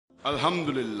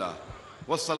Alhamdulillah.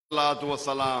 Wassalatu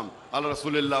wassalam ala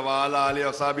Rasulillah wa ala alihi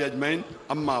wa sahbihi ajmain.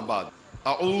 Amma ba'd.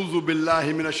 A'udhu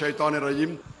billahi minash shaitanir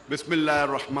rajim.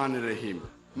 Bismillahir rahmanir rahim.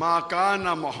 Ma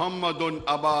kana Muhammadun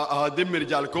aba ahadim min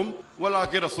rijalikum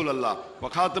walakin Rasulullah wa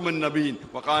khatamun nabiyyin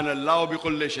wa kana Allahu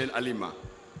bikulli shay'in alima.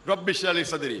 Rabbi shrah li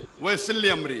sadri wa yassir li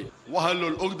amri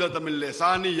wahlul 'uqdatam min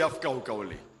lisani yafqahu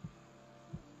qawli.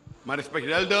 My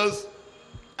respected elders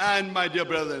and my dear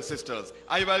brothers and sisters,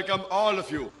 I welcome all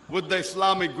of you with the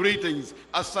Islamic greetings.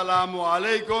 Assalamu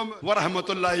alaikum wa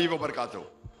rahmatullahi wa barakatuh.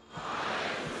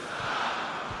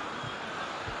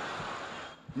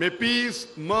 May peace,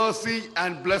 mercy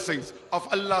and blessings of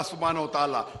Allah subhanahu wa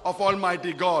ta'ala, of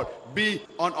Almighty God, be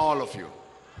on all of you.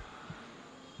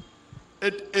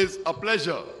 It is a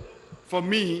pleasure for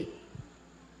me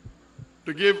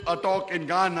to give a talk in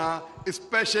Ghana,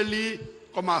 especially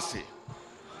Kumasi.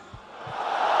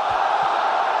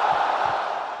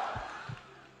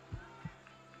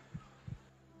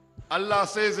 Allah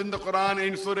says in the Quran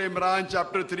in Surah Imran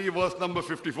chapter 3 verse number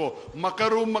 54,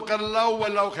 Makaru makarallahu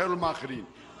wallahu khairul makirin.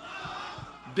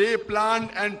 They planned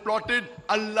and plotted,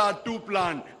 Allah too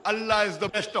planned. Allah is the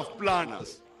best of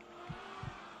planners.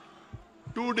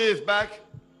 2 days back,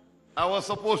 I was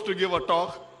supposed to give a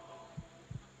talk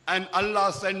and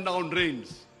Allah sent down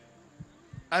rains.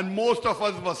 And most of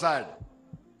us were sad.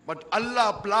 But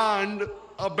Allah planned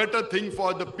a better thing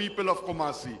for the people of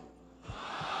Kumasi.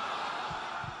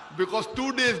 Because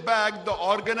 2 days back, the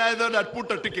organizer had put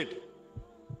a ticket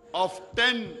of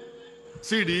 10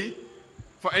 CD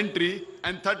for entry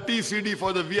and 30 CD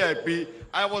for the VIP.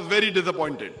 I was very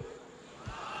disappointed.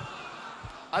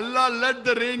 Allah let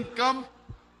the rain come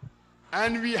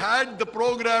and we had the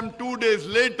program 2 days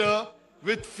later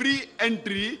with free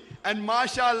entry, and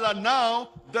mashallah now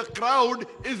the crowd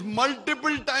is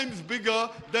multiple times bigger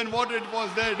than what it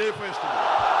was there day festival.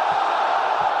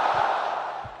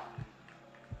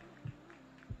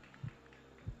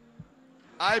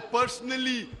 I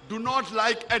personally do not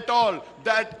like at all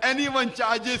that anyone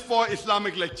charges for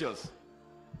Islamic lectures.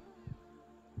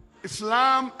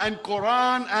 Islam and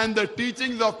Quran and the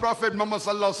teachings of Prophet Muhammad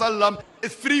sallallahu alaihi wasallam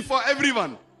is free for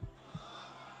everyone.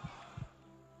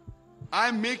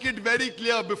 I make it very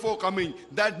clear before coming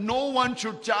that no one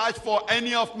should charge for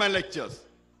any of my lectures.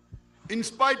 In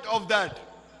spite of that,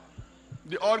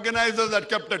 the organizers had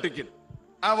kept a ticket.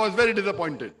 I was very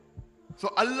disappointed. So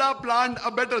Allah planned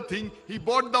a better thing. He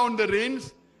brought down the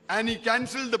rains and he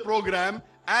cancelled the program,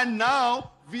 and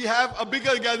now we have a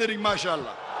bigger gathering,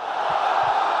 mashallah.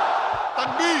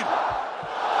 Takbir!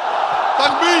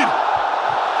 Takbir!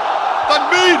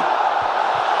 Takbir!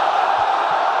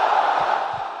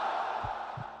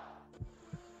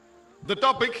 The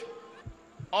topic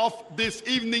of this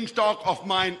evening's talk of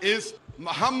mine is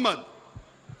Muhammad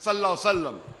sallallahu alaihi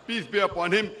wasallam, peace be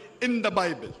upon him, in the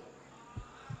Bible.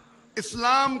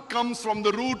 Islam comes from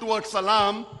the root word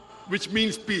salam, which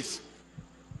means peace.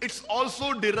 It's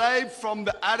also derived from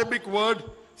the Arabic word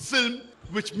silm,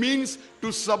 which means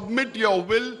to submit your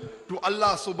will to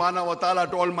Allah subhanahu wa ta'ala,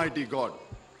 to Almighty God.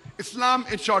 Islam,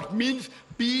 in short, means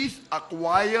peace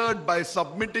acquired by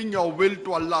submitting your will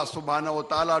to Allah subhanahu wa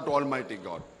ta'ala, to Almighty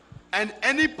God. And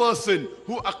any person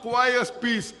who acquires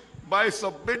peace by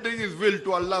submitting his will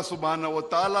to Allah subhanahu wa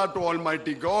ta'ala, to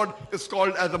Almighty God, is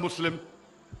called as a Muslim.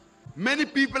 Many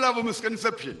people have a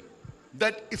misconception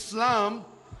that Islam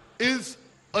is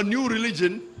a new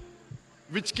religion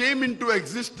which came into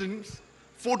existence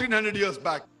 1400 years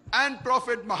back. And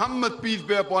Prophet Muhammad, peace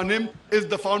be upon him, is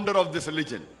the founder of this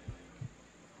religion.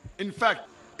 In fact,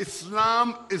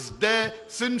 Islam is there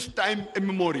since time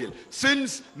immemorial,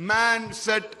 since man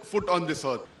set foot on this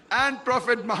earth. And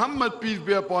Prophet Muhammad, peace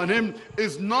be upon him,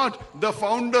 is not the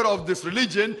founder of this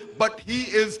religion, but he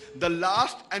is the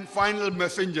last and final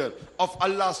messenger of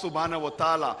Allah subhanahu wa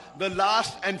ta'ala, the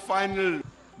last and final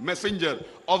messenger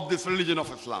of this religion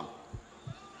of Islam.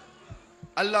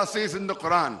 Allah says in the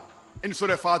Quran, in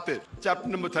Surah Fatir, chapter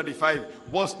number 35,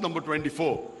 verse number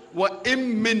 24,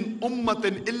 وَإِم مِّنْ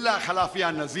أُمَّةٍ إِلَّا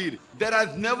خَلَافِيهَا نَذِيرٌ. There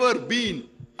has never been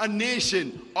a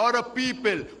nation or a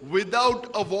people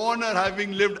without a warner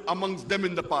having lived amongst them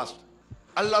in the past.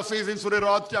 Allah says in Surah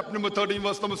Ra'd, chapter number 13,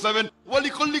 verse number 7,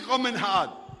 وَلِكُلِّ قَوْمٍ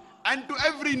هَادٍ. And to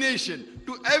every nation,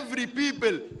 to every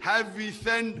people have we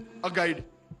sent a guide.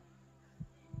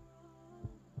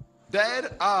 There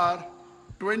are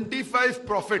 25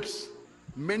 prophets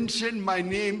mention my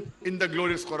name in the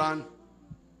glorious Quran.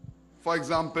 For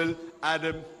example,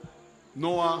 Adam,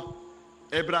 Noah,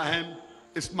 Abraham,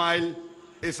 Ismail,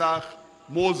 Isaac,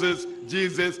 Moses,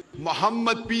 Jesus,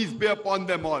 Muhammad, peace be upon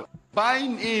them all. By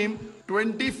name,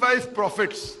 25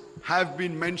 prophets have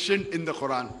been mentioned in the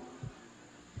Quran.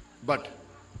 But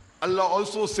Allah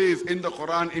also says in the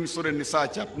Quran in Surah Nisa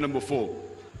chapter number 4,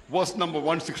 verse number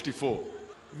 164,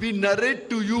 we narrate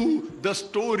to you the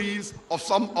stories of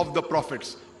some of the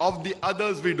prophets, of the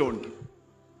others we don't.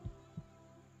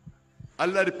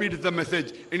 Allah repeats the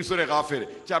message in Surah Ghafir,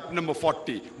 chapter number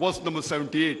 40, verse number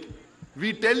 78.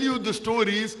 We tell you the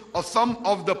stories of some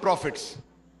of the prophets,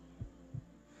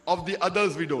 of the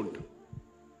others we don't.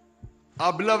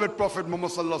 Our beloved Prophet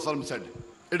Muhammad Sallallahu Alaihi Wasallam said,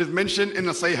 it is mentioned in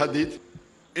a Sahih Hadith,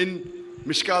 in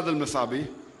Mishkat al-Masabi,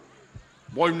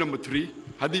 volume number 3,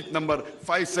 Hadith number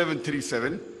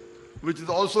 5737, which is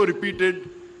also repeated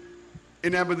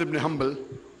in Ahmad ibn Hanbal,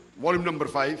 volume number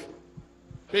 5,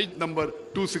 page number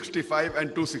 265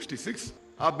 and 266.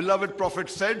 Our beloved Prophet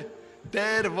said,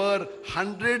 there were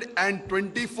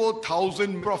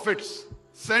 124,000 prophets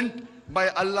sent by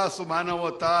Allah subhanahu wa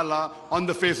ta'ala on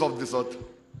the face of this earth.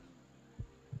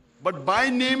 But by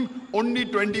name, only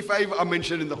 25 are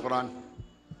mentioned in the Quran.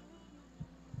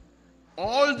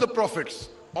 All the prophets,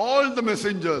 all the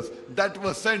messengers that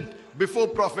were sent before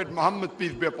Prophet Muhammad,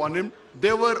 peace be upon him,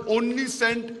 they were only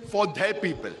sent for their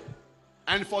people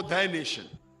and for their nation.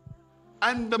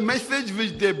 And the message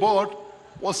which they brought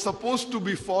was supposed to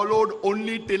be followed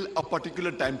only till a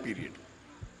particular time period.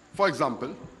 For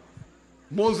example,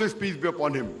 Moses, peace be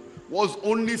upon him, was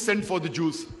only sent for the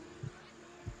Jews.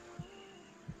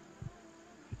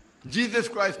 Jesus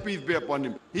Christ, peace be upon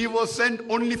him, he was sent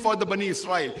only for the Bani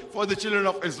Israel, for the children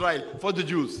of Israel, for the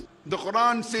Jews. The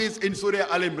Quran says in Surah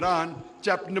Al-Imran,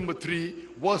 chapter number 3,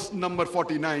 verse number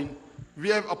 49, we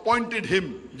have appointed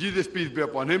him, Jesus, peace be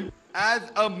upon him, as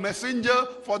a messenger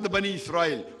for the Bani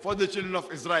Israel, for the children of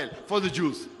Israel, for the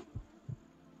Jews.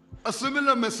 A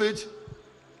similar message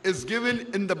is given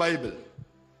in the Bible.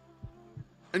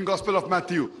 In Gospel of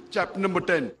Matthew, chapter number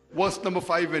 10, verse number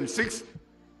 5 and 6,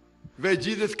 where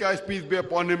Jesus Christ, peace be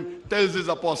upon him, tells his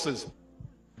apostles,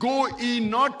 go ye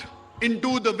not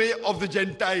into the way of the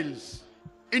Gentiles,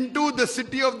 into the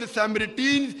city of the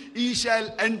Samaritans ye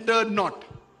shall enter not,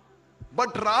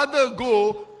 but rather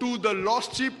go to the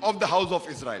lost sheep of the house of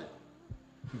Israel.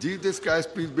 Jesus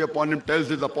Christ, peace be upon him, tells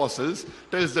his apostles,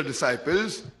 tells the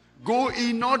disciples, go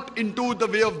ye not into the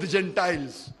way of the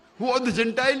Gentiles. Who are the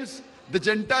Gentiles? The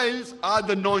Gentiles are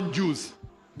the non-Jews,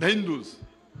 the Hindus,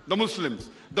 the Muslims,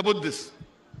 the Buddhists.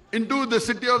 Into the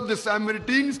city of the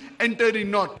Samaritans enter ye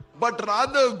not, but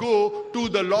rather go to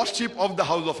the lost sheep of the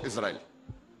house of Israel.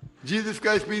 Jesus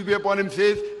Christ, peace be upon him,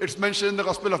 says, it's mentioned in the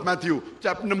Gospel of Matthew,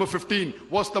 chapter number 15,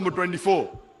 verse number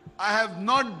 24. I have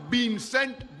not been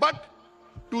sent but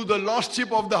to the lost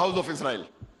sheep of the house of Israel.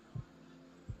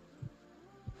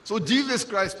 So Jesus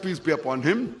Christ, peace be upon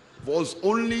him, was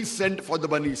only sent for the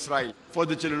Bani Israel, for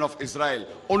the children of Israel,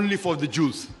 only for the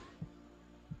Jews.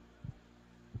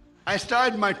 I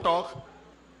started my talk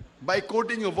by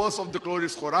quoting a verse of the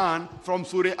glorious Quran from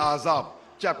Surah Ahzab,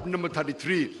 chapter number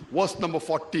 33, verse number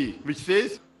 40, which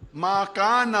says, Ma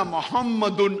kana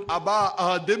Muhammadun aba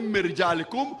ahadim min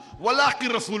rijalikum walakin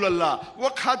Rasulallah wa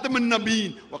khatamun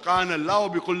nabiyyin wa kana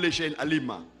Allahu bi kulli shay'in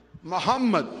alima.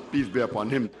 Muhammad, peace be upon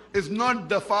him, is not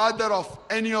the father of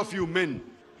any of you men,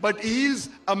 but he is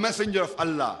a messenger of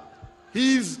Allah.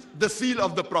 He is the seal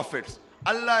of the prophets.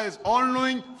 Allah is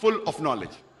all-knowing, full of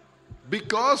knowledge.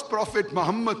 Because Prophet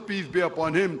Muhammad, peace be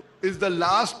upon him, is the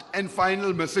last and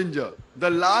final messenger, the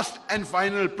last and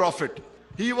final prophet,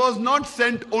 he was not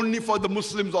sent only for the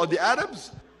Muslims or the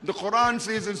Arabs. The Quran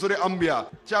says in Surah Anbiya,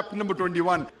 chapter number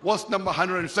 21, verse number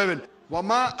 107,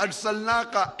 وَمَا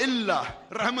أَرْسَلْنَاكَ إِلَّا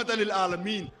رَحْمَةً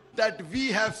لِلْعَالَمِينَ, that we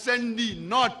have sent thee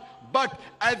not but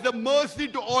as a mercy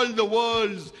to all the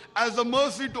worlds, as a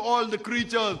mercy to all the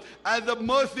creatures, as a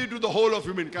mercy to the whole of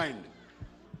humankind.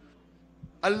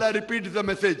 Allah repeats the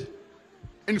message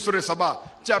in Surah Sabah,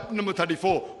 chapter number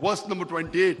 34, verse number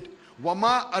 28.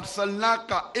 وَمَا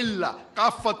أَرْسَلْنَاكَ إِلَّا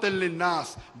كَافَّةً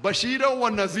لِلنَّاسِ بَشِيرًا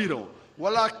وَنَذِيرًا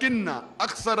وَلَكِنَّ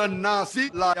أَكْثَرَ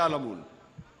النَّاسِ لَا يَعْلَمُونَ.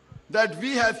 That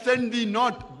we have sent thee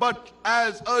not but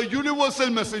as a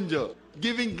universal messenger,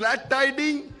 giving glad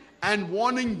tidings and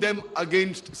warning them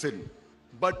against sin.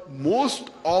 But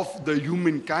most of the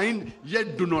humankind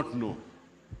yet do not know.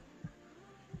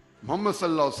 Muhammad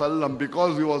Sallallahu Alaihi Wasallam,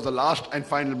 because he was the last and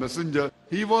final messenger,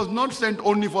 he was not sent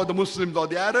only for the Muslims or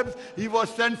the Arabs, he was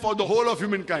sent for the whole of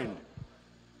humankind.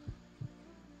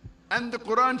 And the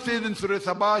Quran says in Surah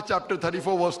Sabah, chapter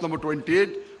 34, verse number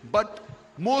 28, but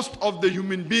most of the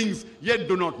human beings yet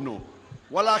do not know.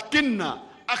 وَلَكِنَّ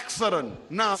أَكْثَرَ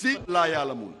النَّاسِ لَا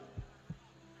يَعْلَمُونَ.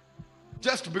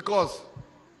 Just because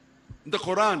the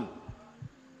Quran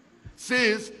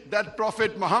says that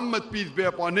Prophet Muhammad, peace be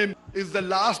upon him, is the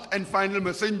last and final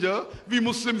messenger, we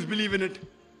Muslims believe in it.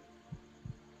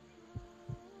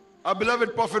 Our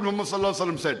beloved Prophet Muhammad sallallahu alaihi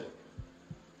wasallam said,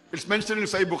 it's mentioned in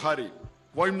Sahih Bukhari,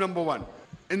 volume number 1,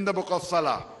 in the book of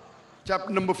Salah,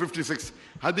 chapter number 56,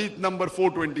 hadith number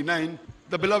 429,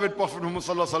 the beloved Prophet Muhammad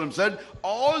sallallahu alaihi wasallam said,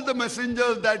 all the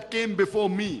messengers that came before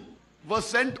me were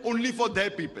sent only for their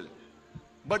people.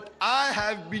 But I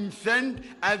have been sent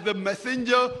as the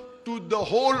messenger to the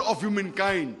whole of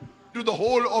humankind, to the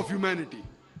whole of humanity.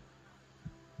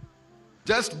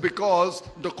 Just because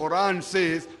the Quran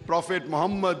says Prophet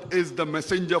Muhammad is the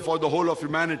messenger for the whole of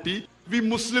humanity, we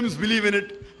Muslims believe in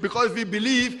it because we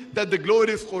believe that the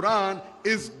glorious Quran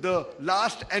is the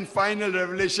last and final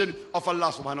revelation of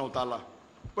Allah subhanahu wa ta'ala.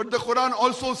 But the Quran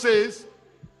also says,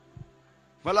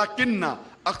 وَلَكِنَّ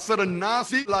أَكْثَرَ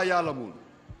النَّاسِ لَا يَعْلَمُونَ.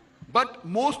 But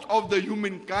most of the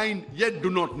humankind yet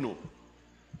do not know.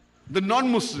 The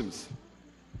non-Muslims,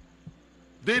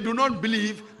 they do not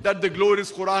believe that the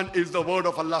glorious Quran is the word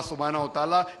of Allah subhanahu wa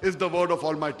ta'ala, is the word of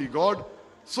Almighty God.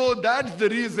 So that's the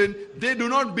reason they do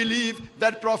not believe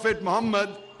that Prophet Muhammad,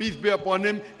 peace be upon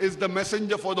him, is the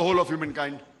messenger for the whole of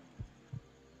humankind.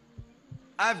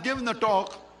 I've given a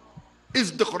talk,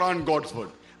 is the Quran God's word?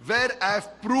 Where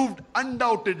I've proved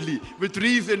undoubtedly with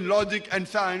reason, logic and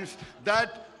science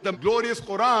that the glorious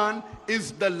Quran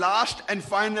is the last and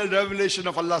final revelation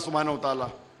of Allah subhanahu wa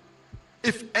ta'ala.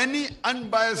 If any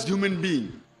unbiased human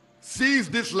being sees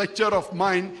this lecture of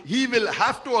mine, he will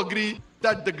have to agree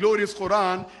that the glorious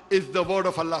Quran is the word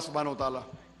of Allah subhanahu wa ta'ala.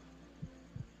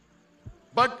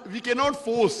 But we cannot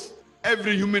force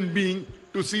every human being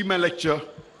to see my lecture,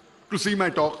 to see my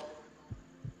talk.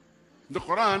 The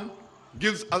Quran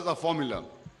gives us a formula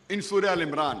in Surah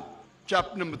Al-Imran,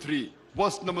 chapter number 3,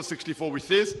 verse number 64, which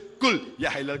says, Kul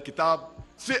ya ahlal kitab,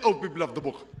 say, O people of the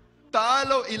book,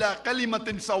 ta'alaw ila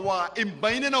kalimatin sawa'im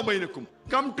baynana wa baynakum,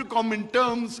 come to common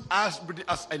terms as between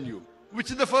us and you. Which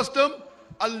is the first term?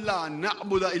 Allah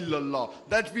na'budu illallah,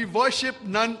 that we worship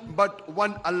none but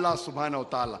one Allah subhanahu wa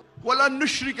ta'ala. Wala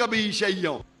nushrika bihi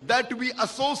shay'an, that we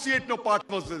associate no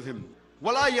partners with him.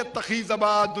 Wala yattakhiza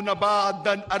ba'duna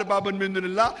ba'dan arbaban min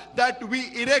dunillah, that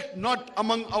we erect not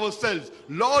among ourselves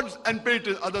lords and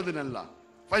patrons other than Allah.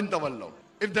 Fa in tawallaw,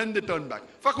 if then they turn back,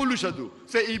 faqulu shadu,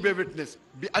 say ye bear witness,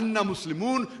 bi anna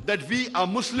muslimun, that we are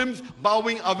Muslims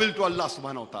bowing our will to Allah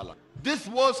subhanahu wa ta'ala. This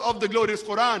verse of the glorious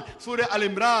Quran, Surah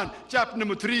Al-Imran, chapter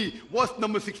number 3, verse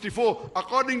number 64,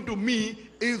 according to me,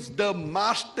 is the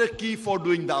master key for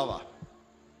doing dawah.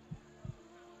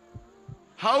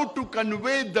 How to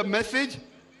convey the message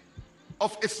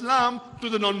of Islam to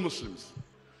the non-Muslims.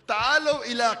 Ta'alaw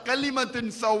ila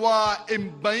kalimatin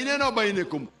sawa'im baynana wa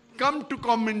baynakum, come to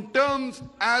common terms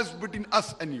as between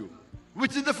us and you.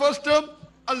 Which is the first term?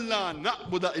 Allah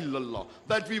na'budu illallah,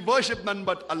 that we worship none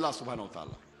but Allah subhanahu wa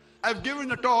ta'ala. I've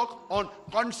given a talk on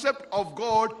concept of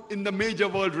God in the major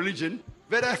world religion,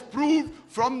 where I've proved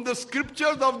from the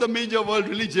scriptures of the major world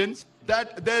religions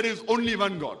that there is only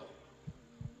one God.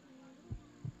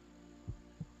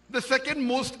 The second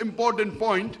most important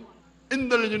point in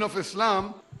the religion of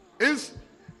Islam is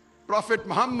Prophet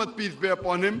Muhammad, peace be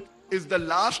upon him, is the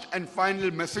last and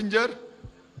final messenger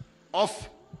of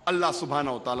Allah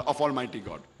subhanahu wa ta'ala, of Almighty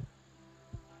God.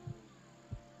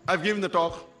 I've given the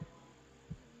talk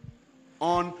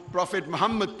on Prophet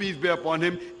Muhammad, peace be upon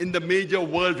him, in the major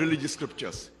world religious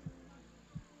scriptures.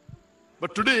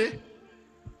 But today,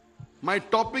 my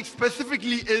topic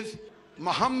specifically is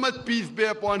Muhammad, peace be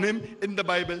upon him, in the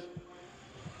Bible.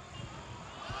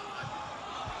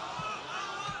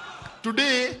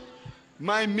 Today,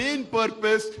 my main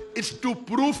purpose is to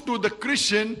prove to the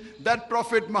Christian that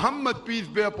Prophet Muhammad, peace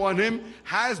be upon him,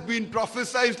 has been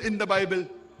prophesied in the Bible.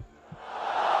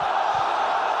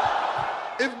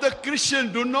 If the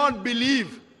Christians do not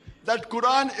believe that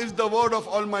Quran is the word of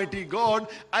Almighty God,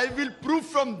 I will prove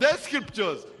from their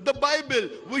scriptures, the Bible,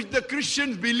 which the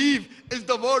Christians believe is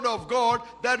the word of God,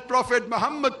 that Prophet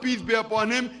Muhammad, peace be upon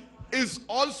him, is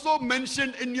also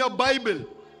mentioned in your Bible.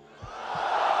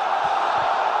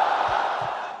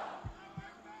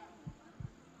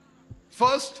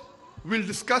 First, we'll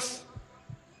discuss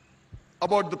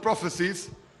about the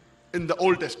prophecies in the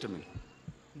Old Testament.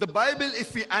 The Bible,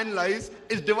 if we analyze,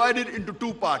 is divided into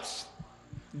two parts: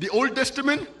 the Old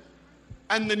Testament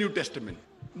and the New Testament.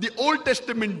 The Old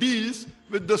Testament deals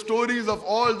with the stories of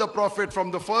all the prophets,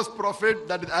 from the first prophet,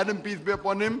 that is Adam, peace be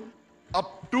upon him,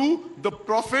 up to the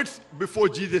prophets before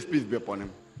Jesus, peace be upon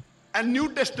him. And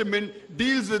New Testament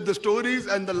deals with the stories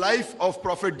and the life of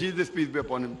Prophet Jesus, peace be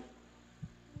upon him.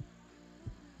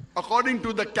 According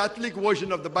to the Catholic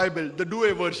version of the Bible, the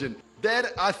Douay version, there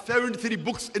are 73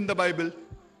 books in the Bible.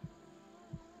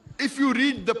 If you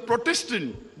read the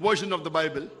Protestant version of the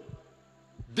Bible,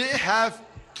 they have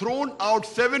thrown out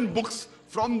 7 books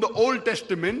from the Old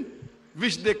Testament,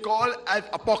 which they call as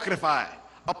Apocrypha.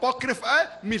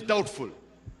 Apocrypha means doubtful.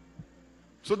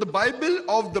 So the Bible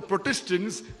of the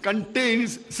Protestants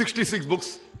contains 66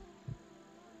 books.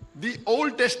 The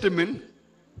Old Testament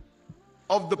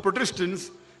of the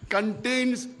Protestants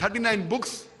contains 39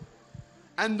 books,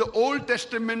 and the Old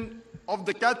Testament of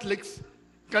the Catholics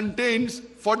contains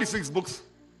 46 books.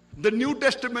 The New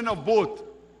Testament of both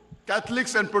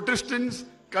Catholics and Protestants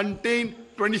contain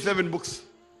 27 books.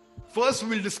 First,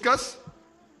 we'll discuss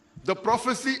the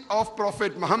prophecy of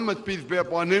Prophet Muhammad, peace be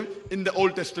upon him, in the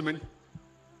Old Testament.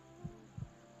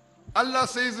 Allah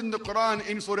says in the Quran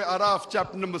in Surah Araf,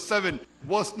 chapter number 7,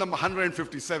 verse number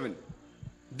 157,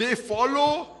 they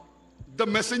follow the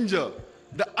messenger,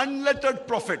 the unlettered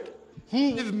prophet,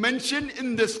 who is mentioned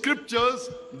in the scriptures,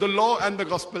 the law and the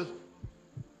gospel.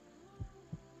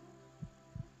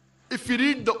 If you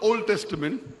read the Old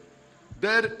Testament,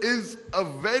 there is a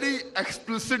very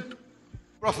explicit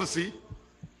prophecy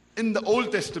in the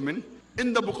Old Testament,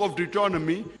 in the book of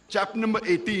Deuteronomy, chapter number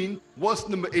 18, verse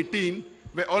number 18,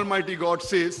 where Almighty God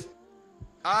says,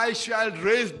 I shall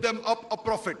raise them up a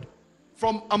prophet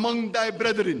from among thy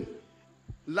brethren,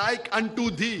 like unto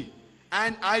thee,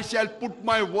 and I shall put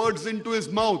my words into his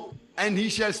mouth, and he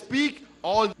shall speak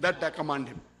all that I command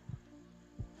him.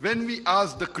 When we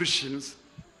ask the Christians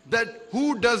that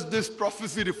who does this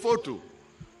prophecy refer to,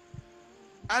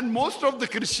 and most of the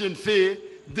Christians say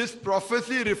this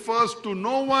prophecy refers to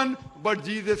no one but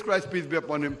Jesus Christ, peace be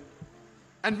upon him.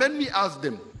 And when we ask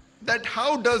them that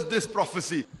how does this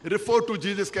prophecy refer to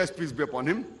Jesus Christ, peace be upon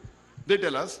him, they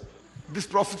tell us this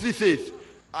prophecy says,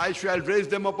 I shall raise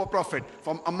them up a prophet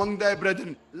from among thy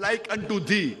brethren, like unto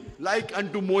thee, like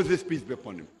unto Moses, peace be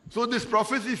upon him. So this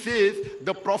prophecy says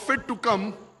the prophet to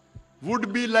come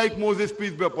would be like Moses,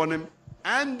 peace be upon him,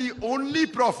 and the only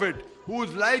prophet who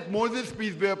is like Moses,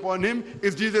 peace be upon him,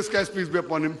 is Jesus Christ, peace be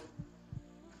upon him.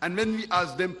 And when we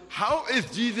ask them, how is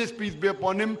Jesus, peace be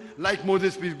upon him, like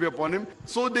Moses, peace be upon him?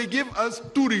 So they give us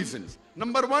two reasons.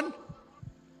 Number one,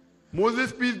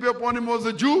 Moses, peace be upon him, was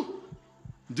a Jew.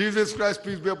 Jesus Christ,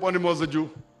 peace be upon him, was a Jew.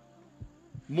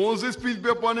 Moses, peace be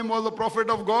upon him, was a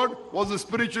prophet of God, was a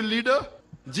spiritual leader.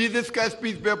 Jesus Christ,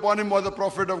 peace be upon him, was a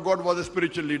prophet of God, was a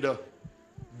spiritual leader.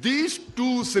 These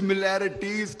two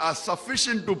similarities are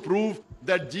sufficient to prove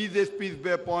that Jesus, peace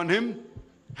be upon him,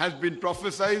 has been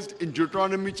prophesied in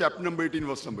Deuteronomy chapter number 18,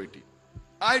 verse number 18.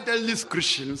 I tell these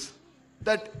Christians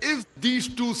that if these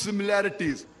two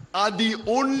similarities are the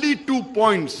only 2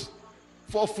 points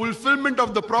for fulfillment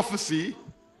of the prophecy,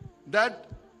 that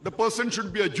the person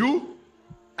should be a Jew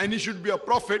and he should be a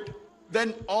prophet,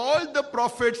 then all the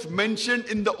prophets mentioned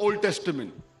in the Old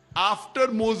Testament, after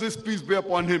Moses, peace be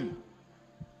upon him,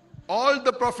 all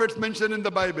the prophets mentioned in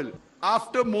the Bible,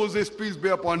 after Moses, peace be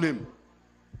upon him,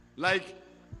 like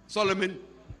Solomon,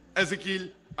 Ezekiel,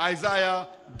 Isaiah,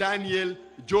 Daniel,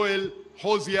 Joel,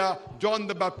 Hosea, John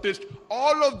the Baptist,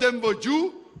 all of them were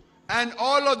Jew and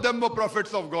all of them were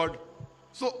prophets of God.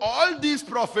 So all these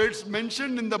prophets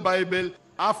mentioned in the Bible,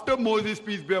 after Moses,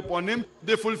 peace be upon him,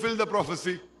 they fulfill the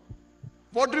prophecy.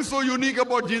 What is so unique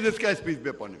about Jesus Christ, peace be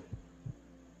upon him?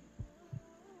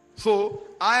 So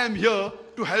I am here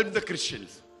to help the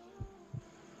Christians.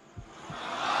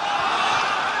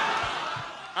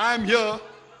 I am here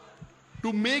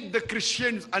to make the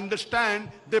Christians understand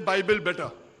the Bible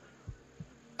better.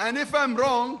 And if I'm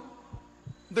wrong,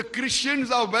 the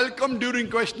Christians are welcome during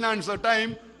question and answer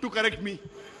time to correct me.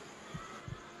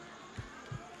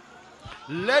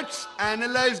 Let's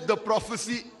analyze the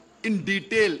prophecy in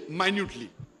detail,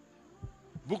 minutely.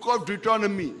 Book of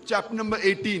Deuteronomy, chapter number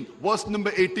 18, verse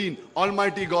number 18,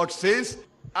 Almighty God says,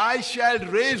 I shall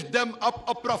raise them up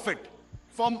a prophet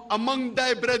from among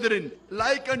thy brethren,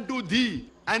 like unto thee,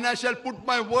 and I shall put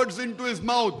my words into his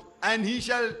mouth, and he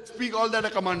shall speak all that I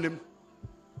command him.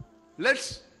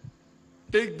 Let's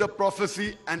take the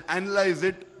prophecy and analyze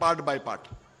it part by part.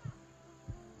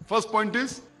 First point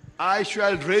is, I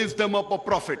shall raise them up a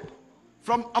prophet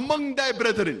from among thy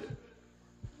brethren.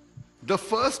 The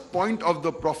first point of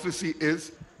the prophecy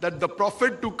is that the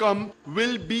prophet to come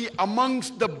will be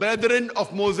amongst the brethren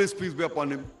of Moses, peace be upon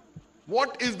him.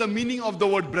 What is the meaning of the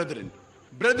word brethren?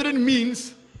 Brethren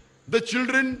means the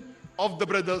children of the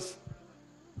brothers.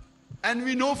 And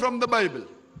we know from the Bible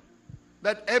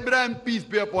that Abraham, peace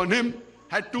be upon him,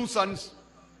 had 2 sons.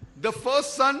 The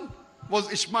first son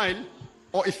was Ishmael,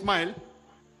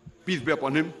 peace be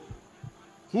upon him,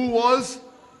 who was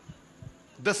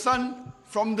the son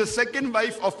from the second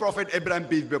wife of Prophet Abraham,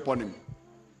 peace be upon him.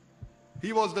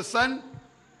 He was the son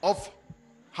of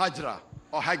Hajra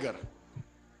or Hagar.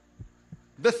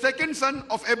 The second son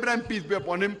of Abraham, peace be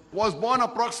upon him, was born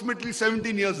approximately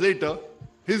 17 years later.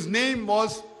 His name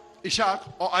was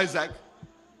Ishaq or Isaac,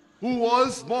 who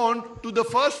was born to the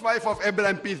first wife of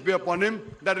Abraham, peace be upon him,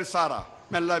 that is Sarah.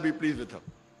 May Allah be pleased with her.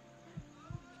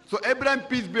 So Abraham,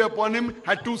 peace be upon him,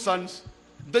 had two sons.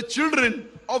 The children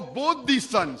of both these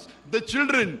sons, the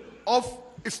children of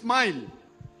Ismail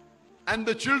and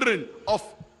the children of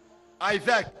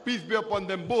Isaac, peace be upon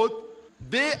them both,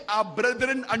 they are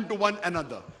brethren unto one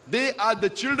another. They are the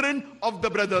children of the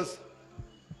brothers.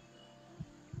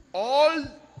 All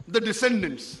the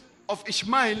descendants of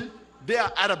Ishmael, they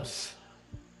are Arabs.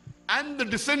 And the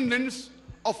descendants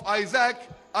of Isaac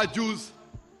are Jews.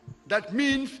 That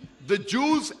means the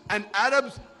Jews and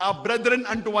Arabs are brethren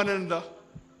unto one another.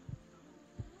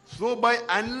 So by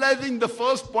analyzing the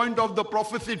first point of the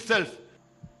prophecy itself,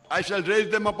 I shall raise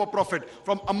them up a prophet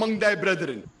from among thy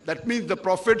brethren. That means the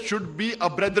prophet should be a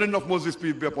brethren of Moses,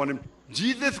 peace be upon him.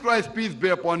 Jesus Christ, peace be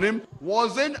upon him,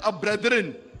 wasn't a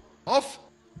brethren of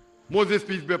Moses,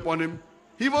 peace be upon him.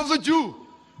 He was a Jew.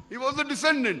 He was a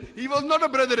descendant. He was not a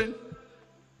brethren.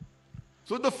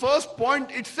 So the first point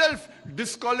itself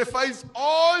disqualifies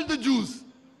all the Jews,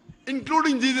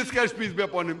 including Jesus Christ, peace be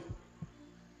upon him.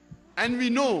 And we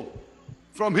know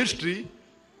from history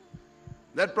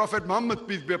that Prophet Muhammad,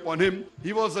 peace be upon him,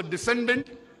 he was a descendant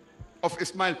of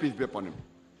Ismail, peace be upon him.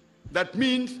 That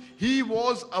means he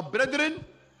was a brethren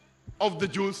of the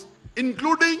Jews,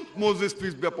 including Moses,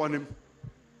 peace be upon him.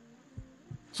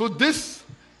 So this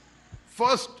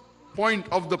first point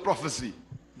of the prophecy,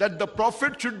 that the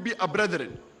prophet should be a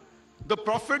brethren, the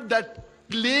prophet that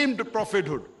claimed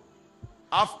prophethood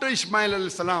after Ishmael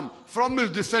alayhi salam, from his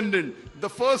descendant, the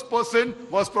first person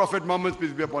was Prophet Muhammad,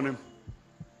 peace be upon him.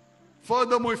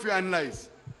 Furthermore, if you analyze,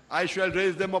 I shall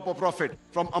raise them up a prophet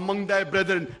from among thy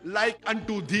brethren, like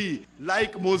unto thee,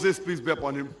 like Moses, peace be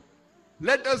upon him.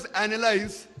 Let us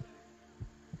analyze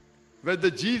whether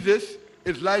Jesus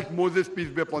is like Moses, peace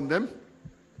be upon them,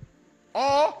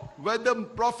 or whether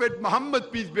Prophet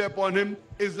Muhammad, peace be upon him,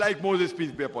 is like Moses,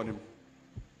 peace be upon him.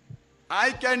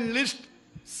 I can list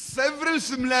several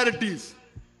similarities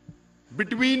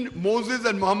between Moses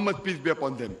and Muhammad, peace be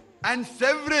upon them, and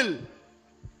several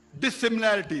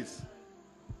dissimilarities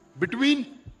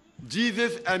between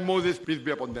Jesus and Moses, peace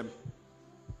be upon them.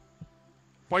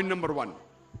 Point number one,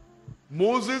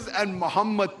 Moses and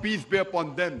Muhammad, peace be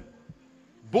upon them,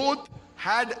 both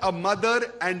had a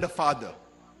mother and a father.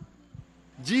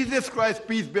 Jesus Christ,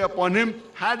 peace be upon him,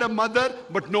 had a mother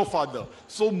but no father.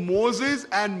 So Moses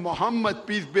and Muhammad,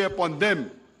 peace be upon them,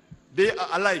 they are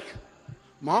alike.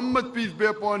 Muhammad, peace be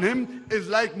upon him, is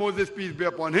like Moses, peace be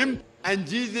upon him, and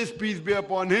Jesus, peace be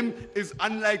upon him, is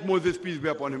unlike Moses, peace be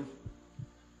upon him.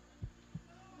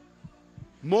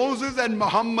 Moses and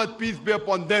Muhammad, peace be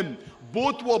upon them,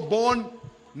 both were born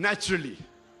naturally.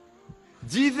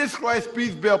 Jesus Christ,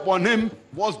 peace be upon him,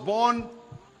 was born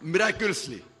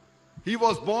miraculously. He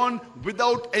was born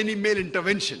without any male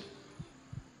intervention.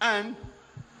 And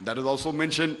that is also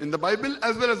mentioned in the Bible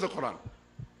as well as the Quran.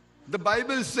 The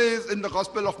Bible says in the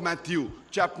Gospel of Matthew,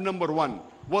 chapter number 1,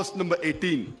 verse number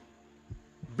 18,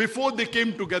 before they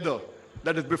came together,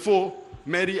 that is before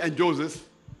Mary and Joseph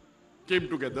came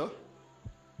together,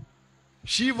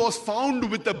 she was found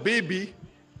with a baby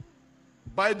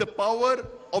by the power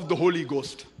of the Holy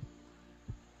Ghost.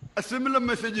 A similar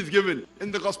message is given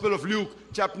in the Gospel of Luke,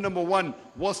 chapter number 1,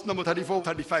 verse number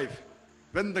 34-35.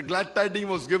 When the glad tidings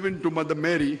was given to Mother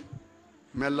Mary,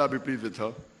 may Allah be pleased with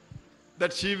her,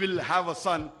 that she will have a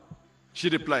son, she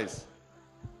replies,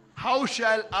 how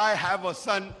shall I have a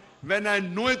son when I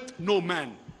knoweth no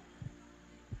man?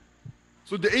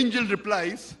 So the angel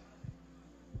replies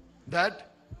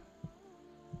that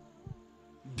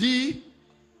the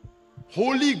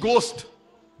Holy Ghost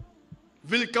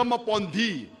will come upon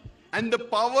thee, and the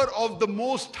power of the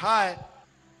Most High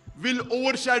will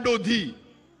overshadow thee.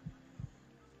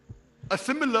 A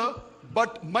similar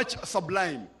but much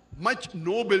sublime, much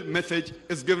noble message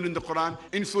is given in the Quran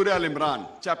in Surah Al-Imran,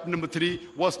 chapter number 3,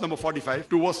 verse number 45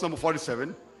 to verse number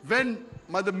 47. When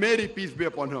Mother Mary, peace be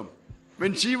upon her,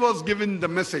 when she was given the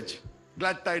message,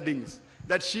 glad tidings,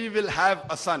 that she will have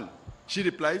a son, she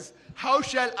replies, how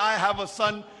shall I have a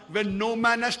son when no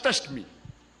man has touched me?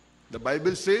 The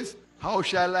Bible says, how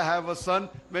shall I have a son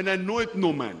when I know it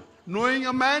no man? Knowing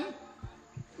a man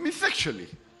means sexually.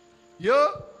 Here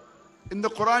in the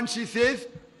Quran she says,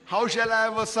 how shall I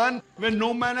have a son when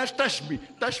no man has touched me?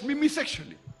 Touch me means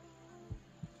sexually.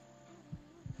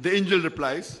 The angel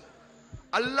replies,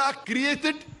 Allah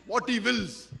created what he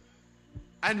wills,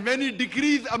 and when he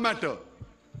decrees a matter,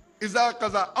 Iza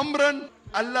kaza amran,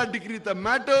 Allah decrees a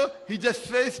matter, he just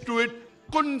says to it,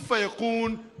 kun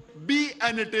fayakun, be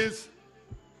and it is.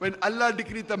 When Allah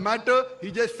decreed the matter,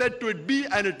 He just said to it, be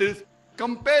and it is.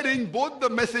 Comparing, both the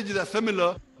messages are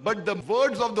similar, but the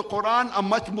words of the Quran are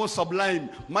much more sublime,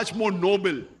 much more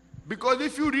noble. Because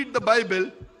if you read the Bible,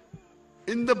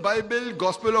 in the Bible,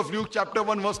 Gospel of Luke chapter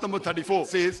 1 verse number 34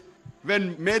 says,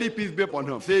 when Mary, peace be upon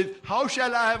her, says, how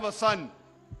shall I have a son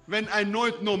when I know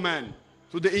it no man?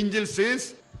 So the angel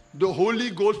says, the Holy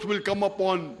Ghost will come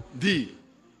upon thee,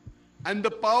 and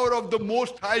the power of the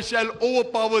Most High shall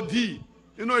overpower thee.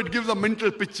 You know, it gives a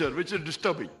mental picture which is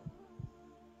disturbing.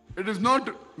 It is not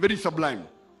very sublime.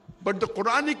 But the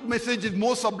Quranic message is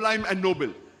more sublime and noble.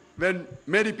 When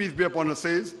Mary, peace be upon her,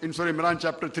 says in Surah Imran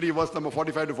chapter 3 verse number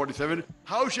 45 to 47,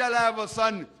 how shall I have a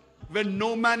son when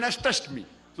no man has touched me?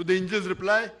 So the angels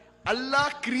reply,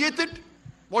 Allah created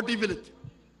what He willeth.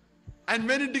 And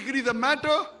when He decrees a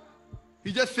matter,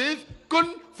 He just says,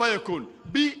 kun fayakun,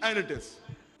 be and it is.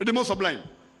 It is more sublime.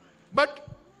 But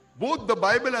both the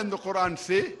Bible and the Quran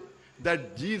say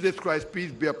that Jesus Christ,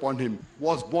 peace be upon Him,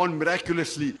 was born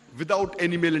miraculously without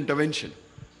any male intervention.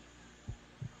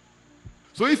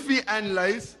 So if we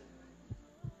analyze,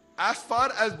 as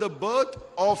far as the birth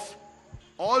of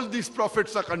all these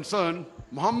prophets are concerned,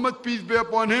 Muhammad, peace be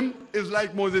upon him, is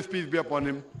like Moses, peace be upon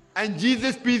him. And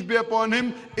Jesus, peace be upon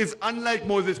him, is unlike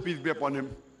Moses, peace be upon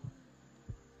him.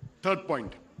 Third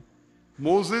point,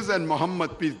 Moses and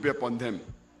Muhammad, peace be upon them,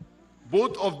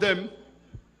 both of them,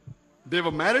 they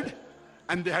were married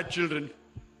and they had children.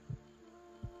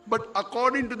 But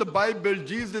according to the Bible,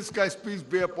 Jesus Christ, peace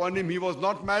be upon him, he was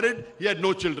not married, he had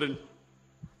no children.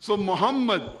 So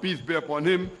Muhammad, peace be upon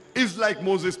him, is like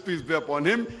Moses, peace be upon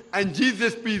him, and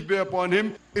Jesus, peace be upon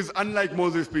him, is unlike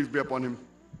Moses, peace be upon him.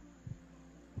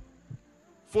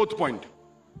 Fourth point,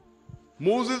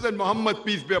 Moses and Muhammad,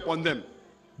 peace be upon them,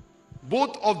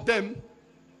 both of them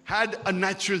had a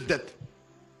natural death.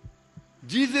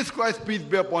 Jesus Christ, peace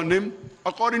be upon him,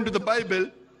 according to the Bible,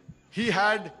 he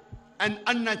had an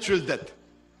unnatural death.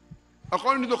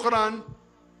 According to the Quran,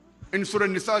 in Surah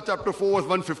Nisa chapter 4 verse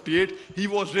 158, he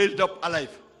was raised up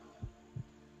alive.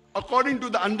 According to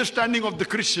the understanding of the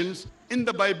Christians, in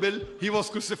the Bible, he was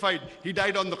crucified. He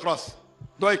died on the cross.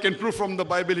 Though I can prove from the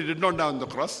Bible he did not die on the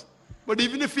cross. But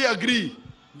even if we agree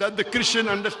that the Christian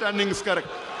understanding is correct,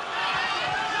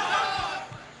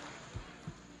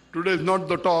 today is not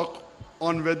the talk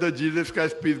on whether Jesus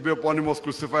Christ, peace be upon him, was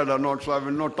crucified or not, so I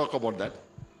will not talk about that.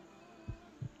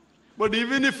 But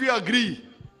even if we agree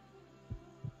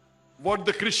what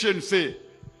the Christians say,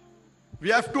 we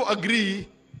have to agree,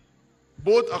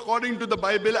 both according to the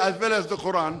Bible as well as the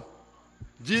Quran,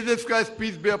 Jesus Christ,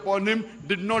 peace be upon him,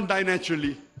 did not die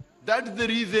naturally. That's the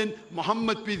reason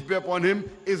Muhammad, peace be upon him,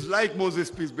 is like Moses,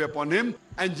 peace be upon him,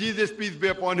 and Jesus, peace be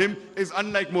upon him, is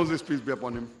unlike Moses, peace be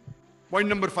upon him. Point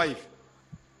number 5.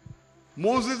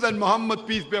 Moses and Muhammad,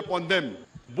 peace be upon them,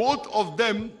 both of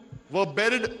them were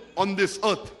buried on this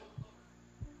earth.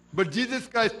 But Jesus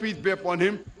Christ, peace be upon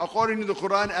him, according to the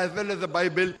Quran as well as the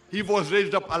Bible, he was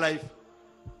raised up alive.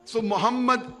 So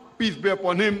Muhammad, peace be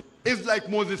upon him, is like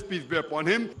Moses, peace be upon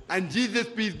him, and Jesus,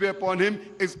 peace be upon him,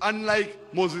 is unlike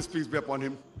Moses, peace be upon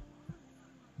him.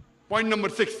 Point number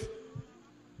 6.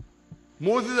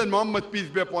 Moses and Muhammad, peace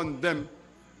be upon them,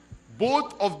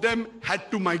 both of them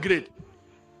had to migrate.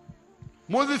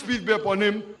 Moses, peace be upon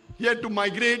him, he had to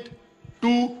migrate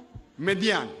to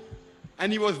Midian,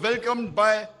 and he was welcomed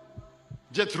by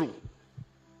Jethro.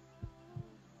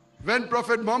 When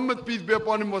Prophet Muhammad, peace be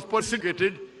upon him, was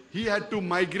persecuted, he had to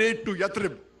migrate to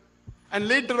Yathrib. And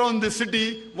later on, this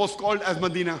city was called as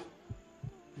Medina.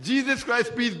 Jesus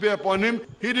Christ, peace be upon him,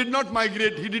 he did not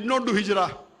migrate, he did not do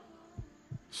hijrah.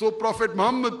 So Prophet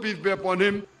Muhammad, peace be upon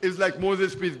him, is like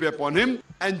Moses, peace be upon him,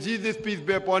 and Jesus, peace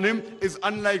be upon him, is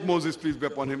unlike Moses, peace be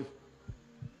upon him.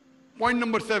 Point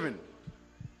number 7.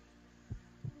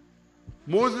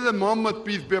 Moses and Muhammad,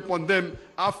 peace be upon them,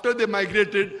 after they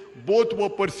migrated, both were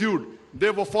pursued,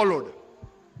 they were followed.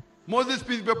 Moses,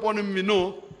 peace be upon him, we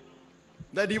know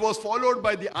that he was followed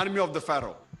by the army of the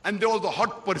Pharaoh, and there was a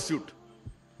hot pursuit.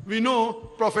 We know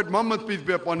Prophet Muhammad, peace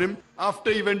be upon him,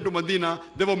 after he went to Medina,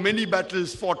 there were many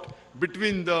battles fought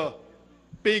between the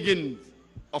pagans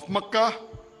of Makkah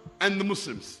and the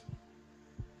Muslims.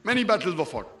 Many battles were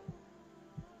fought.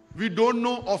 We don't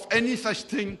know of any such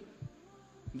thing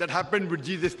that happened with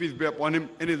Jesus, peace be upon him,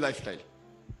 in his lifestyle,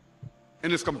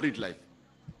 in his complete life.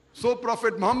 So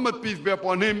Prophet Muhammad, peace be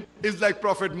upon him, is like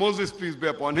Prophet Moses, peace be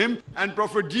upon him, and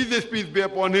Prophet Jesus, peace be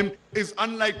upon him, is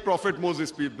unlike Prophet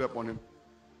Moses, peace be upon him.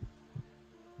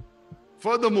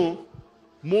 Furthermore,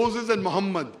 Moses and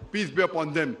Muhammad, peace be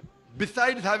upon them,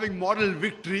 besides having moral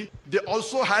victory, they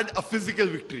also had a physical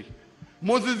victory.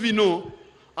 Moses, we know,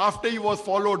 after he was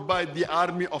followed by the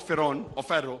army of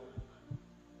Pharaoh,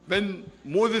 when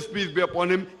Moses, peace be upon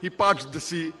him, he parts the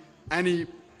sea and he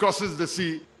crosses the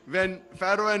sea. When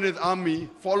Pharaoh and his army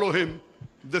follow him,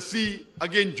 the sea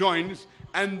again joins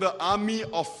and the army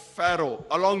of Pharaoh,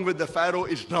 along with the Pharaoh,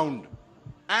 is drowned.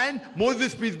 And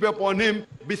Moses, peace be upon him,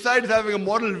 besides having a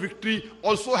moral victory,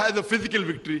 also has a physical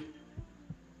victory.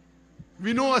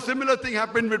 We know a similar thing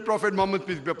happened with Prophet Muhammad,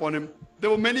 peace be upon him. There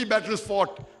were many battles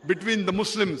fought between the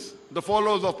Muslims, the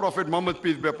followers of Prophet Muhammad,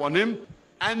 peace be upon him,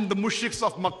 and the mushriks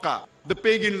of Makkah, the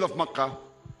pagans of Makkah.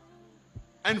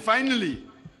 And finally,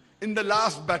 in the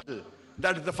last battle,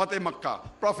 that is the Fateh Makkah,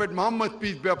 Prophet Muhammad,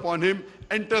 peace be upon him,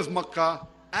 enters Makkah,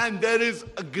 and there is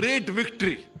a great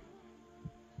victory.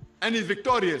 And he's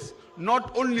victorious,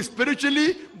 not only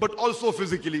spiritually, but also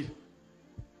physically.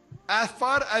 As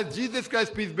far as Jesus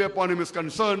Christ, peace be upon him, is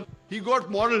concerned, he got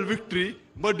moral victory,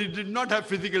 but he did not have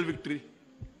physical victory.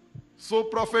 So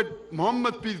Prophet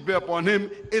Muhammad, peace be upon him,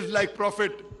 is like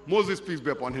Prophet Moses, peace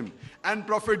be upon him. And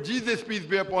Prophet Jesus, peace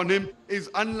be upon him, is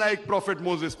unlike Prophet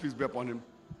Moses, peace be upon him.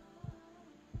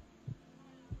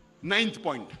 Ninth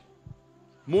point.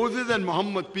 Moses and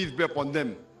Muhammad, peace be upon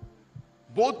them,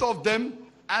 both of them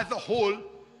as a whole,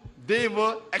 they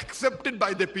were accepted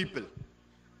by the people.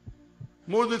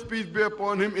 Moses, peace be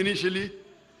upon him, initially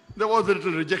there was a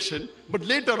little rejection, but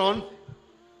later on,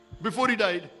 before he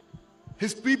died,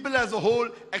 his people as a whole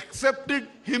accepted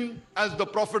him as the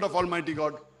prophet of Almighty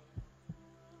God.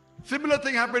 Similar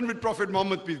thing happened with Prophet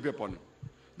Muhammad, peace be upon him.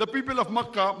 The people of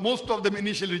Makkah, most of them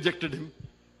initially rejected him.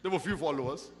 There were few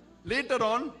followers. Later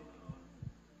on,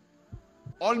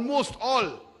 almost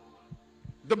all,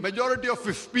 the majority of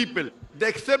his people, they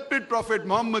accepted Prophet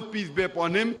Muhammad, peace be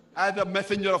upon him, as a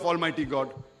messenger of Almighty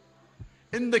God.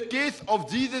 In the case of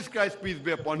Jesus Christ, peace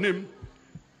be upon him,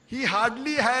 he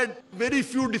hardly had very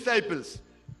few disciples.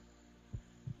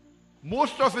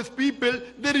 Most of his people,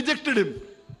 they rejected him.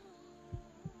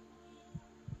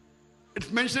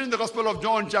 It's mentioned in the Gospel of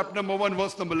John, chapter number 1,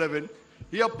 verse number 11.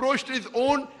 He approached his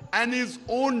own, and his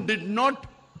own did not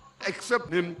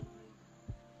accept him.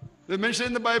 They mentioned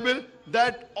in the Bible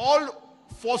that all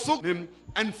forsook him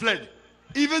and fled,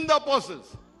 even the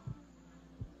apostles.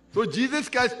 So Jesus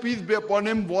Christ, peace be upon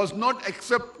him, was not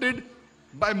accepted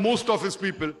by most of his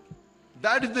people.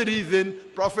 That is the reason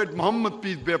Prophet Muhammad,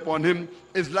 peace be upon him,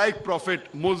 is like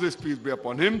Prophet Moses, peace be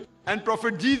upon him, and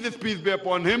Prophet Jesus, peace be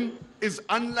upon him, is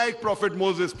unlike Prophet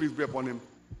Moses, peace be upon him.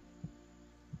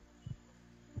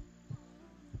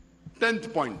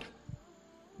 10th point.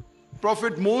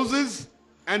 Prophet Moses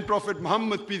and Prophet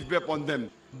Muhammad, peace be upon them,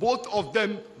 both of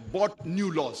them brought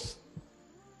new laws.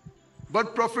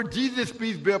 But Prophet Jesus,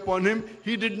 peace be upon him,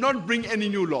 he did not bring any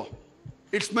new law.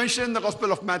 It's mentioned in the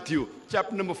Gospel of Matthew,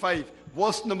 chapter number 5,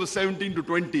 verse number 17 to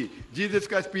 20. Jesus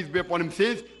Christ, peace be upon him,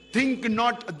 says, "Think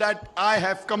not that I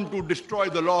have come to destroy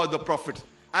the law of the prophets.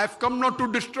 I have come not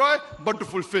to destroy, but to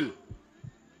fulfill.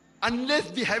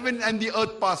 Unless the heaven and the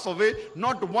earth pass away,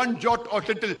 not one jot or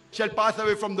tittle shall pass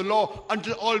away from the law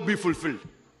until all be fulfilled.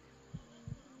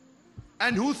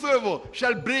 And whosoever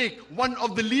shall break one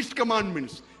of the least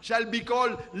commandments shall be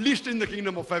called least in the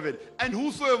kingdom of heaven. And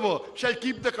whosoever shall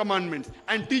keep the commandments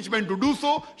and teach men to do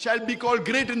so shall be called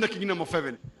great in the kingdom of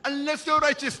heaven. Unless your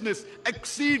righteousness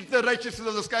exceeds the righteousness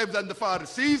of the scribes and the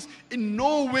Pharisees, in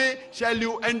no way shall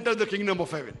you enter the kingdom of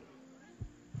heaven."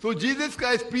 So Jesus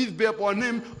Christ, peace be upon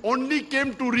him, only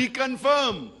came to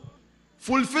reconfirm,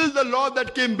 fulfill the law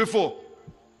that came before.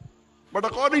 But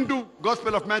according to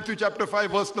Gospel of Matthew chapter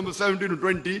 5, verse number 17 to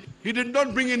 20, he did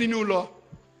not bring any new law.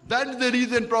 That is the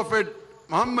reason Prophet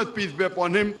Muhammad, peace be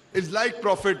upon him, is like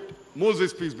Prophet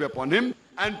Moses, peace be upon him,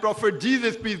 and Prophet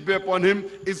Jesus, peace be upon him,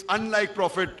 is unlike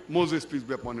Prophet Moses, peace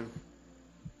be upon him.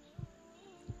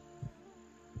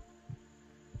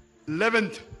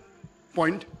 11th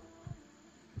point.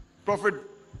 Prophet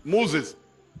Moses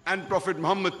and Prophet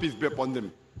Muhammad, peace be upon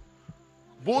them,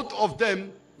 both of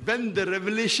them, when the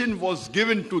revelation was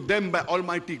given to them by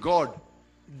Almighty God,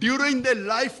 during their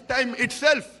lifetime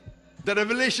itself, the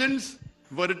revelations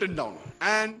were written down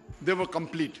and they were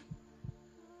complete.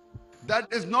 That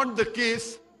is not the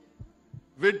case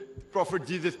with Prophet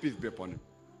Jesus, peace be upon him.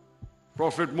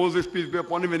 Prophet Moses, peace be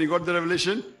upon him, when he got the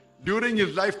revelation, during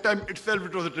his lifetime itself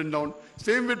it was written down.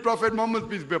 Same with Prophet Muhammad,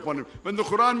 peace be upon him. When the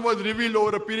Quran was revealed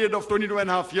over a period of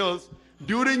 22.5 years,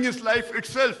 during his life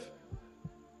itself,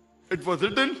 it was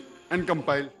written and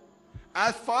compiled.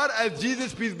 As far as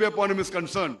Jesus, peace be upon him, is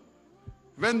concerned,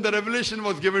 when the revelation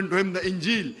was given to him, the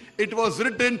Injil, it was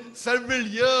written several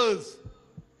years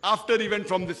after he went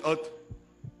from this earth.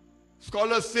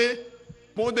 Scholars say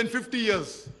more than 50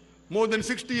 years, more than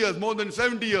 60 years, more than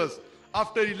 70 years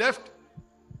after he left,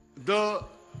 the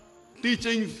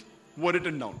teachings were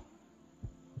written down.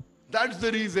 That's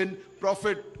the reason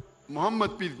Prophet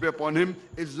Muhammad, peace be upon him,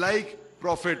 is like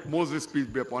Prophet Moses, peace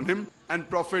be upon him, and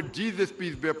Prophet Jesus,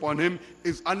 peace be upon him,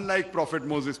 is unlike Prophet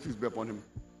Moses, peace be upon him.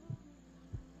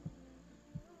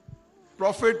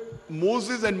 Prophet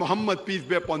Moses and Muhammad, peace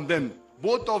be upon them,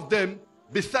 both of them,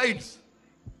 besides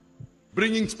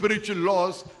bringing spiritual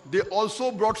laws, they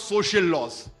also brought social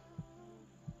laws.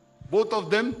 Both of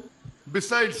them,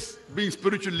 besides being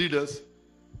spiritual leaders,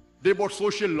 they brought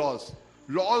social laws.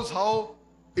 Laws how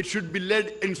it should be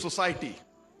led in society.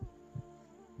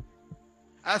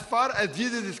 As far as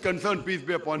Jesus is concerned, peace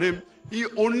be upon him, he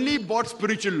only brought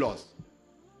spiritual laws.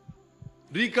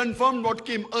 Reconfirmed what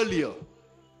came earlier,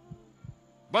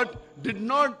 but did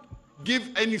not give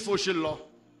any social law.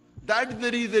 That's the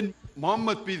reason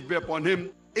Muhammad, peace be upon him,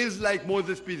 is like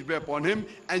Moses, peace be upon him,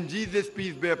 and Jesus,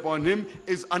 peace be upon him,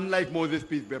 is unlike Moses,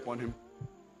 peace be upon him.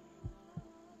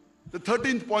 The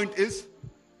 13th point is,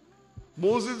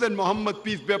 Moses and Muhammad,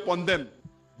 peace be upon them,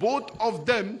 both of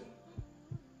them,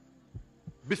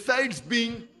 besides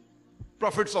being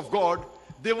prophets of God,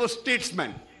 they were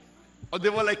statesmen, or they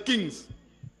were like kings.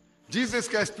 Jesus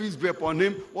Christ, peace be upon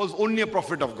him, was only a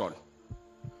prophet of God.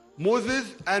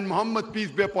 Moses and Muhammad,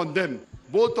 peace be upon them,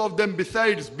 both of them,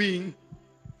 besides being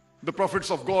the prophets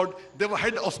of God, they were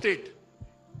head of state.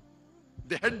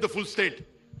 They had the full state,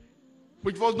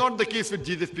 which was not the case with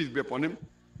Jesus, peace be upon him.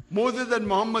 Moses and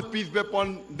Muhammad, peace be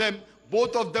upon them,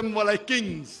 both of them were like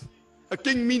kings. A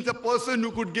king means a person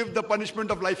who could give the punishment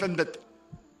of life and death,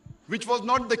 which was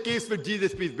not the case with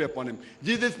Jesus, peace be upon him.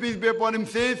 Jesus, peace be upon him,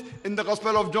 says in the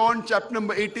Gospel of John, chapter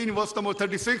number 18, verse number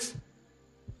 36,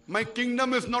 my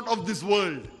kingdom is not of this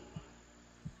world.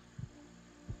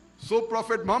 So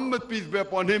Prophet Muhammad, peace be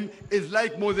upon him, is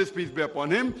like Moses, peace be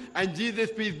upon him, and Jesus,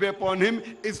 peace be upon him,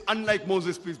 is unlike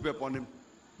Moses, peace be upon him.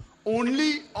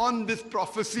 Only on this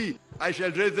prophecy, I shall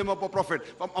raise them up a prophet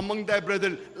from among thy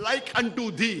brethren, like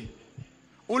unto thee.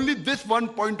 Only this one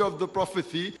point of the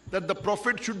prophecy, that the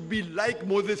prophet should be like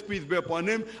Moses, peace be upon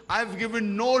him, I've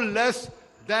given no less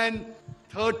than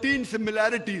 13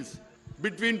 similarities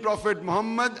between Prophet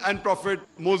Muhammad and Prophet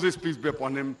Moses, peace be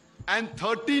upon him, and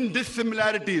 13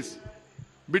 dissimilarities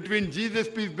between Jesus,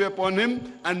 peace be upon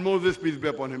him, and Moses, peace be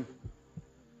upon him.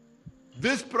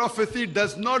 This prophecy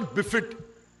does not befit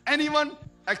anyone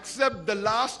except the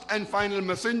last and final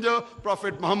messenger,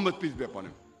 Prophet Muhammad, peace be upon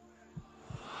him.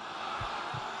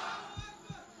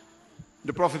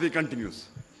 The prophecy continues.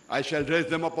 I shall raise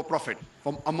them up a prophet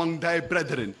from among thy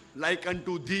brethren, like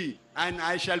unto thee, and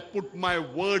I shall put my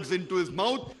words into his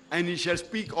mouth, and he shall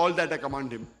speak all that I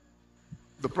command him.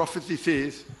 The prophecy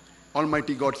says,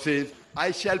 Almighty God says, I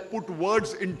shall put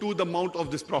words into the mouth of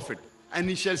this prophet, and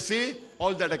he shall say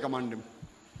all that I command him.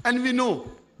 And we know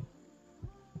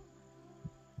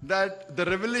that the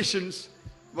revelations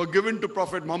were given to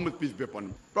Prophet Muhammad, peace be upon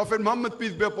him. Prophet Muhammad,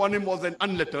 peace be upon him, was an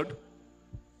unlettered.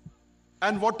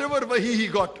 And whatever wahi he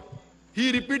got,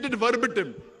 he repeated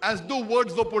verbatim as though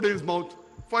words were put in his mouth.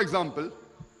 For example,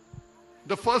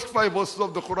 the first 5 verses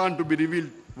of the Quran to be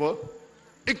revealed were,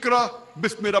 Ikra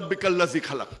bismi rabbikal lazi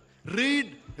khalaq.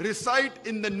 Read, recite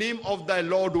in the name of thy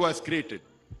Lord who has created.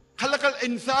 Khalaqal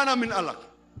insana min alaq.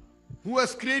 Who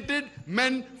has created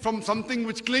men from something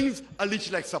which clings, a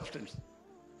leech-like substance.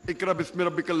 Ikra bismi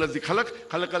rabbikal lazi khalaq.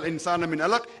 Khalaqal insana min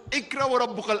alaq. Ikra wa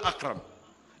rabbukal akram.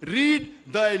 Read,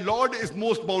 thy Lord is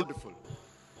most bountiful.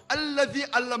 Alladhi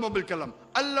allama bil kalam.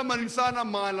 Allama insana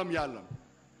ma lam ya'lam.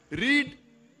 Read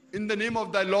in the name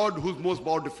of thy Lord who is most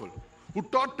bountiful, who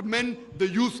taught men the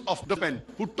use of the pen,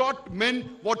 who taught men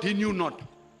what he knew not.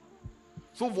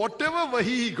 So whatever wahi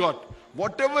he got,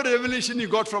 whatever revelation he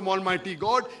got from Almighty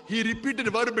God, he repeated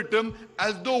verbatim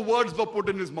as though words were put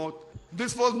in his mouth.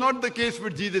 This was not the case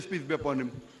with Jesus, peace be upon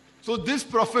him. So this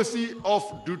prophecy of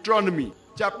Deuteronomy,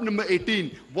 chapter number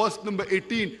 18, verse number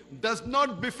 18, does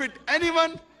not befit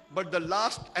anyone but the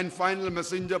last and final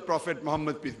messenger, Prophet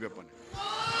Muhammad, peace be upon him.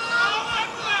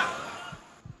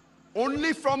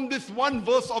 Only from this one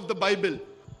verse of the Bible,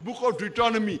 book of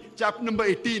Deuteronomy, chapter number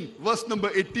 18, verse number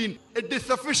 18, it is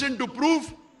sufficient to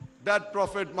prove that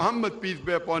Prophet Muhammad, peace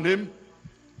be upon him,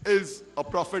 is a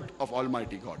prophet of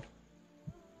Almighty God.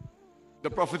 The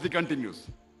prophecy continues.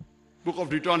 Book of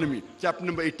Deuteronomy, chapter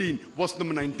number 18, verse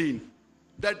number 19,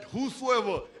 that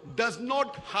whosoever does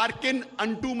not hearken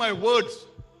unto my words,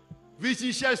 which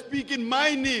he shall speak in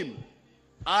my name,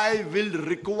 I will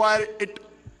require it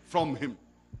from him.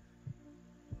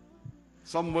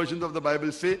 Some versions of the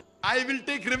Bible say, I will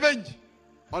take revenge.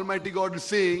 Almighty God is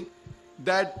saying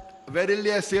that,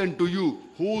 verily I say unto you,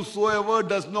 whosoever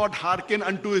does not hearken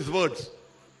unto his words,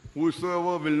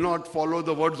 whosoever will not follow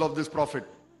the words of this prophet,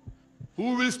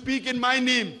 who will speak in my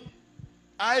name,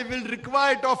 I will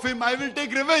require it of him, I will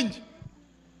take revenge.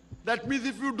 That means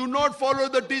if you do not follow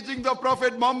the teachings of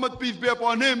Prophet Muhammad, peace be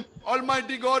upon him,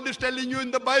 Almighty God is telling you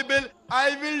in the Bible,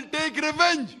 I will take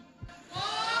revenge.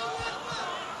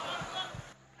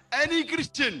 Any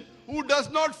Christian who does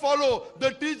not follow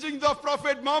the teachings of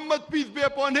Prophet Muhammad, peace be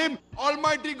upon him,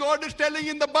 Almighty God is telling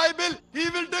in the Bible, he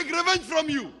will take revenge from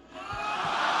you.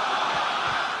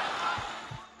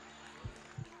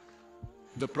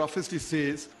 The prophecy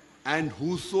says, and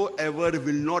whosoever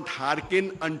will not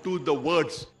hearken unto the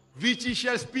words which he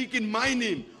shall speak in my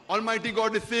name. Almighty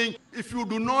God is saying, if you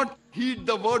do not heed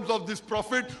the words of this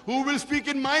prophet who will speak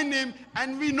in my name,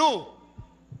 and we know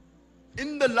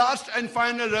in the last and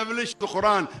final revelation of the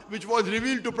Quran, which was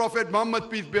revealed to Prophet Muhammad,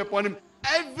 peace be upon him,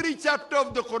 every chapter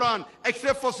of the Quran,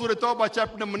 except for Surah Tawbah,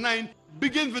 chapter number 9,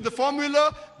 begins with the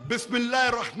formula,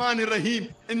 Bismillahir Rahmanir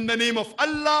Rahim, in the name of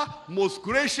Allah, most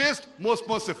gracious, most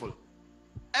merciful.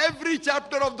 Every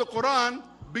chapter of the Quran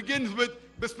begins with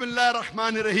Bismillahir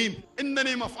Rahmanir Rahim, in the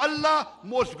name of Allah,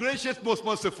 most gracious, most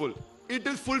merciful. It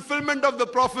is fulfillment of the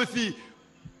prophecy,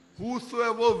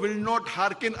 whosoever will not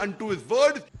hearken unto his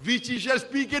words, which he shall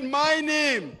speak in my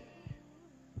name.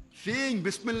 Saying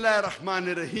Bismillahir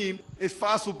Rahmanir Rahim is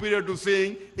far superior to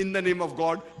saying in the name of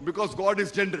God, because God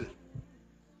is general.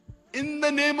 In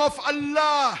the name of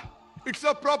Allah, it's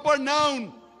a proper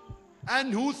noun.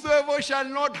 And whosoever shall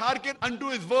not hearken unto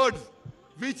his words,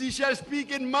 which he shall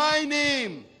speak in my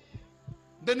name,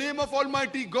 the name of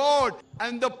Almighty God,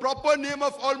 and the proper name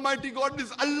of Almighty God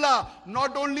is Allah,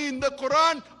 not only in the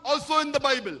Quran, also in the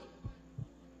Bible.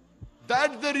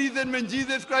 That's the reason when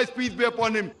Jesus Christ, peace be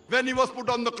upon him, when he was put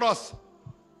on the cross,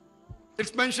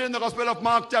 it's mentioned in the Gospel of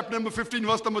Mark, chapter number 15,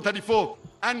 verse number 34,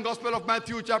 and Gospel of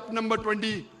Matthew, chapter number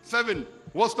 27,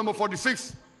 verse number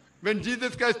 46. When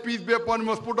Jesus Christ, peace be upon him,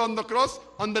 was put on the cross,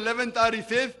 on the 11th hour he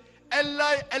says,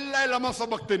 Eli, Eli, lama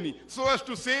sabachthani. So as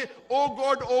to say, oh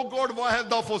God, why hast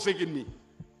thou forsaken me?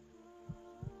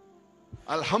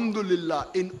 Alhamdulillah,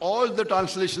 in all the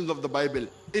translations of the Bible,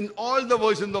 in all the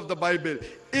versions of the Bible,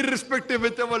 irrespective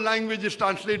whichever language is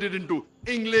translated into,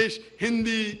 English,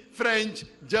 Hindi, French,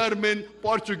 German,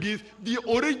 Portuguese, the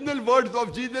original words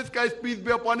of Jesus Christ, peace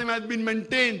be upon him, has been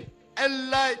maintained.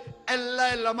 Eli,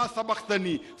 Eli, lama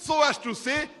sabachthani. So as to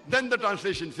say, then the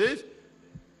translation says,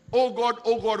 oh God,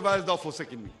 why hast thou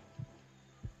forsaken me?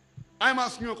 I'm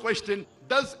asking you a question.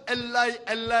 Does Eli,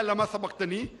 Eli, lama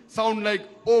sabachthani sound like,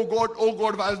 oh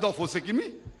God, why hast thou forsaken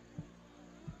me?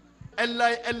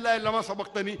 Eli, Eli, lama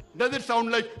sabachthani. Does it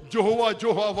sound like,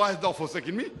 Jehovah, why hast thou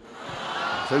forsaken me?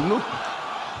 Says no.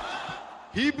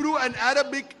 Hebrew and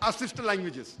Arabic are sister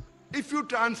languages. If you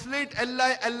translate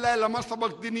Eli, Eli, lama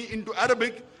sabachthani into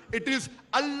Arabic, it is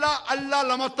Allah, Allah,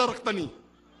 lama taraktani.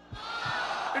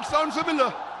 It sounds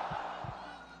similar.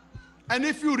 And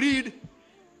if you read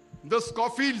the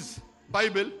Scofield's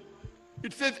Bible,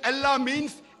 it says Allah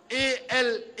means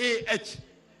A-L-A-H.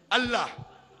 Allah,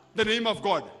 the name of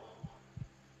God.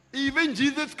 Even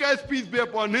Jesus Christ, peace be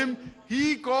upon him,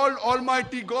 he called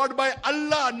Almighty God by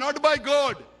Allah, not by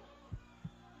God.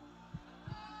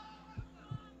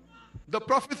 The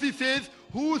prophecy says,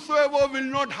 whosoever will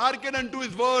not hearken unto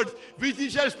his words, which he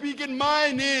shall speak in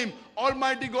my name.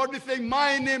 Almighty God is saying,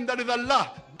 my name, that is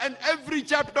Allah. And every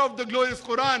chapter of the glorious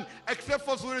Quran, except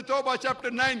for Surah Tawbah chapter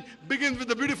 9, begins with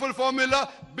the beautiful formula,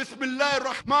 Bismillahir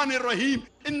Rahmanir Rahim,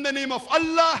 in the name of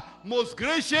Allah, most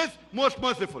gracious, most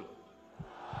merciful.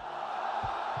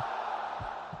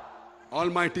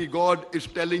 Almighty God is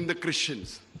telling the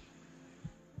Christians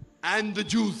and the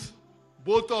Jews,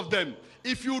 both of them,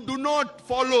 if you do not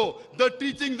follow the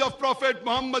teachings of Prophet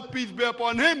Muhammad, peace be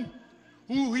upon him,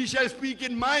 who he shall speak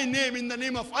in my name, in the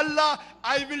name of Allah,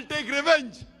 I will take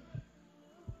revenge.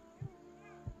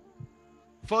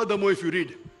 Furthermore, if you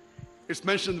read, it's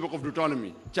mentioned in the book of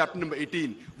Deuteronomy, chapter number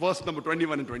 18, verse number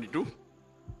 21 and 22.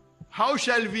 How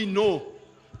shall we know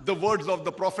the words of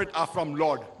the prophet are from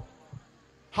Lord?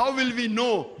 How will we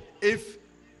know if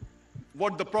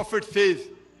what the prophet says,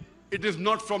 it is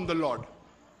not from the Lord?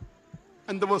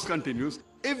 And the verse continues,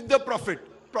 if the prophet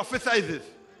prophesies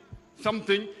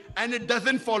something and it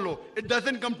doesn't follow, it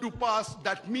doesn't come to pass,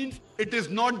 that means it is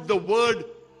not the word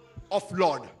of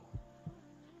Lord.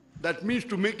 That means,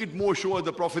 to make it more sure,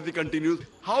 the prophecy continues,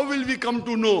 how will we come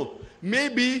to know?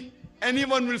 Maybe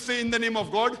anyone will say in the name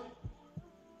of God.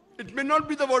 It may not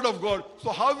be the word of God.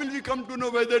 So how will we come to know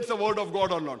whether it's a word of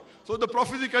God or not? So the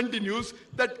prophecy continues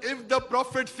that if the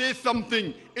prophet says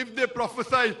something, if they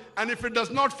prophesy, and if it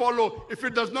does not follow, if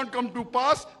it does not come to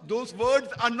pass, those words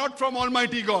are not from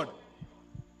Almighty God.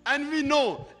 And we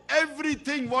know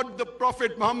everything what the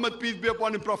Prophet Muhammad, peace be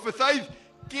upon him, prophesied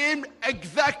came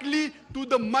exactly to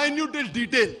the minutest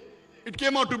detail. It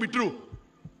came out to be true.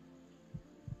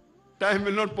 Time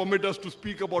will not permit us to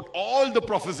speak about all the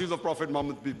prophecies of Prophet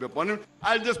Muhammad, peace be upon him.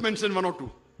 I'll just mention one or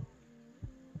two.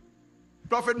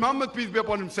 Prophet Muhammad, peace be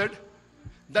upon him, said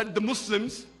that the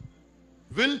Muslims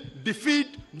will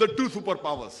defeat the two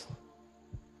superpowers.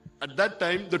 At that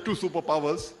time, the two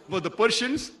superpowers were the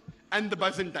Persians and the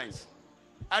Byzantines.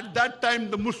 At that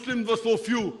time, the Muslims were so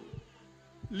few.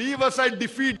 Leave aside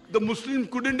defeat, the Muslims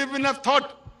couldn't even have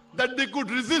thought that they could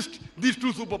resist these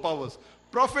two superpowers.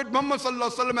 Prophet Muhammad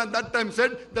at that time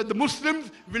said that the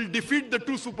Muslims will defeat the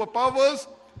two superpowers,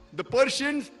 the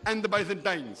Persians and the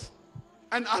Byzantines.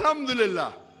 And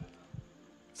alhamdulillah,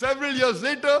 several years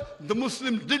later, the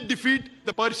Muslims did defeat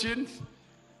the Persians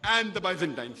and the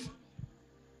Byzantines.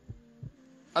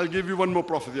 I'll give you one more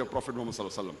prophecy of Prophet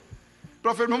Muhammad.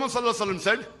 Prophet Muhammad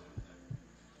said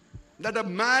that a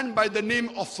man by the name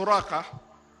of Suraka,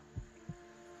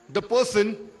 the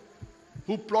person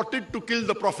who plotted to kill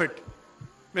the Prophet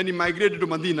when he migrated to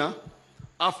Medina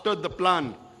after the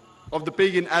plan of the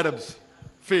pagan Arabs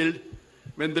failed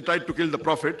when they tried to kill the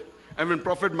Prophet, and when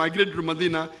Prophet migrated to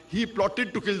Medina, he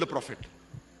plotted to kill the Prophet.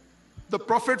 The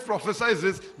Prophet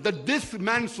prophesies that this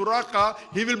man Suraka,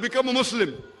 he will become a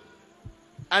Muslim.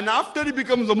 And after he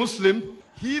becomes a Muslim,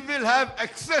 he will have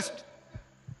access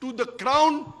to the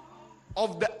crown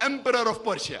of the Emperor of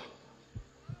Persia.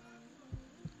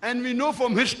 And we know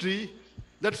from history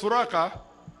that Suraka,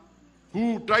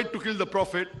 who tried to kill the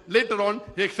Prophet, later on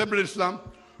he accepted Islam.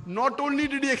 Not only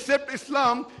did he accept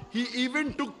Islam, he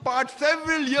even took part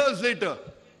several years later.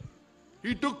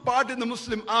 He took part in the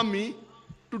Muslim army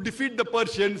to defeat the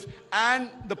Persians, and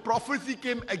the prophecy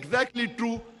came exactly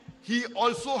true. He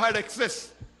also had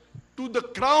access to the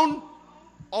crown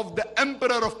of the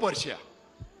Emperor of Persia.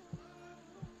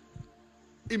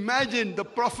 Imagine, the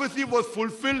prophecy was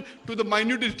fulfilled to the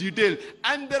minutest detail,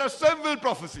 and there are several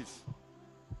prophecies.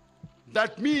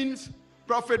 That means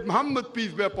Prophet Muhammad,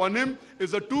 peace be upon him,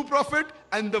 is a true prophet,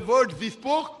 and the words he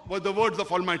spoke were the words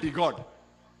of Almighty God.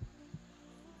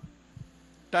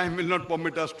 Time will not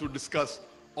permit us to discuss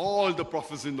all the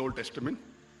prophecies in the Old Testament.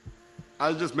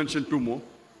 I'll just mention two more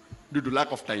due to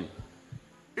lack of time.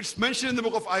 It's mentioned in the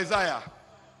book of Isaiah,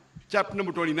 chapter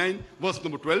number 29, verse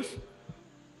number 12,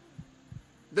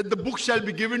 that the book shall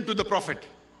be given to the prophet,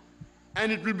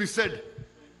 and it will be said,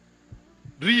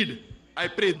 read, I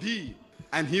pray thee,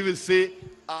 and he will say,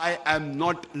 I am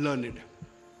not learned.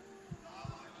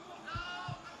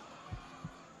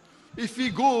 If we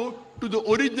go to the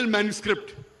original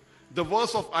manuscript, the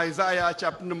verse of Isaiah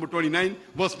chapter number 29,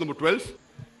 verse number 12,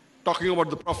 talking about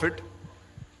the prophet,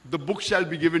 the book shall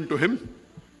be given to him,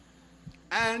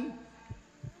 and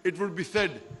it would be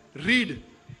said, read,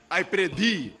 I pray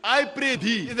thee. I pray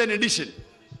thee is an addition.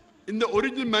 In the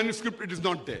original manuscript, it is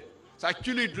not there. So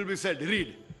actually it will be said,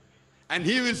 read. And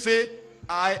he will say,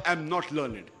 I am not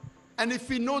learned. And if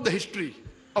we know the history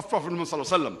of Prophet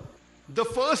Muhammad, the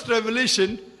first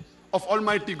revelation of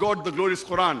Almighty God, the glorious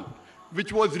Quran,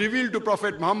 which was revealed to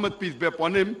Prophet Muhammad, peace be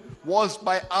upon him, was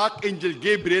by Archangel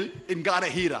Gabriel in Gara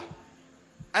Hira.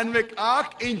 And when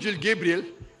Archangel Gabriel,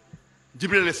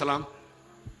 Jibreel alayhi salam,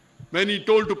 when he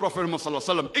told to Prophet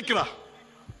Muhammad, Ikra,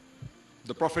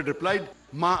 the Prophet replied,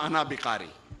 Ma ana biqari,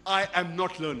 I am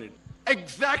not learned.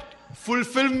 Exact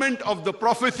fulfillment of the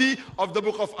prophecy of the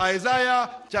book of Isaiah,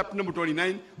 chapter number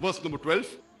 29, verse number 12,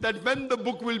 that when the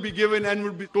book will be given and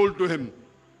will be told to him,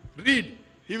 read,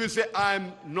 he will say, I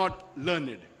am not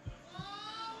learned.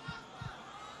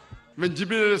 When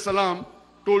Jibreel alayhi salam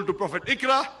told to Prophet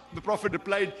Ikra, the Prophet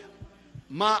replied,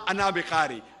 Ma ana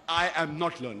biqari, I am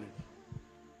not learned.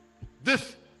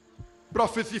 This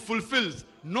prophecy fulfills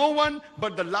no one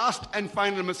but the last and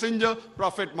final messenger,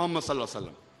 Prophet Muhammad sallallahu alaihi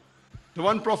wasallam. The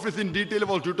one prophecy in detail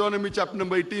about Deuteronomy chapter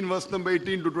number 18, verse number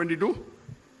 18 to 22.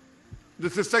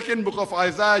 This is second book of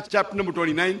Isaiah, chapter number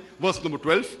 29, verse number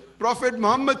 12. Prophet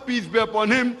Muhammad, peace be upon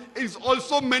him, is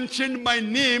also mentioned by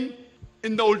name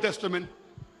in the Old Testament.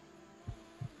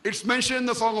 It's mentioned in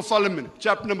the Song of Solomon,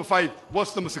 chapter number 5,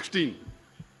 verse number 16.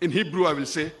 In Hebrew, I will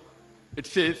say, it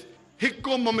says,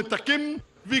 Hikko mamitakim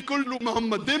vikullu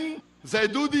Muhammadim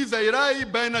zaidudi zairai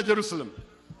baina Jerusalem.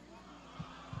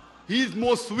 He is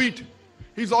most sweet.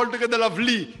 He is altogether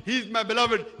lovely. He is my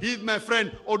beloved. He is my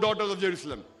friend, O daughters of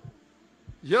Jerusalem.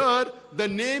 Here, the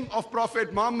name of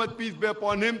Prophet Muhammad, peace be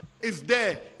upon him, is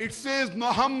there. It says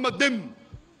Muhammadim.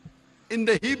 In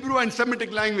the Hebrew and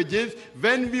Semitic languages,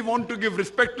 when we want to give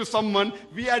respect to someone,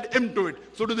 we add im to it.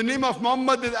 So to the name of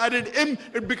Muhammad is added im,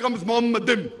 it becomes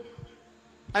Muhammadim.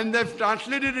 And they've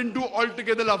translated into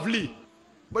altogether lovely.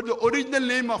 But the original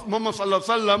name of Muhammad Sallallahu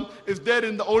Alaihi Wasallam is there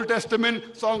in the Old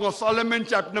Testament, Song of Solomon,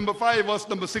 chapter number 5, verse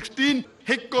number 16.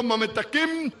 Hikko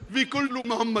mamitakim, vi kullu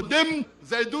Muhammadim,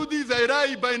 zaydudi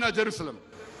zairai baina Jerusalem.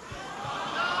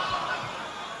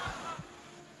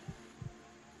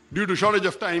 Due to shortage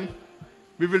of time,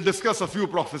 we will discuss a few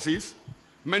prophecies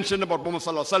mentioned about Muhammad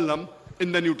Sallallahu Alaihi Wasallam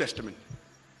in the New Testament.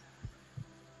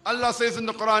 Allah says in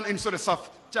the Quran in Surah Saf,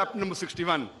 chapter number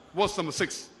 61, verse number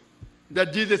 6,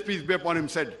 that Jesus, peace be upon him,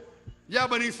 said, Ya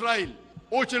Bani Israel,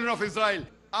 O children of Israel,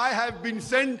 I have been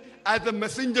sent as a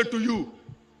messenger to you,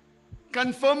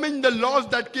 confirming the laws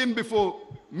that came before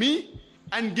me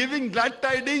and giving glad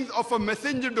tidings of a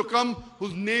messenger to come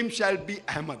whose name shall be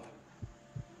Ahmad.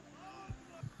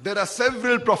 There are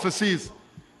several prophecies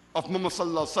of Muhammad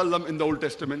Sallallahu Alaihi Wasallam in the Old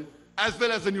Testament as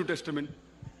well as the New Testament.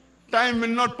 Time will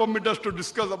not permit us to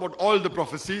discuss about all the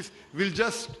prophecies. We'll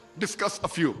just discuss a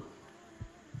few.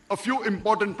 A few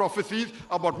important prophecies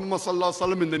about Muhammad Sallallahu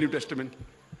Alaihi Wasallam in the New Testament.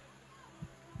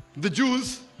 The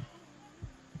Jews,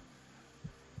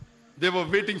 they were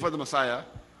waiting for the Messiah,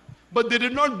 but they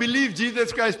did not believe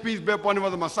Jesus Christ, peace be upon him,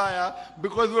 was the Messiah,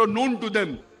 because it was known to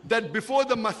them that before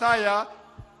the Messiah,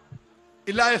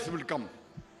 Elias will come.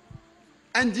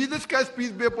 And Jesus Christ,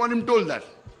 peace be upon him, told that.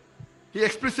 He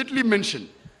explicitly mentioned.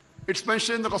 It's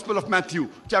mentioned in the Gospel of Matthew,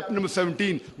 chapter number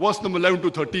 17, verse number 11 to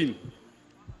 13.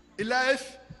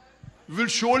 Elias will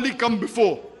surely come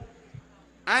before,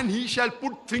 and he shall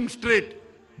put things straight.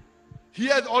 He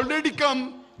has already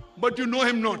come, but you know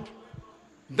him not.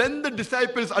 Then the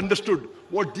disciples understood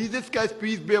what Jesus Christ,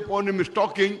 peace be upon him, is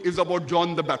talking is about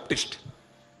John the Baptist.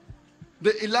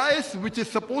 The Elias which is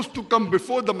supposed to come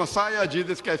before the Messiah,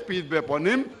 Jesus Christ, peace be upon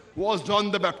him, was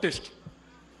John the Baptist.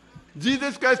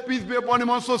 Jesus Christ, peace be upon him,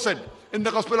 also said in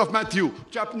the Gospel of Matthew,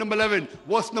 chapter number 11,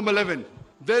 verse number 11,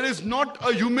 there is not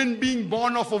a human being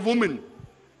born of a woman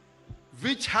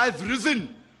which has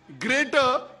risen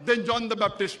greater than John the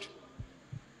Baptist.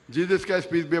 Jesus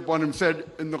Christ, peace be upon him, said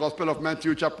in the Gospel of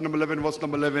Matthew, chapter number 11, verse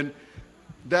number 11,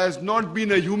 there has not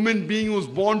been a human being who was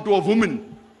born to a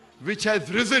woman which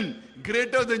has risen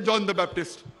greater than John the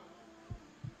Baptist.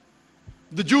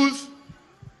 The Jews,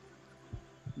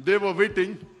 they were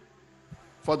waiting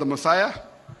for the Messiah,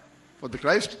 for the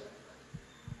Christ,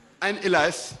 and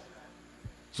Elias.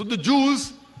 So the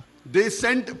Jews, they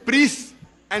sent priests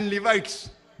and Levites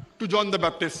to John the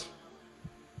Baptist.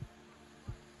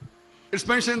 It's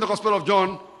mentioned in the Gospel of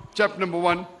John, chapter number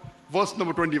 1, verse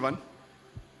number 21.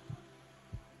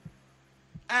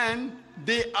 And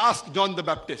they asked John the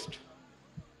Baptist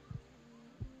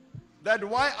that,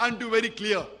 why aren't you very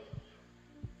clear?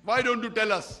 Why don't you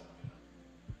tell us?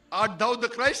 Art thou the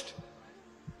Christ?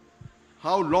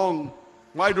 How long?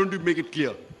 Why don't you make it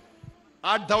clear?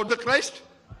 Art thou the Christ?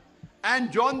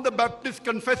 And John the Baptist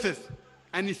confesses.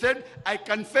 And he said, I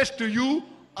confess to you,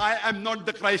 I am not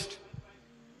the Christ.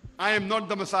 I am not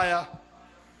the Messiah.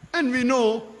 And we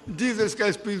know Jesus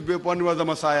Christ, peace be upon him, was the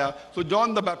Messiah. So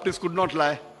John the Baptist could not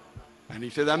lie. And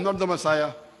he said, I am not the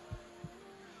Messiah.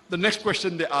 The next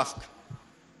question they ask,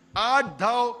 art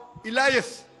thou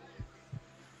Elias?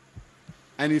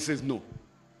 And he says, no.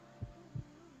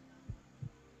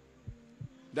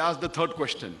 They ask the third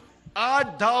question,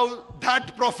 art thou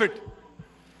that prophet?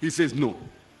 He says, no.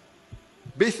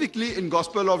 Basically, in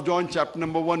Gospel of John, chapter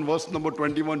number 1, verse number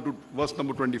 21 to verse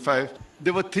number 25,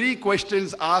 there were three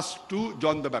questions asked to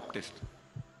John the Baptist.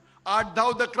 Art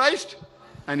thou the Christ?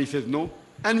 And he says, no.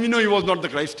 And we know he was not the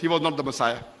Christ. He was not the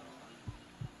Messiah.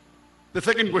 The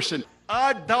second question,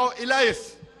 art thou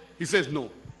Elias? He says,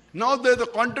 no. Now there's a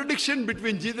contradiction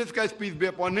between Jesus Christ, peace be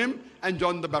upon him, and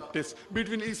John the Baptist,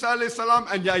 between Isa alayhi salam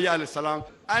and Yahya alayhi salam.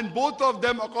 And both of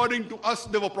them, according to us,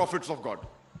 they were prophets of God.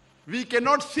 We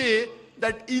cannot say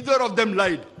that either of them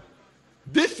lied.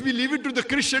 This we leave it to the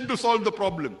Christian to solve the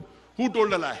problem. Who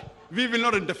told a lie? We will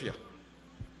not interfere.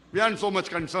 We aren't so much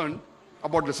concerned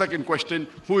about the second question,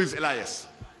 who is Elias?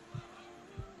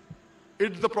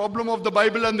 It's the problem of the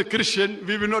Bible and the Christian.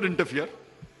 We will not interfere.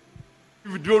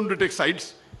 We don't want to take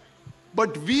sides.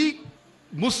 But we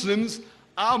Muslims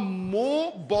are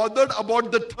more bothered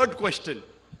about the third question.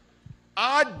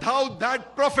 Art thou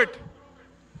that prophet?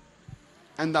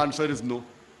 And the answer is no.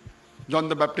 John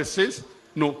the Baptist says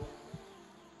no.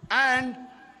 And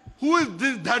who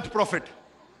is that prophet?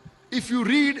 If you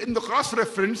read in the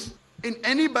cross-reference in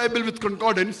any Bible with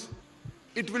concordance,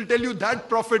 it will tell you that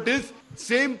prophet is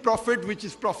same prophet which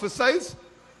is prophesied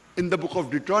in the book of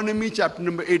Deuteronomy, chapter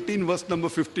number 18, verse number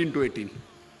 15 to 18.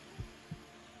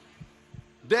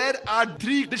 There are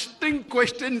three distinct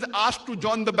questions asked to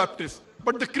John the Baptist.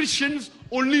 But the Christians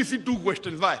only see two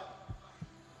questions. Why?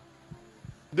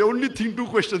 They only think two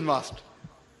questions were asked.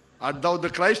 Art thou the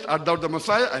Christ? Art thou the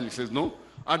Messiah? And he says no.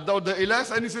 Art thou the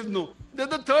Elias? And he says no. Then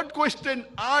the third question,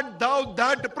 art thou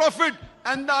that prophet?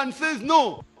 And the answer is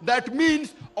no. That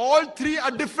means all three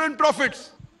are different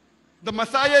prophets. The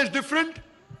Messiah is different,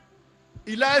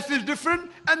 Elias is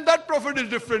different, and that prophet is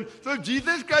different. So if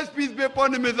Jesus Christ, peace be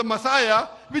upon him, is the Messiah,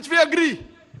 which we agree,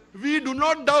 we do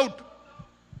not doubt.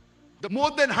 The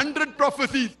more than 100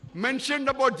 prophecies mentioned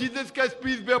about Jesus Christ,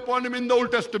 peace be upon him, in the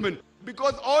Old Testament.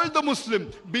 Because all the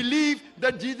Muslims believe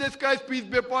that Jesus Christ, peace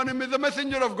be upon him, is a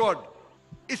messenger of God.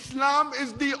 Islam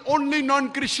is the only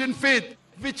non-Christian faith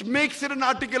which makes it an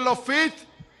article of faith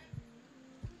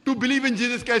to believe in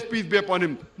Jesus Christ, peace be upon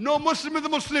him. No Muslim is a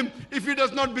Muslim if he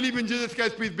does not believe in Jesus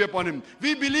Christ, peace be upon him.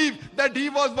 We believe that he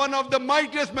was one of the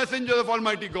mightiest messengers of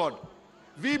Almighty God.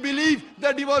 We believe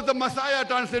that he was the Messiah,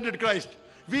 translated Christ.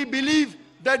 We believe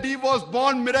that he was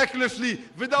born miraculously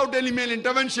without any male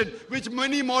intervention, which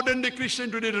many modern day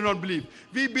Christians today do not believe.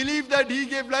 We believe that he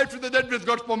gave life to the dead with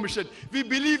God's permission. We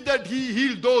believe that he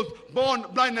healed those born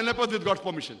blind and lepers with God's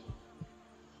permission.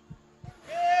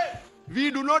 We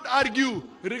do not argue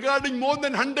regarding more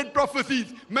than 100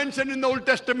 prophecies mentioned in the Old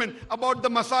Testament about the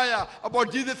Messiah,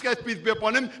 about Jesus Christ, peace be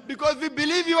upon him, because we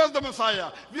believe he was the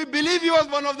Messiah. We believe he was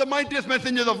one of the mightiest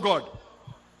messengers of God.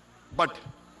 But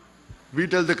we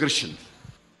tell the Christians,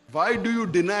 why do you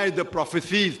deny the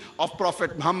prophecies of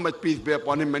Prophet Muhammad, peace be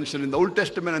upon him, mentioned in the Old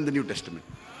Testament and the New Testament?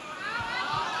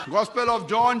 Gospel of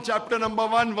John, chapter number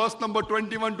 1, verse number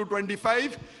 21 to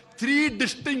 25. Three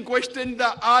distinct questions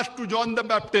are asked to John the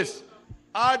Baptist.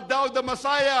 Art thou the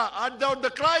Messiah? Art thou the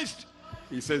Christ?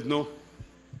 He says no.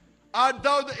 Art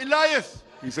thou the Elias?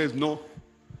 He says no.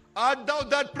 Art thou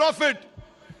that prophet?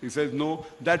 He says no.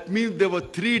 That means there were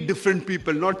three different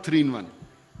people, not three in one.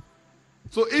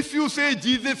 So if you say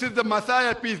Jesus is the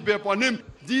Messiah, peace be upon him,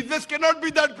 Jesus cannot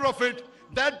be that prophet.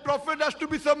 That prophet has to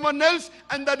be someone else,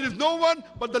 and that is no one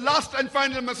but the last and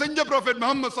final messenger, Prophet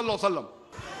Muhammad sallallahu alaihi wasallam.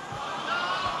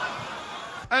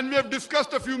 And we have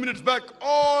discussed a few minutes back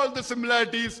all the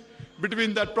similarities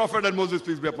between that prophet and Moses,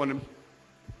 peace be upon him.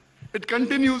 It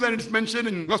continues, and it's mentioned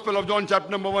in Gospel of John, chapter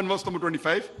number 1, verse number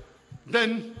 25.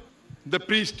 Then the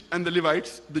priest and the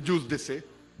Levites, the Jews, they say,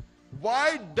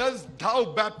 why dost thou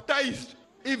baptize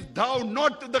if thou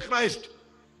not the Christ?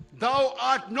 Thou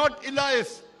art not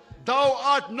Elias. Thou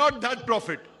art not that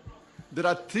prophet. There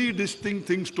are three distinct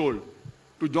things told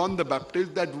to John the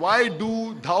Baptist, that why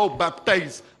do thou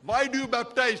baptize? Why do you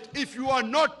baptize if you are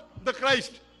not the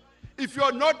Christ? If you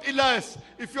are not Elias?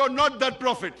 If you are not that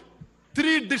prophet?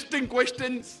 Three distinct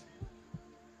questions.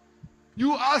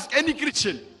 You ask any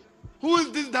Christian, who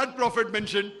is this that prophet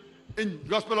mentioned in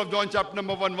Gospel of John chapter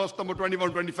number 1, verse number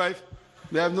 21-25?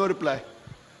 They have no reply.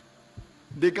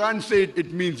 They can't say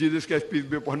it means Jesus Christ, peace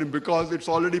be upon him, because it's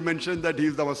already mentioned that he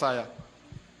is the Messiah.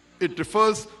 It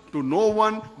refers to no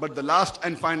one but the last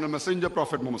and final messenger,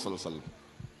 Prophet Muhammad sallallahu alaihi wasallam.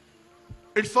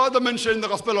 It's further mentioned in the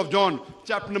Gospel of John,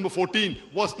 chapter number 14,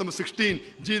 verse number 16.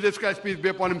 Jesus Christ, peace be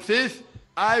upon him, says,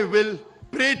 I will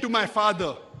pray to my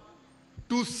Father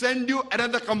to send you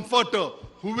another comforter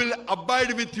who will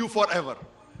abide with you forever.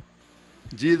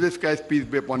 Jesus Christ, peace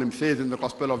be upon him, says in the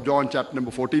Gospel of John, chapter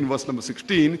number 14, verse number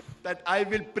 16, that I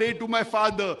will pray to my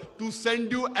Father to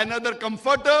send you another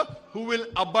comforter who will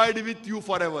abide with you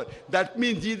forever. That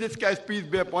means Jesus Christ, peace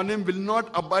be upon him, will not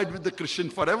abide with the Christian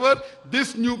forever.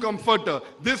 This new comforter,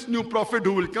 this new prophet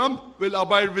who will come, will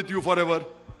abide with you forever.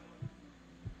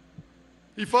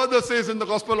 He further says in the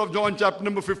Gospel of John, chapter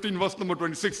number 15, verse number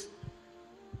 26,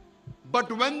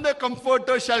 but when the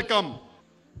comforter shall come,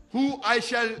 who I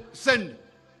shall send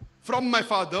from my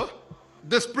Father,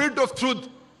 the Spirit of truth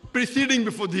preceding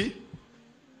before thee,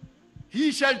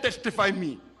 he shall testify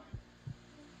me.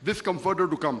 This comforter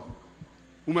to come,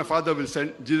 whom my Father will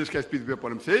send, Jesus Christ, peace be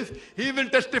upon him, says, he will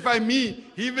testify me,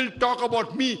 he will talk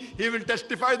about me, he will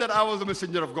testify that I was the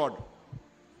messenger of God.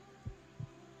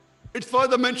 It's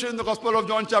further mentioned in the Gospel of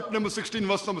John, chapter number 16,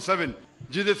 verse number 7.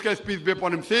 Jesus Christ, peace be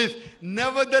upon him, says,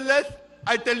 nevertheless,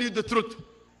 I tell you the truth.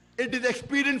 It is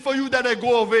expedient for you that I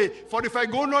go away. For if I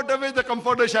go not away, the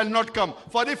Comforter shall not come.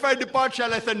 For if I depart,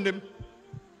 shall I send him.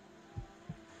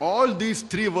 All these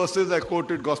three verses I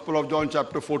quoted, Gospel of John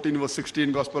chapter 14, verse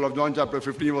 16, Gospel of John chapter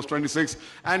 15, verse 26,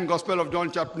 and Gospel of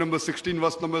John chapter number 16,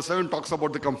 verse number 7 talks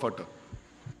about the Comforter.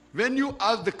 When you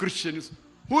ask the Christians,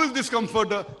 who is this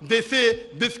Comforter? They say,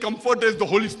 this Comforter is the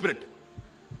Holy Spirit.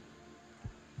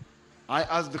 I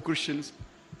ask the Christians,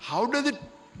 how does it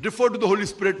refer to the Holy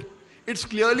Spirit? It's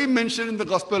clearly mentioned in the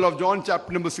Gospel of John,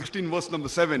 chapter number 16, verse number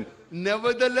 7.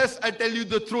 Nevertheless, I tell you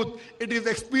the truth. It is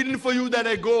expedient for you that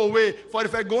I go away. For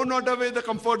if I go not away, the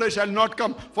Comforter shall not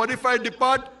come. For if I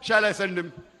depart, shall I send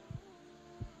him.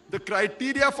 The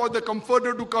criteria for the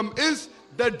Comforter to come is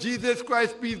that Jesus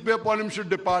Christ, peace be upon him, should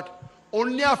depart.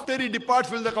 Only after he departs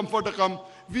will the Comforter come.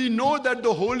 We know that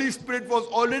the Holy Spirit was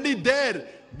already there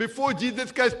before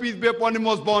Jesus Christ, peace be upon him,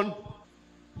 was born.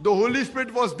 The Holy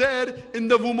Spirit was there in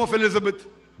the womb of Elizabeth.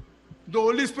 The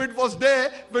Holy Spirit was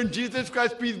there when Jesus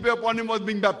Christ, peace be upon him, was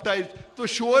being baptized. So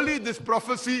surely this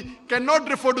prophecy cannot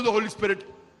refer to the Holy Spirit.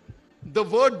 The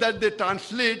word that they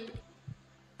translate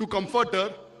to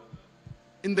Comforter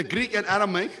in the Greek and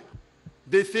Aramaic,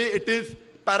 they say it is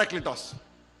parakletos.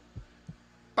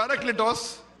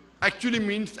 Parakletos actually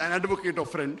means an advocate or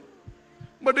friend.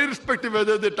 But irrespective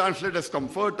whether they translate as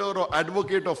comforter or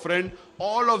advocate or friend,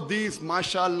 all of these,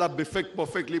 mashallah, befit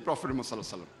perfectly Prophet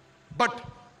Muhammad. But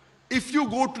if you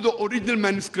go to the original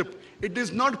manuscript, it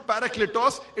is not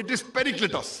parakletos, it is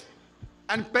perikletos.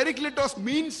 And perikletos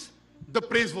means the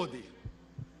praiseworthy,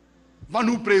 one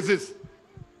who praises.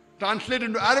 Translated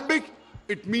into Arabic,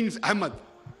 it means Ahmad,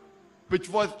 which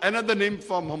was another name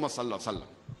for Muhammad sallallahu alaihi wasallam.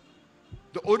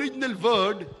 The original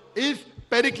word is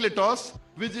perikletos,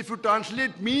 which if you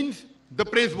translate means the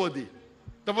praiseworthy,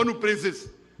 the one who praises.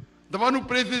 The one who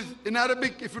praises in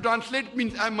Arabic, if you translate,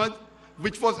 means Ahmad,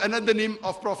 which was another name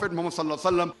of Prophet Muhammad sallallahu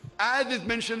alaihi wasallam, as is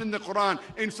mentioned in the Quran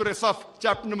in Surah Saf,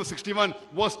 chapter number 61,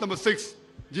 verse number 6.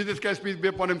 Jesus Christ, peace be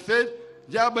upon him, says,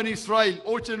 Ya Bani Israel,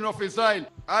 O children of Israel,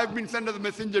 I have been sent as a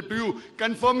messenger to you,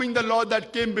 confirming the law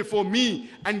that came before me,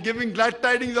 and giving glad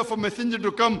tidings of a messenger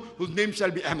to come, whose name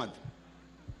shall be Ahmad.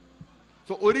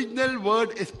 So original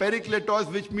word is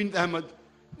perikletos, which means Ahmad.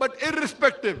 But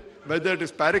irrespective, whether it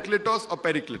is parakletos or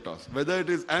perikletos, whether it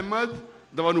is Ahmad,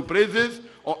 the one who praises,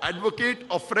 or advocate,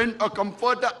 or friend, or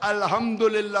comforter,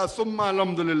 alhamdulillah, summa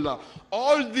alhamdulillah.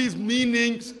 All these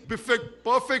meanings befit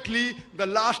perfectly the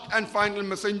last and final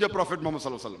messenger, Prophet Muhammad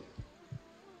sallallahu alaihi wasallam.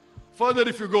 Further,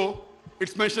 if you go,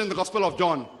 it's mentioned in the Gospel of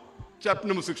John, chapter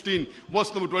number 16,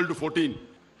 verse number 12 to 14.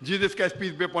 Jesus Christ,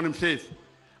 peace be upon him, says,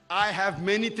 I have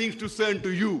many things to say unto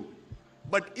you,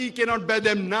 but ye cannot bear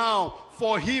them now.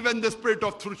 For he, when the Spirit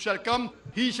of truth shall come,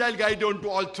 he shall guide you unto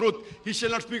all truth. He shall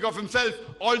not speak of himself.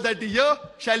 All that he hear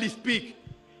shall he speak.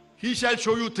 He shall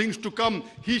show you things to come.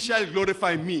 He shall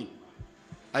glorify me.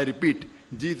 I repeat,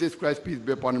 Jesus Christ, peace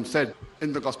be upon him, said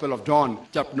in the Gospel of John,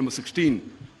 chapter number 16,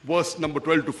 verse number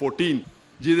 12 to 14.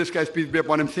 Jesus Christ, peace be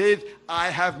upon him, says, I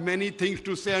have many things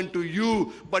to say unto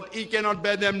you, but ye cannot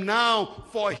bear them now.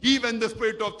 For he, when the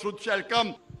Spirit of truth shall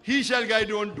come, he shall guide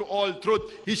you unto all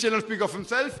truth. He shall not speak of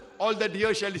himself. All that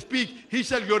he shall speak. He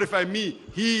shall glorify me.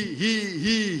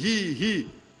 He.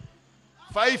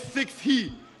 5, 6,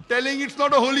 he. Telling it's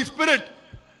not a Holy Spirit.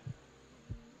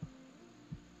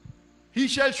 He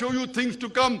shall show you things to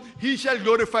come. He shall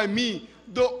glorify me.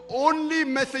 The only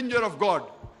messenger of God,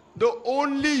 the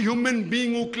only human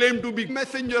being who claimed to be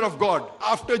messenger of God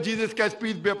after Jesus Christ,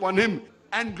 peace be upon him,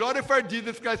 and glorified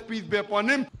Jesus Christ, peace be upon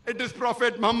him, it is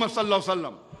Prophet Muhammad sallallahu alaihi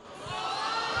wasallam.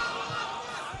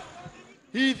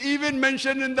 He is even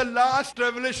mentioned in the last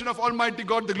revelation of Almighty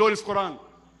God, the glorious Quran.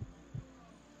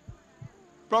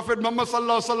 Prophet Muhammad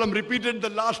sallallahu alaihi wasallam repeated the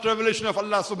last revelation of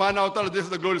Allah subhanahu wa ta'ala, this is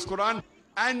the glorious Quran,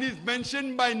 and is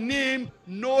mentioned by name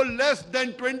no less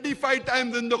than 25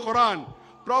 times in the Quran.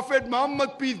 Prophet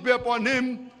Muhammad, peace be upon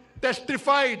him,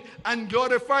 testified and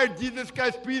glorified Jesus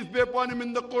Christ, peace be upon him,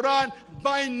 in the Quran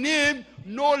by name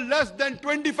no less than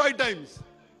 25 times.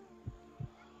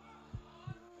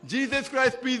 Jesus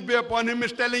Christ, peace be upon him,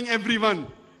 is telling everyone,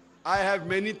 I have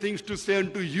many things to say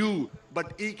unto you,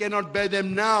 but ye cannot bear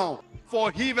them now.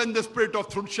 For he, when the Spirit of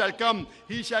truth shall come,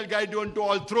 he shall guide you unto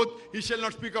all truth. He shall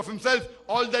not speak of himself.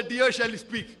 All that he hears shall he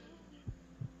speak.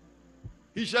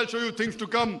 He shall show you things to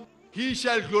come. He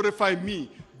shall glorify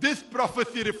me. This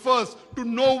prophecy refers to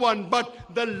no one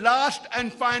but the last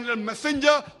and final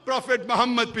messenger, Prophet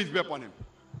Muhammad, peace be upon him.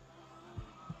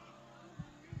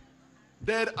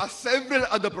 There are several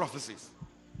other prophecies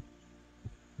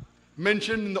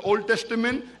mentioned in the Old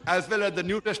Testament as well as the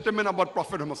New Testament about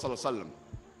Prophet Muhammad sallallahu alaihi wasallam.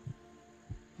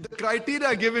 The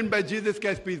criteria given by Jesus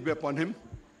Christ, peace be upon him,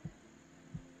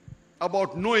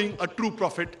 about knowing a true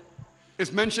prophet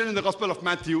is mentioned in the Gospel of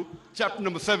Matthew, chapter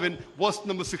number 7, verse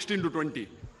number 16 to 20.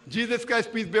 Jesus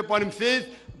Christ, peace be upon him, says,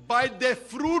 by their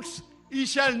fruits ye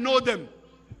shall know them.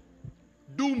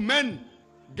 Do men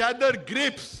gather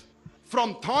grapes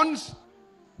from thorns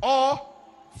or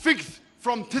figs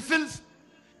from thistles?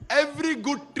 Every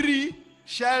good tree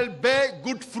shall bear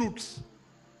good fruits.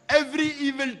 Every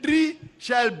evil tree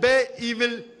shall bear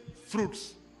evil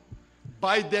fruits.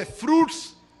 By their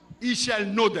fruits ye shall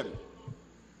know them.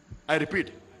 I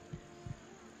repeat,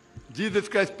 Jesus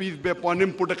Christ, peace be upon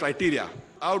him, put a criteria.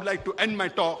 I would like to end my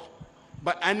talk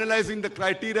by analyzing the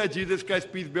criteria Jesus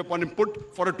Christ, peace be upon him,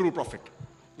 put for a true prophet.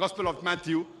 Gospel of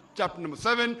Matthew, chapter number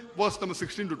 7, verse number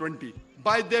 16 to 20.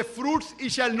 By their fruits ye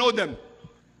shall know them.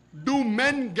 Do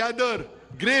men gather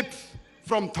grapes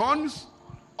from thorns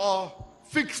or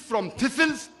figs from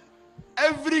thistles?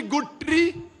 Every good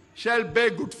tree shall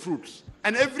bear good fruits,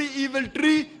 and every evil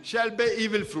tree shall bear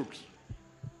evil fruits.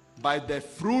 By their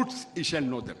fruits ye shall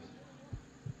know them.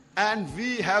 And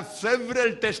we have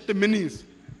several testimonies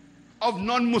of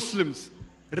non-Muslims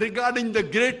regarding the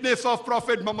greatness of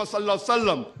Prophet Muhammad sallallahu alaihi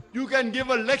wasallam. You can give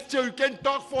a lecture, you can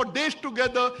talk for days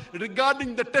together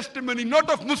regarding the testimony not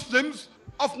of Muslims,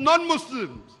 of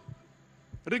non-Muslims,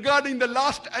 regarding the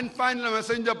last and final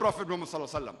messenger, Prophet Muhammad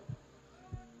sallallahu alaihi wasallam.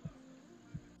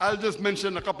 I'll just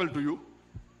mention a couple to you.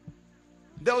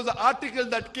 There was an article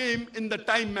that came in the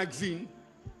Time magazine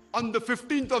on the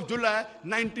 15th of July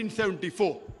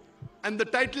 1974, and the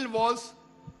title was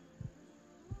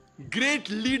Great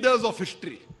Leaders of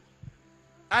History.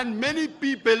 And many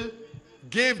people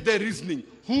gave their reasoning.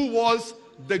 Who was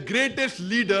the greatest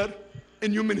leader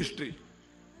in human history?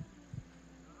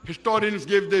 Historians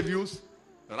gave their views,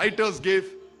 writers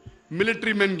gave,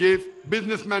 military men gave,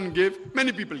 businessmen gave,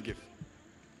 many people gave.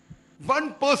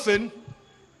 One person,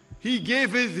 he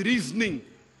gave his reasoning.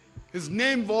 His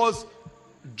name was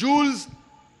Jules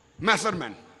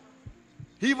Masserman.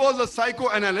 He was a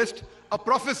psychoanalyst, a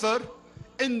professor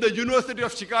in the University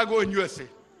of Chicago in USA.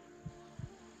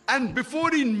 And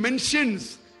before he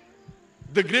mentions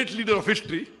the great leader of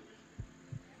history,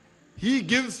 he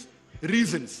gives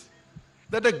reasons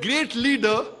that a great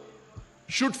leader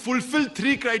should fulfill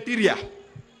 3 criteria.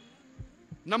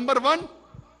 Number one,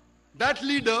 that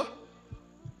leader,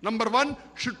 number one,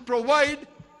 should provide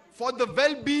for the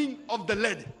well-being of the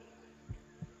led.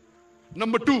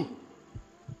 Number 2,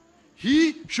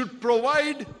 he should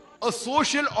provide a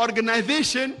social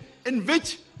organization in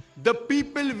which the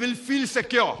people will feel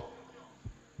secure.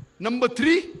 Number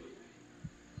 3,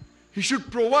 he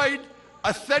should provide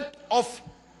a set of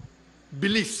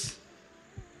beliefs.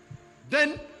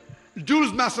 Then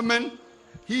Jules Masserman,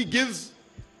 he gives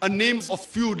a names of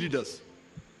few leaders.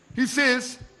 He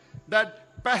says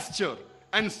that Pasteur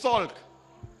and Salk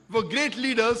were great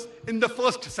leaders in the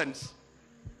first sense.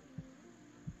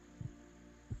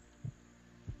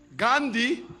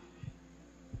 Gandhi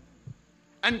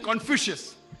and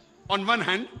Confucius on one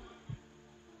hand,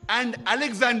 and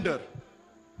Alexander,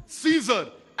 Caesar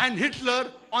and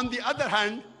Hitler on the other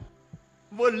hand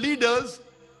were leaders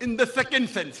in the second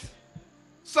sense.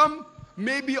 Some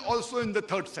maybe also in the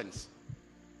third sense.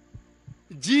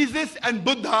 Jesus and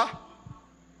Buddha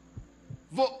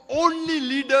were only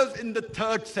leaders in the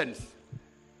third sense.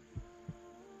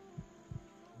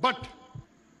 But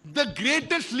the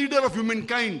greatest leader of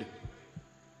humankind,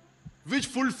 which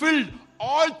fulfilled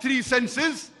all 3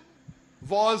 senses,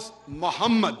 was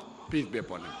Muhammad, peace be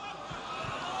upon him.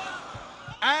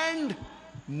 And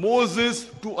Moses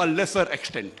to a lesser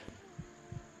extent.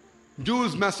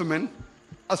 Jules Masserman,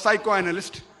 a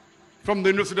psychoanalyst from the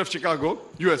University of Chicago,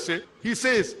 USA, he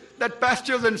says that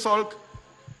Pasteur and Salk,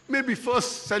 maybe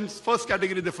first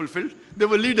category they fulfilled. They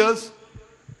were leaders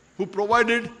who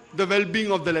provided the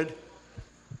well-being of the led.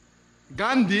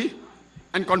 Gandhi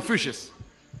and Confucius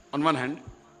on one hand,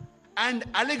 and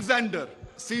Alexander,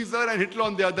 Caesar and Hitler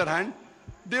on the other hand,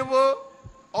 they were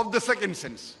of the second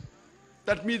sense.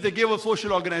 That means they gave a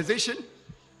social organization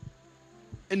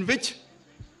in which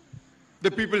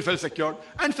the people felt secure,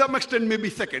 and some extent maybe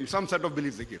second, some set of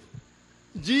beliefs they gave.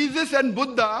 Jesus and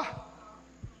Buddha,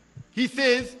 he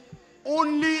says,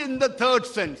 only in the third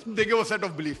sense, they gave a set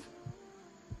of belief.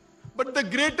 But the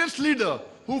greatest leader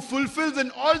who fulfills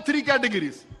in all 3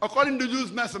 categories, according to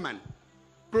Jules Masserman,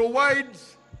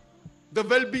 provides the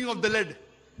well-being of the led,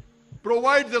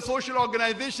 provides a social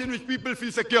organization which people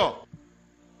feel secure,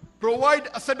 provide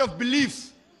a set of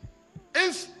beliefs,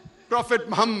 is Prophet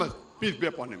Muhammad, peace be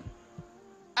upon him.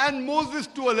 And Moses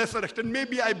to a lesser extent,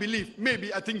 maybe I believe,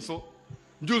 maybe I think so.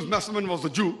 Jules Masserman was a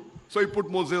Jew, so he put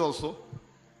Moses also.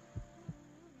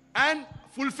 And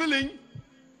fulfilling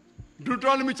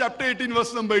Deuteronomy chapter 18,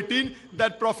 verse number 18,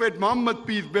 that Prophet Muhammad,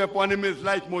 peace be upon him, is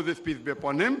like Moses, peace be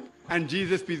upon him, and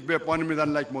Jesus, peace be upon him, is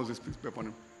unlike Moses, peace be upon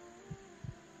him.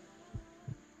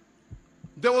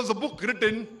 There was a book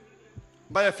written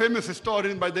by a famous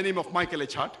historian by the name of Michael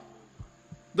H. Hart.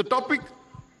 The topic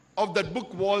of that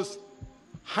book was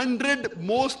 100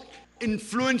 most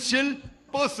influential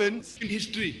persons in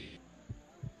history,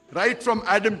 right from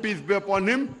Adam, peace be upon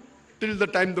him, till the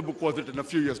time the book was written a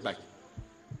few years back.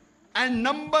 And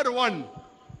number 1,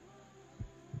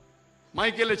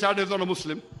 Michael H. Hart is not a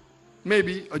Muslim,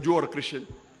 maybe a Jew or a Christian.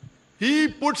 He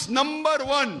puts number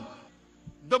 1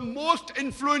 the most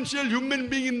influential human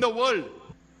being in the world.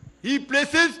 He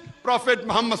places Prophet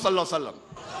Muhammad sallallahu alaihi wasallam.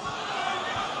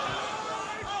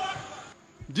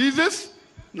 Jesus,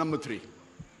 number 3.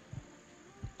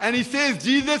 And he says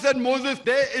Jesus and Moses,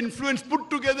 their influence put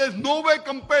together is nowhere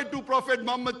compared to Prophet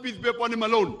Muhammad, peace be upon him,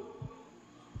 alone.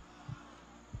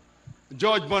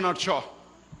 George Bernard Shaw,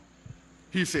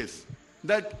 he says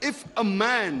that if a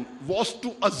man was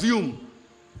to assume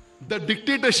the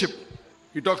dictatorship,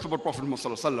 he talks about Prophet Muhammad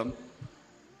sallallahu alaihi wasallam,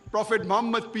 Prophet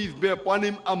Muhammad, peace be upon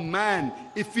him, a man,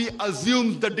 if he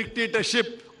assumes the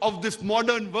dictatorship of this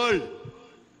modern world,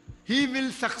 he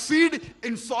will succeed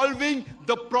in solving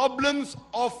the problems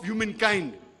of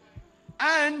humankind.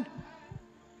 And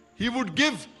he would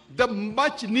give the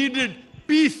much needed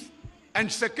peace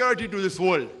and security to this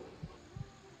world.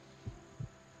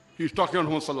 He's talking on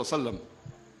Muhammad sallallahu alaihi wasallam,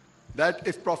 that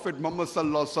if Prophet Muhammad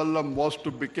sallallahu alaihi wasallam was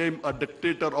to become a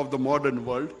dictator of the modern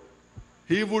world,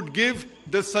 he would give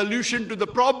the solution to the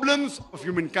problems of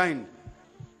humankind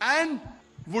and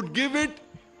would give it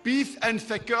peace and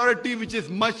security which is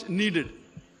much needed.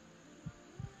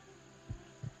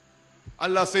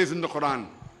 Allah says in the Quran,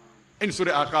 in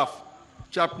Surah Aqaf,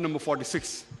 chapter number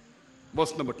 46,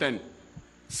 verse number 10,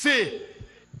 say,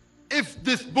 if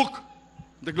this book,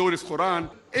 the glorious Quran,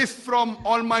 is from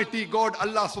Almighty God,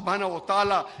 Allah subhanahu wa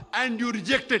ta'ala, and you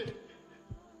reject it,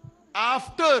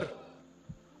 after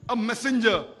a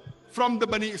messenger from the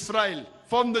Bani Israel,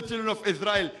 from the children of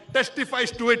Israel, testifies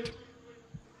to it,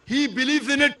 he believes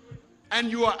in it,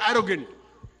 and you are arrogant,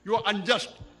 you are unjust.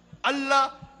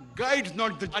 Allah guides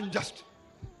not the unjust.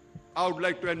 I would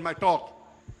like to end my talk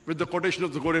with the quotation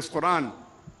of the glorious Quran,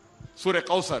 Surah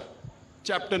Kawthar,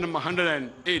 chapter number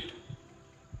 108,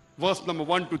 verse number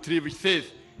 1 to 3, which says,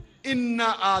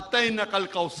 Inna ataynaka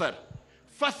al-Kawthar,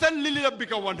 fasalli li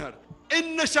rabbika wanhar,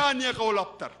 inna shaniyaka wal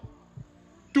abtar.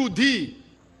 To thee,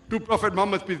 to Prophet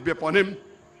Muhammad, peace be upon him,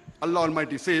 Allah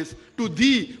Almighty says, to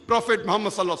thee, Prophet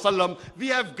Muhammad sallallahu alaihi wasallam, we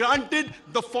have granted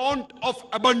the fount of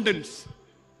abundance.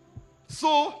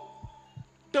 So,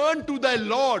 turn to thy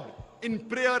Lord in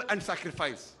prayer and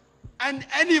sacrifice. And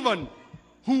anyone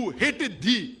who hated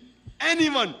thee,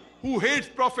 anyone who hates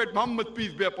Prophet Muhammad,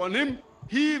 peace be upon him,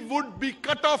 he would be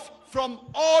cut off from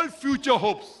all future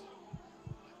hopes.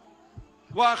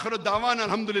 Wa akhiru da'wana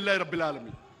alhamdulillahi rabbil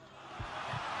alameen.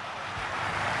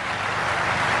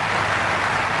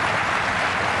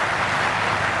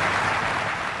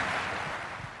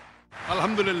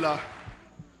 Alhamdulillah.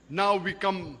 Now we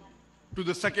come to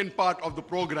the second part of the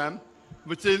program,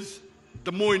 which is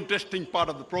the more interesting part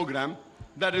of the program,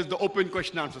 that is the open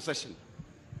question answer session.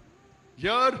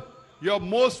 Here, you are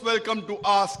most welcome to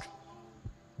ask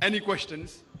any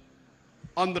questions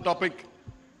on the topic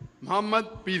Muhammad,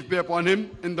 peace be upon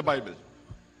him, in the Bible.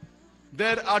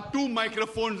 There are 2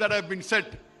 microphones that have been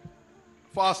set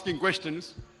for asking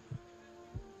questions.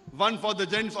 One for the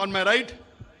gents on my right,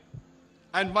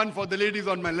 and one for the ladies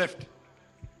on my left.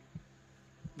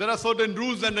 There are certain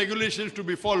rules and regulations to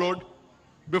be followed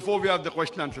before we have the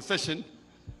question answer session.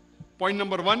 Point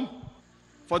number 1,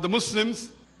 for the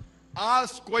Muslims,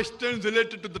 ask questions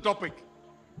related to the topic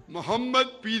Muhammad,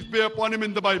 peace be upon him,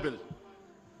 in the Bible.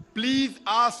 Please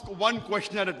ask one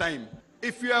question at a time.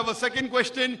 If you have a second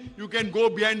question, you can go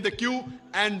behind the queue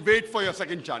and wait for your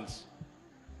second chance.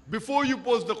 Before you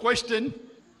pose the question,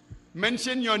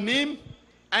 mention your name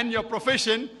and your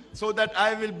profession so that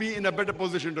I will be in a better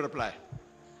position to reply.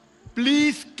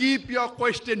 Please keep your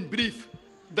question brief.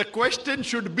 The question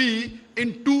should be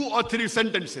in 2 or 3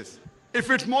 sentences. If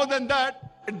it's more than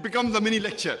that, it becomes a mini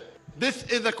lecture. This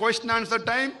is a question answer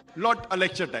time, not a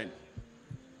lecture time.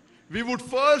 We would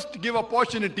first give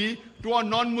opportunity to our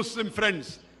non-Muslim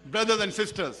friends, brothers and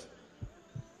sisters,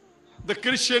 the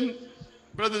Christian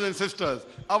brothers and sisters,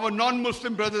 our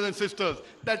non-Muslim brothers and sisters,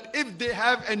 that if they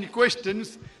have any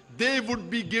questions, they would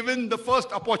be given the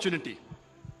first opportunity.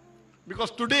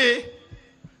 Because today,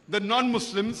 the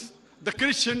non-Muslims, the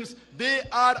Christians, they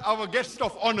are our guests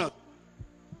of honor.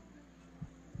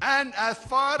 And as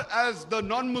far as the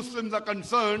non-Muslims are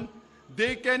concerned,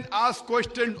 they can ask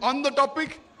questions on the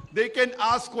topic, they can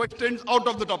ask questions out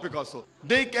of the topic also.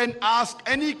 They can ask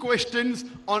any questions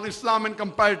on Islam and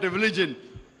comparative religion,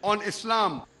 on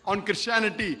Islam, on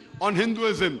Christianity, on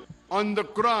Hinduism, on the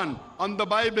Quran, on the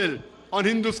Bible, on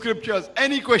Hindu scriptures,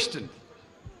 any question.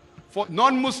 For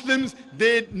non-Muslims,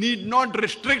 they need not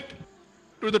restrict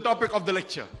to the topic of the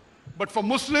lecture. But for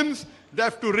Muslims, they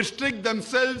have to restrict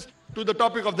themselves to the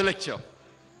topic of the lecture.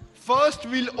 First,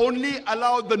 we'll only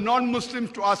allow the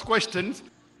non-Muslims to ask questions.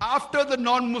 After the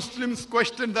non-Muslims'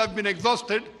 questions have been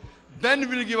exhausted, then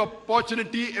we'll give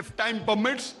opportunity, if time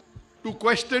permits, to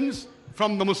questions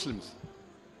from the Muslims.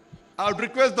 I would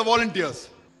request the volunteers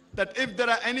that if there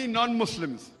are any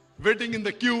non-Muslims waiting in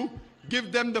the queue,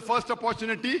 give them the first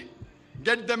opportunity,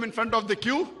 get them in front of the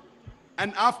queue,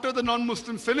 and after the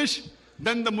non-Muslims finish,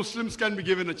 then the Muslims can be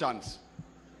given a chance.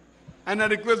 And I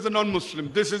request the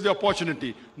non-Muslim, this is the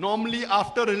opportunity. Normally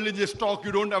after religious talk,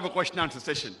 you don't have a question answer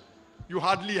session. You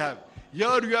hardly have.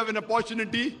 Here you have an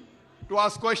opportunity to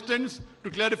ask questions,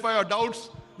 to clarify your doubts.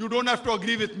 You don't have to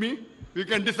agree with me. You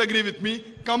can disagree with me.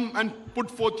 Come and put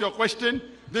forth your question.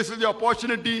 This is the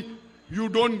opportunity. You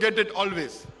don't get it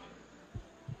always.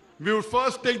 We will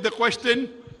first take the question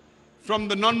from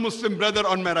the non-Muslim brother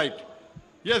on my right.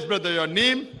 Yes, brother, your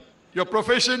name, your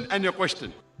profession, and your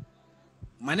question.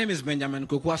 My name is Benjamin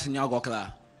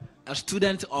Kukwasinyagokla, a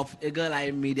student of Eagle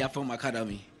Eye Media Film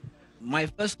Academy. My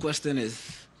first question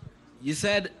is, you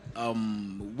said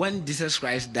when Jesus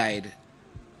Christ died,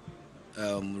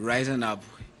 rising up,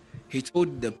 he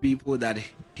told the people that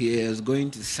his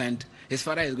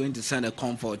father is going to send a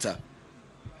comforter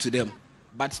to them.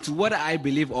 But to what I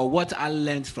believe, or what I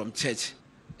learned from church,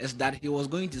 is that he was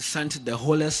going to send the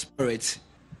Holy Spirit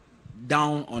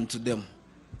down onto them.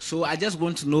 So I just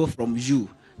want to know from you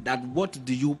that what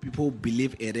do you people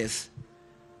believe it is?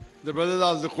 The brother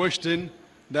asked the question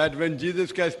that when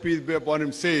Jesus Christ, peace be upon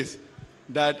him, says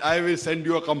that I will send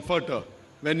you a comforter,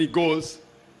 when he goes,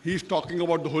 he's talking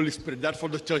about the Holy Spirit. That's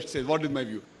what the church says. What is my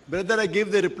view? Brother, I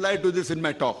gave the reply to this in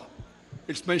my talk.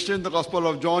 It's mentioned in the Gospel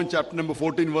of John, chapter number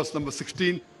 14, verse number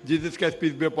 16. Jesus Christ,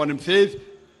 peace be upon him, says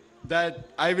that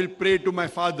I will pray to my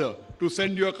Father to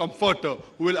send you a comforter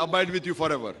who will abide with you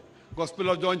forever. Gospel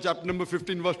of John, chapter number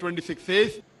 15, verse 26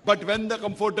 says, but when the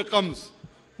comforter comes,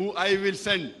 who I will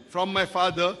send from my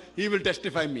Father, he will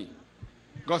testify me.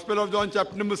 Gospel of John,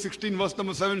 chapter number 16, verse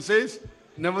number 7 says,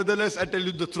 nevertheless, I tell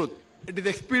you the truth. It is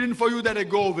expedient for you that I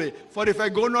go away. For if I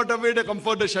go not away, the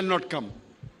comforter shall not come.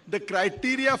 The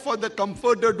criteria for the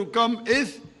comforter to come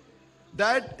is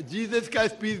that Jesus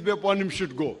Christ, peace be upon him,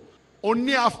 should go.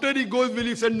 Only after he goes will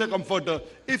he send the comforter.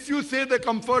 If you say the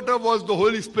comforter was the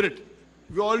Holy Spirit,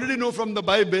 we already know from the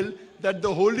Bible that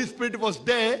the Holy Spirit was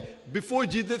there before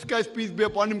Jesus Christ, peace be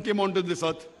upon him, came onto this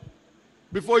earth.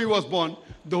 Before he was born,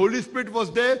 the Holy Spirit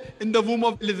was there in the womb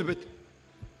of Elizabeth.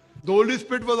 The Holy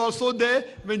Spirit was also there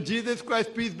when Jesus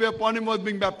Christ, peace be upon him, was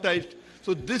being baptized.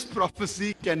 So this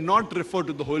prophecy cannot refer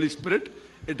to the Holy Spirit.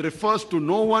 It refers to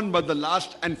no one but the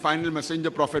last and final messenger,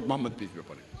 Prophet Muhammad, peace be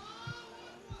upon him.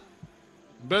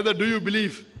 Brother, do you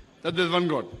believe that there is one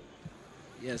God?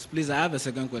 Yes, please, I have a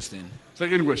second question.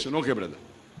 Second question. Okay, brother.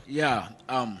 Yeah,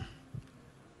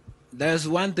 there's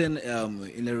one thing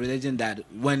in a religion that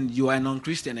when you are a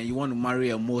non-Christian and you want to marry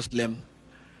a Muslim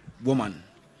woman,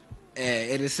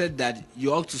 it is said that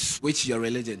you ought to switch your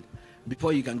religion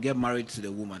before you can get married to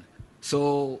the woman.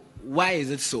 So why is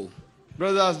it so?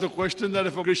 Brother asked the question that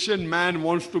if a Christian man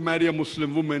wants to marry a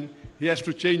Muslim woman, he has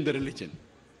to change the religion.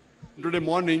 Today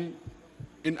morning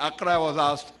in Accra I was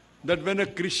asked that when a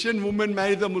Christian woman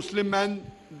marries a Muslim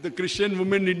man, the Christian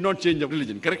woman need not change the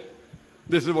religion, correct?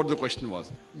 This is what the question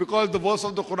was. Because the verse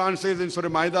of the Quran says in Surah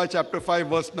Ma'idah chapter 5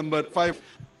 verse number 5,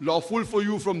 lawful for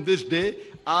you from this day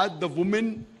are the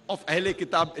women of Ahle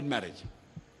Kitab in marriage.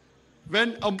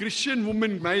 When a Christian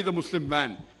woman marries a Muslim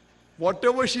man,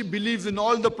 whatever she believes in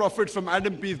all the prophets from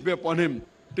Adam, peace be upon him,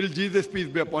 till Jesus, peace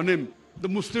be upon him, the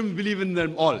Muslims believe in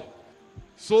them all.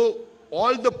 So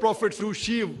all the prophets who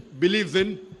she believes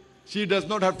in, she does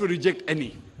not have to reject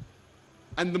any.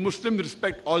 And the Muslims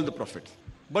respect all the prophets.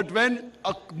 But when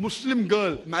a Muslim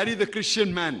girl marries a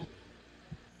Christian man,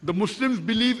 the Muslims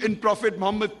believe in Prophet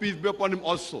Muhammad, peace be upon him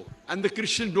also. And the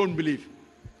Christians don't believe.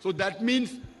 So that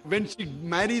means when she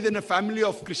marries in a family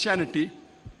of Christianity,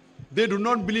 they do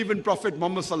not believe in Prophet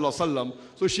Muhammad sallallahu alaihi wasallam,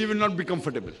 so she will not be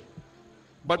comfortable.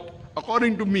 But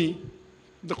according to me,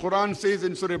 the Quran says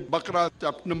in Surah Baqarah,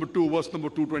 chapter number 2, verse number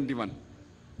 221,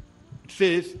 it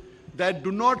says that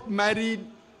do not marry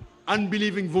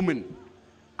unbelieving women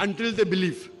until they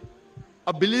believe.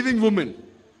 A believing woman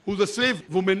who's a slave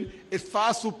woman is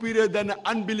far superior than an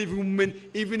unbelieving woman,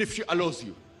 even if she allows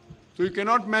you. So you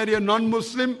cannot marry a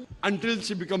non-Muslim until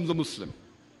she becomes a Muslim.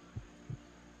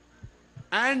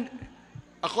 And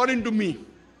according to me,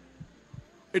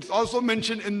 it's also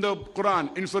mentioned in the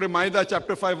Quran, in Surah Ma'idah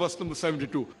chapter 5 verse number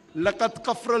 72. لَقَدْ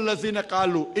كَفْرَ الَّذِينَ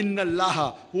قَالُوا إِنَّ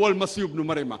اللَّهَ هُوَ الْمَسِيحُ ابْنُ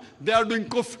مَرْيَمَ. They are doing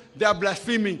kufr, they are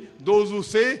blaspheming. Those who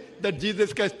say that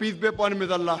Jesus Christ, peace be upon him,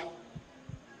 is Allah.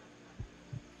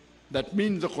 That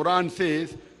means the Quran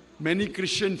says, many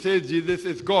Christians say Jesus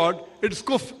is God. It's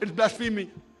kufr, it's blasphemy.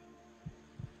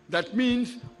 That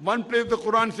means one place the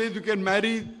Quran says you can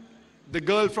marry the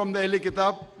girl from the Ahle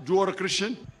Kitab, Jew or a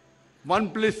Christian.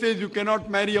 One place says you cannot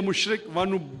marry a mushrik, one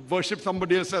who worships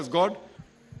somebody else as God.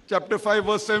 Chapter 5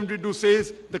 verse 72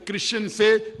 says the Christians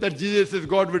say that Jesus is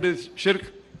God, which is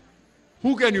shirk.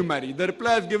 Who can you marry? The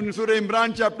reply is given in Surah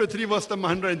Imran chapter 3 verse number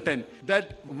 110.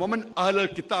 That woman ahl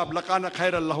al-kitab lakana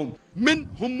khairan lahum min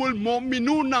humul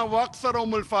mu'minuna wa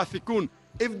aksarahumul fasikun.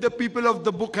 If the people of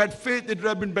the book had faith, it would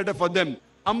have been better for them.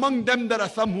 Among them there are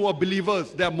some who are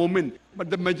believers, they are mu'min, but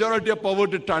the majority are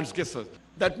perverted transgressors.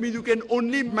 That means you can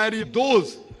only marry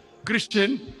those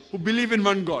Christians who believe in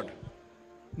one God.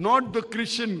 Not the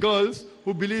Christian girls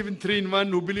who believe in 3 in 1,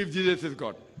 who believe Jesus is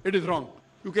God. It is wrong.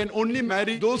 You can only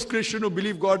marry those Christians who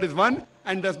believe God is one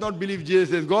and does not believe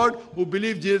Jesus is God, who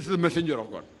believe Jesus is the messenger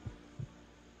of God.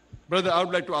 Brother, I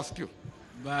would like to ask you.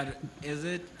 But is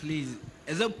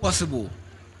it possible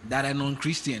that a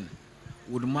non-Christian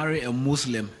would marry a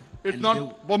Muslim? It's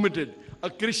not permitted. A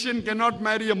Christian cannot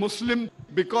marry a Muslim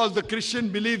because the Christian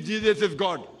believes Jesus is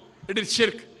God. It is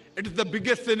shirk. It is the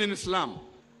biggest sin in Islam.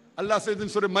 Allah says in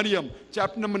Surah Maryam,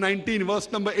 chapter number 19,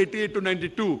 verse number 88 to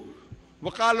 92,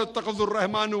 وَقَالُوا اتَّخَذُوا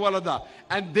الرَّحْمَنُ وَلَدًا.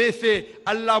 And they say,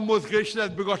 Allah most gracious has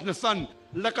begotten a son.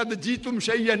 لَقَدْ جِئْتُمْ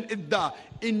شَيْئًا إِدًّا.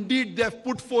 Indeed, they have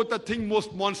put forth a thing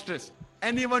most monstrous.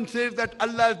 Anyone says that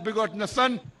Allah has begotten a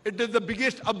son, it is the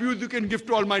biggest abuse you can give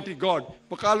to Almighty God.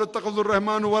 وَقَالُوا اتَّخَذُوا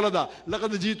الرَّحْمَنُ وَلَدًا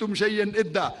لَقَدْ جِئْتُمْ شَيْئًا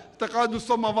إِدًّا تَكَادُ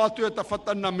السَّمَاوَاتُ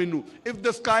يَتَفَطَّرْنَ مِنْهُ. If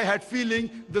the sky had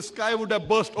feeling, the sky would have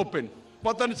burst open.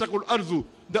 وَتَنْشَقُ الْأَرْضُ.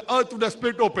 The earth would have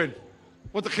split open.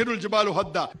 وَتَخِرُّ الْجِبَالُ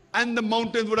هَدًّا. And the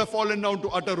mountains would have fallen down to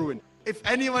utter ruin. If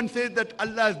anyone says that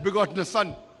Allah has begotten a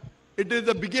son, it is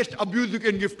the biggest abuse you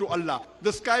can give to Allah.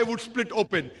 The sky would split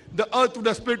open. The earth would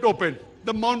have split open.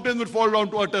 The mountains would fall down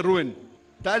to utter ruin.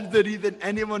 That's the reason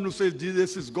anyone who says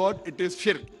Jesus is God, it is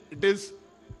shirk. It is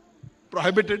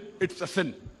prohibited. It's a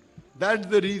sin. That's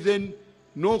the reason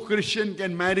no Christian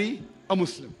can marry a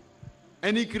Muslim.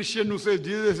 Any Christian who says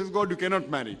Jesus is God, you cannot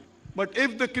marry. But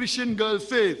if the Christian girl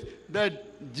says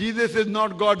that Jesus is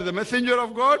not God, the messenger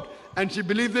of God, and she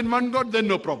believes in one God, then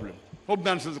no problem. Hope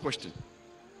that answers the question.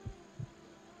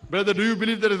 Brother, do you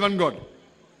believe there is one God?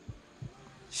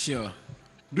 Sure.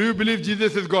 Do you believe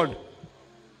Jesus is God?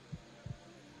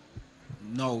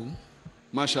 No.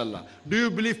 MashaAllah. Do you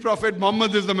believe Prophet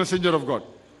Muhammad is the messenger of God?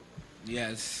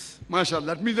 Yes. MashaAllah.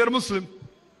 That means you're a Muslim.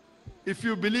 If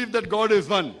you believe that God is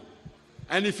one,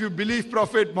 and if you believe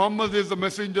Prophet Muhammad is the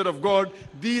messenger of God,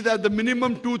 these are the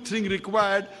minimum 2 things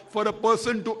required for a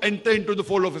person to enter into the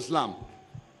fold of Islam.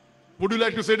 Would you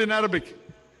like to say it in Arabic?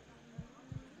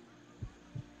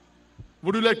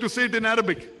 Would you like to say it in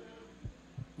Arabic?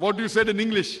 What you said in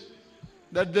English?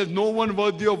 That there's no one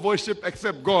worthy of worship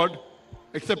except God,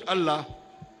 except Allah,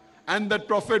 and that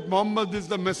Prophet Muhammad is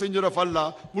the messenger of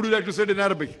Allah. Would you like to say it in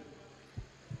Arabic?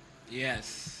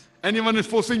 Yes. Anyone is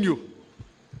forcing you?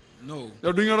 No.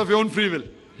 You're doing it out of your own free will?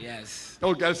 Yes.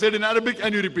 Okay, I'll say it in Arabic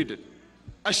and you repeat it.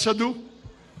 Ashhadu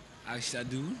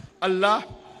Ashhadu Allah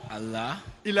Allah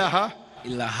ilaha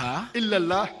ilaha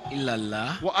illallah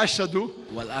illallah wa ashhadu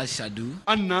wal ashhadu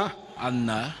anna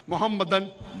anna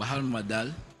Muhammadan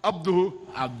Muhammadal abduhu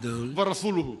Abdul wa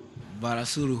rasuluhu.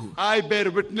 Barasuluhu. I bear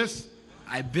witness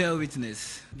I bear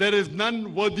witness there is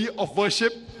none worthy of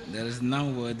worship there is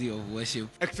none worthy of worship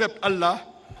except Allah,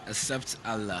 except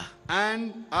Allah,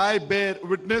 and I bear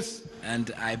witness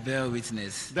and I bear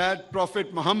witness that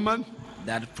Prophet Muhammad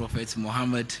that Prophet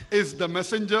Muhammad is the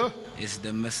messenger is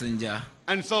the messenger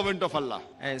and servant of Allah.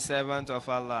 and servant of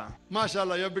Allah.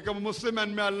 MashaAllah, you have become a Muslim,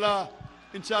 and may Allah,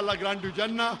 inshallah, grant you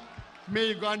Jannah. May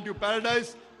you grant you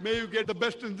paradise. May you get the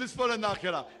best in this world and the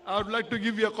Akhirah. I would like to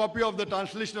give you a copy of the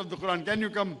translation of the Quran. Can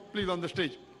you come, please, on the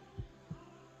stage?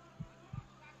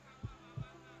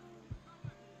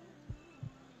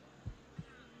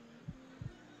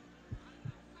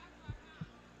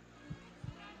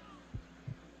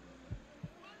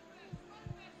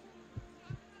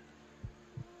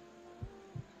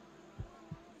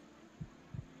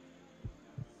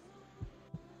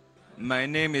 My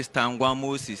name is Tangwa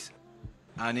Moses,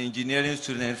 an engineering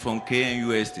student from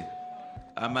KNUST.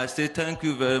 I must say thank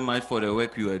you very much for the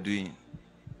work you are doing,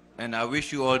 and I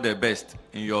wish you all the best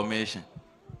in your mission.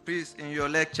 Please, in your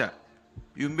lecture,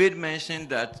 you made mention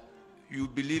that you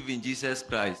believe in Jesus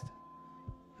Christ,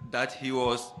 that he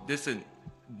was,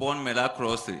 born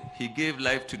miraculously. He gave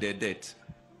life to the dead.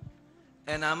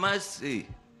 And I must say,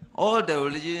 all the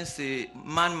religions say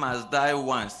man must die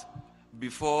once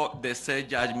before the said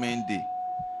judgment day.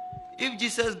 If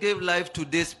Jesus gave life to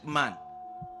this man,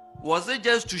 was it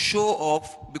just to show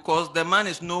off because the man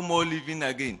is no more living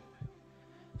again?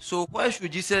 So why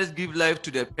should Jesus give life to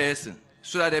the person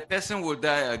so that the person will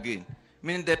die again?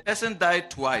 Meaning the person died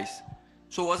twice.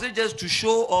 So was it just to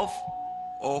show off,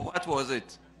 Or what was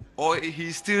it? Or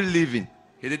he's still living?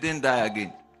 He didn't die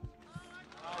again.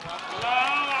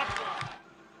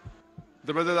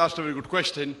 The brother asked a very good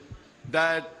question,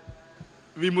 that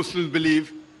we Muslims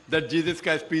believe that Jesus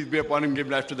Christ, peace be upon him, gave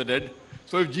life to the dead.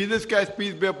 So if Jesus Christ,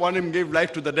 peace be upon him, gave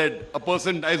life to the dead, a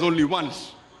person dies only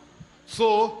once.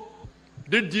 So,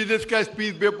 did Jesus Christ,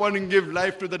 peace be upon him, give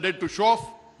life to the dead to show off?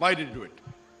 Why did he do it?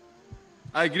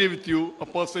 I agree with you, a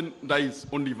person dies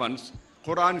only once.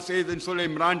 Quran says in Surah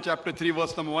Imran chapter 3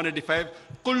 verse number 185,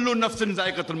 Kullu nafsin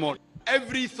zaiqatul maut.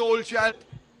 Every soul shall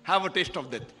have a taste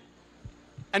of death.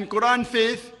 And Quran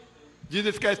says,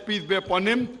 Jesus Christ, peace be upon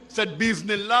him, said,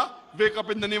 Bismillah, wake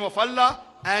up in the name of Allah,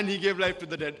 and he gave life to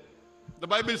the dead. The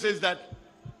Bible says that.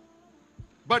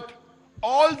 But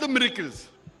all the miracles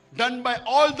done by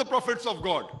all the prophets of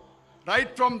God,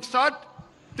 right from start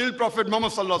till Prophet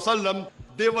Muhammad sallallahu alaihi wasallam,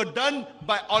 they were done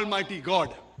by Almighty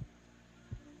God.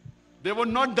 They were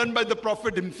not done by the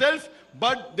Prophet himself,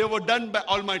 but they were done by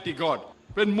Almighty God.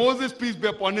 When Moses, peace be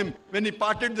upon him, when he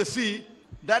parted the sea,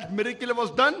 that miracle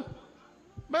was done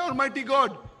by Almighty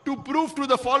God to prove to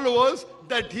the followers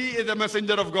that he is a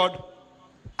messenger of God.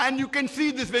 And you can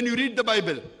see this when you read the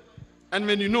Bible. And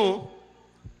when you know,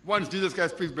 once Jesus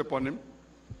Christ, peace be upon him,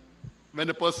 when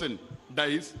a person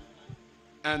dies,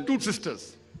 and two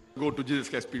sisters go to Jesus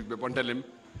Christ, peace be upon him, tell him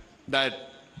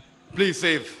that, please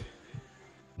save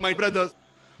my brothers.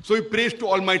 So he prays to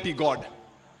Almighty God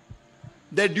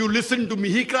that you listen to me.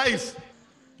 He cries,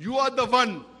 you are the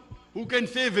one who can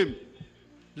save him.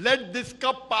 Let this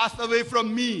cup pass away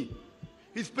from me.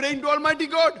 He's praying to Almighty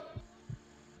God.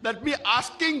 That means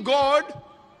asking God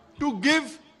to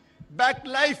give back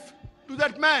life to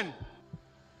that man.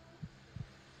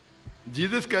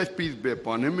 Jesus Christ, peace be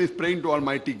upon him, is praying to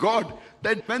Almighty God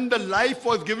that when the life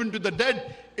was given to the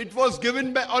dead, it was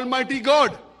given by Almighty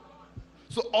God.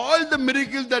 So all the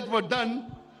miracles that were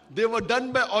done, they were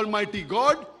done by Almighty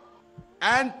God,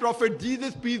 and Prophet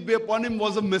Jesus, peace be upon him,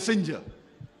 was a messenger.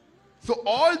 So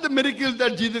all the miracles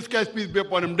that Jesus Christ, peace be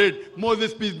upon him, did,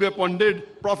 Moses, peace be upon him,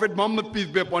 did, Prophet Muhammad, peace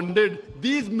be upon him, did,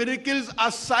 these miracles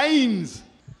are signs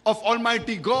of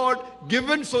Almighty God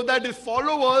given so that his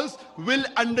followers will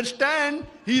understand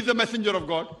he is a messenger of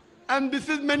God. And this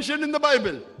is mentioned in the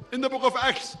Bible, in the book of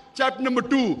Acts, chapter number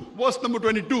 2, verse number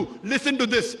 22. Listen to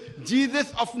this.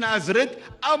 Jesus of Nazareth,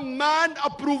 a man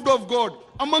approved of God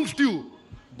amongst you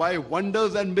by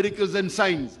wonders and miracles and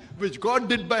signs, which God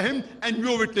did by him, and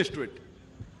you are witness to it.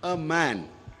 A man.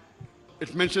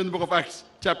 It's mentioned in the book of Acts,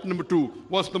 chapter number 2,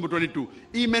 verse number 22.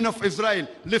 Ye men of Israel,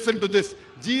 listen to this.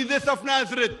 Jesus of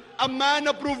Nazareth, a man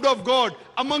approved of God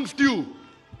amongst you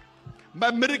by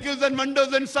miracles and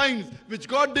wonders and signs, which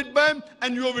God did by him,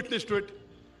 and you are witness to it.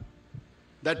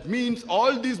 That means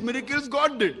all these miracles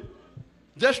God did,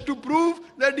 just to prove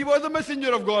that he was a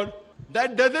messenger of God.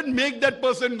 That doesn't make that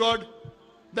person God.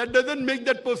 That doesn't make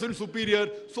that person superior.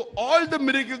 So all the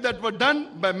miracles that were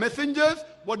done by messengers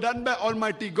were done by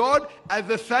Almighty God as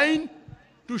a sign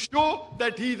to show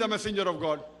that he is a messenger of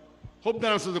God. Hope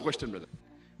that answers the question, brother.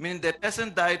 I mean, the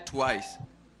person died twice.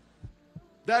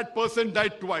 That person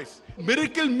died twice.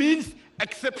 Miracle means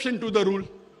exception to the rule.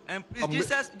 And please,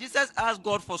 Jesus asked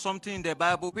God for something in the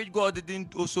Bible which God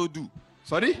didn't also do.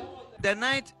 Sorry? The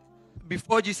night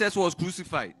before Jesus was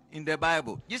crucified in the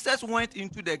Bible, Jesus went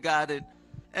into the garden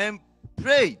and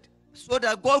prayed so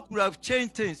that God could have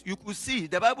changed things. You could see,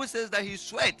 the Bible says that he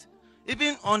sweat.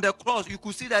 Even on the cross, you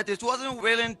could see that it wasn't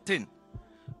wearing thin.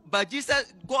 But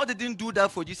God didn't do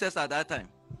that for Jesus at that time.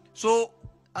 So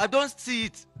I don't see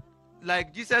it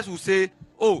like Jesus would say,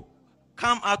 oh,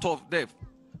 come out of death.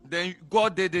 Then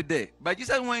God did it there. But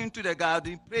Jesus went into the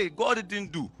garden, prayed. God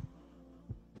didn't do.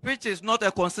 Which is not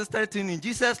a consistent thing in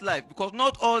Jesus' life, because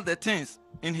not all the things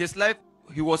in his life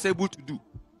he was able to do.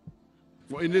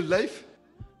 In his life?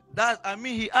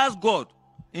 He asked God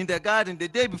in the garden the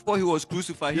day before he was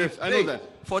crucified. Yes, I know that.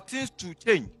 For things to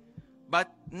change.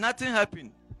 But nothing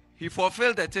happened. He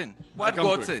fulfilled the thing. What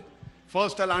God said.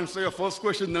 First, I'll answer your first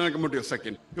question, then I'll come to your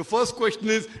second. Your first question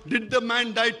is, did the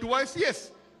man die twice?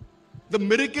 Yes. The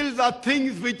miracles are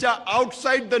things which are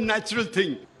outside the natural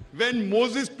thing. When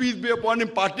Moses, peace be upon him,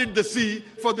 parted the sea,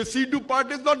 for the sea to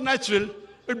part is not natural.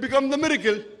 It becomes a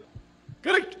miracle.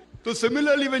 Correct? So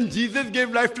similarly, when Jesus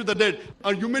gave life to the dead,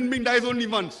 a human being dies only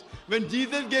once. When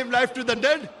Jesus gave life to the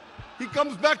dead, he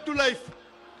comes back to life.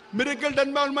 Miracle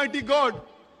done by Almighty God.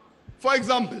 For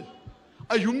example,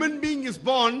 a human being is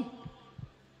born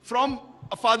from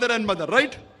a father and mother,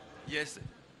 right? Yes, sir.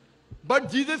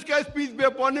 But Jesus Christ, peace be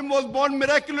upon him, was born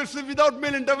miraculously without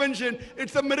male intervention.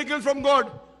 It's a miracle from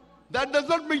God. That does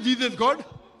not make Jesus God.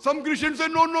 Some Christians say,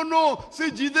 no. See,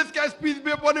 Jesus Christ, peace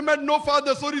be upon him, had no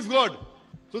father, so he's God.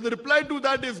 So the reply to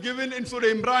that is given in Surah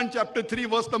Imran chapter 3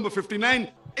 verse number 59.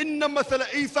 Inna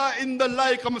masala Isa inda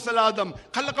Allahi kamasala Adam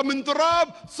khalaqa min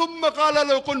turab summa qala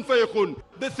lahu kun fayakun.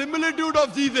 The similitude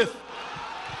of Jesus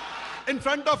in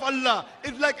front of Allah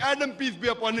is like Adam, peace be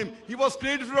upon him. He was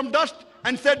created from dust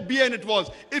and said be, and it was.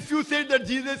 If you say that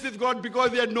Jesus is God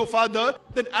because he had no father,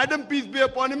 then Adam, peace be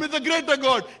upon him, is a greater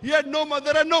God. He had no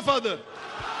mother and no father.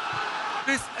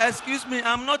 Please, excuse me,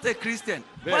 I'm not a Christian.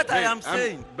 What I am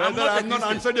saying, Brother, I have not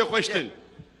Christian. answered your question. Yeah.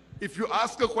 If you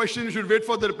ask a question, you should wait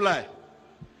for the reply.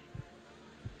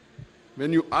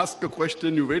 When you ask a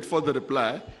question, you wait for the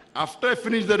reply. After I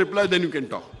finish the reply, then you can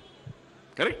talk.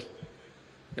 Correct?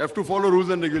 You have to follow rules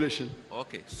and regulation.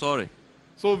 Okay, sorry.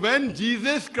 So when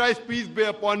Jesus Christ, peace be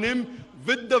upon him,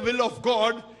 with the will of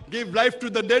God, gave life to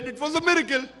the dead, it was a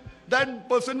miracle. That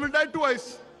person will die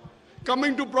twice.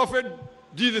 Coming to Prophet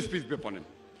Jesus, peace be upon him.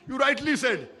 You rightly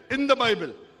said, in the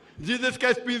Bible, Jesus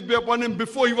Christ, peace be upon him,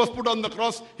 before he was put on the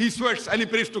cross, he sweats and he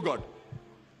prays to God.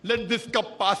 Let this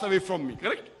cup pass away from me,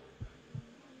 correct?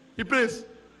 He prays.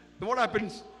 Then what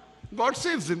happens? God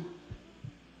saves him.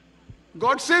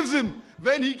 God saves him.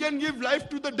 When he can give life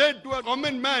to the dead, to a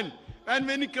common man, and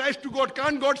when he cries to God,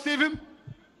 can't God save him?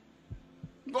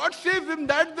 God saves him.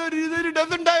 That's the reason he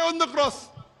doesn't die on the cross.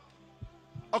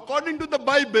 According to the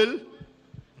Bible,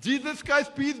 Jesus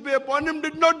Christ, peace be upon him,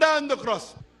 did not die on the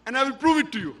cross. And I will prove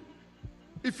it to you.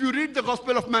 If you read the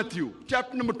Gospel of Matthew,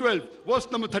 chapter number 12, verse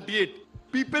number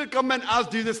 38, people come and ask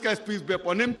Jesus Christ, peace be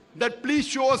upon him, that please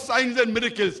show us signs and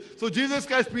miracles. So Jesus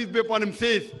Christ, peace be upon him,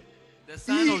 says, The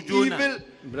son of Jonah.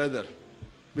 Brother,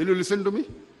 will you listen to me?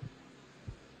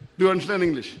 Do you understand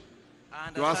English? I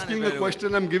understand You're asking it a very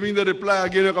question, I'm giving the reply,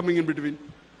 again you're coming in between.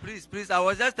 well. Please, I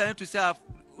was just trying to say, I've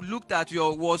looked at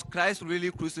was Christ really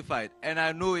crucified? And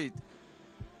I know it.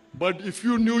 But if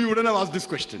you knew, you wouldn't have asked this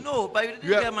question. No, but you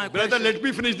didn't get my Brother, question. let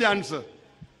me finish the answer.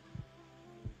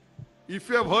 If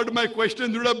you have heard my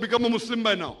question, you would have become a Muslim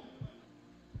by now.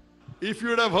 If you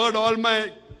would have heard all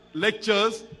my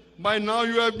lectures, by now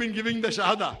you have been giving the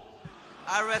Shahada.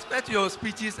 I respect your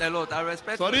speeches a lot. I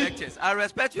respect Sorry? your lectures. I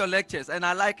respect your lectures and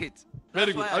I like it.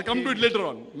 Very That's good. why I I'll come to came. it later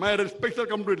on. My respects, I'll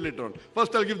come to it later on.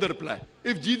 First, I'll give the reply.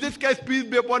 If Jesus Christ, peace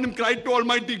be upon him, cried to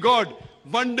Almighty God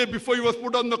one day before he was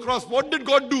put on the cross, what did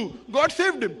God do? God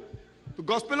saved him. The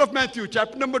Gospel of Matthew,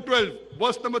 chapter number 12,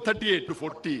 verse number 38 to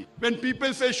 40. When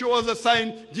people say, show us a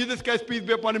sign, Jesus Christ, peace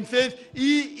be upon him, says,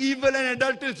 Ye evil and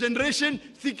adulterous generation,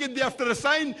 seeketh thee after a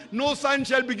sign. No sign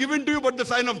shall be given to you but the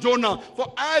sign of Jonah.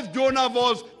 For as Jonah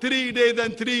was 3 days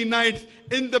and 3 nights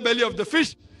in the belly of the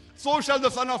fish, so shall the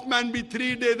Son of Man be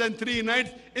 3 days and 3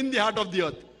 nights in the heart of the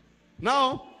earth.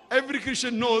 Now, every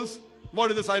Christian knows what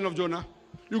is the sign of Jonah.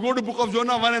 You go to book of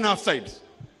Jonah, 1.5 sides.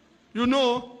 You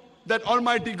know that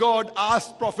Almighty God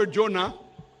asked Prophet Jonah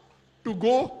to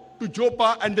go to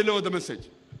Joppa and deliver the message.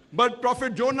 But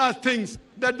Prophet Jonah thinks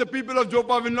that the people of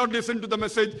Joppa will not listen to the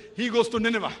message. He goes to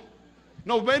Nineveh.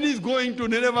 Now when he's going to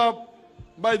Nineveh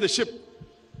by the ship,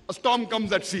 a storm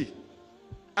comes at sea.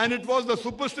 And it was the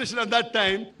superstition at that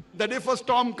time that if a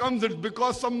storm comes, it's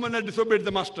because someone had disobeyed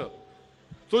the master.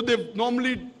 So they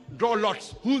normally draw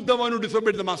lots. Who's the one who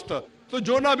disobeyed the master? So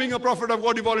Jonah, being a prophet of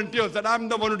God, he volunteers that I'm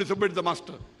the one who disobeyed the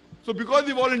master. So because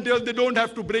he volunteers, they don't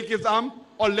have to break his arm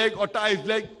or leg or tie his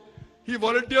leg. He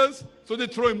volunteers, so they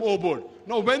throw him overboard.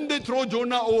 Now when they throw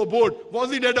Jonah overboard,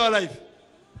 was he dead or alive?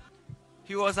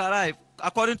 He was alive,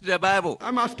 according to the Bible.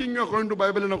 I'm asking you according to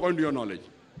Bible and according to your knowledge.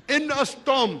 In a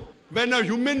storm, when a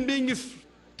human being is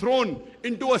thrown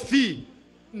into a sea,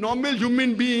 normal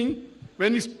human being,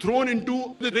 when he's thrown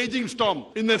into the raging storm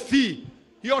in the sea,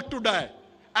 he ought to die.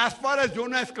 As far as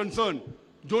Jonah is concerned,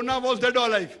 Jonah was dead or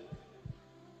alive?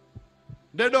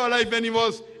 Dead or alive when he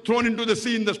was thrown into the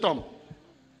sea in the storm?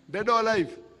 Dead or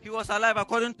alive? He was alive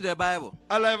according to the Bible.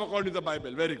 Alive according to the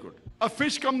Bible. Very good. A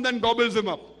fish comes and gobbles him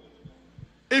up.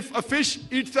 If a fish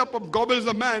eats up or gobbles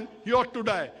a man, he ought to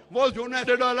die. Was Jonah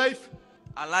dead or alive?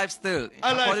 Alive still,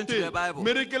 Alive according still. to the Bible.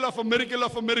 Miracle of a miracle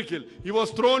of a miracle. He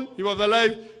was thrown, he was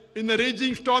alive. In the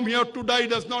raging storm, he ought to die,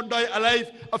 does not die alive.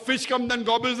 A fish comes and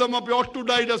gobbles him up, he ought to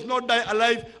die, does not die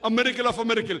alive. A miracle of a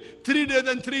miracle. 3 days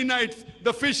and 3 nights,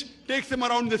 the fish takes him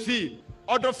around the sea.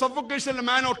 Out of suffocation, a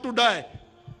man ought to die.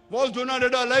 Was Jonah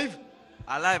dead or alive?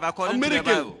 Alive, A according to the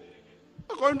miracle. Bible.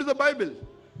 According to the Bible.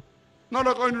 Not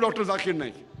according to Dr. Zakir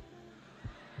Naik.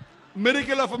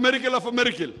 Miracle of a miracle of a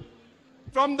miracle.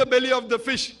 From the belly of the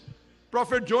fish,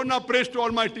 Prophet Jonah prays to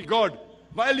Almighty God.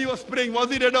 While he was praying, was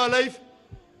he dead or alive?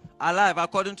 Alive,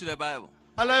 according to the Bible.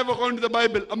 Alive according to the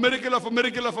Bible. A miracle of a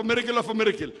miracle of a miracle of a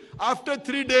miracle. After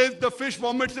 3 days, the fish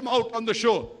vomits him out on the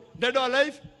shore. Dead or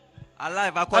alive?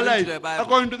 Alive according to the Alive, Bible.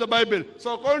 according to the Bible.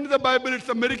 So according to the Bible, it's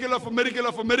a miracle of a miracle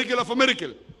of a miracle of a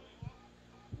miracle.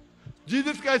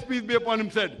 Jesus Christ, peace be upon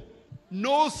him, said,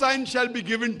 no sign shall be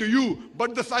given to you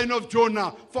but the sign of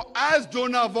Jonah. For as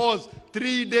Jonah was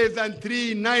 3 days and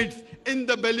 3 nights in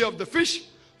the belly of the fish,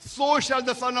 so shall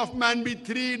the Son of Man be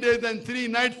 3 days and 3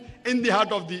 nights in the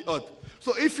heart of the earth.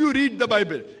 So if you read the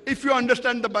Bible, if you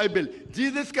understand the Bible,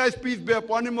 Jesus Christ, peace be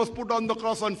upon him, was put on the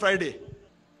cross on Friday.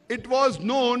 It was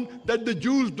known that the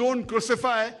Jews don't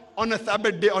crucify on a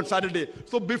Sabbath day, on Saturday.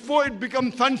 So before it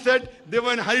becomes sunset, they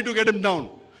were in a hurry to get him down.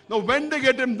 Now when they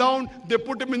get him down, they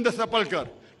put him in the sepulchre.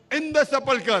 In the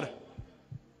sepulchre,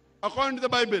 according to the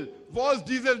Bible, was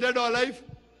Jesus dead or alive?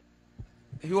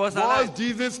 He was Was alive.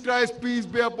 Jesus Christ, peace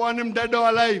be upon him, dead or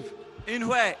alive? In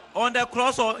where? On the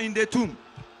cross or in the tomb?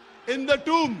 In the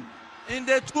tomb. In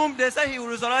the tomb, they say he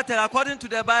resurrected according to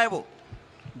the Bible.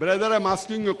 Brother, I'm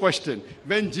asking you a question.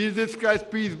 When Jesus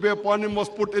Christ, peace be upon him, was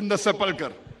put in the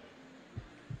sepulchre,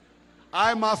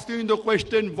 I'm asking the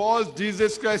question, was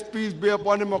Jesus Christ, peace be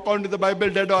upon him, according to the Bible,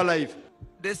 dead or alive?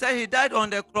 They say he died on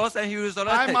the cross and he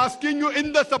resurrected. I'm asking you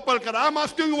in the sepulchre. I'm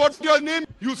asking you, what's your name?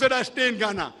 You said I stay in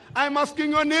Ghana. I'm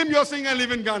asking your name. You're saying I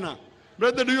live in Ghana.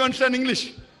 Brother, do you understand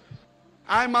English?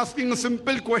 I'm asking a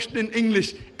simple question in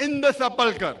English. In the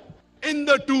sepulchre, in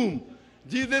the tomb,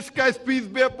 Jesus Christ, peace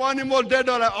be upon him, was dead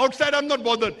or alive? Outside, I'm not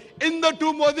bothered. In the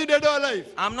tomb, was he dead or alive?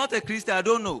 I'm not a Christian, I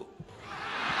don't know.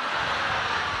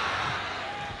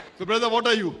 So, brother, what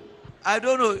are you? I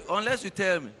don't know unless you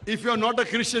tell me. If you're not a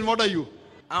Christian, what are you?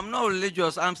 I'm not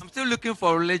religious. I'm still looking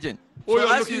for religion. Oh,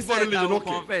 you're as looking you for said, religion, I will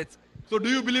okay. convert. So, do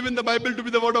you believe in the Bible to be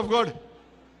the word of God?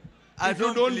 I If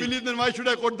you don't believe, then why should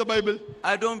I quote the Bible?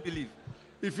 I don't believe.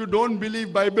 If you don't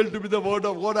believe Bible to be the word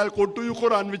of God, I'll quote to you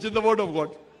Quran, which is the word of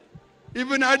God.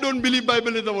 Even I don't believe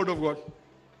Bible is the word of God.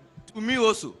 To me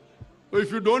also. So if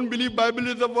you don't believe Bible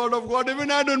is the word of God, even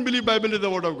I don't believe Bible is the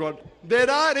word of God. There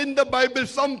are in the Bible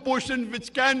some portions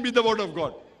which can be the word of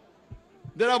God.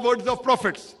 There are words of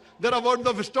prophets. There are words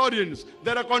of historians.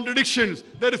 There are contradictions.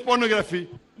 There is pornography.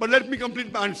 But let me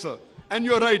complete my answer. And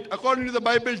you're right. According to the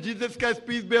Bible, Jesus Christ,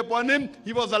 peace be upon him,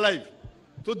 he was alive.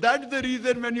 So that's the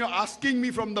reason when you're asking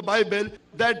me from the Bible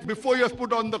that before he was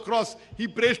put on the cross, he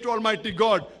prays to Almighty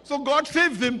God. So God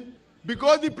saves him.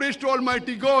 Because he prays to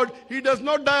Almighty God, he does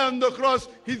not die on the cross.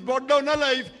 He's brought down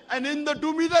alive. And in the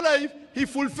tomb he's alive. He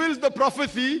fulfills the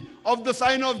prophecy of the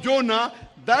sign of Jonah.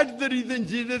 That's the reason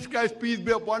Jesus Christ, peace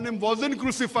be upon him, wasn't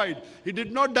crucified. He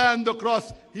did not die on the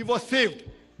cross. He was saved.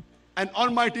 And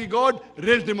Almighty God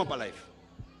raised him up alive.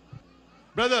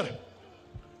 Brother,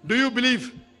 do you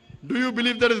believe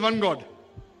there is one God?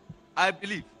 I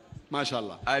believe.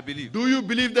 MashaAllah. I believe. Do you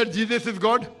believe that Jesus is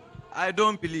God? I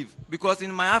don't believe. Because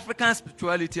in my African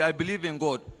spirituality, I believe in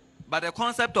God. But the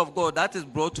concept of God that is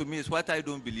brought to me is what I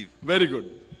don't believe. Very good.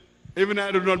 Even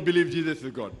I do not believe Jesus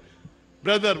is God.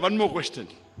 Brother, one more question.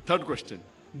 Third question.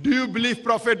 Do you believe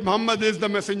Prophet Muhammad is the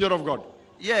messenger of God?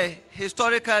 Yeah,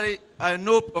 historically, I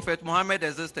know Prophet Muhammad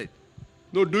existed.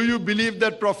 No, do you believe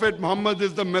that Prophet Muhammad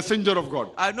is the messenger of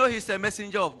God? I know he's a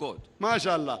messenger of God.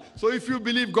 MashaAllah. So if you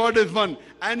believe God is one,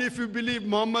 and if you believe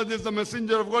Muhammad is the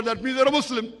messenger of God, that means you're a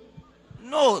Muslim.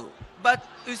 No, but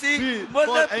you see,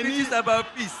 Muslim preaches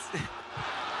about peace.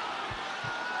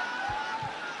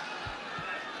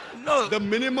 No. The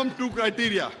minimum two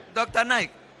criteria. Dr.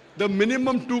 Naik. The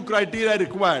minimum two criteria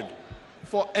required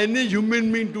for any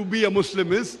human being to be a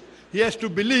Muslim is he has to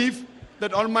believe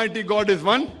that Almighty God is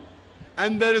one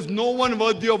and there is no one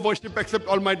worthy of worship except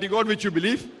Almighty God, which you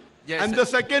believe. Yes, and sir. the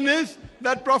second is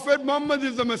that Prophet Muhammad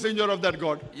is the messenger of that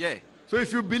God. Yeah. So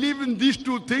if you believe in these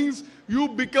two things, you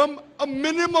become a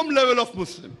minimum level of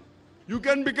Muslim. You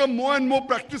can become more and more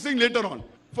practicing later on.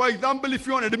 For example, if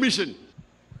you want admission,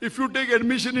 if you take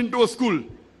admission into a school,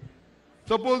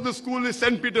 suppose the school is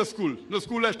St. Peter's School, the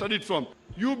school I studied from,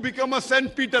 you become a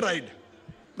St. Peterite.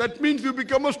 That means you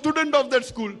become a student of that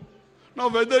school. Now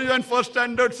whether you're in first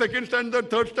standard, second standard,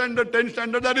 third standard, 10th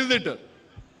standard, that is later.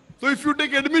 So if you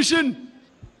take admission,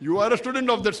 you are a student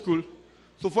of that school.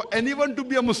 So for anyone to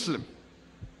be a Muslim,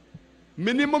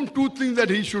 minimum two things that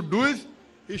he should do is,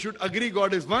 he should agree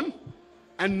God is one,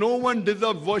 and no one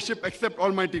deserves worship except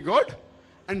Almighty God.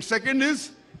 And second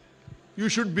is, you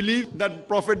should believe that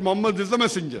Prophet Muhammad is the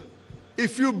messenger.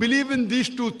 If you believe in these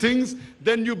two things,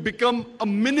 then you become a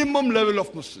minimum level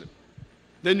of Muslim.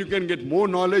 Then you can get more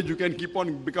knowledge, you can keep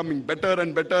on becoming better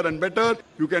and better and better.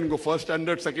 You can go first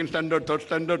standard, second standard, third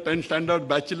standard, 10th standard,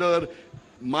 bachelor,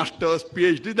 master's,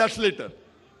 PhD, that's later.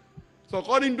 So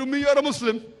according to me, you're a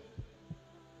Muslim.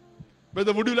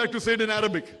 Whether would you like to say it in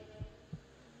Arabic?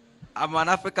 I'm an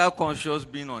African conscious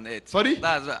being on earth. Sorry?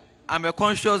 I'm a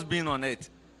conscious being on earth.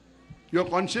 You're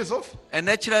conscious of? A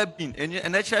natural being, a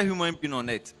natural human being on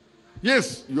earth.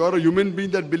 Yes, you are a human being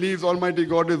that believes Almighty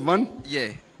God is one. Yeah.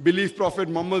 Believes Prophet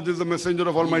Muhammad is the messenger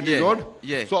of Almighty Yeah, God.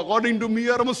 yeah. So according to me,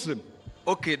 you are a Muslim.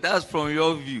 Okay, that's from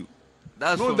your view.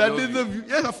 That's No, from that your is view. the view.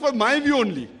 Yes, of course, my view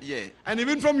only. Yeah. And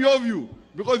even from your view,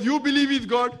 because you believe he's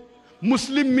God.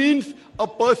 Muslim means a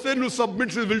person who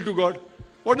submits his will to God.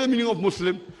 What is the meaning of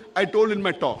Muslim? I told in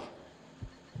my talk.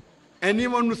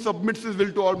 Anyone who submits his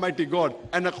will to Almighty God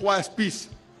and acquires peace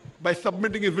by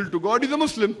submitting his will to God is a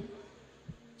Muslim.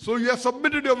 So you have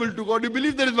submitted your will to God. You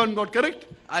believe there is one God, correct?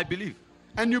 I believe.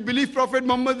 And you believe Prophet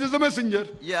Muhammad is a messenger.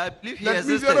 Yeah, I believe he That means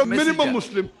existed. you are a minimum messenger.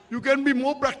 Muslim. You can be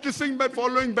more practicing by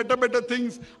following better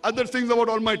things, other things about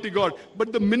Almighty God.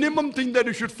 But the minimum thing that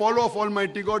you should follow of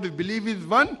Almighty God is believe He is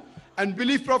one and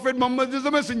believe Prophet Muhammad is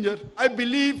a messenger. I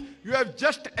believe you have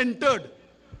just entered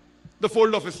the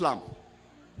fold of Islam.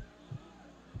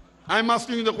 I'm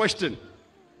asking you the question.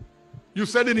 You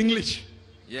said in English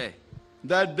Yeah.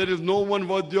 that there is no one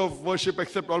worthy of worship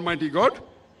except Almighty God.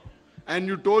 And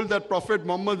you told that Prophet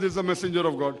Muhammad is a messenger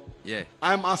of God. Yeah.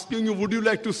 I'm asking you, would you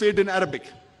like to say it in Arabic?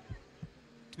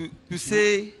 To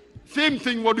say, Same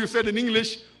thing what you said in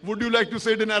English, would you like to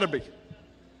say it in Arabic?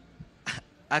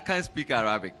 I can't speak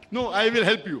Arabic. No, I will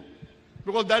help you.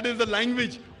 Because that is the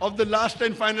language of the last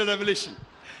and final revelation.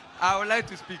 I would like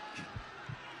to speak.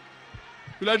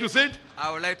 You like to say it?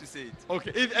 I would like to say it.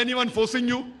 Okay. Is anyone forcing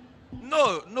you?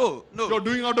 No. You're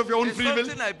doing out of your own It's free will?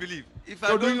 something I believe. If I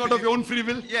You're don't doing out of believe- your own free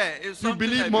will? Yeah, it's You something I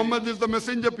believe Muhammad is the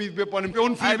messenger, peace be upon him. Your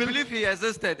own free I will? believe he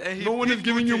existed and he No one is did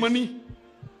giving good you things. money?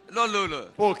 No.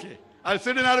 Okay. I'll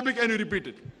say it in Arabic and you repeat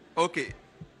it. Okay.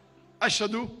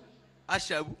 Ashhadu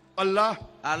Ashabu, Allah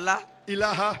Allah,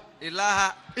 ilaha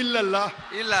ilaha, illallah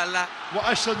illallah, wa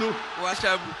ashhadu wa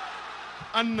ashabu,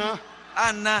 anna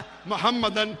anna,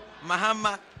 Muhammadan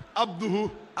Muhammad,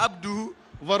 abduhu abduhu,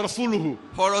 wa rasuluhu.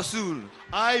 wa rasul.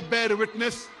 I bear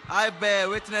witness I bear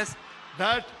witness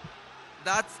that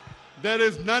that there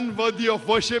is none worthy of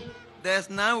worship there's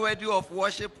none worthy of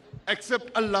worship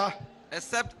except Allah,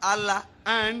 except Allah,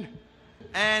 and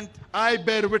and I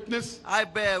bear witness I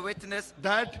bear witness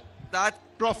that that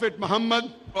Prophet Muhammad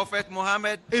Prophet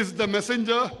Muhammad is the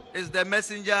messenger is the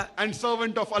messenger and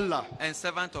servant of Allah. and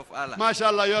servant of Allah.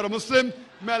 MashaAllah, you're a Muslim.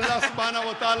 May Allah subhanahu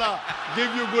wa ta'ala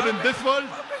give you good in this world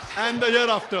and the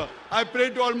hereafter. I pray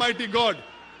to Almighty God.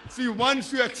 See,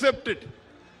 once you accept it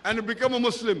and you become a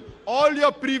Muslim, all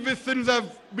your previous sins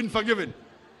have been forgiven.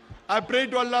 I pray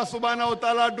to Allah subhanahu wa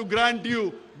ta'ala to grant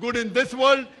you good in this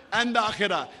world and the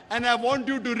akhirah. And I want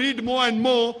you to read more and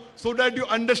more so that you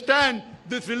understand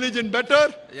this religion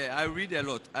better. Yeah, I read a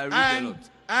lot. I read a lot.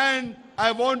 And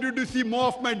I want you to see more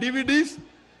of my DVDs.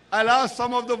 I'll ask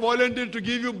some of the volunteers to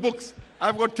give you books.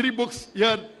 I've got 3 books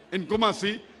here in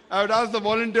Kumasi. I would ask the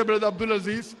volunteer, Brother Abdul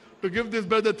Aziz, to give this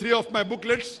brother 3 of my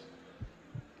booklets.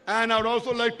 And I would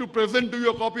also like to present to you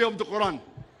a copy of the Quran.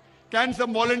 Can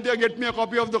some volunteer get me a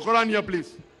copy of the Quran here,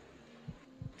 please?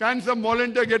 Can some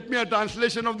volunteer get me a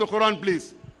translation of the Quran,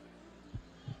 please?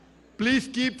 Please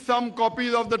keep some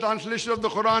copies of the translation of the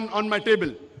Quran on my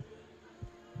table.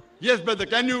 Yes, brother,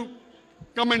 can you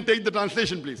come and take the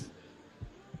translation, please?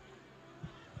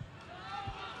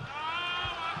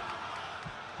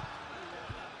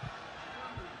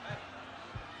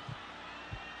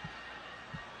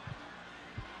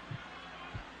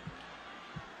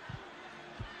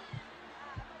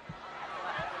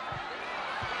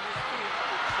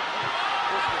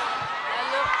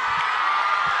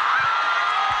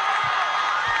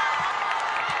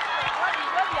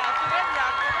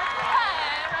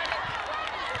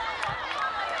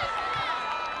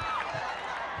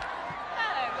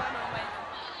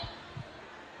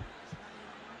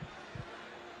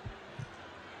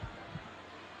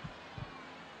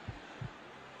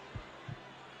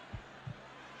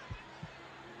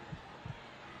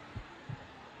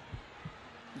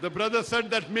 The brother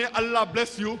said that may Allah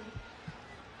bless you.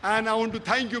 And I want to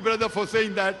thank you, brother, for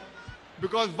saying that.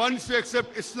 Because once you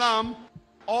accept Islam,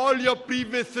 all your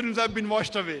previous sins have been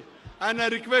washed away. And I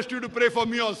request you to pray for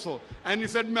me also. And he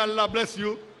said, may Allah bless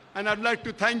you. And I'd like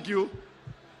to thank you.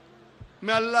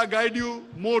 May Allah guide you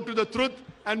more to the truth.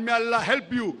 And may Allah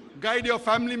help you guide your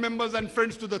family members and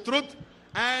friends to the truth.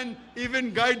 And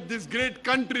even guide this great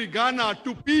country, Ghana,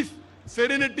 to peace,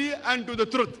 serenity, and to the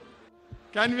truth.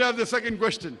 Can we have the second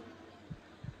question?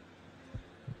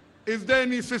 Is there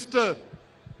any sister,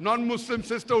 non-Muslim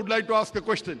sister, who would like to ask a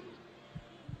question?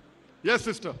 Yes,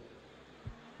 sister.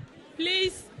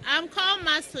 Please, I'm called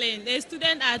Maslin, a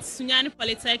student at Sunyani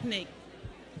Polytechnic.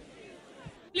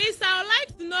 Please, I would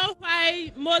like to know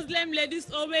why Muslim ladies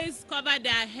always cover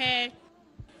their hair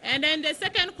And then the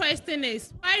second question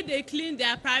is, why they clean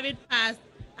their private parts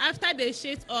after they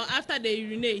shit or after they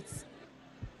urinate?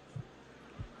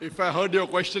 If I heard your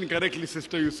question correctly,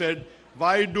 sister, you said,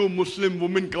 why do Muslim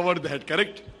women cover the head,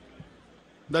 correct?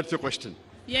 That's your question.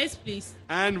 Yes, please.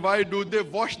 And why do they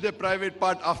wash their private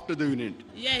part after they urinate?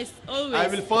 Yes, always. I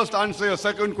will first answer your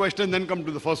second question, then come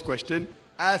to the first question.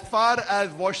 As far as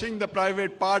washing the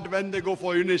private part when they go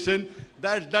for urination,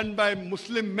 that's done by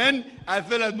Muslim men as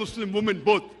well as Muslim women,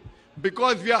 both.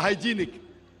 Because we are hygienic.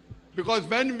 Because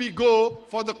when we go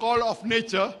for the call of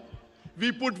nature,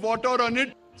 we put water on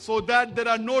it so that there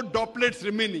are no droplets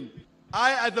remaining.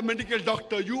 I, as a medical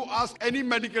doctor, you ask any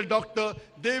medical doctor,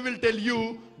 they will tell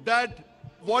you that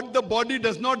what the body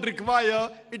does not require,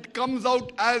 it comes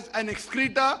out as an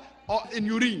excreta or in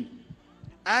urine.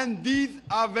 And these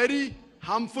are very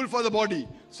harmful for the body.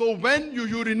 So when you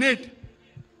urinate,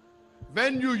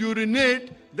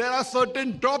 there are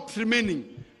certain drops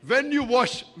remaining. When you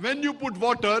wash, when you put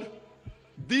water,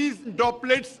 these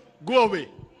droplets go away.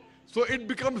 So it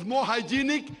becomes more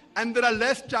hygienic and there are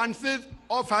less chances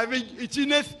of having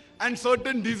itchiness and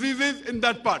certain diseases in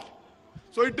that part.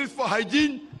 So it is for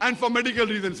hygiene and for medical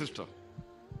reasons, sister.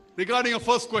 Regarding your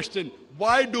first question,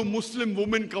 why do Muslim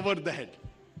women cover the head?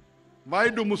 Why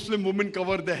do Muslim women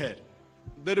cover the hair?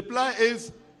 The reply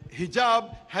is,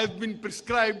 hijab has been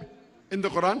prescribed in the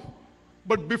Quran.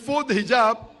 But before the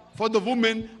hijab, for the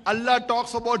women, Allah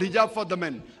talks about hijab for the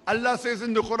men. Allah says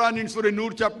in the Quran in Surah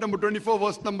Nur, chapter number 24,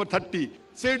 verse number 30,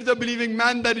 say to the believing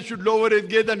man that he should lower his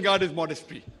gaze and guard his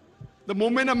modesty. The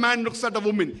moment a man looks at a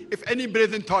woman, if any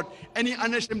brazen thought, any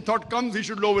unashamed thought comes, he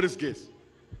should lower his gaze.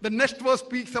 The next verse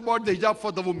speaks about the hijab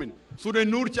for the woman. Surah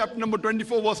Nur, chapter number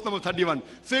 24, verse number 31.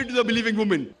 Say to the believing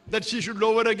woman that she should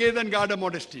lower her gaze and guard her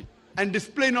modesty, and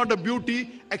display not her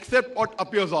beauty except what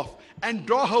appears off, and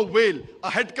draw her veil, a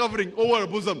head covering, over her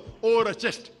bosom, over her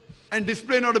chest, and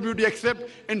display not her beauty except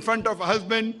in front of her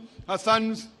husband, her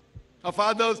sons, her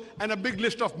fathers, and a big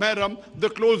list of mahram, the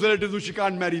close relatives who she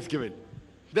can't marry is given.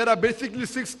 There are basically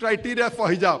 6 criteria for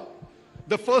hijab.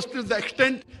 The first is the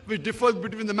extent which differs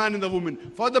between the man and the woman.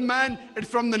 For the man, it's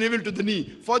from the navel to the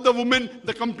knee. For the woman,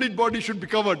 the complete body should be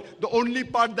covered. The only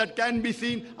part that can be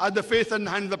seen are the face and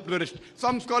hands up to the wrist.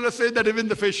 Some scholars say that even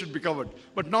the face should be covered.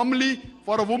 But normally,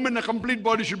 for a woman, a complete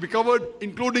body should be covered,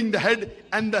 including the head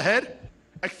and the hair,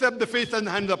 except the face and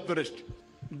the hands up to the wrist.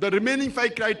 The remaining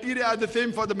 5 criteria are the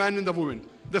same for the man and the woman.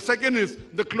 The second is,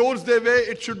 the clothes they wear,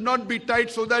 it should not be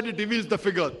tight so that it reveals the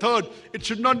figure. Third, it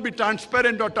should not be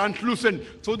transparent or translucent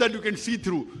so that you can see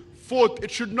through. Fourth,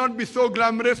 it should not be so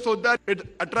glamorous so that it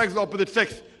attracts the opposite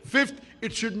sex. Fifth,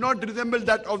 it should not resemble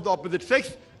that of the opposite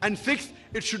sex. And sixth,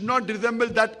 it should not resemble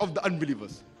that of the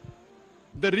unbelievers.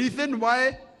 The reason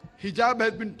why hijab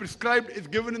has been prescribed is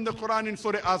given in the Quran in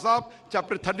Surah Azab,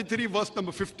 chapter 33, verse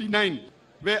number 59,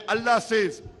 where Allah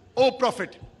says, O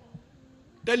Prophet,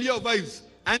 tell your wives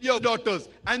and your daughters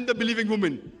and the believing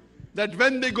women that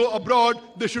when they go abroad,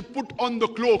 they should put on the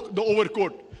cloak, the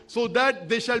overcoat, so that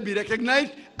they shall be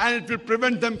recognized and it will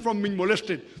prevent them from being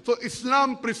molested. So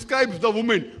Islam prescribes the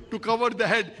woman to cover the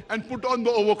head and put on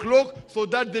the overcloak so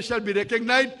that they shall be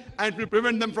recognized and it will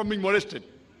prevent them from being molested.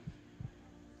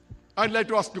 I'd like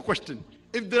to ask you a question.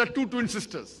 If there are two twin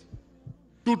sisters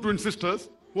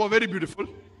who are very beautiful,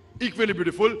 equally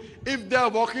beautiful, if they are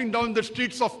walking down the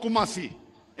streets of Kumasi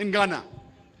in Ghana,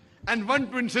 and one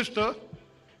twin sister,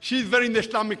 she is wearing the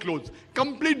Islamic clothes,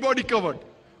 complete body covered.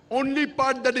 Only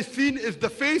part that is seen is the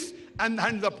face and the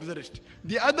hands up to the wrist.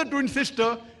 The other twin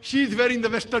sister, she is wearing the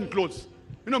Western clothes.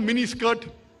 You know, mini skirt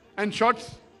and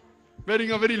shorts, wearing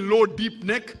a very low, deep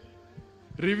neck,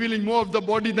 revealing more of the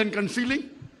body than concealing.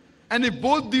 And if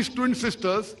both these twin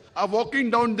sisters are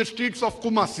walking down the streets of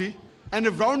Kumasi, and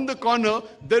if round the corner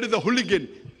there is a hooligan,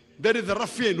 there is a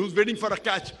ruffian who's waiting for a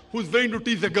catch, who's waiting to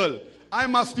tease a girl,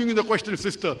 I'm asking you the question,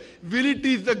 sister, will he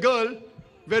tease the girl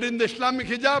wearing the Islamic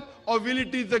hijab or will he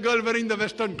tease the girl wearing the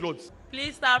Western clothes?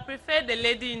 Please, I prefer the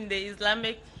lady in the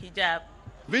Islamic hijab.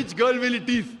 Which girl will he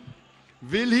tease?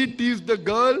 Will he tease the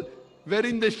girl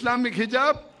wearing the Islamic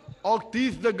hijab or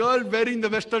tease the girl wearing the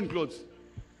Western clothes?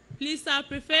 Please, I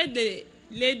prefer the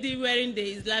lady wearing the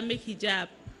Islamic hijab.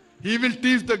 He will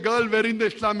tease the girl wearing the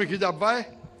Islamic hijab. Why?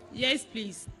 Yes,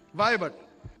 please. Why but?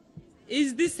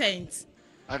 It's decent.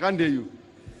 I can't hear you.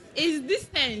 It's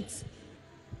decent.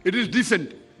 It is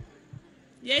decent.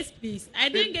 Yes, please. I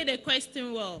didn't get the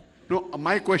question well. No,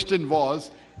 my question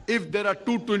was, if there are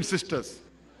two twin sisters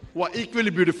who are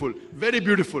equally beautiful, very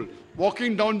beautiful,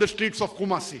 walking down the streets of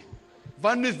Kumasi,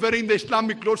 one is wearing the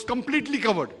Islamic clothes completely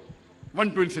covered,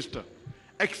 one twin sister,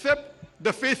 except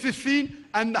the face is seen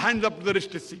and the hands up to the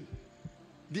wrist is seen.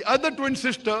 The other twin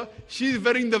sister, she is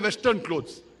wearing the Western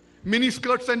clothes. Mini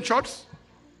skirts and shorts.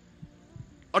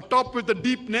 A top with a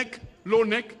deep neck, low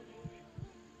neck.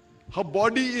 Her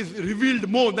body is revealed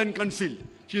more than concealed.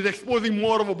 She is exposing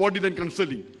more of her body than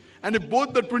concealing. And if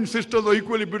both the twin sisters are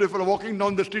equally beautiful, walking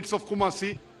down the streets of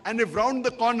Kumasi, and if round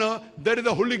the corner there is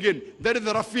a hooligan, there is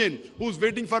a ruffian who's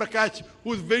waiting for a catch,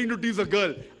 who's waiting to tease a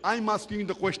girl, I'm asking you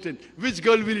the question, which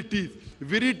girl will he tease?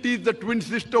 Will he tease the twin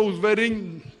sister who's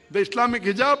wearing the Islamic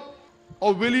hijab,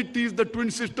 or will he tease the twin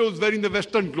sister who's wearing the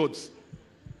Western clothes?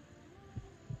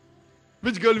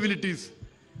 Which girl will he tease?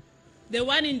 The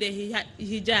one in the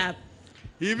hijab.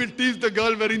 He will tease the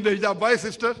girl wearing the hijab. Why,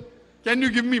 sister? Can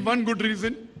you give me one good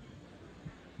reason?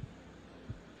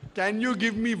 Can you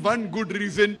give me one good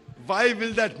reason why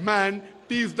will that man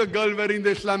tease the girl wearing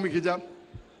the Islamic hijab?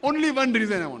 Only one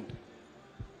reason I want.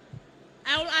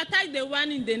 I will attack the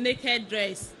one in the naked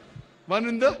dress. One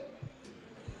in the?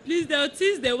 Please, they'll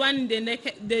tease the one in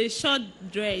the short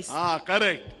dress. Ah,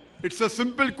 correct. It's a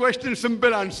simple question,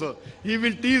 simple answer. He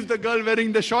will tease the girl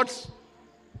wearing the shorts,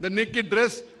 the naked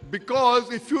dress,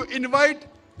 because if you invite,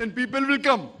 then people will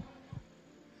come.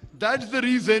 That's the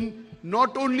reason,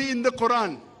 not only in the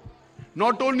Quran,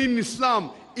 not only in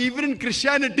Islam, even in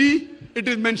Christianity, it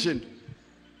is mentioned.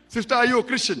 Sister, are you a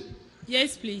Christian?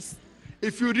 Yes, please.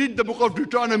 If you read the book of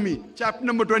Deuteronomy, chapter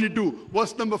number 22,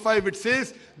 verse number 5, it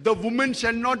says, the woman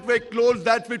shall not wear clothes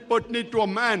that which pertain to a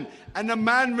man, and a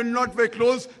man will not wear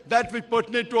clothes that which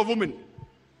pertain to a woman.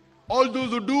 All those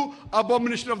who do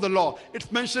abomination of the law.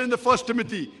 It's mentioned in the 1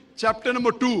 Timothy, chapter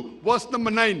number 2, verse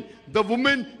number 9. The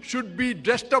woman should be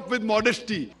dressed up with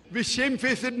modesty, with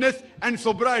shamefacedness and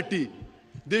sobriety.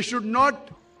 They should not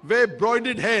wear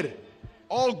broided hair,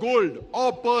 or gold,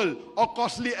 or pearl, or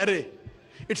costly array.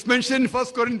 It's mentioned in 1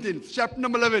 Corinthians, chapter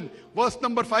number 11, verse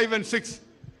number 5 and 6,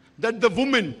 that the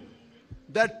woman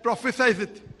that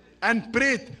prophesieth and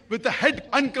prayeth with the head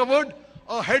uncovered,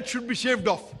 her head should be shaved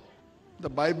off. The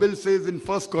Bible says in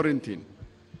 1 Corinthians,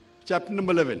 chapter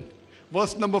number 11,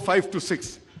 verse number 5 to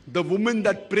 6, the woman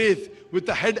that prays with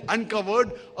the head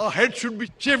uncovered, her head should be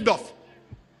shaved off.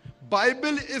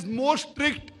 Bible is more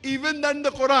strict even than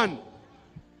the Quran.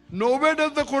 Nowhere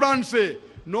does the Quran say,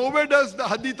 nowhere does the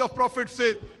hadith of Prophet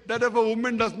say that if a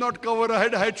woman does not cover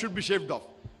her head should be shaved off.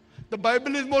 The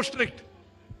Bible is more strict.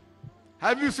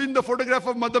 Have you seen the photograph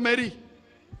of Mother Mary?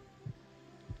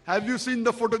 Have you seen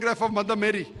the photograph of Mother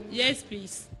Mary? Yes,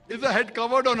 please. Is her head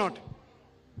covered or not?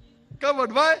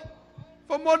 Covered. Why?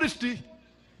 For modesty.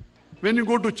 When you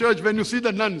go to church, when you see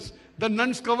the nuns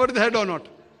cover the head or not?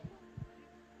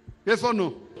 Yes or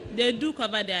no? They do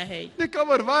cover their head. They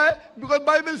cover. Why? Because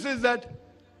Bible says that.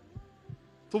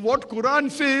 So what Quran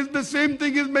says, the same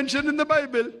thing is mentioned in the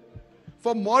Bible.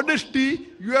 For modesty,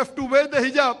 you have to wear the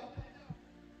hijab.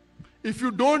 If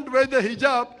you don't wear the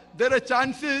hijab, there are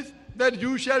chances that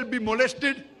you shall be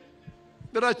molested.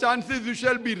 There are chances you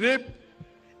shall be raped.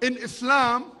 In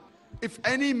Islam, if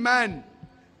any man,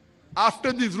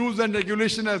 after these rules and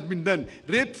regulation has been done,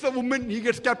 rapes a woman, he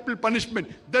gets capital punishment,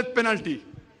 death penalty.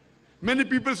 Many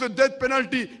people say death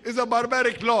penalty is a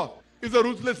barbaric law, is a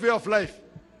ruthless way of life.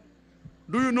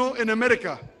 Do you know in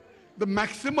America, the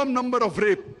maximum number of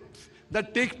rapes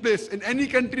that take place in any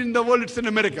country in the world, it's in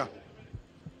America.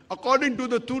 According to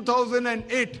the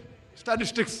 2008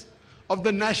 statistics of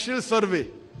the National Survey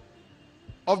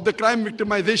of the Crime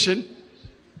Victimization,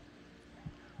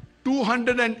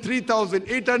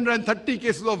 203,830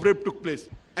 cases of rape took place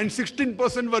and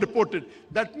 16% were reported.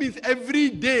 That means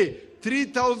every day,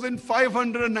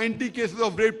 3,590 cases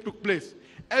of rape took place.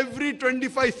 Every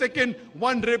 25 seconds,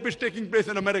 one rape is taking place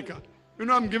in America. You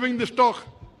know, I'm giving this talk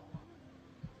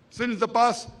since the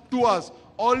past 2 hours.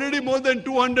 Already more than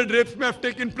 200 rapes may have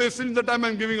taken place since the time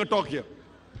I'm giving a talk here.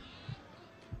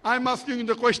 I'm asking you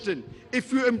the question,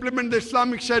 if you implement the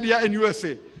Islamic Sharia in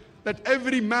USA, that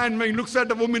every man when he looks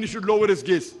at a woman, he should lower his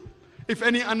gaze. If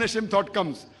any unashamed thought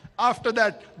comes. After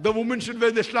that, the woman should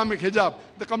wear the Islamic hijab,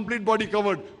 the complete body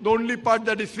covered. The only part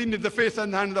that is seen is the face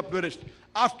and the hands up the wrist.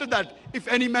 After that, if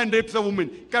any man rapes a woman,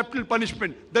 capital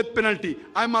punishment, death penalty.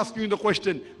 I'm asking you the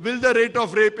question, will the rate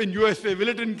of rape in USA, will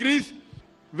it increase?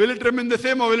 Will it remain the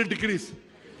same or will it decrease?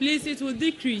 Please, it will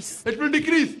decrease. It will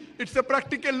decrease. It's a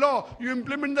practical law. You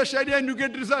implement the Sharia and you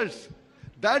get results.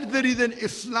 That's the reason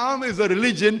Islam is a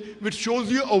religion which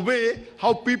shows you a way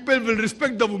how people will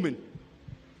respect the woman.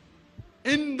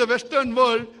 In the Western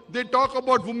world, they talk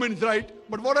about women's rights,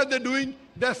 but what are they doing?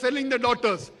 They're selling their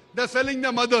daughters, they're selling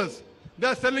their mothers,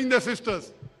 they're selling their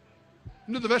sisters.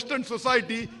 You know, the Western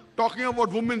society talking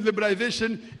about women's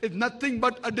liberalization is nothing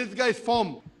but a disguised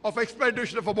form of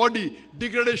exploitation of a body,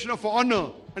 degradation of her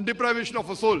honor, and deprivation of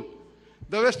her soul.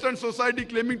 The Western society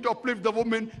claiming to uplift the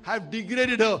woman have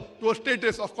degraded her to a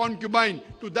status of concubine,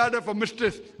 to that of a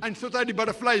mistress, and society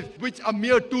butterflies, which are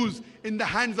mere tools in the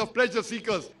hands of pleasure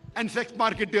seekers and sex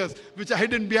marketers, which are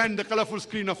hidden behind the colorful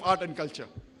screen of art and culture.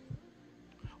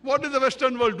 What is the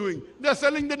Western world doing? They are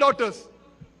selling their daughters.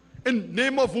 In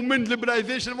name of women's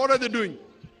liberalization, what are they doing?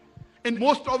 In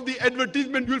most of the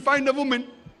advertisement, you'll find a woman.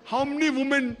 How many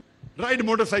women ride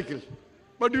motorcycle?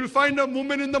 But you'll find a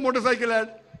woman in the motorcycle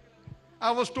ad. I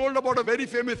was told about a very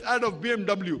famous ad of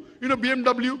BMW. You know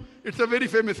BMW? It's a very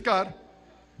famous car.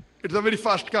 It's a very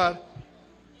fast car.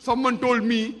 Someone told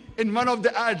me in one of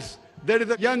the ads, there is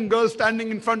a young girl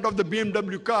standing in front of the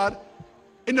BMW car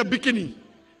in a bikini.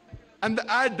 And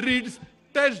the ad reads,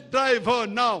 test drive her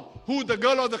now. Who, the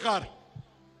girl or the car?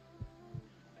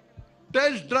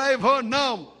 Test drive her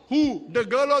now. Who, the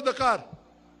girl or the car?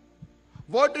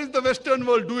 What is the Western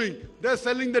world doing? They're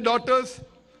selling their daughters.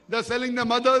 They're selling their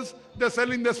mothers. They're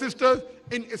selling their sisters.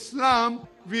 In Islam,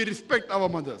 we respect our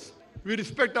mothers. We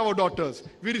respect our daughters.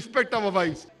 We respect our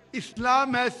wives.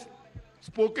 Islam has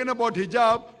spoken about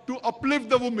hijab to uplift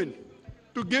the woman,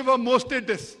 to give her more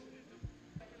status.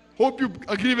 Hope you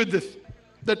agree with this.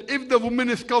 That if the woman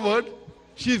is covered,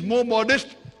 she is more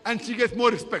modest and she gets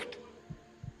more respect.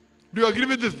 Do you agree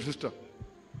with this, sister?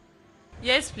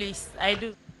 Yes, please, I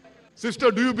do.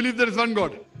 Sister, do you believe there is one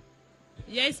God?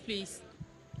 Yes, please.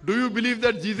 Do you believe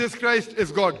that Jesus Christ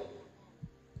is God?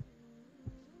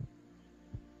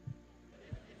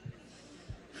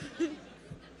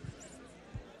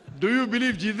 Do you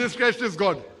believe Jesus Christ is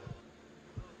God?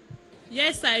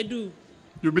 Yes, I do.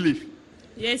 You believe?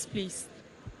 Yes, please.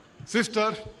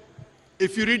 Sister,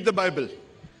 if you read the Bible,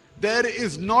 there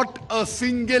is not a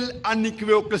single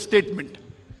unequivocal statement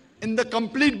in the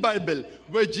complete Bible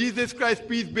where Jesus Christ,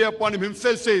 peace be upon him,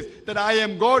 himself says that I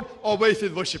am God, or where he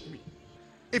says worship me.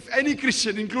 If any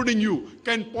Christian, including you,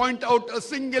 can point out a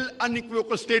single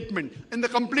unequivocal statement in the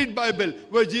complete Bible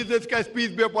where Jesus Christ, peace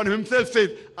be upon him, himself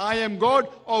says, I am God,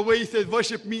 or where he says,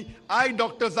 worship me, I,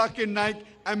 Dr. Zakir Naik,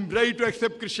 am ready to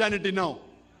accept Christianity now.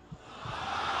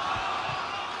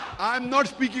 I am not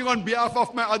speaking on behalf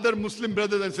of my other Muslim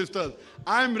brothers and sisters.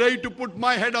 I am ready to put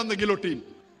my head on the guillotine.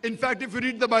 In fact, if you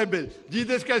read the Bible,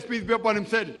 Jesus Christ, peace be upon him,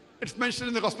 said, it's mentioned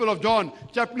in the Gospel of John,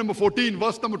 chapter number 14,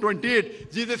 verse number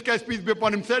 28. Jesus Christ, peace be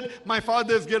upon him, said, my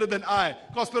Father is greater than I.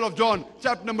 Gospel of John,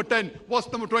 chapter number 10,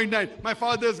 verse number 29. My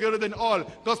Father is greater than all.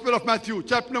 Gospel of Matthew,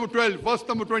 chapter number 12, verse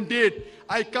number 28.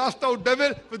 I cast out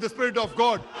devil with the Spirit of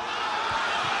God.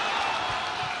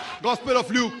 Gospel of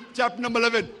Luke, chapter number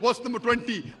 11, verse number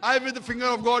 20. I with the finger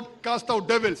of God cast out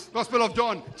devils. Gospel of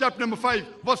John, chapter number 5,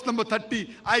 verse number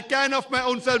 30. I can of my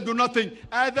own self do nothing.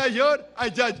 As I hear, I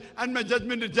judge, and my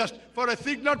judgment is just. For I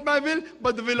seek not my will,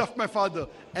 but the will of my Father.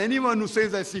 Anyone who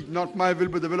says I seek not my will,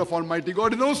 but the will of Almighty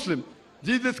God is a Muslim.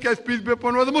 Jesus Christ, peace be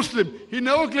upon him, was a Muslim. He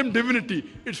never claimed divinity.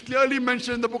 It's clearly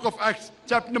mentioned in the book of Acts,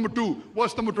 chapter number 2,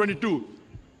 verse number 22.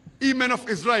 Ye men of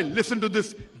Israel, listen to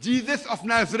this. Jesus of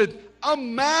Nazareth, a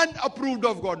man approved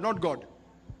of God, not God.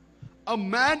 A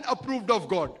man approved of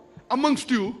God amongst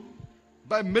you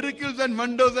by miracles and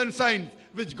wonders and signs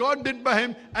which God did by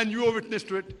him, and you are witness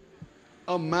to it.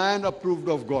 A man approved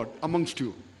of God amongst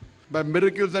you by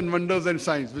miracles and wonders and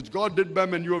signs which God did by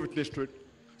him, and you are witness to it.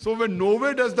 So when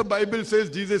nowhere does the Bible says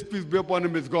Jesus, peace be upon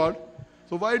him, is God,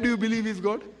 so why do you believe he's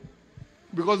God?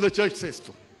 Because the church says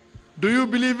so. Do you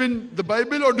believe in the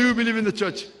Bible or do you believe in the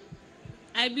church?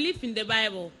 I believe in the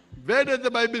Bible. Where does the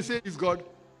Bible say he's God?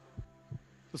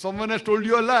 So someone has told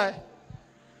you a lie.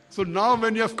 So now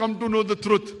when you have come to know the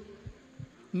truth,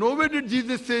 nowhere did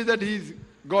Jesus say that he's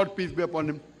God, peace be upon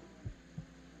him.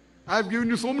 I have given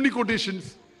you so many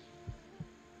quotations.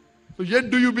 So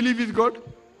yet do you believe he's God?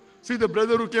 See, the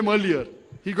brother who came earlier,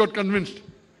 he got convinced.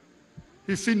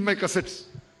 He's seen my cassettes.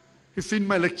 He's seen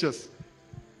my lectures.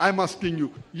 I'm asking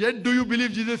you, yet do you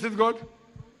believe Jesus is God?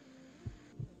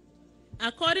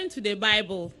 According to the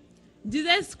Bible,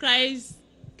 Jesus Christ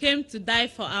came to die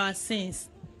for our sins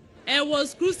and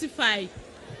was crucified.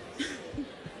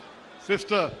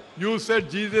 Sister, you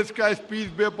said Jesus Christ, peace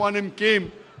be upon him,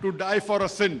 came to die for a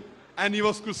sin and he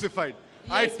was crucified.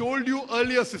 Yes. I told you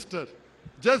earlier, sister,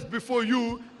 just before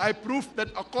you, I proved that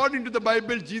according to the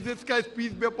Bible, Jesus Christ,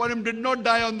 peace be upon him, did not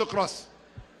die on the cross.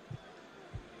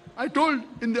 I told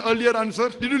in the earlier answer.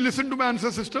 Did you listen to my answer,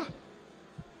 sister?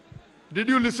 Did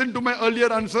you listen to my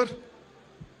earlier answer?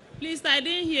 Please, I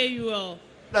didn't hear you all.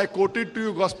 I quoted to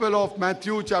you Gospel of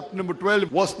Matthew, chapter number 12,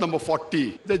 verse number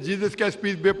 40. That Jesus Christ,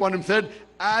 peace be upon him, said,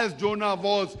 as Jonah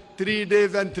was 3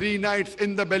 days and 3 nights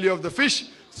in the belly of the fish,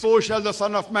 so shall the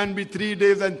Son of Man be 3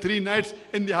 days and 3 nights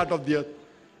in the heart of the earth.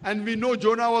 And we know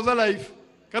Jonah was alive.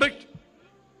 Correct?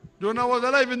 Jonah was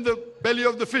alive in the belly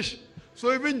of the fish.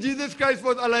 So even Jesus Christ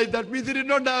was alive. That means he did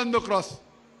not die on the cross.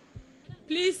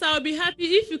 Please, I'll be happy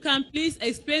if you can please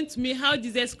explain to me how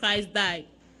Jesus Christ died.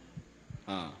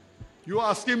 You are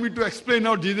asking me to explain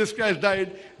how Jesus Christ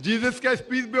died. Jesus Christ,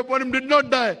 peace be upon him, did not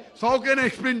die. So how can I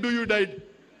explain to you died?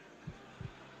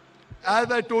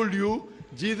 As I told you,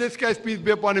 Jesus Christ, peace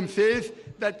be upon him, says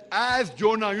that as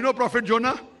Jonah, you know Prophet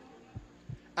Jonah?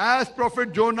 As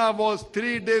Prophet Jonah was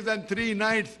 3 days and 3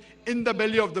 nights in the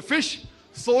belly of the fish,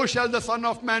 so shall the Son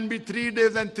of Man be 3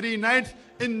 days and 3 nights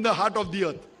in the heart of the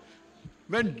earth.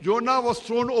 When Jonah was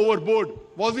thrown overboard,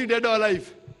 was he dead or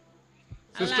alive?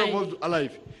 Sister Alive. was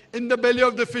alive. In the belly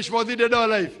of the fish, was he dead or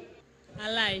alive?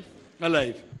 Alive.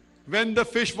 Alive. When the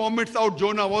fish vomits out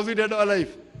Jonah, was he dead or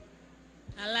alive?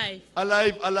 Alive.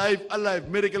 Alive, alive, alive.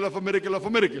 Miracle of a miracle of a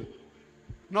miracle.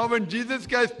 Now when Jesus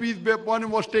Christ, peace be upon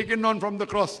him, was taken down from the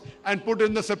cross and put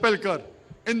in the sepulchre,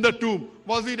 in the tomb,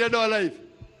 was he dead or alive?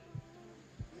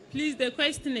 Please, the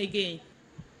question again.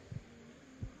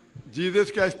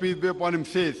 Jesus Christ, peace be upon him,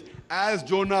 says, as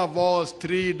Jonah was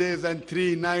 3 days and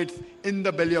 3 nights in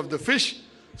the belly of the fish,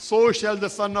 so shall the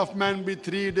Son of Man be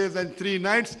 3 days and 3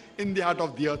 nights in the heart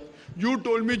of the earth. You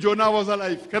told me Jonah was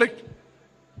alive, correct?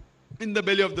 In the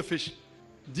belly of the fish.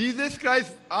 Jesus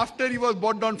Christ, after he was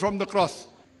brought down from the cross,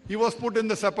 he was put in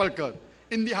the sepulchre,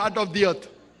 in the heart of the earth.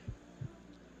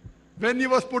 When he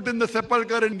was put in the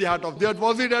sepulchre in the heart of the earth,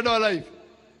 was he dead or alive?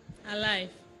 Alive.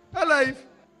 Alive.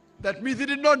 That means he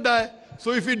did not die.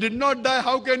 So if he did not die,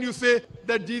 how can you say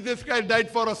that Jesus Christ died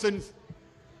for our sins?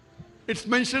 It's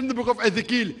mentioned in the book of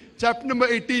Ezekiel, chapter number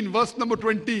 18, verse number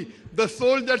 20. The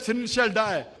soul that sins shall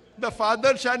die. The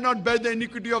father shall not bear the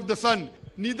iniquity of the son,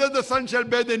 neither the son shall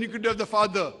bear the iniquity of the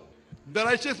father. The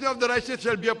righteousness of the righteous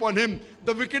shall be upon him.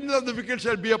 The wickedness of the wicked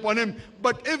shall be upon him.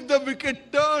 But if the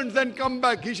wicked turns and come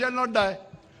back, he shall not die.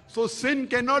 So sin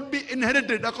cannot be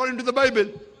inherited according to the Bible.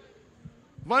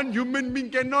 One human being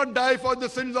cannot die for the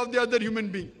sins of the other human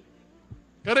being.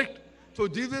 Correct? So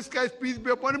Jesus Christ, peace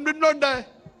be upon him, did not die.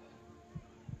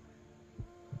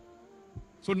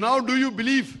 So now do you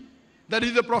believe that he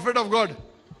is a prophet of God?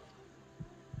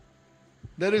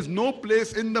 There is no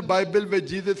place in the Bible where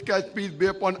Jesus Christ, peace be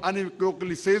upon,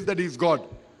 unequivocally says that he is God.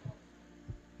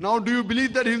 Now do you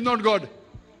believe that he is not God?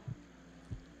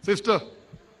 Sister,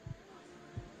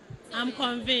 I'm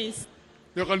convinced.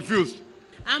 you're confused.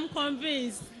 I'm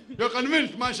convinced. You're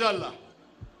convinced, mashallah.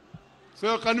 So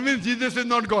you're convinced Jesus is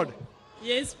not God.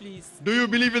 Yes, please. Do you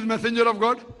believe he's messenger of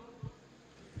God?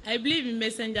 I believe in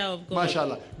messenger of God.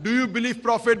 Mashallah. Do you believe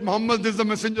Prophet Muhammad is the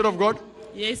messenger of God?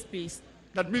 Yes, please.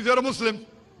 That means you're a Muslim.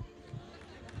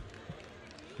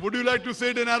 Would you like to say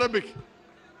it in Arabic?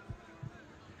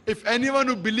 If anyone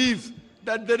who believes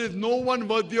that there is no one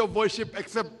worthy of worship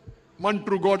except one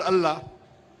true God, Allah,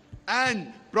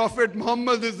 and Prophet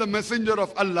Muhammad is the messenger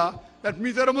of Allah, that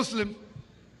means you're a Muslim.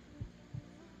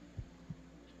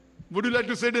 Would you like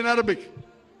to say it in Arabic?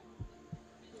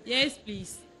 Yes,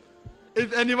 please.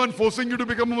 Is anyone forcing you to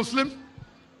become a Muslim?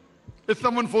 Is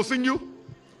someone forcing you?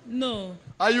 No.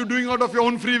 Are you doing out of your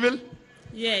own free will?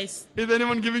 Yes. Is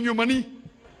anyone giving you money?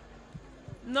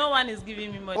 No one is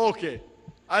giving me money. Okay.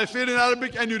 I'll say it in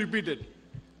Arabic and you repeat it.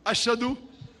 Ashhadu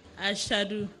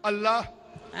Ashadu Allah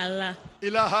Allah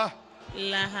ilaha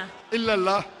ilaha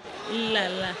illallah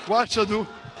illallah wa ashhadu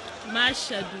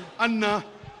mashadu anna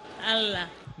Allah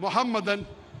Muhammadan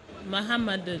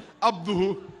Muhammadun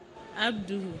abduhu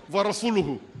abduhu wa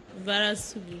rasuluhu.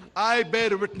 varasuhu. I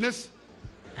bear witness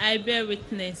I bear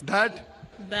witness that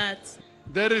that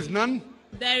there is none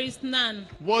there is none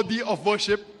worthy of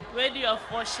worship worthy of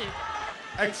worship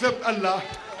except Allah,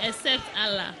 except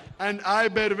Allah, and I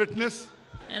bear witness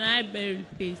and I bear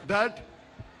witness that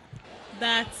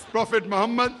that Prophet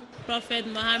Muhammad Prophet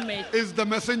Muhammad is the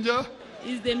messenger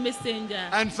is the messenger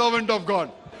and servant of God.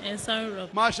 and son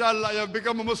of MashaAllah, you have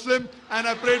become a Muslim, and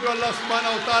I pray to Allah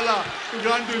subhanahu wa ta'ala to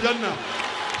grant you Jannah.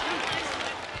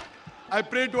 I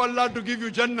pray to Allah to give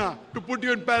you Jannah, to put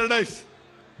you in paradise.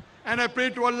 And I pray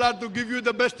to Allah to give you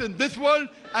the best in this world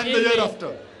and the Amen.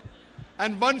 hereafter.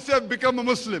 And once you have become a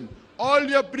Muslim, all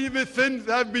your previous sins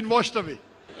have been washed away.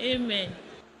 Amen.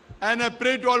 And I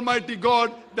pray to Almighty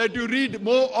God that you read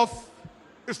more of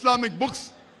Islamic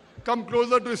books, come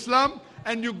closer to Islam,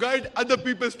 and you guide other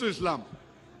peoples to Islam.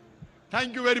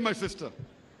 Thank you very much, sister.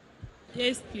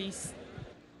 Yes, please.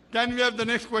 Can we have the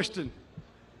next question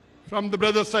from the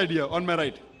brother's side here on my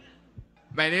right?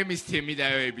 My name is Temi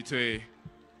Dayo Ebitoye.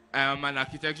 I am an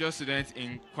architecture student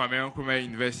in Kwame Nkrumah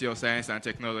University of Science and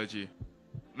Technology.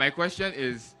 My question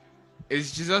is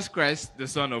Jesus Christ the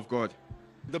Son of God?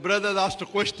 The brother asked a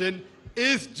question,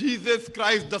 is Jesus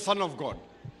Christ the Son of God?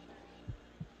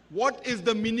 What is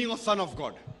the meaning of Son of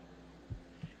God?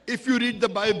 If you read the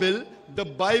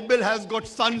Bible has got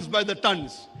sons by the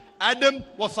tons. Adam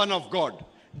was son of God.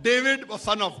 David was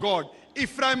son of God.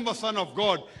 Ephraim was son of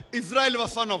God. Israel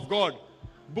was son of God.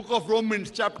 Book of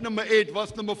Romans, chapter number 8,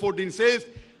 verse number 14 says,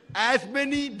 as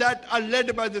many that are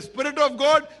led by the Spirit of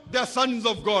God, they are sons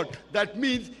of God. That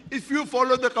means if you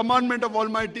follow the commandment of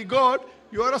Almighty God,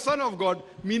 you are a son of God,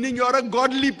 meaning you are a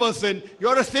godly person, you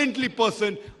are a saintly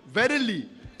person. Verily,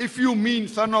 if you mean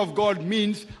son of God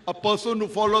means a person who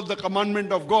follows the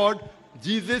commandment of God,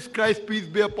 Jesus Christ, peace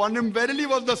be upon him, verily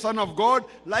was the son of God,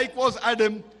 like was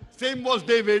Adam, same was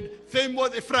David, same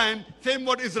was Ephraim, same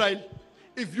was Israel.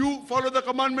 If you follow the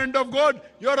commandment of God,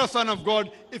 you're a son of God.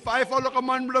 If I follow the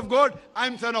commandment of God,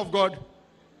 I'm son of God.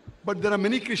 But there are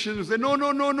many Christians who say, no,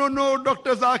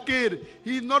 Dr. Zakir,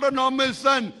 he's not a normal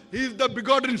son, he's the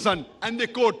begotten son. And they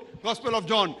quote Gospel of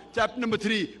John, chapter number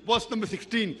 3, verse number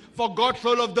 16. For God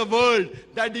so loved the world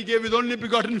that he gave his only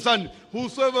begotten son.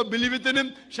 Whosoever believeth in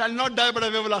him shall not die but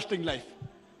have everlasting life.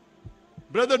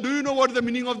 Brother, do you know what is the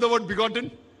meaning of the word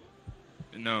begotten?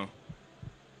 No.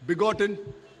 Begotten,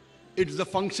 it's the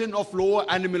function of lower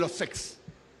animal of sex.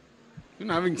 You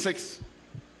know, having sex.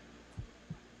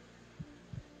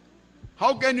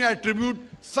 How can you attribute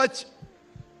such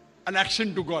an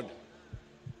action to God?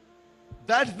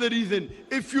 That's the reason,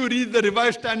 if you read the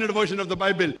Revised Standard Version of the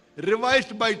Bible,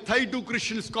 revised by 32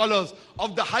 Christian scholars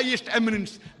of the highest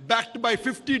eminence, backed by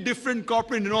 50 different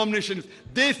corporate denominations,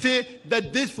 they say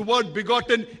that this word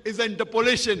begotten is an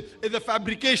interpolation, is a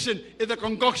fabrication, is a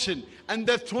concoction, and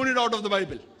they've thrown it out of the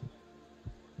Bible.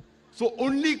 So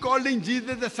only calling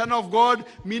Jesus the Son of God,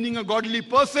 meaning a godly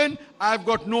person, I've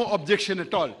got no objection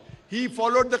at all. He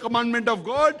followed the commandment of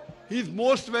God. He is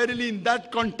most verily in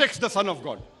that context the Son of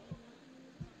God.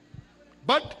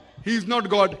 But he is not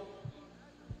God.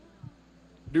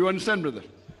 Do you understand, brother?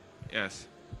 Yes.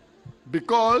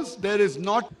 Because there is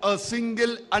not a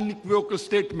single unequivocal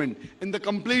statement in the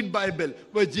complete Bible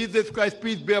where Jesus Christ,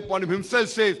 peace be upon him, himself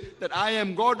says that I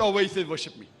am God, or where he says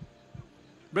worship me.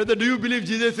 Brother, do you believe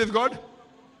Jesus is God?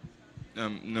 No.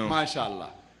 MashaAllah.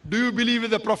 Do you believe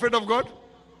he's a prophet of God?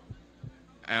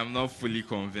 I am not fully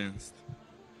convinced.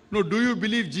 No, do you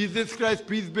believe Jesus Christ,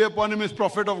 peace be upon him, is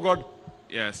prophet of God?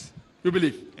 Yes. You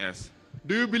believe? Yes.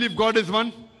 Do you believe God is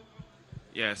one?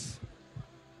 Yes.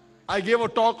 I gave a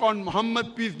talk on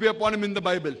Muhammad, peace be upon him, in the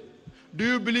Bible. Do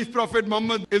you believe Prophet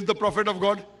Muhammad is the prophet of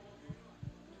God?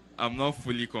 I'm not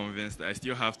fully convinced. I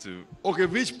still have to. Okay,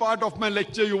 which part of my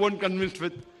lecture you weren't convinced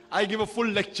with? I give a full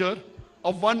lecture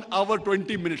of 1 hour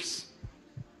 20 minutes.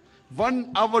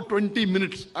 1 hour 20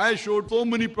 minutes. I showed so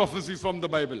many prophecies from the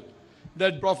Bible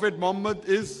that Prophet Muhammad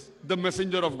is the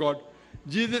messenger of God.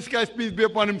 Jesus Christ, peace be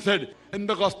upon him, said in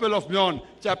the Gospel of John,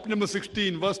 chapter number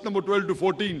 16, verse number 12 to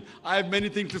 14, I have many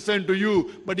things to send to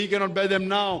you, but he cannot bear them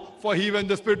now. For he, when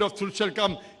the Spirit of truth shall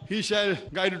come, he shall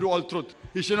guide you to all truth.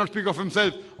 He shall not speak of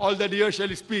himself. All that he hears shall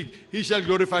he speak. He shall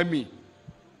glorify me.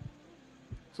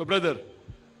 So, brother,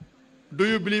 do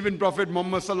you believe in Prophet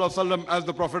Muhammad sallallahu alaihi wasallam as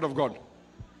the prophet of God?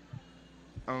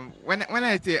 When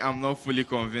I say I'm not fully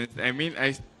convinced, I mean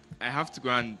I have to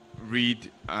go and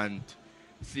read and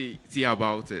see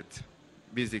about it,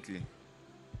 basically.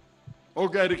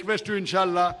 Okay, I request you,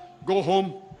 inshallah, go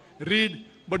home, read,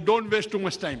 but don't waste too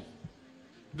much time.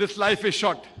 This life is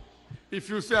short. If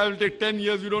you say I will take 10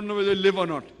 years, you don't know whether you live or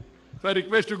not. So I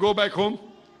request you go back home,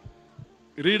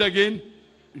 read again.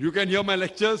 You can hear my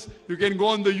lectures. You can go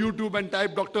on the YouTube and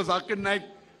type Dr. Zakir Naik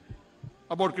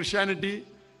about Christianity,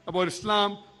 about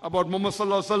Islam, about Muhammad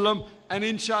sallallahu alaihi wasallam, and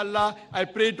inshallah, I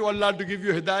pray to Allah to give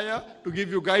you hidayah, to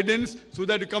give you guidance, so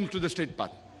that you come to the straight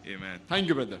path. Amen. Thank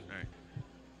you, brother. Right.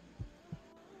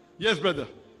 Yes, brother.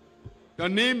 Your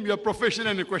name, your profession,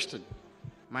 and your question.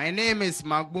 My name is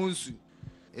Magbunsu,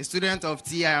 a student of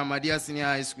TI Ahmadiyya Senior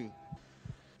High School.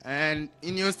 And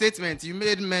in your statement, you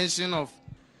made mention of,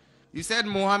 you said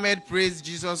Muhammad praised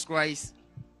Jesus Christ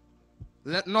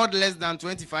not less than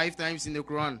 25 times in the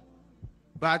Quran.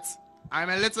 But I'm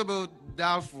a little bit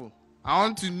doubtful. I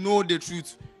want to know the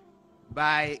truth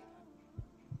by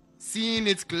seeing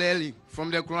it clearly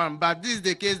from the Quran. But this is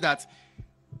the case that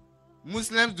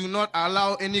Muslims do not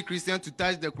allow any Christian to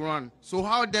touch the Quran. So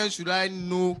how then should I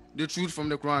know the truth from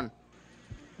the Quran?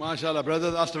 MashaAllah,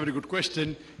 brother asked a very good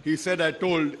question. He said, I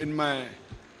told in my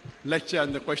lecture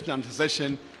and the question and answer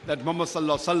session that Muhammad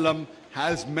sallallahu alaihi wasallam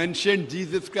has mentioned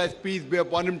Jesus Christ, peace be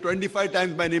upon him, 25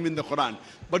 times by name in the Quran.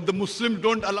 But the Muslims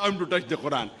don't allow him to touch the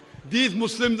Quran. These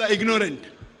Muslims are ignorant.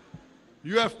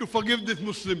 You have to forgive these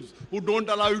Muslims who don't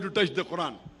allow you to touch the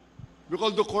Quran.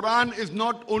 Because the Quran is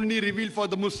not only revealed for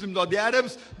the Muslims or the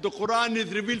Arabs, the Quran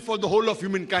is revealed for the whole of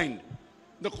humankind.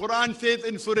 The Quran says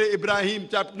in Surah Ibrahim,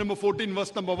 chapter number 14,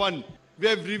 verse number 1, we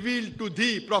have revealed to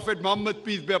thee, Prophet Muhammad,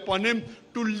 peace be upon him,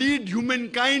 to lead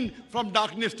humankind from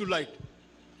darkness to light.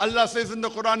 Allah says in the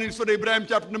Quran in Surah Ibrahim,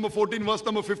 chapter number 14, verse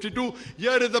number 52,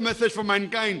 here is a message for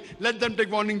mankind. Let them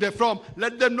take warning therefrom.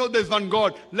 Let them know there is one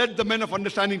God. Let the men of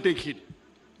understanding take heed.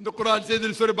 The Quran says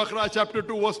in Surah Baqarah, chapter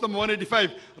 2, verse number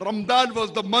 185, Ramadan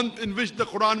was the month in which the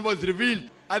Quran was revealed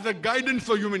as a guidance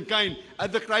for humankind,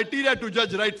 as a criteria to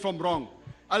judge right from wrong.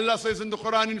 Allah says in the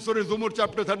Quran in Surah Zumur,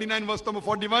 chapter 39, verse number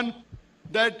 41,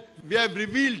 that we have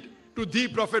revealed to thee,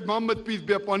 Prophet Muhammad, peace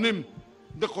be upon him,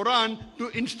 the Quran to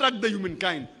instruct the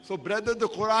humankind. So, brother, the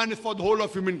Quran is for the whole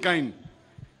of humankind.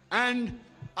 And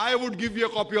I would give you a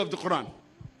copy of the Quran.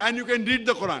 And you can read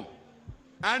the Quran.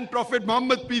 And Prophet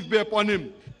Muhammad, peace be upon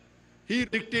him, he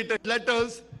dictated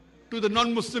letters to the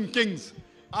non-Muslim kings,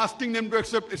 asking them to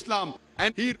accept Islam.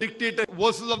 And he dictated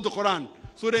verses of the Quran.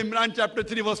 Surah Imran, chapter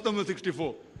 3, verse number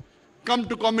 64. Come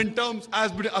to common terms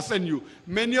as between us and you.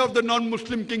 Many of the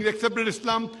non-Muslim kings accepted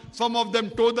Islam. Some of them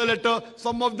tore the letter.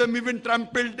 Some of them even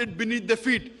trampled it beneath their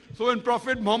feet. So when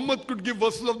Prophet Muhammad could give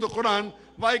verses of the Quran,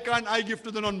 why can't I give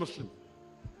to the non-Muslim?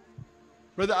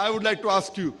 Brother, I would like to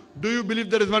ask you, do you believe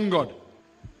there is one God?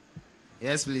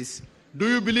 Yes, please. Do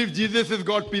you believe Jesus is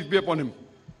God, peace be upon him?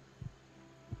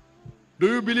 Do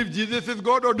you believe Jesus is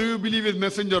God, or do you believe he's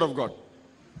messenger of God?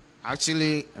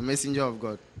 Actually, a messenger of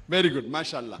God. Very good,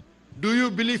 mashallah. Do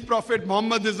you believe Prophet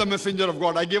Muhammad is the messenger of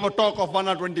God? I gave a talk of 1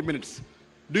 or 20 minutes.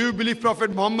 Do you believe Prophet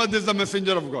Muhammad is the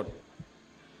messenger of God?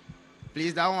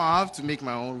 Please, that one I have to make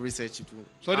my own research too.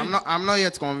 Sorry? I'm not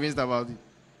yet convinced about it.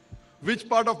 Which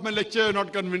part of my lecture you're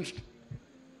not convinced?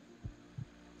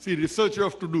 See, research you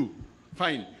have to do.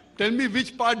 Fine. Tell me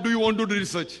which part do you want to do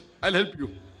research? I'll help you.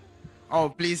 Oh,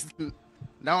 please.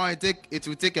 That one it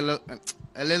will take a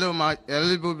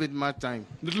little bit more time.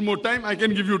 Little more time, I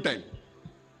can give you time.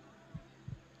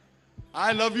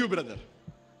 I love you, brother.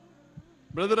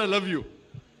 Brother, I love you.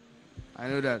 I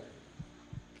know that.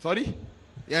 Sorry?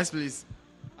 Yes, please.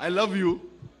 I love you.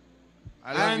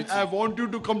 I love you too. I want you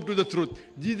to come to the truth.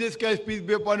 Jesus Christ, peace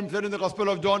be upon him, said in the Gospel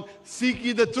of John, seek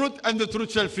ye the truth and the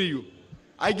truth shall free you.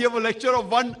 I gave a lecture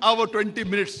of 1 hour 20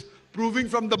 minutes proving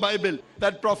from the Bible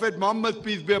that Prophet Muhammad,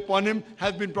 peace be upon him,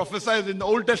 has been prophesied in the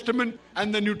Old Testament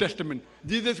and the New Testament.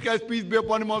 Jesus Christ, peace be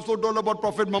upon him, also told about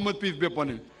Prophet Muhammad, peace be upon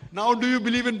him. Now, do you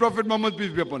believe in Prophet Muhammad,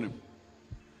 peace be upon him?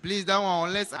 Please, that one,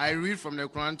 unless I read from the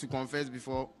Quran to confess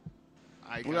before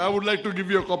I can. Well, I would like to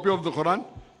give you a copy of the Quran.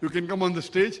 You can come on the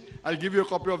stage. I'll give you a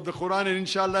copy of the Quran, and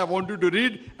inshallah, I want you to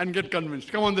read and get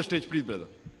convinced. Come on the stage, please, brother.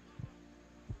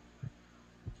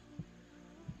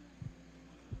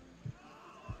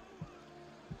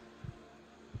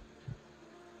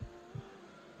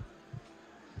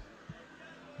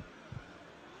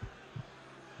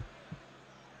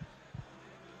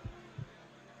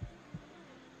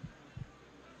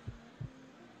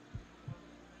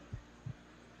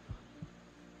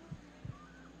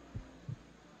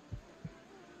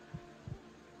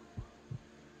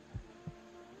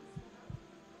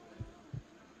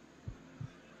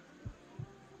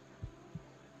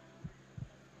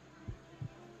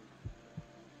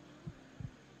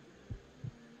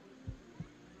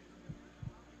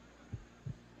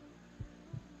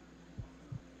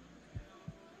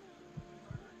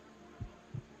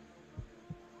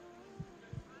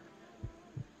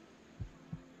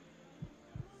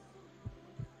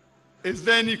 Is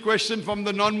there any question from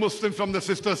the non-Muslim from the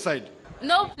sister side?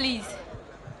 No, please.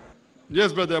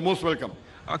 Yes, brother, you're most welcome.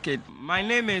 Okay, my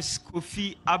name is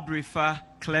Kofi Abrifa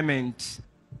Clement.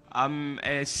 I'm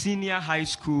a senior high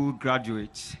school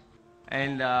graduate.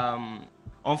 And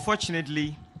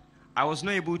unfortunately, I was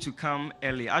not able to come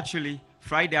early. Actually,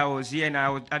 Friday I was here and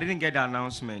I didn't get the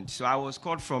announcement. So I was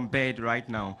called from bed right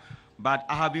now. But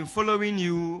I have been following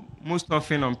you most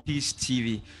often on Peace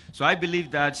TV. So I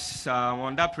believe that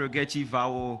on that prerogative, I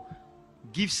will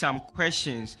give some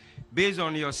questions based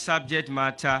on your subject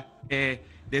matter,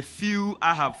 the few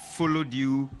I have followed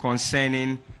you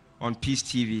concerning on Peace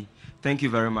TV. Thank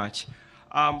you very much.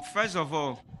 First of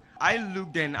all, I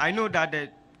looked and I know that the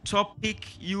topic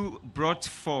you brought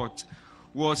forth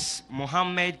was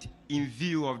Muhammad in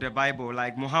view of the Bible,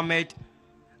 like Muhammad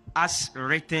as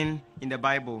written in the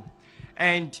Bible.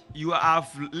 And you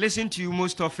have listened to you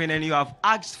most often and you have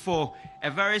asked for a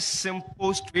very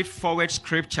simple, straightforward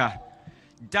scripture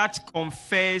that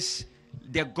confers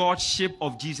the Godship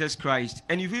of Jesus Christ.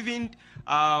 And you've even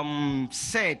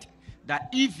said that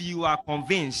if you are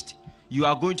convinced, you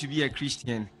are going to be a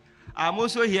Christian. I'm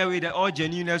also here with the all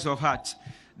genuineness of heart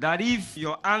that if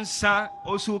your answer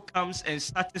also comes and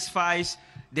satisfies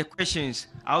the questions,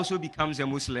 I also becomes a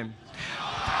Muslim.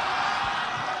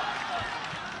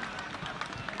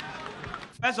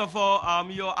 First of all,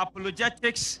 your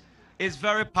apologetics is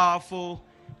very powerful,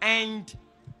 and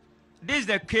this is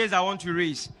the case I want to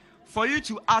raise. For you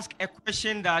to ask a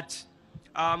question that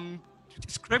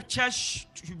scriptures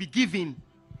should be given,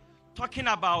 talking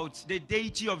about the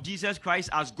deity of Jesus Christ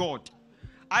as God,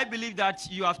 I believe that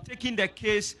you have taken the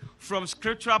case from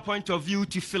scriptural point of view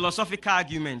to philosophical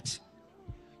argument.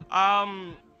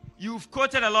 You've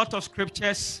quoted a lot of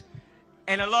scriptures,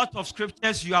 and a lot of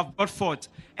scriptures you have brought forth.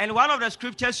 And one of the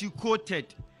scriptures you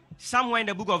quoted, somewhere in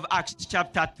the book of Acts,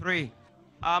 chapter 3,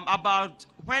 about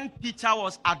when Peter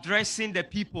was addressing the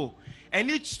people,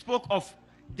 and it spoke of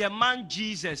the man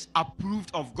Jesus approved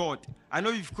of God. I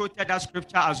know you've quoted that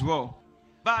scripture as well.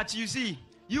 But you see,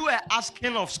 you were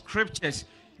asking of scriptures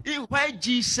where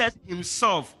Jesus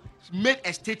himself made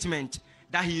a statement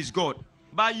that he is God.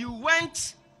 But you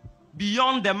went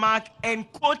beyond the mark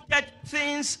and quoted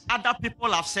things other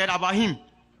people have said about him.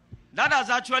 That has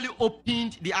actually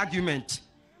opened the argument.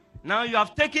 Now you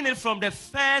have taken it from the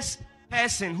first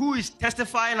person who is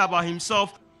testifying about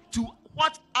himself to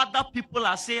what other people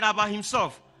are saying about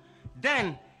himself.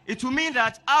 Then it will mean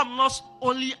that I'm not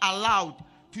only allowed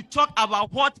to talk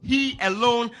about what he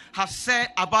alone has said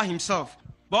about himself,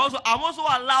 but also I'm also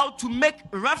allowed to make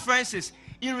references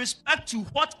in respect to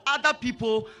what other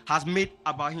people has made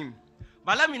about him.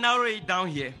 But let me narrow it down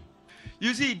here.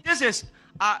 You see, this is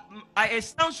it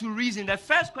stands to reason. The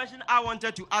first question I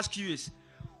wanted to ask you is,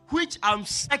 which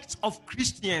sects of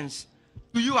Christians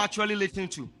do you actually listen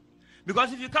to?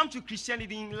 Because if you come to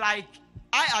Christianity, like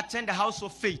I attend the House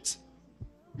of Faith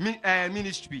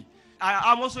ministry,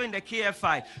 I'm also in the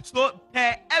KFI. So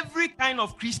every kind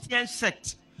of Christian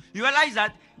sect, you realize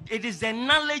that it is the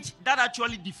knowledge that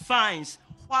actually defines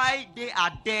why they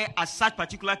are there as such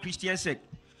particular Christian sect.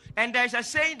 And there is a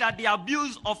saying that the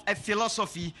abuse of a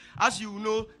philosophy, as you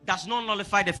know, does not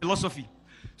nullify the philosophy.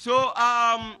 So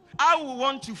I will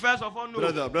want to first of all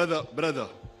know... Brother,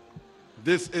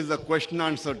 this is a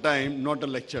question-answer time, not a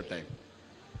lecture time.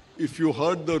 If you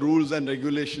heard the rules and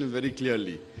regulations very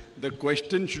clearly, the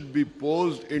question should be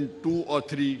posed in 2 or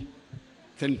 3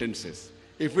 sentences.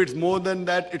 If it's more than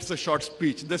that, it's a short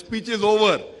speech. The speech is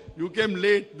over. You came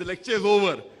late. The lecture is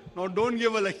over. Now don't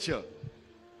give a lecture.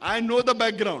 I know the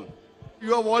background.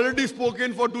 You have already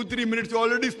spoken for 2-3 minutes. You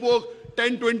already spoke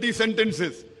 10-20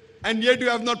 sentences. And yet you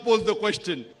have not posed the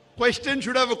question. Question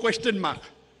should have a question mark.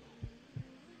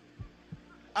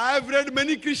 I have read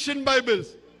many Christian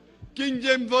Bibles. King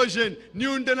James Version,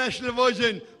 New International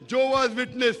Version, Jehovah's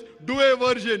Witness, Douay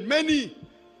Version, many.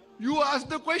 You ask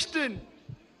the question.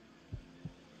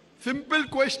 Simple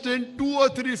question, 2 or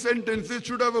 3 sentences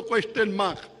should have a question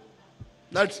mark.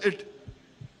 That's it.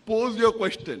 Pose your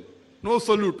question. No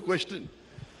salute, question.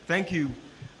 Thank you.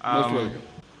 Most welcome.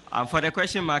 For the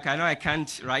question mark, I know I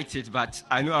can't write it, but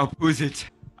I know I'll pose it.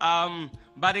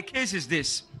 But the case is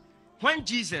this. When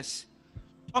Jesus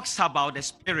talks about the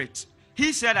Spirit,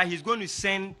 he said that he's going to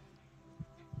send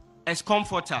as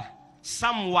comforter,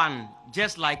 someone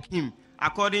just like him,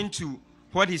 according to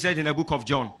what he said in the book of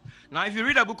John. Now, if you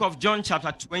read the book of John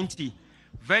chapter 20,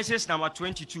 verses number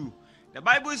 22, the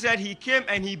Bible said he came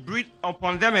and he breathed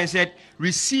upon them and said,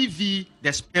 receive ye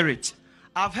the Spirit.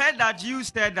 I've heard that you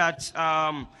said that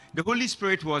the Holy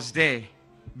Spirit was there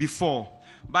before.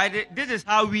 But this is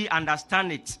how we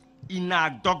understand it in our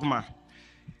dogma.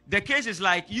 The case is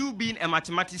like you being a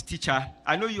mathematics teacher.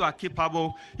 I know you are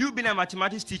capable. You being a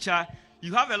mathematics teacher,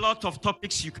 you have a lot of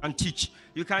topics you can teach.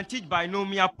 You can teach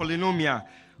binomial, polynomial.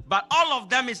 But all of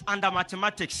them is under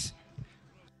mathematics.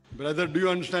 Brother, do you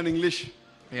understand English?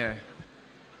 Yeah.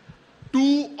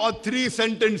 2 or 3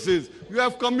 sentences. You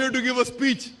have come here to give a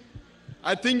speech.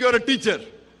 I think you're a teacher.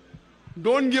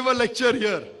 Don't give a lecture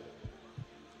here.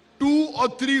 2 or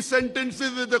 3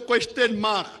 sentences with a question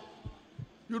mark.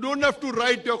 You don't have to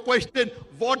write your question.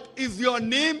 What is your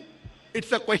name?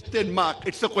 It's a question mark.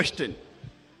 It's a question.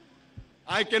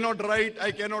 I cannot write.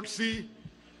 I cannot see.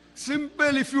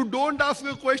 Simple. If you don't ask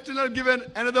a question, I'll give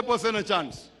another person a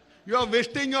chance. You are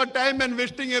wasting your time and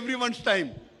wasting everyone's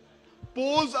time.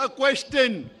 Pose a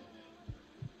question.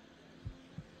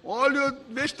 All you're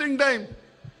wasting time.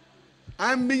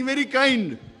 I'm being very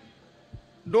kind.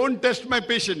 Don't test my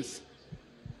patience.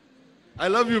 I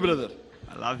love you, brother.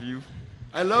 I love you.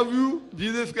 I love you.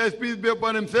 Jesus Christ, peace be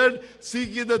upon him, said,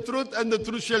 seek ye the truth and the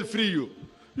truth shall free you.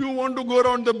 You want to go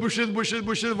around the bushes,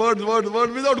 words,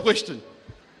 without question.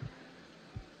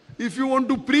 If you want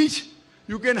to preach,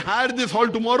 you can hire this hall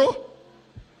tomorrow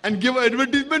and give an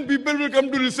advertisement. People will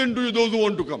come to listen to you, those who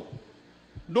want to come.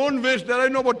 Don't waste. There are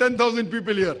about 10,000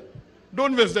 people here.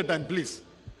 Don't waste the time, please.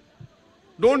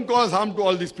 Don't cause harm to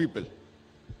all these people.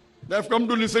 They have come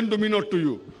to listen to me, not to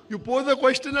you. You pose a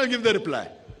question, I'll give the reply.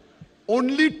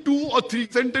 Only 2 or 3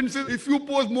 sentences. If you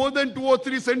pose more than 2 or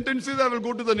 3 sentences, I will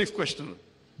go to the next question.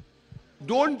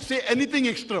 Don't say anything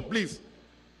extra, please.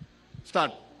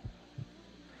 Start.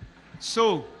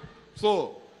 So,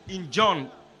 So, in John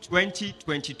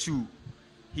 20:22,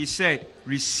 he said,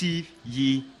 "Receive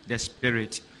ye the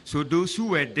Spirit." So those who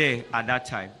were there at that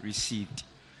time received.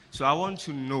 So I want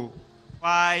to know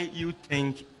why you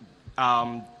think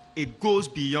it goes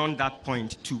beyond that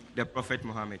point to the Prophet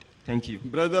Muhammad. Thank you.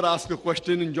 brother asked a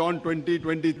question in John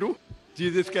 20:22.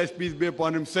 Jesus Christ, peace be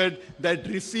upon him, said that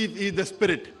receive ye the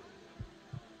Spirit.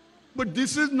 But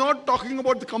this is not talking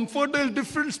about the Comforter is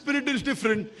different, Spirit is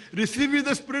different. Receive ye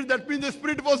the Spirit, that means the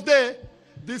Spirit was there.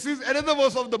 This is another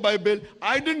verse of the Bible.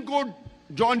 I didn't quote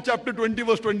John chapter 20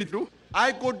 verse 22.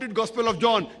 I quoted Gospel of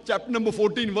John chapter number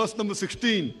 14 verse number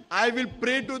 16. I will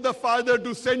pray to the Father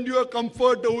to send you a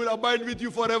Comforter who will abide with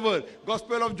you forever.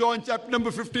 Gospel of John chapter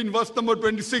number 15 verse number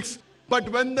 26. But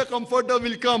when the Comforter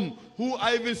will come, who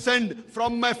I will send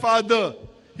from my Father,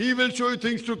 he will show you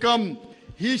things to come.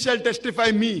 He shall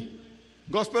testify me.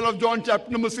 Gospel of John chapter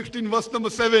number 16 verse number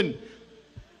 7.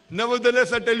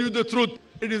 Nevertheless, I tell you the truth.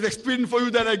 It is expedient for you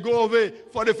that I go away.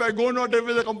 For if I go not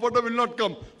away, the Comforter will not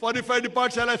come. For if I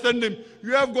depart, shall I send him.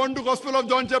 You have gone to Gospel of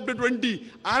John chapter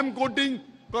 20. I am quoting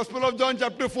Gospel of John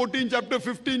chapter 14, chapter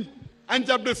 15 and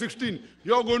chapter 16.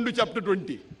 You are going to chapter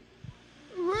 20.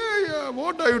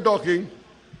 What are you talking?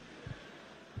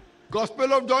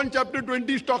 Gospel of John chapter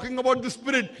 20 is talking about the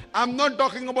Spirit. I'm not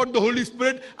talking about the Holy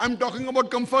Spirit. I'm talking about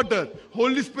Comforter.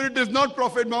 Holy Spirit is not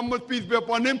Prophet Muhammad, peace be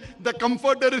upon him. The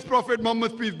Comforter is Prophet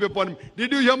Muhammad, peace be upon him.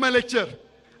 Did you hear my lecture?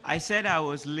 I said I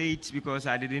was late because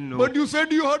I didn't know. But you said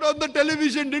you heard on the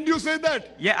television. Didn't you say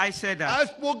that? Yeah, I said that. I've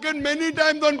spoken many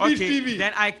times on Peace Okay, TV.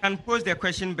 then I can pose the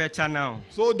question better now.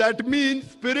 So that means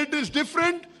Spirit is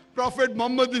different. Prophet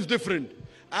Muhammad is different.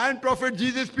 And Prophet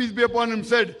Jesus, peace be upon him,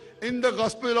 said in the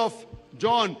Gospel of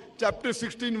John, chapter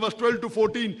 16, verse 12 to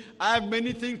 14, I have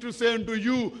many things to say unto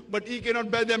you, but ye cannot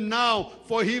bear them now.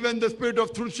 For he, when the Spirit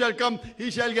of truth shall come,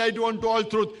 he shall guide you unto all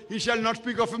truth. He shall not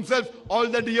speak of himself. All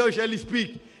that he hears shall he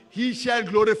speak. He shall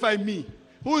glorify me.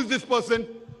 Who is this person?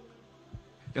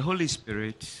 The Holy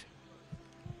Spirit.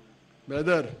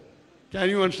 Brother, can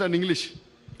you understand English?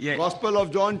 Yeah. Gospel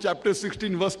of John, chapter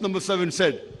 16, verse number 7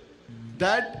 said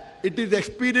that it is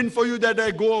expedient for you that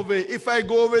I go away. If I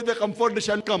go away, the Comforter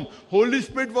shall come. Holy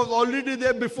Spirit was already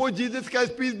there before Jesus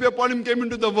Christ, peace be upon him, came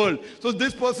into the world. So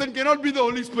this person cannot be the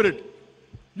Holy Spirit.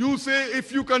 You say,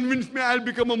 if you convince me, I'll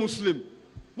become a Muslim.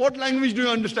 What language do you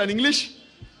understand? English?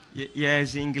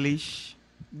 Yes, English.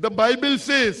 The Bible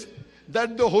says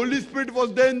that the Holy Spirit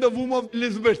was there in the womb of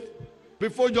Elizabeth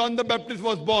before John the Baptist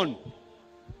was born.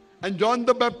 And John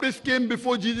the Baptist came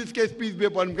before Jesus Christ, peace be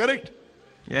upon him, correct?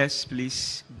 Yes,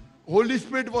 please. Holy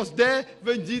Spirit was there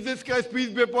when Jesus Christ, peace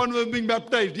be upon him, was being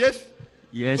baptized, yes?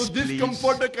 Yes, So this please.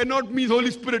 Comforter cannot mean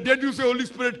Holy Spirit. Yet you say Holy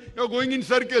Spirit, you're going in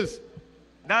circles.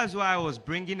 That's why I was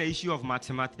bringing the issue of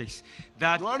mathematics.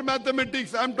 That Not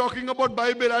mathematics, I'm talking about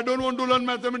Bible. I don't want to learn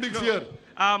mathematics here.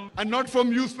 And not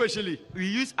from you specially. we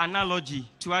use analogy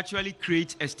to actually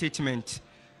create a statement.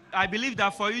 I believe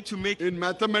that for you to make... In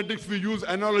mathematics, we use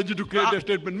analogy to create a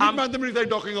statement. Which mathematics are you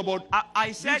talking about?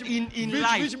 I said in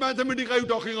life... Which mathematics are you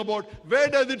talking about? Where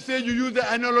does it say you use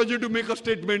the analogy to make a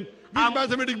statement? Which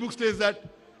mathematics book says that?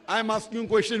 I'm asking you a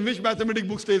question. Which mathematics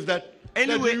book says that?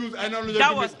 Anyway, that you use analogy that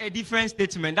to was a different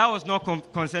statement. That was not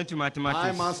concerned to mathematics.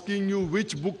 I'm asking you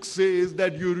which book says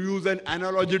that you use an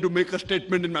analogy to make a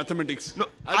statement in mathematics. No,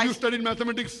 Have you studied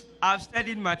mathematics? I've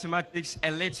studied mathematics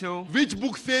a little. Which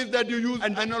book says that you use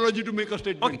an analogy to make a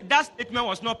statement? Okay, that statement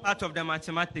was not part of the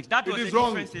mathematics. That It was is a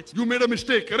wrong. different statement. You made a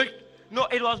mistake, correct? No,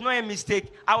 it was not a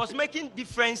mistake. I was making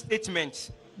different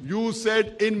statements. You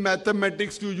said in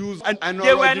mathematics to use an analogy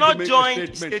They were not to make joint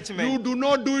a statement. statement. You do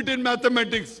not do it in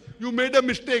mathematics. You made a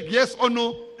mistake, yes or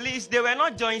no? Please, they were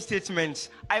not joint statements.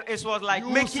 It was like You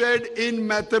making... said in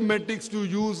mathematics to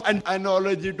use an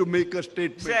analogy to make a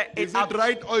statement. Sir, Is it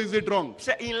right or is it wrong?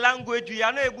 Sir, in language, we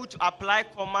are not able to apply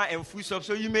comma and full stop,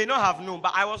 so you may not have known.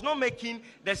 But I was not making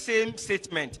the same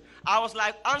statement. I was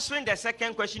like answering the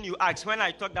second question you asked when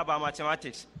I talked about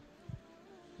mathematics.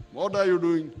 What are you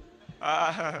doing?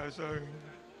 Sorry.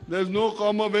 There's no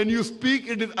comma. When you speak,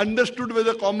 it is understood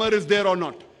whether comma is there or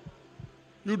not.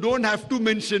 You don't have to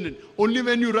mention it. Only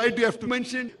when you write, you have to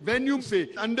mention. When you say,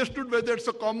 understood whether it's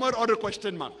a comma or a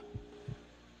question mark.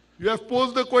 You have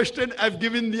posed the question, I've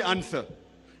given the answer.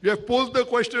 You have posed the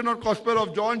question on Gospel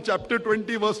of John, chapter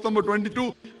 20, verse number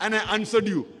 22, and I answered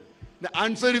you. The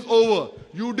answer is over.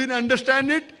 You didn't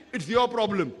understand it, it's your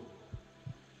problem.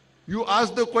 You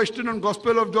asked the question on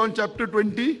Gospel of John chapter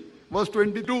 20, verse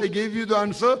 22. I gave you the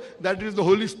answer. That is the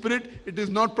Holy Spirit. It is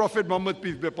not Prophet Muhammad,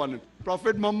 peace be upon him.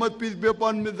 Prophet Muhammad, peace be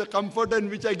upon him, is the comforter in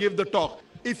which I gave the talk.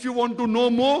 If you want to know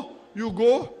more, you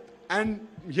go and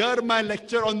hear my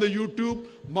lecture on the YouTube,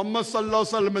 Muhammad Sallallahu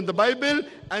Alaihi Wasallam and the Bible.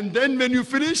 And then when you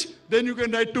finish, then you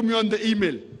can write to me on the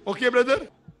email. Okay, brother?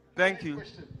 Thank you.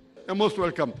 You're most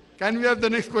welcome. Can we have the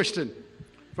next question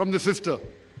from the sister?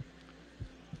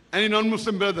 Any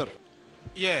non-Muslim brother?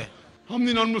 Yeah. How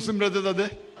many non-Muslim brothers are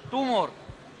there? 2 more.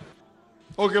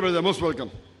 Okay, brother, most welcome.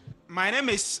 My name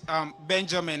is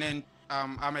Benjamin, and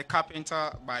I'm a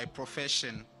carpenter by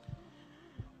profession.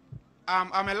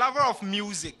 I'm a lover of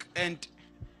music, and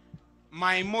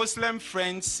my Muslim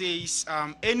friend says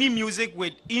any music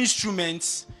with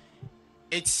instruments,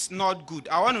 it's not good.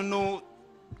 I want to know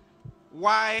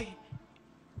why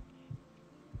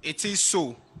it is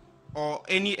so, or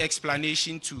any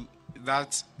explanation to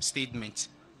that statement.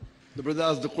 The brother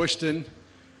asked the question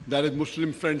that his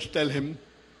Muslim friends tell him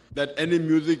that any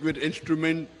music with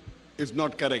instrument is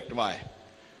not correct. Why?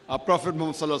 Our Prophet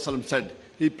Muhammad Sallallahu Alaihi Wasallam said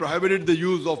he prohibited the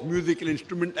use of musical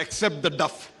instrument except the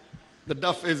duff. The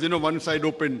duff is, one side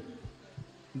open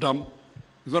drum.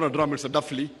 It's not a drum, it's a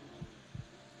duffly.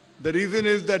 The reason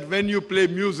is that when you play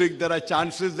music, there are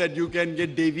chances that you can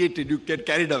get deviated, you get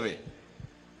carried away.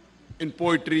 In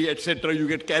poetry, etc., you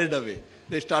get carried away.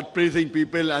 They start praising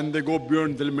people and they go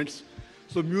beyond the limits.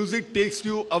 So music takes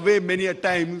you away many a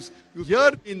times. You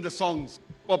hear in the songs,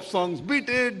 pop songs, beat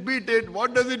it.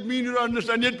 What does it mean? You don't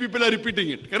understand, yet people are repeating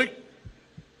it, correct?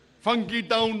 Funky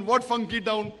town, what funky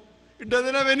town? It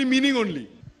doesn't have any meaning only.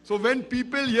 So when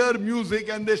people hear music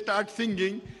and they start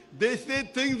singing, they say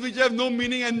things which have no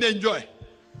meaning and they enjoy.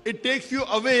 It takes you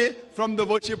away from the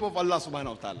worship of Allah subhanahu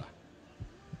wa ta'ala.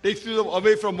 Takes you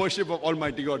away from worship of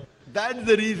Almighty God. That's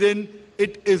the reason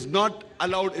it is not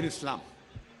allowed in Islam.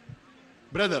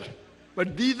 Brother,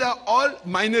 but these are all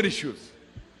minor issues.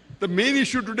 The main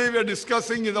issue today we are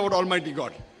discussing is about Almighty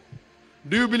God.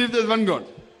 Do you believe there is one God?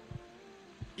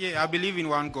 Yeah, I believe in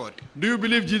one God. Do you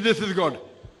believe Jesus is God?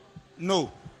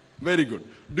 No. Very good.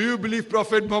 Do you believe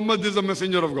Prophet Muhammad is a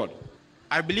messenger of God?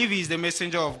 I believe he is the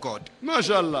messenger of God.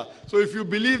 MashaAllah. So if you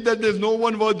believe that there is no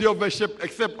one worthy of worship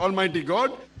except Almighty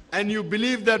God, and you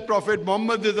believe that Prophet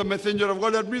Muhammad is a messenger of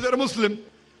God, that means you're a Muslim.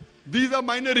 These are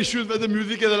minor issues whether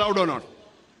music is allowed or not.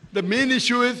 The main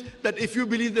issue is that if you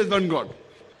believe there's one God,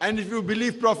 and if you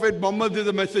believe Prophet Muhammad is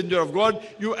a messenger of God,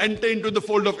 you enter into the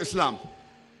fold of Islam.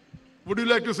 Would you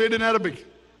like to say it in Arabic?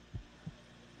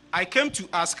 I came to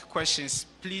ask questions.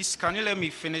 Please, can you let me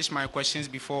finish my questions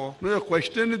before? No, your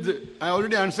question is, I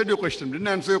already answered your question. Didn't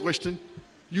I answer your question?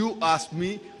 You asked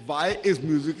me, why is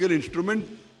musical instrument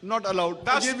not allowed?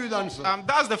 I gave you the answer.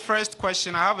 That's the first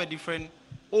question. I have a different...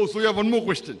 Oh, so you have one more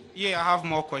question? Yeah, I have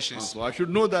more questions. So I should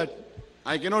know that.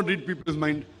 I cannot read people's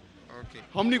mind. Okay.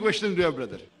 How many questions do you have,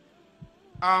 brother?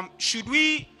 Should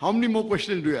we... How many more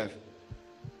questions do you have?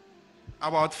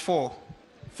 About 4.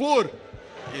 4?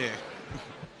 Yeah.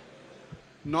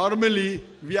 Normally,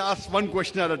 we ask one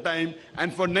question at a time,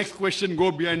 and for next question,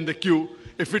 go behind the queue.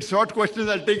 If it's short questions,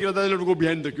 I'll take it, otherwise I'll go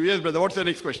behind the queue. Yes, brother, what's the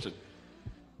next question?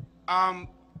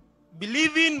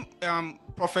 Believing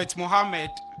Prophet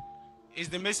Muhammad is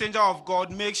the messenger of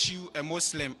God makes you a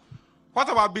Muslim. What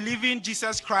about believing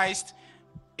Jesus Christ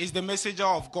is the messenger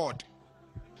of God?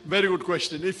 Very good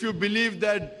question. If you believe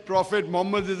that Prophet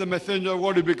Muhammad is the messenger of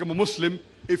God, you become a Muslim.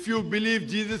 If you believe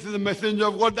Jesus is the messenger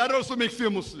of God, that also makes you a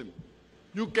Muslim.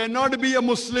 You cannot be a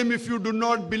Muslim if you do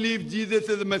not believe Jesus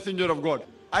is the messenger of God.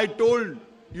 I told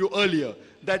you earlier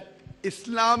that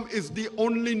Islam is the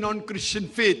only non-Christian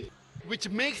faith which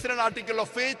makes it an article of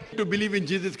faith to believe in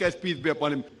Jesus Christ, peace be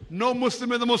upon him. No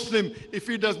Muslim is a Muslim if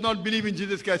he does not believe in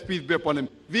Jesus Christ, peace be upon him.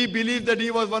 We believe that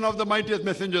he was one of the mightiest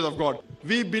messengers of God.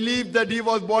 We believe that he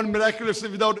was born miraculously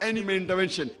without any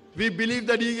intervention. We believe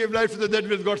that he gave life to the dead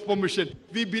with God's permission.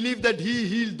 We believe that he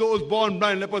healed those born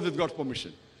blind lepers with God's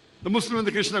permission. The Muslim and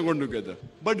the Christian are going together.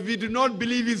 But we do not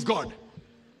believe he's God.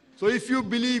 So if you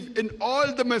believe in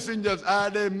all the messengers,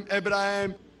 Adam,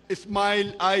 Abraham,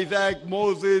 Ismail, Isaac,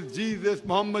 Moses, Jesus,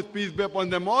 Muhammad, peace be upon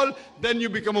them all, then you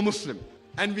become a Muslim.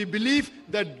 And we believe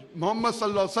that Muhammad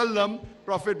Sallallahu Alaihi Wasallam,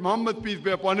 Prophet Muhammad, peace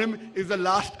be upon him, is the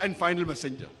last and final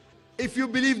messenger. If you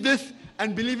believe this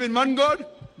and believe in one God,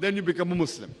 then you become a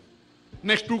Muslim.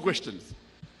 Next 2 questions.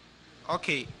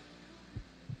 Okay.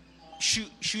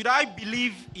 Should I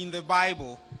believe in the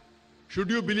Bible? Should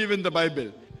you believe in the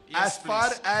Bible? Yes, as far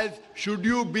please. as should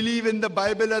you believe in the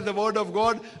Bible as the word of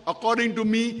God, according to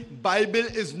me, Bible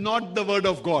is not the word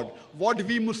of God. What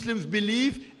we Muslims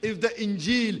believe is the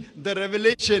Injil, the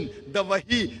revelation, the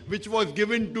Wahi, which was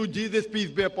given to Jesus, peace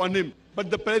be upon him. But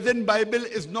the present Bible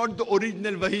is not the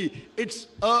original Wahi. It's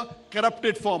a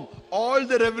corrupted form. All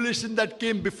the revelation that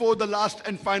came before the last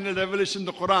and final revelation,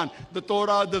 the Quran, the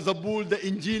Torah, the Zabur, the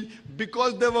Injil,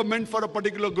 because they were meant for a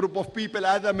particular group of people,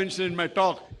 as I mentioned in my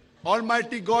talk,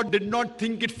 Almighty God did not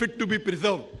think it fit to be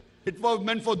preserved. It was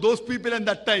meant for those people in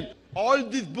that time. All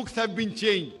these books have been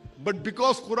changed. But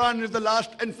because Quran is the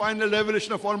last and final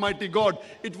revelation of Almighty God,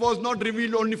 it was not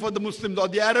revealed only for the Muslims or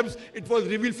the Arabs, it was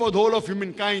revealed for the whole of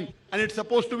humankind. And it's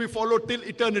supposed to be followed till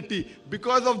eternity.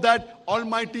 Because of that,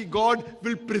 Almighty God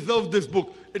will preserve this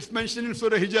book. It's mentioned in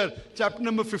Surah Hijr, chapter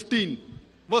number 15,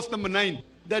 verse number 9,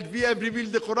 that we have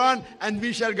revealed the Quran and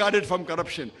we shall guard it from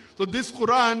corruption. So this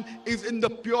Quran is in the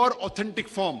pure authentic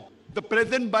form. The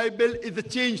present Bible is a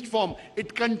changed form.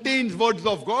 It contains words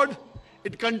of God.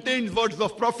 It contains words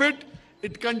of prophet,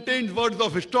 it contains words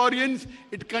of historians,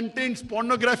 it contains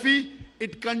pornography,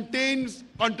 it contains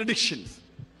contradictions.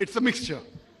 It's a mixture.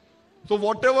 So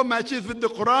whatever matches with the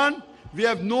Quran, we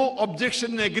have no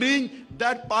objection in agreeing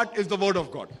that part is the word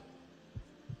of God.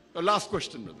 The last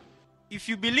question, brother. If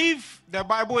you believe the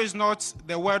Bible is not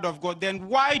the word of God, then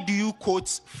why do you quote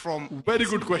from? Very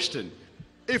good question.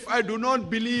 If I do not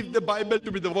believe the Bible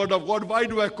to be the word of God, why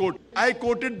do I quote? I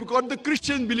quote it because the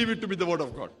Christians believe it to be the word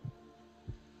of God.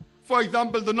 For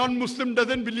example, the non-Muslim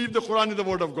doesn't believe the Quran is the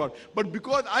word of God. But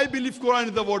because I believe Quran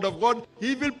is the word of God,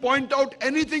 he will point out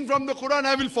anything from the Quran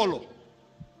I will follow.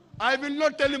 I will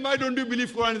not tell him, why don't you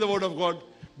believe Quran is the word of God?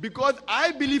 Because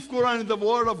I believe Quran is the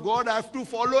word of God, I have to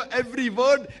follow every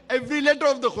word, every letter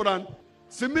of the Quran.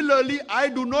 Similarly, I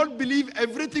do not believe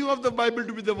everything of the Bible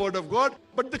to be the word of God,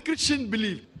 but the Christian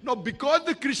believe. Now, because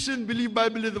the Christian believe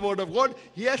Bible is the word of God,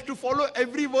 he has to follow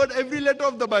every word, every letter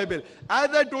of the Bible.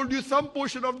 As I told you, some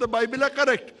portion of the Bible are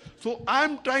correct. So I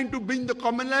am trying to bring the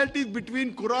commonalities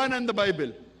between Quran and the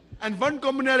Bible. And one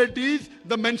commonality is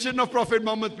the mention of Prophet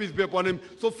Muhammad, peace be upon him.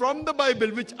 So from the Bible,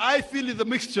 which I feel is a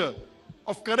mixture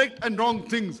of correct and wrong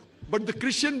things, but the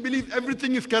Christian believes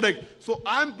everything is correct. So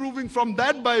I am proving from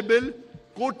that Bible,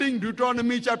 quoting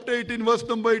Deuteronomy chapter 18, verse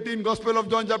number 18, Gospel of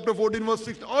John chapter 14, verse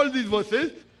 6, all these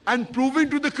verses, and proving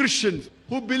to the Christians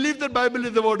who believe that Bible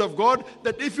is the word of God,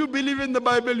 that if you believe in the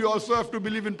Bible, you also have to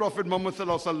believe in Prophet Muhammad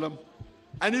sallallahu alaihi wasallam.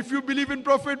 And if you believe in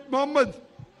Prophet Muhammad,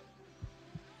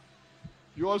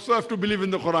 you also have to believe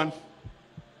in the Quran.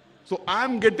 So I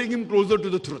am getting him closer to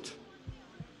the truth.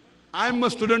 I am a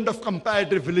student of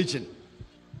comparative religion.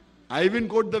 I even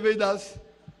quote the Vedas.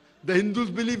 The Hindus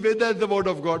believe Veda is the word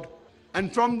of God.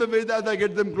 And from the Vedas, I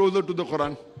get them closer to the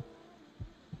Quran.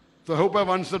 So I hope I've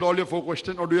answered all your 4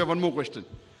 questions. Or do you have one more question?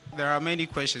 There are many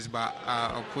questions, but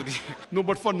I'll put it. No,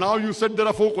 but for now, you said there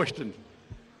are 4 questions.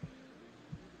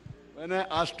 When I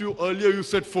asked you earlier, you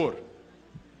said 4.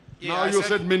 Yeah, now I you said-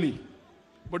 said many.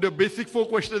 But your basic 4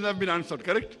 questions have been answered,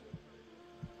 correct?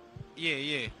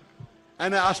 Yeah.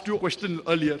 And I asked you a question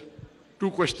earlier. 2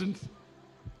 questions.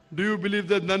 Do you believe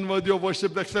that none worthy of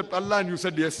worship except Allah? And you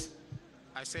said yes.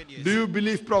 I said yes. Do you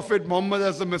believe Prophet Muhammad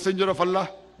as the messenger of Allah?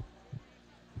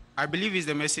 I believe he's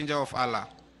the messenger of Allah.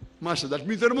 Masha, that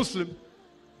means you're a Muslim.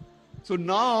 So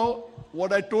now,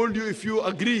 what I told you, if you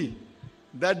agree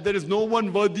that there is no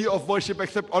one worthy of worship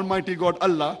except Almighty God,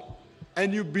 Allah,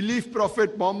 and you believe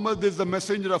Prophet Muhammad is the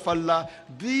messenger of Allah,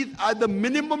 these are the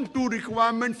minimum 2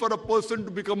 requirements for a person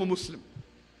to become a Muslim.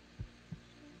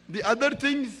 The other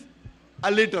things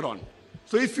are later on.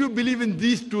 So if you believe in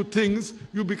these 2 things,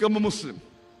 you become a Muslim.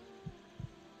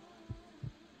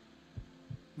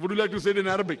 Would you like to say it in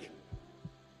Arabic?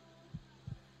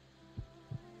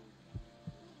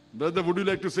 Brother, would you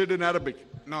like to say it in Arabic?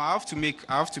 No, I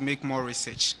have to make more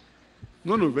research.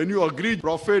 No, when you agree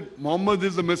Prophet Muhammad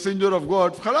is the messenger of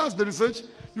God, khalas, the research,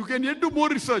 you can yet do more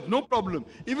research, no problem.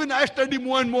 Even I study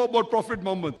more and more about Prophet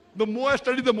Muhammad. The more I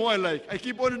study, the more I like. I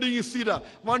keep on reading his seerah,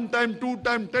 1 time, 2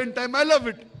 time, 10 time, I love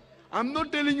it. I'm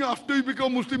not telling you after you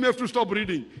become Muslim, you have to stop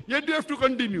reading. Yet you have to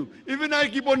continue. Even I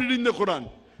keep on reading the Quran.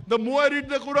 The more I read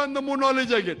the Quran, the more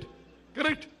knowledge I get.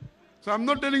 Correct? So I'm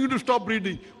not telling you to stop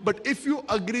reading. But if you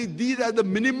agree these are the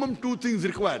minimum 2 things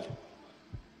required,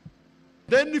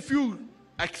 then if you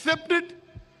accept it,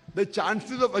 the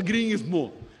chances of agreeing is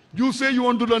more. You say you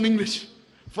want to learn English.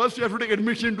 First you have to take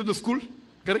admission into the school.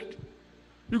 Correct?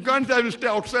 You can't say I will stay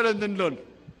outside and then learn.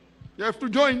 You have to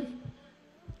join.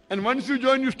 And once you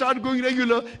join, you start going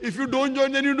regular. If you don't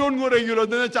join, then you don't go regular.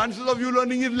 Then the chances of you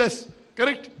learning is less.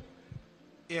 Correct?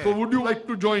 Yeah. So would you like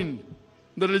to join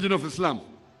the religion of Islam?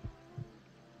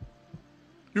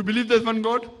 You believe there's one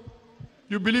God?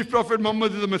 You believe Prophet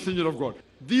Muhammad is a messenger of God.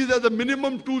 These are the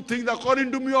minimum two things.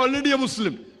 According to me, you're already a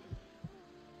Muslim.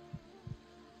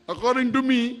 According to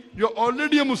me, you're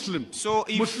already a Muslim. So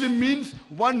if, Muslim means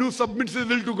one who submits his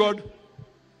will to God.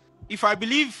 if I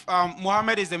believe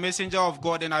Muhammad is the messenger of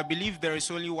God and I believe there is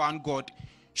only one God,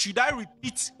 should I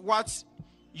repeat what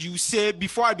you say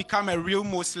before I become a real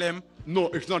Muslim? No,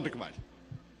 it's not required.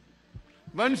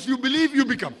 Once you believe, you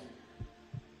become.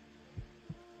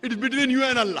 It's between you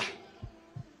and Allah.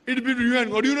 It's between you and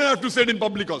God. You don't have to say it in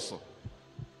public also.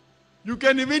 You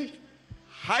can even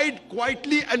hide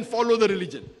quietly and follow the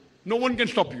religion. No one can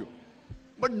stop you.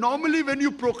 But normally when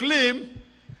you proclaim,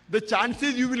 the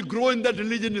chances you will grow in that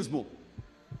religion is more.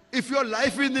 If your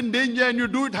life is in danger and you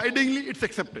do it hidingly, it's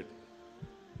accepted.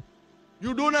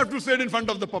 You don't have to say it in front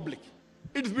of the public.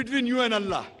 It's between you and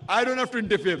Allah. I don't have to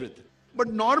interfere with it.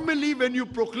 But normally when you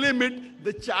proclaim it,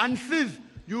 the chances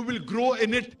you will grow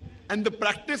in it and the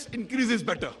practice increases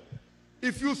better.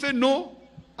 If you say no,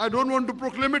 I don't want to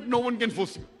proclaim it, no one can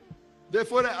force you.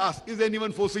 Therefore I ask, is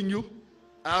anyone forcing you?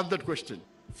 I have that question.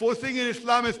 Forcing in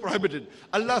Islam is prohibited.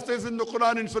 Allah says in the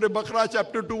Quran in Surah Baqarah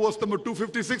chapter 2 verse number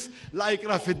 256, La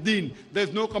ikrah fid din. There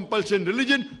is no compulsion in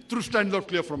religion, truth stands out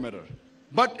clear from error.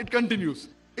 But it continues,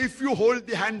 if you hold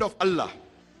the hand of Allah,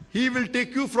 He will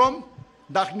take you from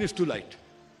darkness to light.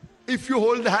 If you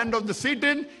hold the hand of the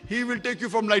Satan, he will take you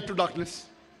from light to darkness.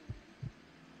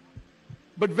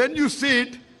 But when you say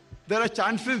it, there are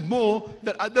chances more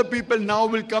that other people now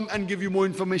will come and give you more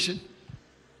information.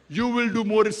 You will do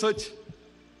more research.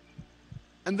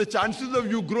 And the chances of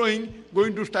you growing,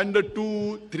 going to standard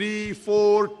 2, 3,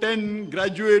 4, 10,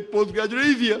 graduate, postgraduate,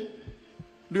 easier.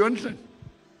 Do you understand?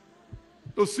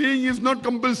 So saying is not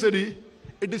compulsory,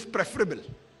 it is preferable.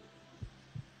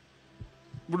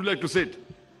 Would you like to say it?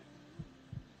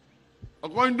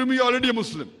 According to me, you're already a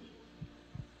Muslim.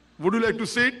 Would you like to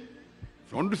say it?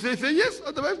 If you want to say yes.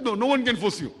 Otherwise, no. No one can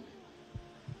force you.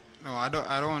 No, I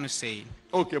don't want to say it.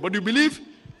 Okay, but you believe?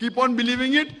 Keep on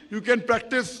believing it. You can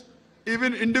practice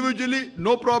even individually,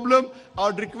 no problem. I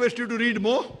would request you to read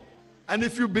more. And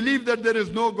if you believe that there is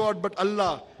no God but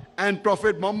Allah and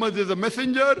Prophet Muhammad is a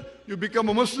messenger, you become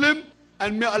a Muslim.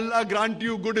 And may Allah grant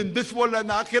you good in this world and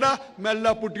Akhirah. May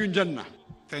Allah put you in Jannah.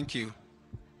 Thank you.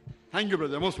 Thank you,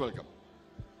 brother. Most welcome.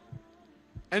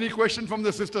 Any question from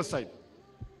the sister side?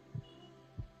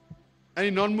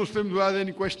 Any non-Muslims who have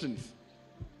any questions?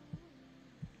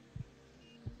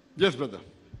 Yes, brother.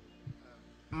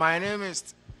 My name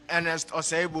is Ernest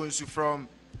Oseibunsu from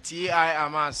TI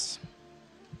Amas.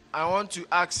 I want to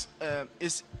ask,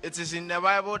 it is in the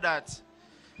Bible that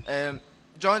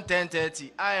John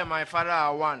 10:30, I and my Father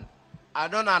are one. I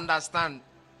don't understand.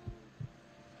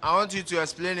 I want you to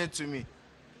explain it to me.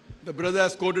 The brother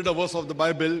has quoted a verse of the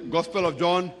Bible, Gospel of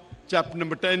John, chapter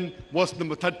number 10, verse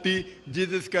number 30.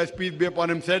 Jesus Christ, peace be upon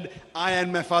him, said, I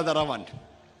and my Father are one.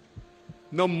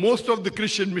 Now, most of the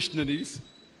Christian missionaries,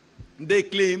 they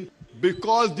claim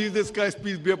because Jesus Christ,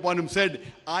 peace be upon him, said,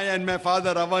 I and my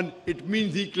Father are one, it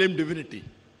means he claimed divinity.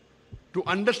 To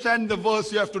understand the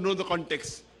verse, you have to know the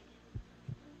context.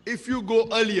 If you go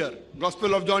earlier,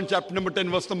 Gospel of John, chapter number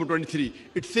 10, verse number 23,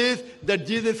 it says that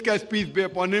Jesus Christ, peace be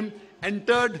upon him,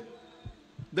 entered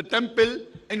the temple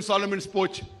in Solomon's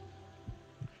porch.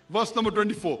 Verse number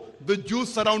 24, the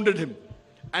Jews surrounded him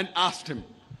and asked him,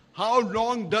 how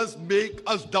long does make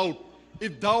us doubt?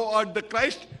 If thou art the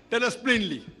Christ, tell us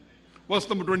plainly. Verse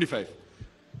number 25.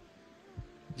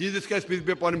 Jesus Christ, peace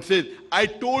be upon him, says, I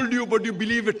told you, but you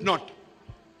believe it not.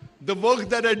 The works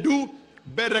that I do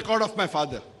bear record of my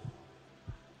Father.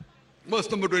 Verse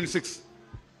number 26.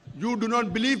 You do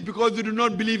not believe because you do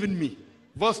not believe in me.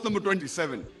 Verse number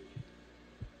 27.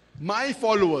 My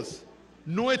followers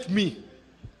knoweth me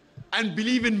and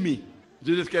believe in me.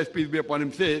 Jesus Christ, peace be upon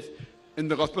him, says in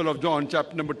the Gospel of John,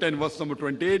 chapter number 10, verse number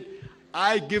 28,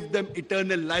 I give them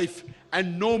eternal life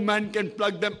and no man can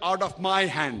pluck them out of my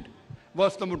hand.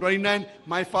 Verse number 29,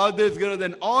 my Father is greater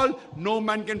than all, no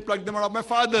man can pluck them out of my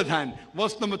Father's hand.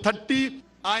 Verse number 30,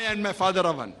 I and my Father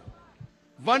are one.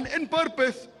 One in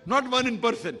purpose, not one in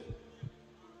person.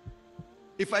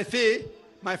 If I say,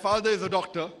 my father is a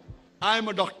doctor, I am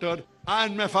a doctor, I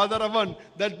and my Father are one,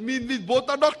 that means we both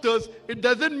are doctors. It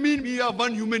doesn't mean we are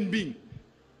one human being.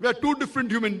 We are two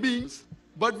different human beings,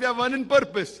 but we are one in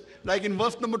purpose. Like in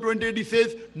verse number 28, he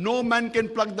says, no man can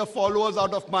pluck the followers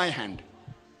out of my hand.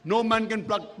 No man can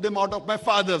pluck them out of my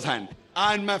Father's hand.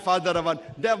 I and my Father are one.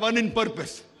 They are one in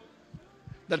purpose.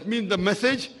 That means the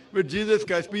message which Jesus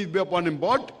Christ, peace be upon him,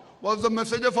 brought was the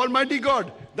message of Almighty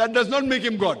God. That does not make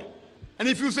him God. And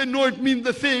if you say no, it means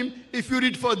the same. If you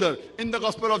read further in the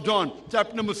Gospel of John,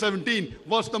 chapter number 17,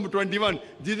 verse number 21,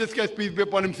 Jesus Christ, peace be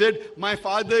upon him, said, my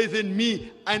Father is in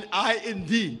me and I in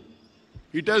thee.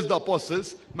 He tells the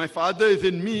apostles, my Father is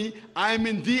in me, I am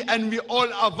in thee, and we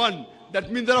all are one.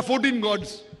 That means there are 14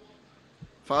 gods.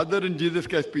 Father and Jesus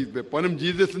Christ, peace be upon him,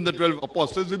 Jesus and the 12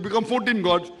 apostles will become 14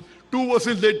 gods. 2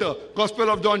 verses later, Gospel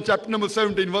of John, chapter number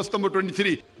 17, verse number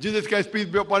 23, Jesus Christ, peace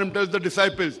be upon him, tells the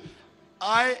disciples,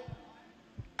 I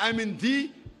am in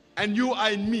thee and you are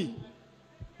in me.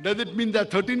 Does it mean there are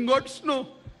 13 gods? No.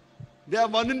 They are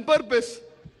one in purpose.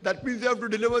 That means they have to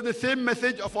deliver the same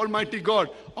message of Almighty God.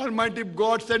 Almighty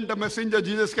God sent a messenger,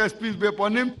 Jesus Christ, peace be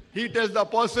upon him. He tells the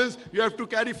apostles, you have to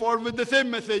carry forward with the same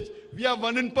message. We are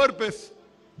one in purpose.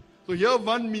 So here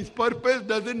one means purpose,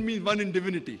 doesn't mean one in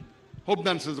divinity. Hope that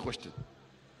answers the question.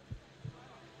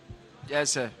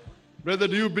 Yes, sir. Brother,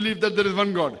 do you believe that there is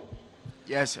one God?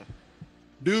 Yes, sir.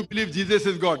 Do you believe Jesus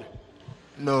is God?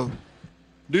 No.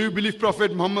 Do you believe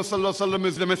Prophet Muhammad sallallahu alaihi wasallam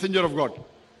is the messenger of God?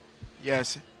 Yes,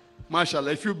 sir.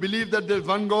 MashaAllah. If you believe that there is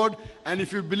one God, and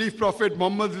if you believe Prophet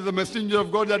Muhammad is the messenger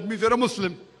of God, that means you're a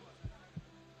Muslim.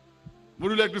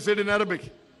 Would you like to say it in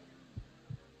Arabic?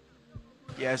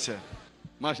 Yes, sir.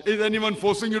 Is anyone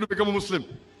forcing you to become a Muslim?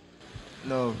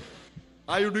 No.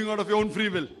 Are you doing out of your own free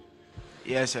will?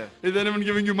 Yes, sir. Is anyone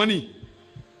giving you money?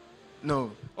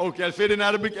 No. Okay, I'll say it in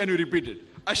Arabic and you repeat it.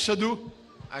 Ashhadu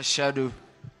Ashhadu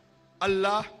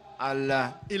Allah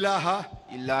Allah ilaha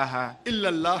ilaha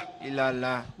illallah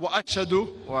illallah wa ashhadu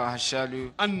wa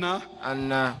ashhadu anna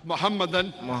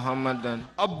Muhammadan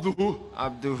abduhu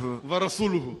wa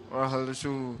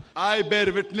rasuluhu. I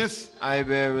bear witness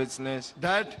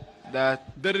that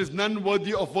there is none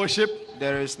worthy of worship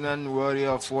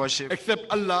except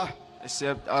Allah,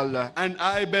 and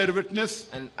I bear witness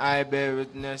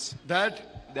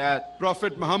that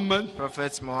Prophet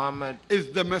Muhammad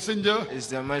is the messenger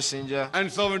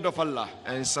and servant of Allah.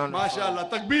 MashaAllah.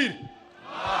 Takbir.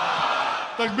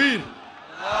 Takbir.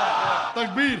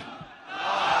 Takbir.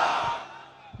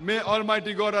 May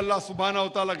Almighty God Allah subhanahu wa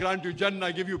ta'ala grant you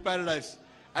Jannah, give you paradise,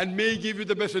 and may He give you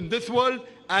the best in this world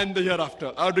and the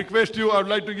hereafter. I would request you, I would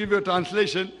like to give you a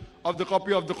translation of the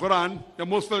copy of the Quran. You're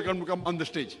most welcome to come on the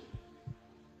stage.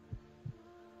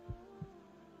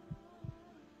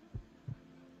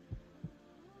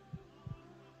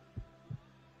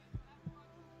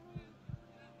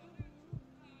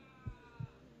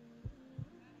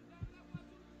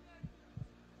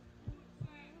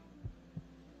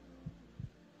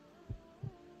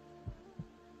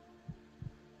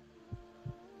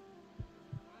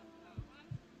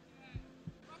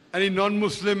 Any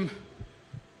non-Muslim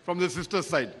from the sister's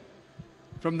side,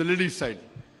 from the lady's side?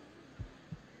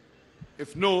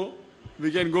 If no,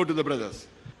 we can go to the brothers.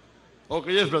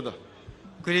 Okay, yes, brother.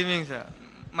 Good evening, sir.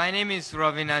 My name is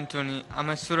Robin Anthony. I'm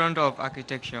a student of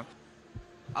architecture.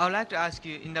 I would like to ask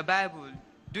you, in the Bible,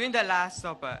 during the Last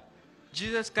Supper,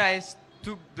 Jesus Christ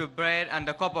took the bread and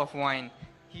the cup of wine.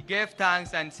 He gave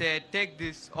thanks and said, take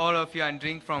this, all of you, and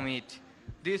drink from it.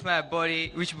 This is my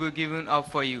body, which will be given up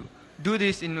for you. Do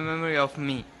this in memory of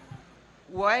me.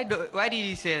 Why did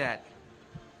he say that?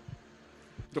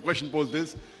 The question posed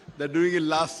is that during his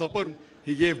Last Supper,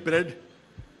 he gave bread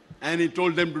and he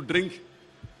told them to drink.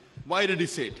 Why did he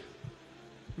say it?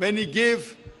 When he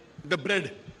gave the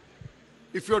bread,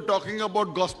 if you're talking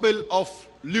about Gospel of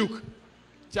Luke,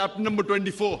 chapter number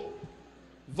 24,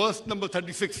 verse number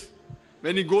 36,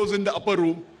 when he goes in the upper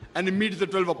room and he meets the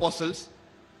 12 apostles,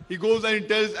 he goes and he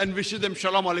tells and wishes them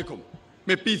Shalom Alaikum.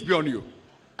 May peace be on you.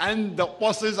 And the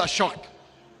apostles are shocked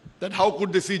that how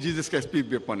could they see Jesus Christ, peace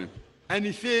be upon him. And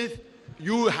he says,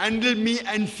 you handle me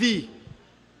and see,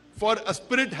 for a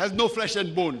spirit has no flesh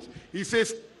and bones. He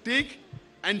says, take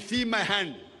and see my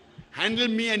hand. Handle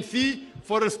me and see,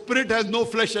 for a spirit has no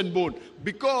flesh and bone.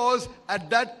 Because at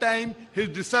that time, his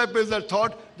disciples had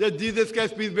thought that Jesus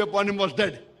Christ, peace be upon him, was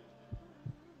dead.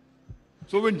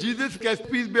 So when Jesus Christ,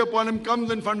 peace be upon him,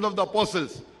 comes in front of the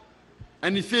apostles,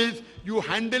 and he says, you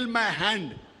handle my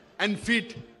hand and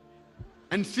feet.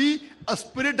 And see, a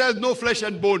spirit has no flesh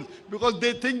and bones, because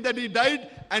they think that he died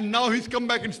and now he's come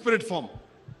back in spirit form.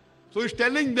 So he's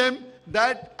telling them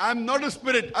that I'm not a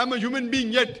spirit, I'm a human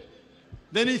being yet.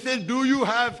 Then he says, do you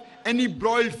have any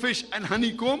broiled fish and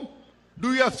honeycomb?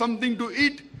 Do you have something to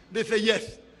eat? They say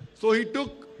yes. So he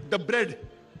took the bread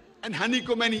and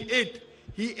honeycomb and he ate.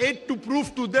 He ate to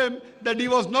prove to them that he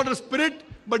was not a spirit,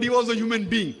 but he was a human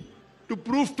being. To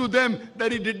prove to them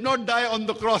that he did not die on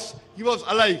the cross, he was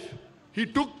alive. He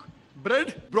took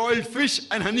bread, broiled fish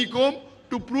and honeycomb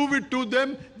to prove it to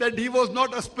them that he was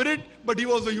not a spirit, but he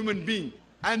was a human being.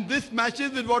 And this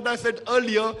matches with what I said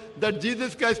earlier, that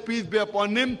Jesus Christ, peace be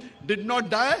upon him, did not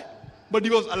die, but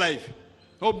he was alive.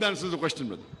 Hope that answers the question,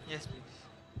 brother. Yes, please.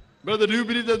 Brother, do you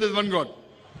believe that there's one God?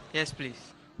 Yes, please.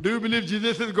 Do you believe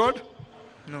Jesus is God?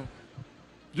 No.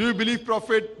 Do you believe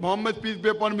Prophet Muhammad, peace be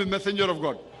upon him, is messenger of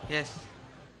God? Yes.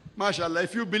 MashaAllah,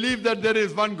 if you believe that there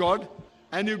is one God,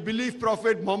 and you believe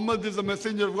Prophet Muhammad is a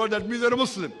messenger of God, that means you're a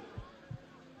Muslim.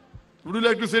 Would you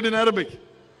like to say it in Arabic?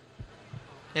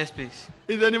 Yes, please.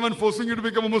 Is anyone forcing you to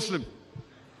become a Muslim?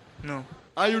 No.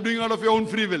 Are you doing out of your own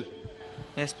free will?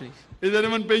 Yes, please. Is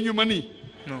anyone paying you money?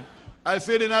 No. I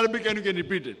say it in Arabic and you can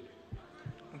repeat it.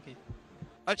 Okay.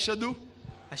 Ashhadu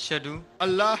Ashhadu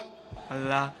Allah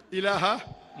Allah ilaha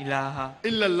ilaha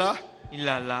illallah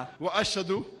illallah wa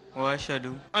ashhadu wa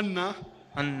ashhadu anna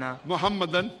anna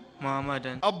Muhammadan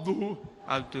Muhammadan abduhu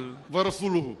abdul wa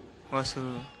rasuluhu.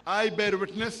 Rasul. I bear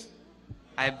witness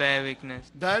I bear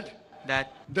witness that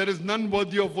that there is none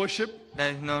worthy of worship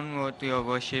there is none worthy of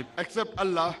worship except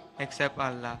Allah, except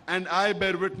Allah, and I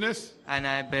bear witness and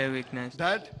I bear witness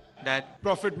that that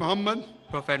Prophet Muhammad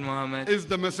Prophet Muhammad is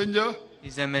the messenger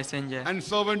is a messenger and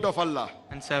servant of Allah.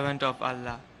 and servant of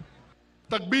Allah.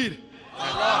 Takbir.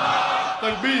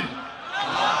 Takbir.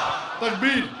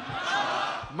 Takbir.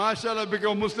 MashaAllah,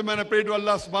 become a Muslim, and I pray to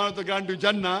Allah subhanahu wa ta'ala to grant you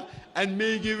Jannah and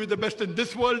may He give you the best in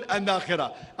this world and the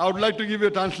Akhirah. I would like to give you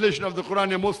a translation of the Quran.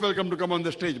 You're most welcome to come on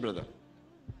the stage, brother.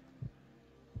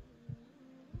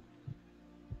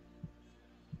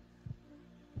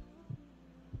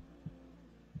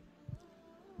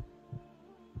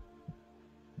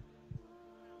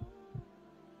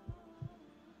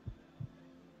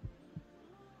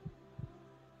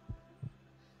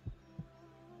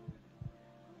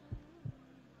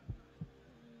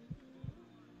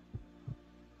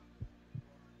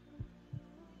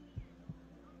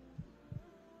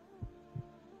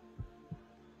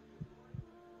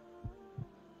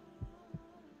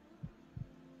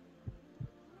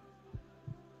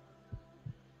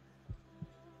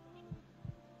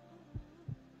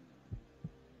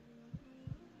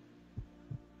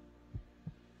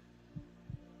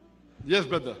 Yes,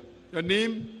 brother. Your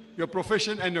name, your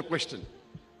profession, and your question.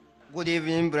 Good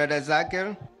evening, Brother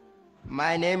Zakir.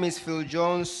 My name is Phil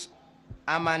Jones.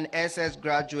 I'm an SS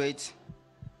graduate.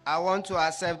 I want to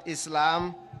accept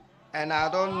Islam, and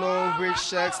I don't know which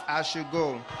sects I should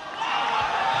go.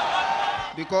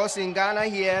 Because in Ghana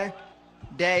here,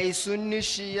 there is Sunni,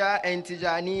 Shia, and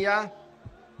Tijaniya.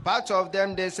 Part of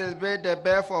them, they celebrate the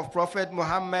birth of Prophet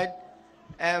Muhammad,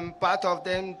 and part of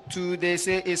them, too, they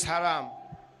say is haram.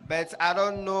 But I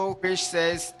don't know which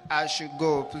says I should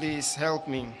go. Please help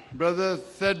me. Brother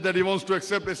said that he wants to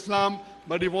accept Islam,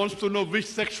 but he wants to know which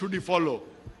sect should he follow.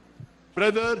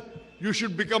 Brother, you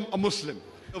should become a Muslim.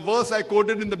 The verse I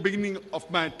quoted in the beginning of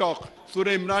my talk,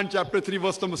 Surah Imran chapter 3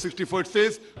 verse number 64, it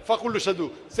says, Fakul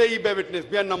Shadu, say ye bear witness,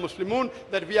 we are not Muslimun,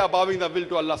 that we are bowing the will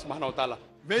to Allah subhanahu wa ta'ala.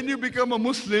 When you become a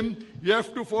Muslim, you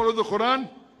have to follow the Quran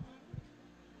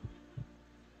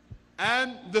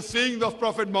and the sayings of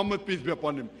Prophet Muhammad, peace be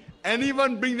upon him.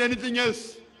 Anyone brings anything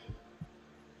else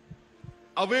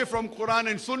away from Quran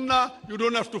and Sunnah, you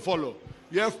don't have to follow.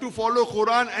 You have to follow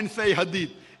Quran and say Hadith.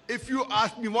 If you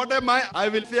ask me, what am I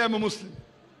will say I'm a Muslim.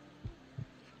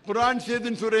 Quran says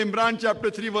in Surah Imran chapter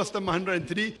 3 verse number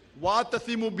 103,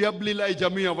 وَاتَّسِمُوا بِحَبْلِ اللَّهِ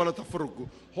جَمِيعًا وَلَا تَفَرَّقُوا.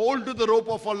 Hold to the rope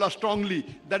of Allah strongly.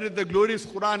 That is the glorious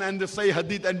Quran and the Sahih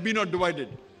Hadith, and be not divided.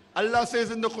 Allah says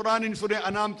in the Quran in Surah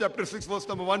Anam chapter 6 verse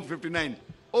number 159,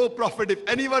 O Prophet, if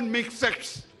anyone makes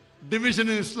sects, division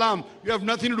in Islam, you have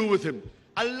nothing to do with him.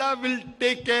 Allah will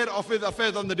take care of his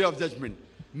affairs on the day of judgment.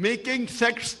 Making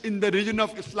sects in the religion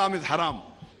of Islam is haram.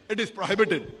 It is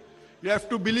prohibited. You have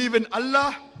to believe in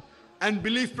Allah and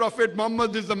believe Prophet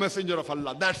Muhammad is the messenger of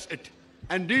Allah. That's it.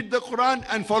 And read the Quran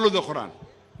and follow the Quran.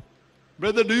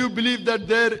 Brother, do you believe that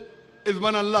there is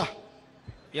one Allah?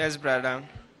 Yes, brother.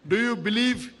 Do you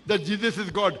believe that Jesus is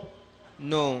God?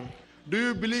 No. Do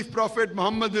you believe Prophet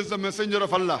Muhammad is the messenger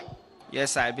of Allah?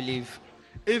 Yes, I believe.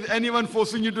 Is anyone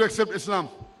forcing you to accept Islam?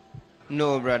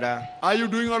 No, brother. Are you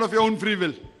doing out of your own free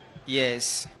will?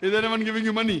 Yes. Is anyone giving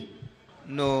you money?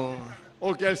 No.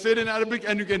 Okay, I'll say it in Arabic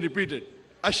and you can repeat it.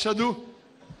 Ashhadu.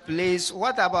 Please,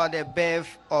 what about the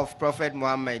birth of Prophet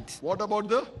Muhammad? What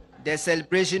about the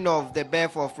celebration of the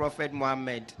birth of Prophet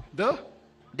Muhammad?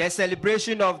 The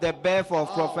celebration of the birth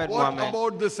of Prophet Muhammad. What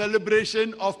about the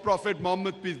celebration of Prophet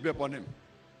Muhammad, peace be upon him?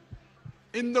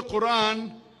 In the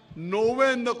Quran,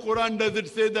 nowhere in the Quran does it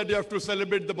say that you have to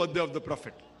celebrate the birthday of the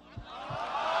Prophet.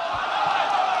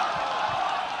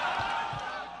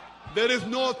 There is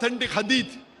no authentic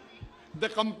hadith. The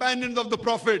companions of the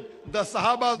Prophet, the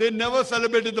Sahaba, they never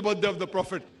celebrated the birthday of the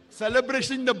Prophet.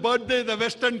 Celebrating the birthday is a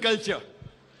Western culture.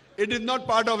 It is not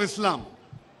part of Islam.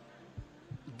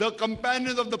 The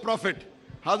companions of the Prophet,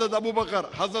 Hazrat Abu Bakr,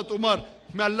 Hazrat Umar,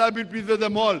 may Allah be pleased with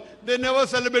them all, they never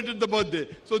celebrated the birthday.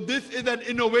 So this is an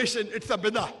innovation. It's a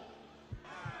bidah.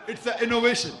 It's an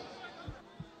innovation.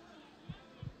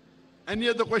 Any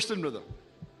other question, brother?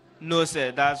 No,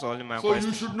 sir. That's only my So question.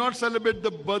 you should not celebrate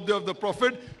the birthday of the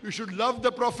Prophet. You should love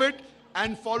the Prophet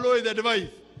and follow his advice,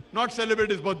 not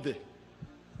celebrate his birthday.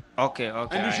 Okay,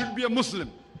 okay. And you should be a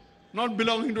Muslim, not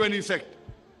belonging to any sect.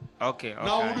 Okay, okay.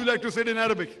 Now, would you like to say it in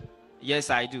Arabic? Yes,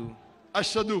 I do.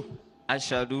 Ashhadu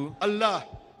Ashhadu Allah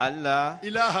Allah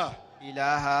ilaha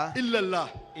ilaha illallah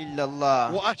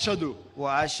illallah wa ashhadu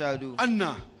wa ashhadu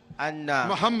anna anna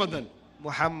Muhammadan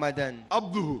Muhammadan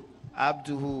abduhu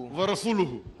abduhu wa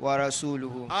rasuluhu. wa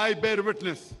rasuluhu. I bear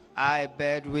witness I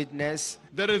bear witness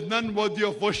there is none worthy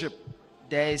of worship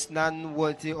there is none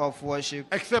worthy of worship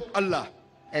except Allah.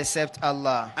 except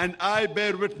Allah. And I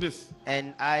bear witness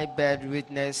And I bear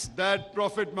witness that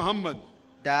Prophet Muhammad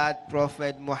that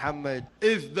Prophet Muhammad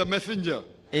is the messenger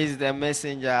is the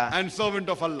messenger and servant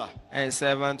of Allah. and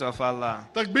servant of Allah.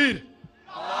 Takbir.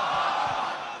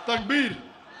 Takbir.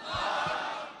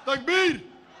 Takbir.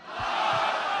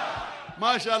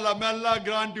 MashaAllah, may Allah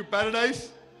grant you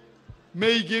paradise.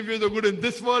 May He give you the good in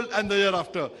this world and the year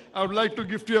after. I would like to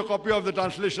gift you a copy of the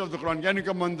translation of the Quran. Can you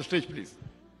come on the stage, please?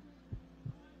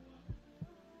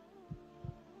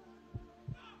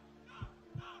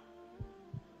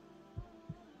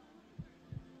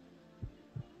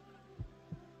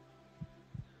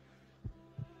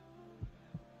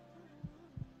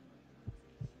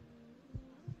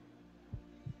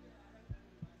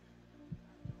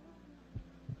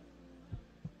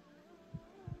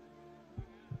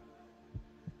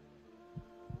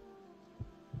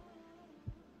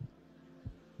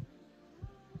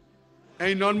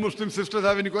 Any non-Muslim sisters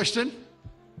have any question?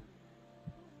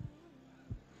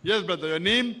 Yes, brother. Your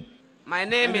name? My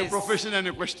name and your is profession and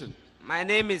your question. My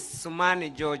name is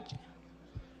Sumani George.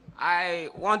 I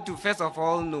want to first of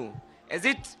all know, is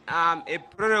it a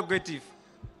prerogative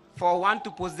for one to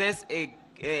possess a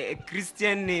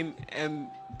Christian name and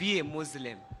be a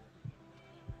Muslim?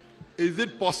 Is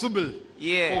it possible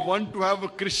for one to have a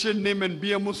Christian name and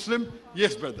be a Muslim?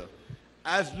 Yes, brother.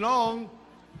 As long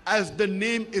as the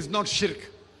name is not shirk.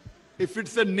 If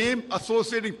it's a name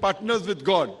associating partners with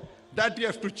God, that you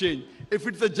have to change. If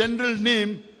it's a general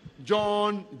name,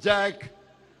 John, Jack,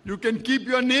 you can keep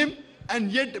your name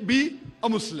and yet be a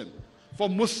Muslim. For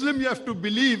Muslim, you have to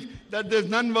believe that there's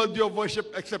none worthy of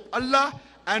worship except Allah,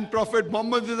 and Prophet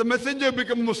Muhammad is a messenger,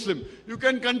 become Muslim. You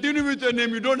can continue with your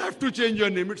name. You don't have to change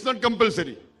your name. It's not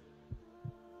compulsory.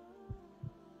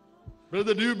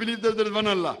 Brother, do you believe that there is one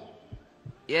Allah?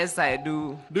 Yes, I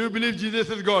do. Do you believe Jesus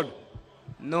is God?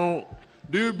 No.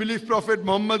 Do you believe Prophet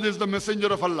Muhammad is the messenger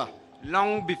of Allah?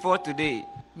 Long before today.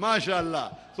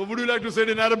 MashaAllah. So would you like to say it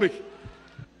in Arabic?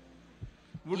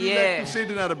 Would you like to say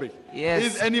it in Arabic? Yes.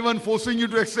 Is anyone forcing you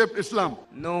to accept Islam?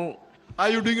 No. Are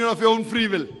you doing it of your own free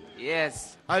will?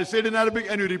 Yes. I'll say it in Arabic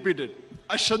and you repeat it.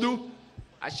 Ashhadu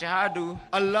Ashhadu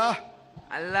Allah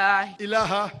Allah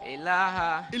ilaha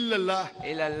ilaha illallah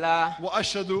illallah wa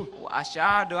ashhadu wa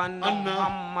ashhadu anna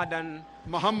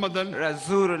Muhammadan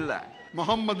Rasulullah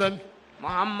Muhammadan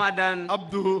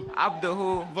abduhu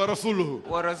wa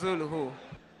rasuluhu.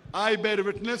 I bear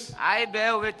witness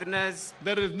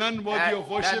there is none worthy of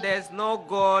worship that there is no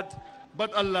God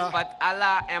but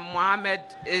Allah and Muhammad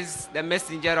is the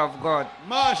messenger of God.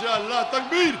 MashaAllah.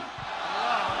 Takbir.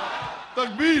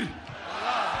 Takbir.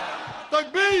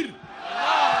 Takbir.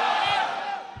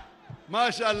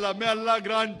 MashaAllah. May Allah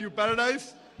grant you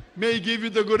paradise. May He give you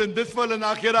the good in this world and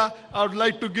akhirah. I would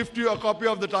like to gift you a copy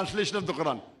of the translation of the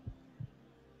Quran.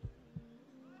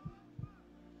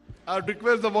 I would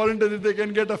request the volunteers if they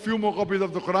can get a few more copies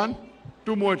of the Quran.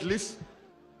 2 more at least.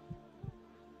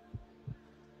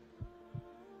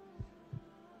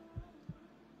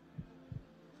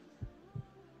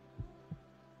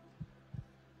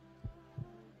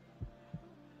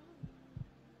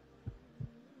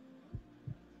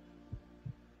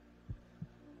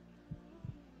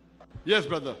 Yes,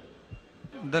 brother.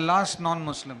 The last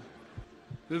non-Muslim.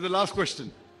 This is the last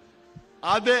question.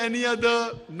 Are there any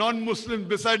other non-Muslims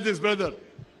besides this brother?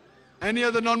 Any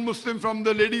other non-Muslim from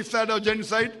the ladies' side or gents'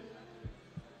 side?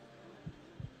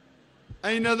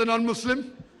 Any other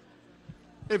non-Muslim?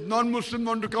 If non-Muslims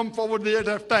want to come forward, they yet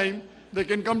have time. They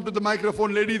can come to the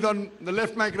microphone. Ladies on the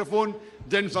left microphone,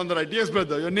 gents on the right. Yes,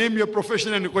 brother. Your name, your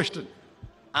profession, and your question.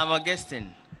 I'm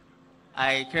Augustine.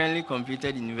 I currently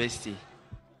completed university.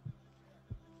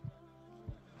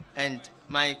 And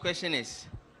my question is,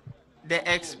 the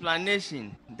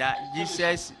explanation that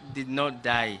Jesus did not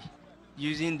die,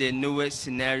 using the Noah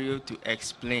scenario to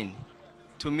explain,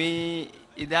 to me,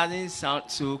 it doesn't sound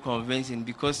so convincing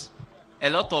because a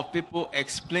lot of people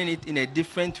explain it in a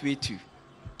different way too,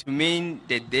 to mean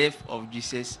the death of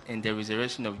Jesus and the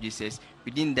resurrection of Jesus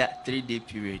within that 3-day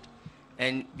period.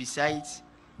 And besides,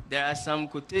 there are some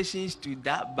quotations to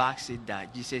that backseat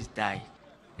that Jesus died.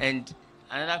 And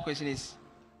another question is,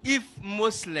 if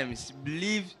Muslims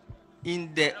believe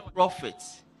in the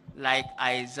prophets like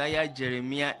Isaiah,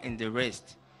 Jeremiah, and the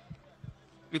rest,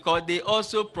 because they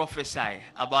also prophesy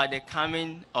about the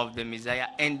coming of the Messiah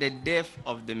and the death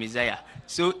of the Messiah.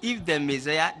 So if the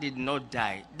Messiah did not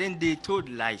die, then they told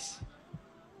lies.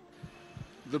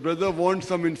 The brother wants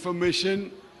some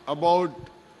information about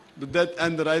the death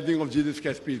and the rising of Jesus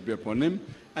Christ, peace be upon him.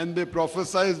 And they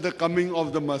prophesy the coming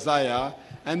of the Messiah,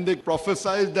 and they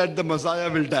prophesy that the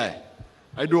Messiah will die.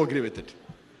 I do agree with it.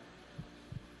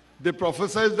 They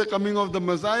prophesy the coming of the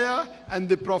Messiah, and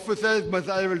they prophesy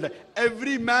Messiah will die.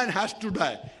 Every man has to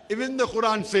die. Even the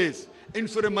Quran says in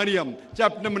Surah Maryam,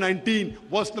 chapter number 19,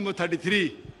 verse number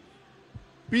 33,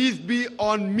 peace be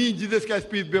on me, Jesus Christ,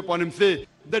 peace be upon him, say,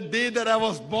 the day that I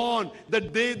was born, the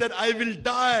day that I will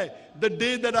die, the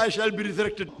day that I shall be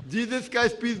resurrected. Jesus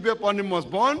Christ, peace be upon him, was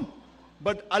born,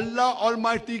 but Allah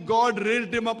Almighty God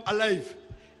raised him up alive.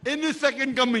 In his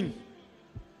second coming,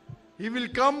 he will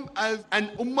come as an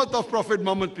ummah of Prophet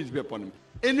Muhammad, peace be upon him.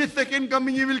 In his second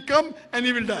coming, he will come and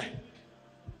he will die.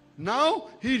 Now,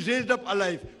 he is raised up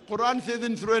alive. Quran says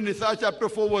in Surah Nisa, chapter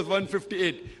 4, verse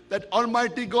 158, that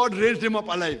Almighty God raised him up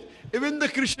alive. Even the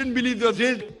Christian believes he was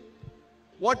raised.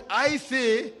 What I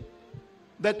say,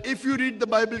 that if you read the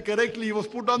Bible correctly, he was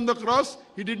put on the cross,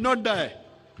 he did not die.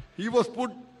 He was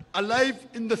put alive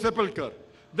in the sepulchre.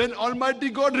 Then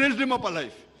Almighty God raised him up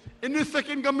alive. In his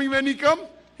second coming, when he comes,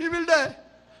 he will die.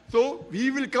 So he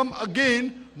will come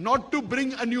again, not to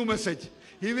bring a new message.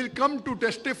 He will come to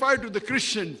testify to the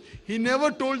Christians. He never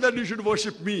told that you should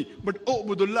worship me, but oh,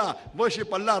 Budullah,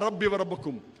 worship Allah, Rabbi wa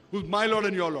Rabbakum, who's my Lord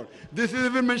and your Lord. This is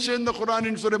even mentioned in the Quran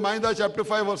in Surah Ma'idah, chapter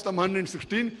 5, verse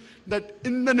 116, that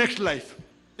in the next life,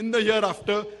 in the year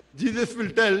after, Jesus will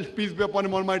tell, peace be upon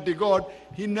him, Almighty God,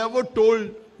 he never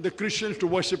told the Christians to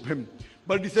worship him.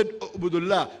 But he said, oh,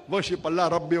 Budullah, worship Allah,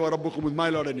 Rabbi wa Rabbakum, who's my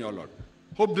Lord and your Lord.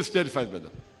 Hope this clarifies, brother.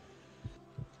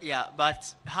 Yeah,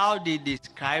 but how they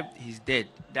described his death,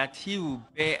 that he will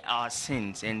bear our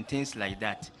sins and things like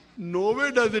that.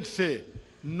 Nowhere does it say.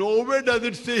 Nowhere does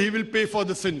it say he will pay for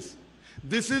the sins.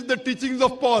 This is the teachings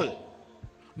of Paul,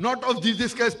 not of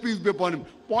Jesus Christ, peace be upon him.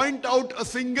 Point out a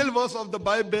single verse of the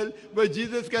Bible where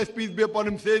Jesus Christ, peace be upon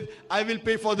him, says, I will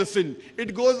pay for the sin.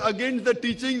 It goes against the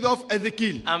teachings of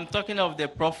Ezekiel. I'm talking of the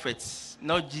prophets,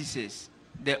 not Jesus.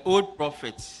 The old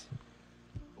prophets.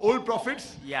 Old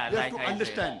prophets? Yeah, you like have to I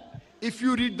understand. If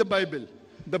you read the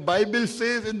Bible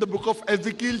says in the book of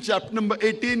Ezekiel, chapter number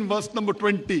 18, verse number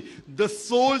 20, the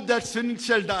soul that sins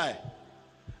shall die.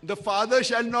 The father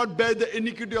shall not bear the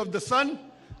iniquity of the son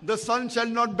shall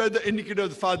not bear the iniquity of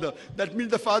the father. That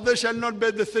means the father shall not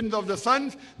bear the sins of the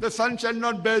son shall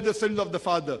not bear the sins of the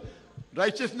father.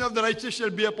 Righteousness of the righteous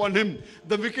shall be upon him.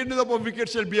 The wickedness of the wicked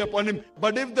shall be upon him.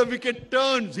 But if the wicked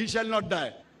turns, he shall not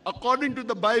die. According to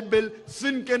the Bible,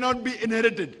 sin cannot be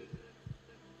inherited.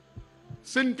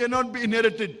 Sin cannot be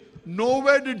inherited.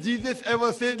 Nowhere did Jesus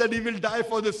ever say that he will die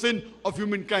for the sin of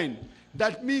humankind.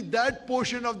 That means that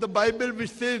portion of the Bible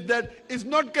which says that is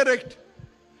not correct.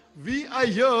 We are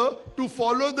here to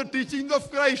follow the teachings of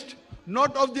Christ,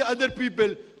 not of the other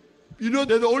people. You know,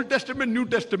 there's the Old Testament, New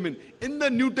Testament. In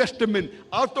the New Testament,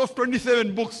 out of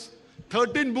 27 books,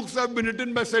 13 books have been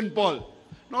written by St. Paul.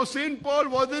 Now, St. Paul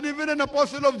wasn't even an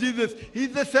apostle of Jesus.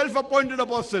 He's a self-appointed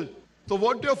apostle. So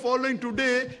what you're following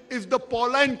today is the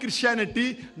Pauline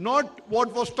Christianity, not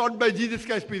what was taught by Jesus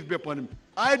Christ, peace be upon him.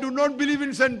 I do not believe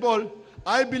in St. Paul.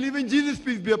 I believe in Jesus,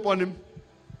 peace be upon him.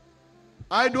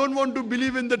 I don't want to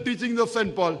believe in the teachings of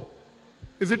St. Paul.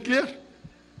 Is it clear?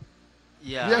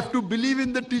 Yeah. We have to believe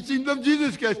in the teachings of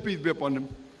Jesus Christ, peace be upon him.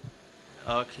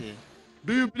 Okay.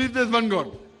 Do you believe there's one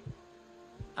God?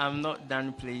 I'm not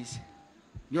done, please.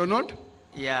 You're not?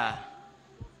 Yeah.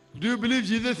 Do you believe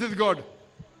Jesus is God?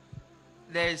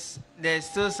 There's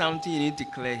still something you need to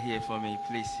clear here for me,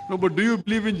 please. No, but do you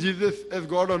believe in Jesus as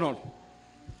God or not?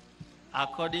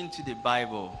 According to the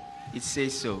Bible, it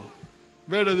says so.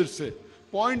 Where does it say?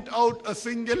 Point out a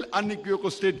single unequivocal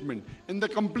statement in the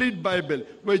complete Bible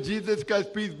where Jesus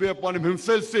Christ, peace be upon him,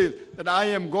 himself says that I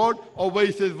am God, or where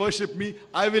he says, worship me,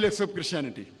 I will accept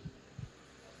Christianity.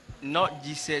 Not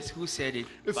Jesus who said it.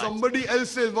 If somebody else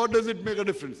says, what does it make a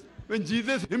difference? When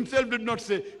Jesus himself did not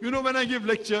say, you know, when I give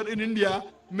lecture in India,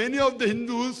 Many of the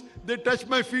Hindus, they touch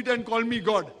my feet and call me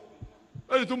God.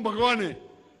 Hey, tum Bhagwan hai.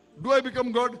 Do I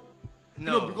become God?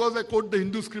 No. You know, because I quote the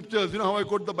Hindu scriptures, you know how I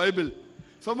quote the Bible.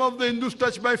 Some of the Hindus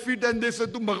touch my feet and they say,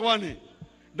 tum Bhagwan hai.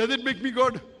 Does it make me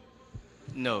God?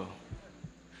 No.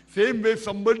 Same way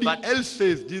somebody else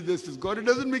says Jesus is God, it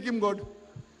doesn't make him God.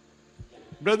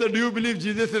 Brother, do you believe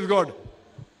Jesus is God?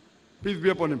 Peace be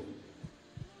upon him.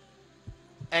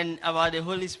 And about the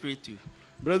Holy Spirit too.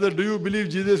 Brother, do you believe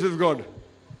Jesus is God?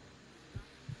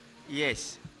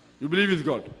 Yes. You believe he's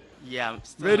God? Yeah.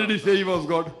 Where did he say he was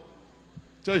God?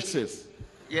 Church says.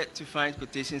 Yet to find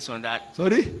quotations on that.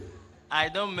 Sorry? I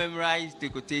don't memorize the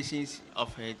quotations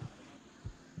of it.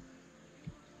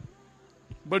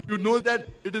 But you know that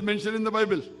it is mentioned in the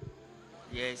Bible.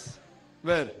 Yes.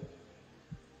 Where?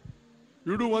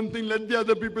 You do one thing, let the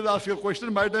other people ask you a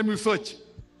question. By the time you search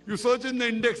in the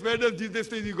index, where does Jesus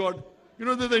say he's God? You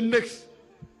know there's an index.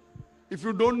 If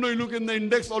you don't know, you look in the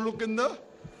index or look in the...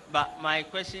 But my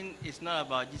question is not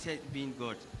about Jesus being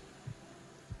God.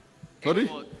 Sorry?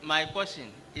 My question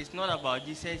is not about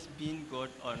Jesus being God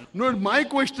or not. No, my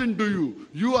question to you.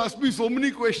 You ask me so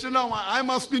many questions, now I'm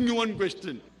asking you one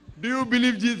question. Do you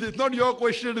believe Jesus? It's not your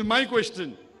question, it's my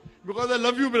question. Because I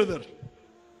love you, brother.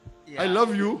 Yeah. I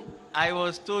love you. I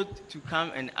was told to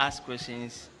come and ask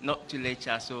questions, not to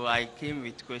lecture, so I came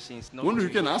with questions. Not No, to... you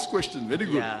can ask questions, very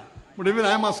good. Yeah. But even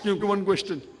I'm asking you one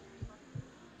question.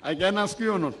 I can ask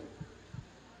you or not?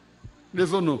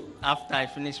 Yes or no? After I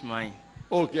finish mine.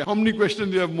 Okay, how many questions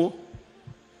do you have more?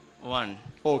 One.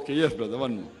 Okay, yes, brother,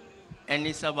 one more. And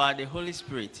it's about the Holy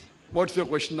Spirit. What's your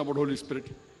question about Holy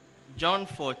Spirit? John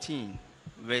 14,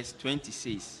 verse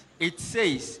 26. It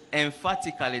says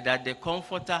emphatically that the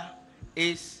Comforter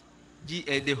is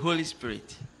the Holy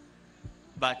Spirit.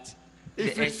 But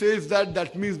if it says that,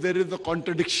 that means there is a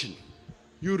contradiction.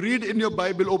 You read in your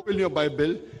Bible, open your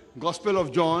Bible, Gospel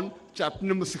of John, chapter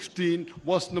number 16,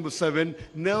 verse number 7.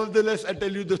 Nevertheless, I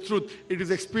tell you the truth. It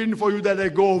is expedient for you that I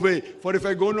go away. For if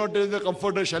I go not, then the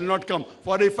Comforter shall not come.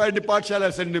 For if I depart, shall I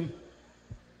send him?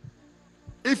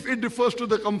 If it refers to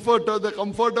the Comforter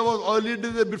was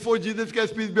earlier before Jesus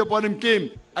Christ, peace be upon him,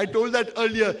 came. I told that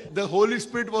earlier. The Holy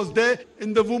Spirit was there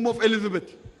in the womb of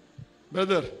Elizabeth.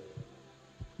 Brother,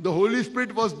 the Holy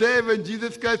Spirit was there when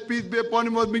Jesus Christ, peace be upon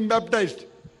him, was being baptized.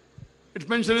 It's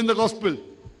mentioned in the Gospel.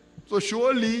 So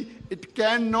surely it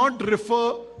cannot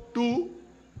refer to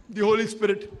the Holy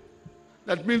Spirit.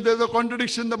 That means there's a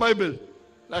contradiction in the Bible.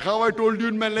 Like how I told you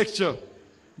in my lecture.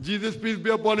 Jesus, peace be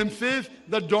upon him, says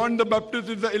that John the Baptist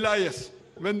is the Elias.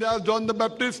 When they ask John the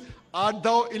Baptist, art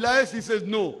thou Elias? He says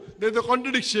no. There's a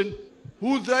contradiction.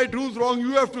 Who's right, who's wrong?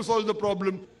 You have to solve the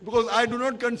problem. Because I do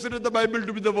not consider the Bible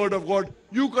to be the word of God.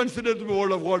 You consider it to be the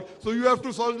word of God. So you have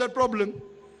to solve that problem.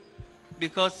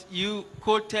 Because you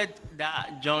quoted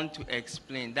that John to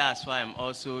explain. That's why I'm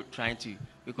also trying to.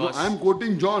 Because no, I'm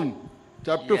quoting John,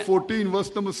 chapter 14,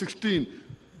 verse number 16.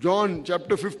 John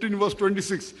chapter 15, verse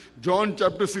 26. John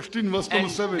chapter 16, verse number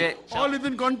 7. All is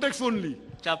in context only.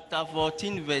 Chapter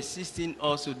 14, verse 16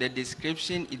 also, the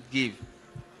description it gave.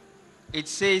 It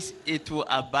says it will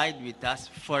abide with us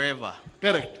forever.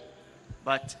 Correct.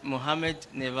 But Muhammad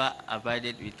never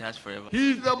abided with us forever.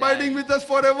 He is abiding with us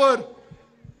forever.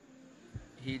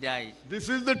 He died. This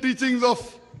is the teachings of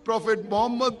Prophet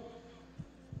Muhammad.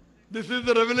 This is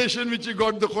the revelation which he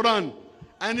got, the Quran.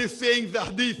 And he's saying the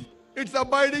Hadith. It's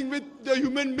abiding with the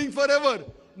human being forever.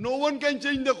 No one can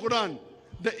change the Quran.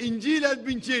 The Injil has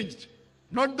been changed,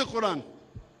 not the Quran.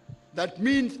 That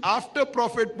means after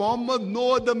Prophet Muhammad,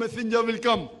 no other messenger will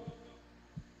come.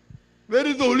 Where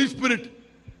is the Holy Spirit?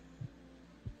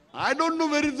 I don't know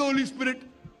where is the Holy Spirit.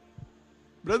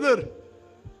 Brother,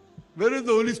 where is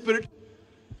the Holy Spirit?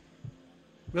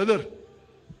 Brother,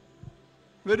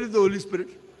 where is the Holy Spirit?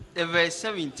 The verse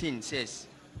 17 says.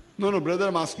 No, brother,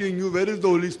 I'm asking you, where is the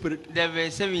Holy Spirit? The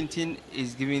verse 17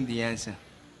 is giving the answer.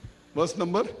 Verse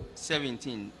number?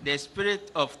 17. The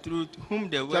Spirit of truth, whom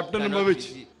the world Chapter cannot number which?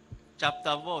 receive.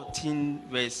 Chapter 14,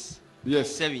 verse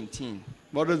 17.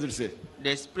 What does it say?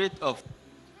 The Spirit of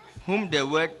whom the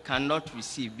world cannot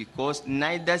receive, because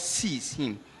neither sees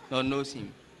him nor knows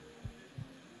him.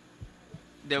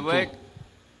 The word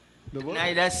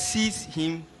neither sees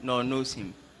him nor knows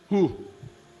him. Who?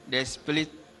 The Spirit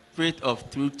of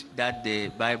truth that the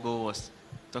Bible was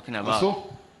talking about.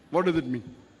 So, what does it mean?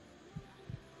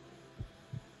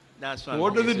 That's what,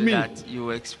 what does it mean? That you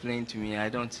explain to me. I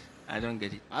don't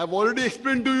get it. I've already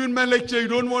explained to you in my lecture. You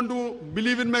don't want to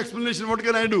believe in my explanation. What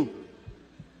can I do?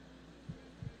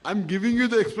 I'm giving you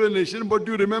the explanation, but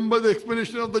you remember the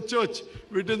explanation of the church,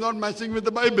 which is not matching with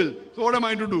the Bible. So what am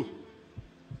I to do?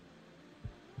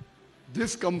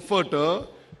 This Comforter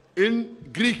In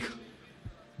Greek,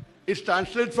 it's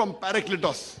translated from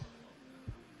parakletos.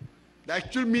 The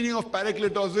actual meaning of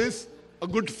parakletos is a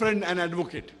good friend and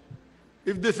advocate.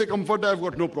 If they say comforter, I've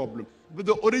got no problem. But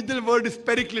the original word is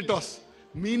perikletos,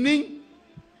 meaning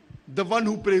the one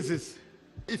who praises.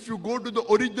 If you go to the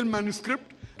original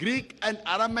manuscript, Greek and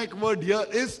Aramaic word here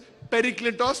is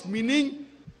perikletos, meaning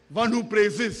one who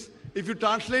praises. If you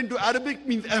translate to Arabic,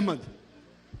 means Ahmad.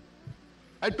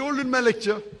 I told in my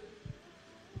lecture,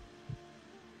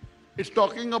 it's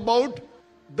talking about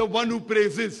the one who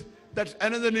praises. That's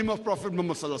another name of Prophet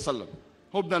Muhammad sallallahu alaihi wasallam.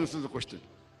 Hope that answers the question.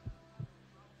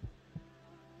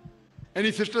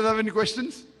 Any sisters have any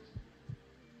questions?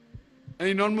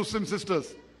 Any non-Muslim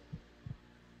sisters?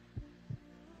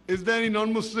 Is there any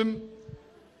non-Muslim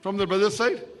from the brother's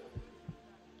side?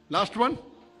 Last one?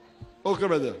 Okay,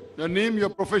 brother. Your name, your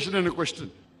profession, and a question.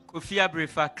 Kofi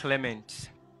Abrefa Clement.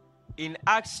 In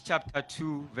Acts chapter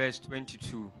 2, verse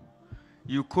 22,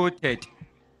 you quoted,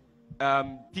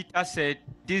 Peter said,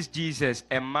 this Jesus,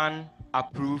 a man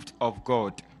approved of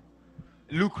God.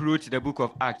 Luke wrote the book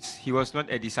of Acts. He was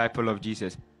not a disciple of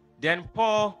Jesus. Then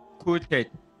Paul quoted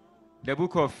the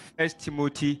book of 1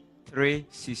 Timothy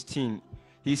 3:16.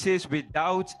 He says,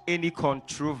 without any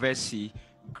controversy,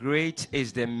 great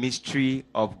is the mystery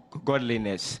of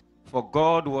godliness. For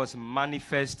God was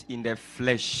manifest in the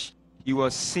flesh. He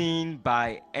was seen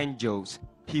by angels.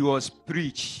 He was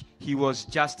preached. He was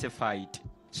justified.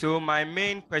 So my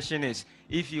main question is,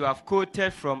 if you have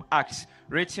quoted from Acts,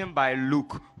 written by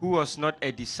Luke, who was not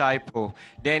a disciple,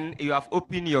 then you have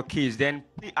opened your case. Then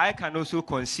I can also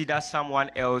consider someone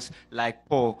else like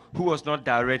Paul, who was not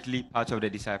directly part of the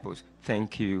disciples.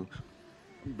 Thank you.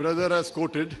 Brother has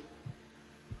quoted.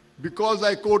 Because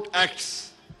I quote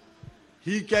Acts,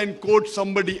 he can quote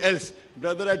somebody else.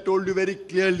 Brother, I told you very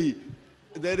clearly,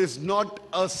 there is not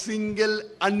a single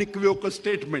unequivocal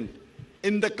statement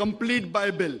in the complete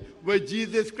Bible where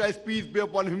Jesus Christ, peace be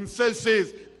upon him, himself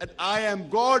says that I am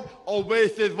God, or where he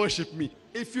says worship me.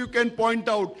 If you can point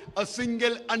out a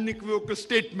single unequivocal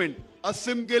statement, a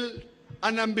single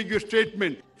unambiguous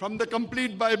statement from the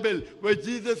complete Bible where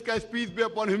Jesus Christ, peace be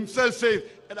upon him, himself says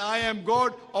that I am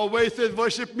God, or where he says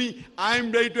worship me, I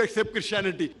am ready to accept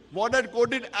Christianity. What I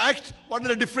quoted Acts, what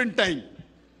at a different time.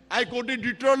 I quoted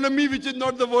Deuteronomy, which is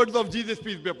not the words of Jesus,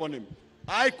 peace be upon him.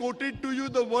 I quoted to you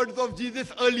the words of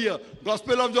Jesus earlier.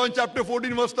 Gospel of John chapter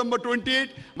 14, verse number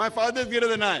 28. My Father is greater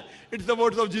than I. It's the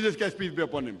words of Jesus Christ, peace be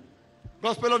upon him.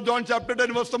 Gospel of John chapter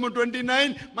 10, verse number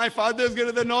 29. My Father is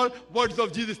greater than all. Words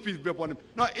of Jesus, peace be upon him.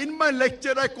 Now, in my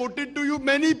lecture, I quoted to you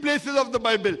many places of the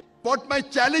Bible. What my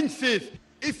challenge says,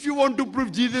 if you want to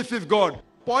prove Jesus is God,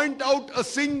 point out a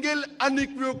single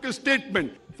unequivocal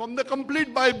statement from the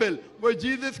complete Bible where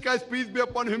Jesus Christ, peace be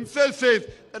upon him, himself says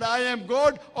that I am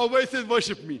God, or where he says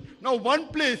worship me. Now, one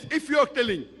place, if you are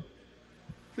telling,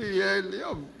 see,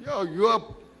 you are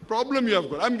problem you have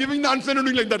got. I'm giving the answer and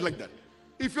doing like that.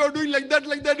 If you are doing like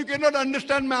that, you cannot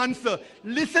understand my answer.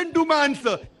 Listen to my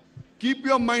answer. Keep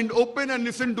your mind open and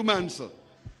listen to my answer.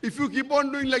 If you keep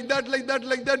on doing like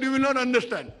that, you will not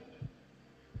understand.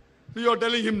 So you are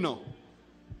telling him now.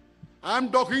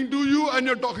 I'm talking to you and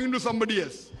you're talking to somebody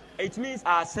else. It means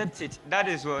I accept it. That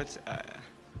is what...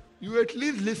 You at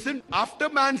least listen. After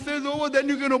my answer is over, then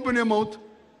you can open your mouth.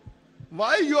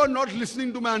 Why you are not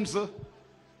listening to my answer?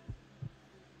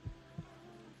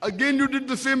 Again, you did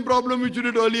the same problem which you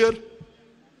did earlier.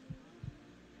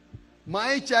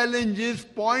 My challenge is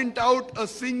point out a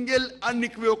single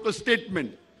unequivocal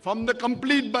statement from the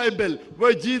complete Bible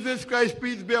where Jesus Christ,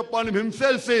 peace be upon him,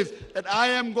 himself says that I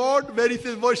am God, where he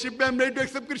says worship me, I am ready to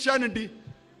accept Christianity.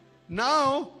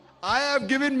 Now, I have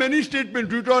given many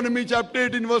statements, Deuteronomy chapter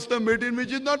 18, verse number 18,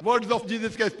 which is not words of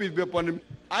Jesus Christ, peace be upon him.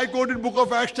 I quoted book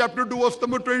of Acts chapter 2, verse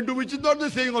number 22, which is not the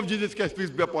saying of Jesus Christ,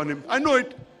 peace be upon him. I know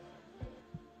it.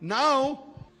 Now,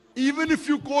 even if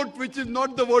you quote which is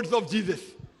not the words of Jesus,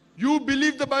 you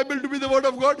believe the Bible to be the word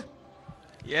of God?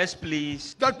 Yes,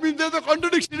 please. That means there's a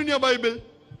contradiction in your Bible.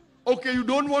 Okay, you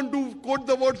don't want to quote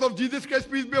the words of Jesus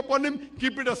Christ, peace be upon him,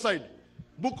 keep it aside.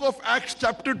 Book of Acts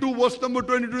chapter 2, verse number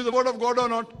 22 is the word of God or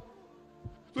not?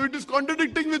 So it is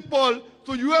contradicting with Paul.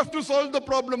 So you have to solve the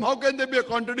problem. How can there be a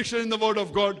contradiction in the word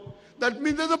of God? That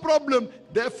means there's a problem.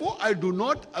 Therefore, I do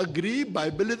not agree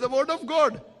Bible is the word of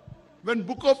God. When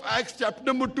book of Acts chapter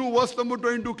number 2 verse number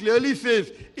 22 clearly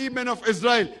says, ye men of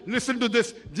Israel, listen to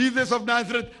this, Jesus of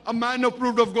Nazareth, a man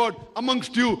approved of God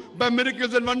amongst you by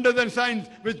miracles and wonders and signs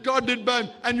which God did by him,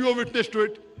 and you are witness to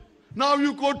it. Now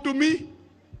you quote to me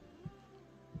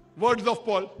words of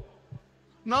Paul.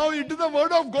 Now it is the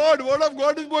word of God. Word of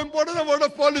God is more important, the word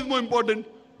of Paul is more important.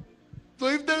 So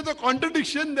if there is a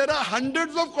contradiction, there are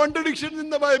hundreds of contradictions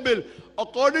in the Bible.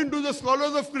 According to the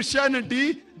scholars of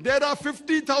Christianity, there are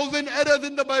 50,000 errors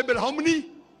in the Bible. How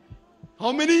many?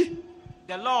 How many?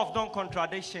 The law of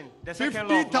non-contradiction. The second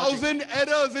law of logic. 50,000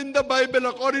 errors in the Bible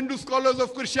according to scholars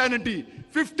of Christianity.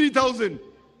 50,000.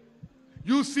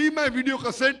 You see my video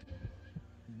cassette,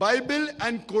 Bible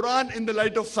and Quran in the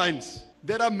light of science.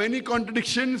 There are many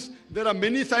contradictions. There are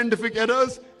many scientific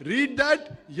errors. Read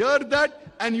that, hear that,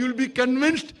 and you'll be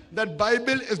convinced that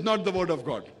Bible is not the word of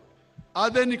God.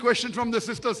 Are there any questions from the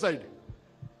sister side?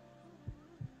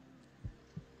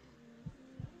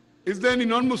 Is there any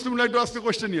non-Muslim who would like to ask a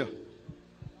question here?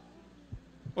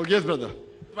 Oh, yes, brother.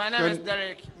 My name is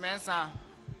Derek Mensah,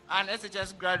 an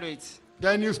SHS graduate.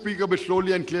 Can you speak a bit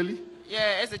slowly and clearly?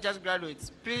 Yeah, SHS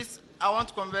graduate. Please, I want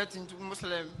to convert into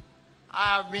Muslim.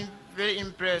 I have been very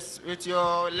impressed with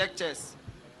your lectures,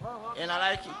 and I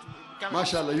like it.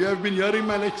 MashaAllah, you have been hearing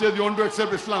my lectures, you want to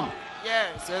accept Islam?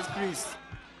 Yes, yes, please.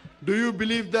 Do you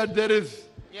believe that there is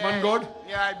one God?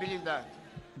 Yeah, I believe that.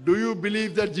 Do you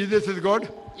believe that Jesus is God?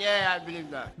 Yeah, I believe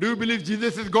that. Do you believe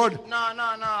Jesus is God? No,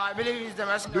 I believe he's the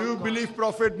messenger Do you of God. believe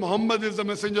Prophet Muhammad is the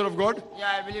messenger of God?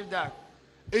 Yeah, I believe that.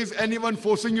 Is anyone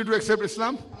forcing you to accept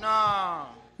Islam? No.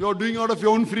 You are doing out of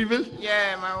your own free will?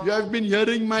 Yeah, my own. You have been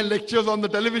hearing my lectures on the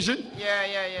television?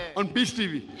 Yeah. On Peace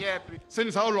TV? Yeah, please.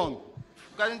 Since how long?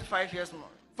 Gotten to 5 years more.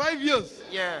 5 years?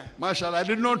 Yeah. MashaAllah, I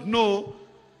did not know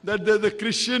that there's a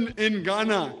Christian in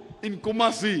Ghana, in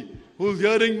Kumasi, who's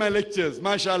hearing my lectures.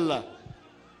 MashaAllah.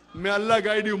 May Allah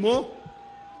guide you more.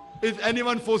 Is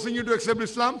anyone forcing you to accept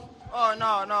Islam? Oh,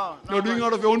 no. You're doing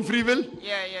out of your own free will?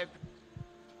 Yeah.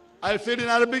 I'll say it in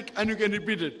Arabic and you can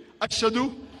repeat it.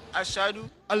 Ashhadu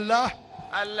Allah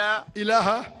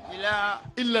ilaha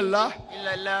illallah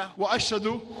wa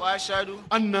ashhadu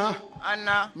anna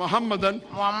Muhammadan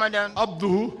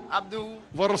abduhu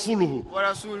wa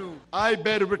rasuluhu. I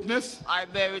bear witness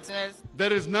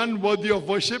there is none worthy of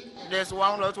worship There's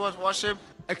one Lord was worship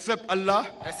except Allah,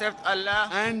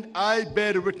 and I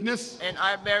bear witness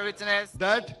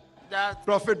that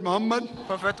Prophet Muhammad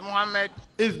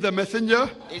is the messenger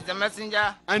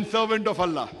and servant of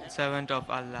Allah. Servant of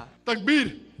Allah.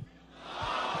 Takbir!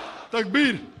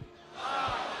 Takbir!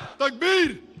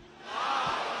 Takbir!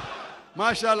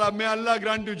 MashaAllah, may Allah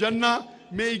grant you Jannah.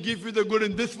 May He give you the good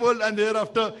in this world and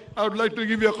thereafter. I would like to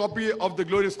give you a copy of the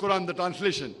glorious Quran, the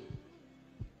translation.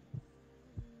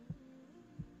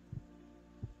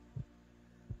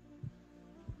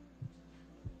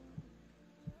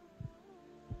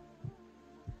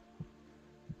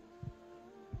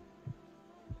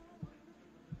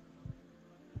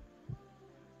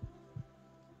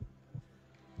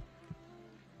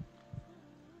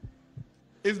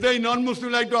 Is there a non-Muslim who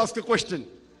would like to ask a question?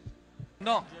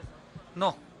 No.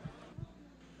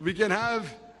 We can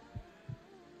have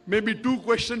maybe 2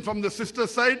 questions from the sister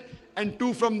side and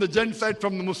 2 from the gent side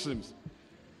from the Muslims.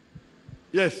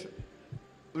 Yes.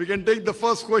 We can take the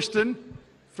first question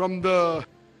from the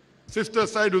sister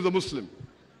side who's a Muslim.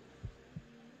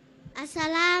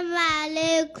 Assalamu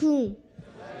alaikum.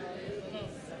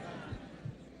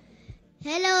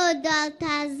 Hello,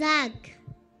 Dr. Zak.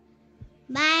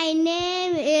 My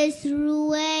name is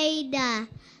Ruwaida.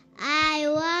 I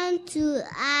want to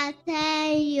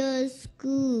attend your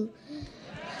school.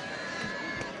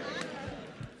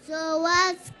 So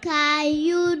what can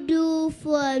you do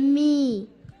for me?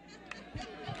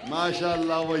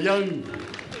 MashaAllah, a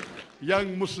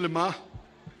young Muslimah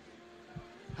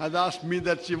has asked me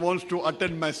that she wants to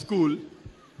attend my school.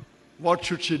 What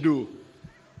should she do?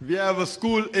 We have a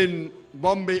school in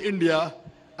Bombay, India,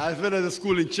 as well as a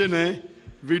school in Chennai.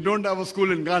 We don't have a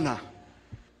school in Ghana.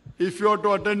 If you are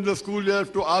to attend the school, you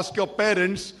have to ask your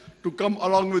parents to come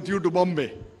along with you to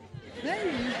Bombay.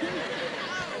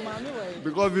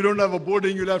 Because we don't have a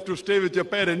boarding, you'll have to stay with your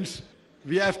parents.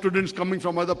 We have students coming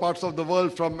from other parts of the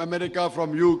world, from America,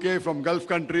 from UK, from Gulf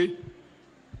country.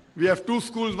 We have 2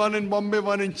 schools, one in Bombay,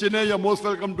 one in Chennai. You're most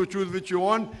welcome to choose which you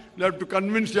want. You have to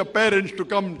convince your parents to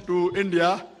come to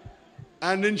India.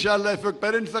 And inshallah, if your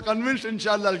parents are convinced,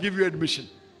 inshallah, I'll give you admission.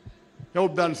 I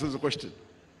hope that answers the question.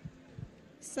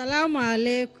 Assalamu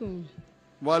alaikum.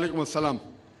 Wa alaikum assalam.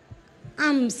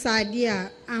 I'm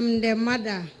Sadia. I'm the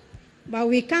mother, but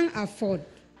we can't afford.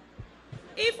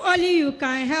 If only you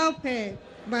can help her,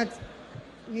 but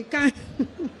we can't.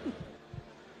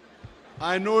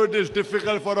 I know it is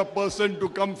difficult for a person to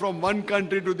come from one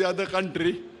country to the other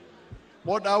country.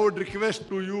 What I would request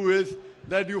to you is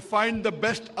that you find the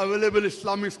best available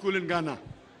Islamic school in Ghana.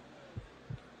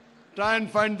 Try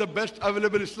and find the best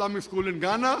available Islamic school in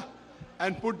Ghana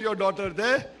and put your daughter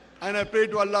there. And I pray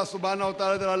to Allah subhanahu wa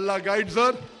ta'ala that Allah guides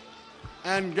her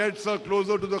and gets her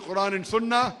closer to the Quran and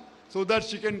Sunnah so that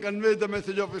she can convey the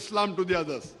message of Islam to the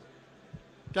others.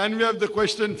 Can we have the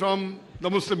question from the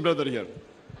Muslim brother here?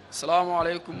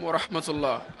 Assalamu alaikum wa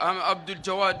rahmatullah. I'm Abdul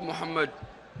Jawad Muhammad.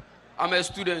 I'm a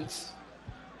student.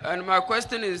 And my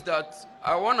question is that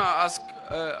I want to ask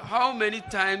how many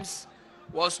times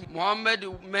was Muhammad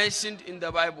mentioned in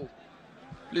the Bible?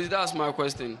 Please, that's my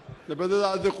question. The brother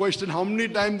asked the question, how many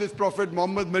times this Prophet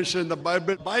Muhammad mentioned in the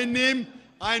Bible? By name,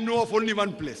 I know of only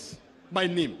one place. By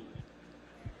name.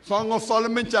 Song of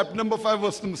Solomon, chapter number 5,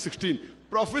 verse number 16.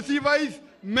 Prophecy-wise,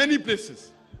 many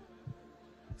places.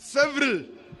 Several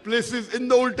places in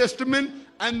the Old Testament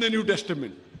and the New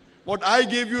Testament. What I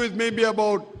gave you is maybe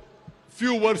about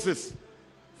few verses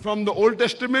from the Old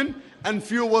Testament and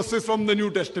few verses from the New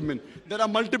Testament. There are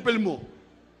multiple more.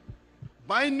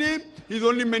 By name, he's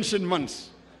only mentioned once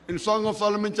in Song of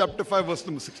Solomon, chapter 5, verse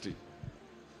number 16.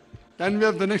 Can we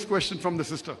have the next question from the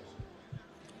sister?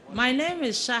 My name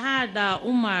is Shahada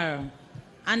Umar,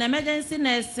 an emergency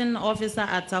nursing officer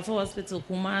at Tafo Hospital,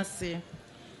 Kumasi.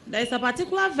 There is a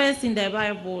particular verse in the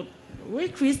Bible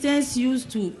which Christians used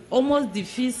to almost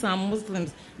defeat some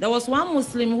Muslims. There was one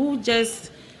Muslim who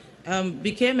just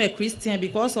became a Christian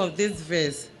because of this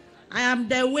verse. I am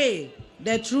the way,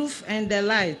 the truth, and the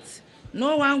light.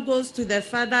 No one goes to the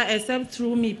Father except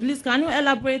through me. Please, can you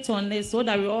elaborate on this so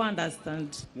that we all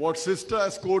understand? What sister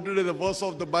has quoted is a verse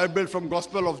of the Bible from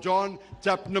Gospel of John,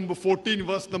 chapter number 14,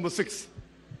 verse number 6.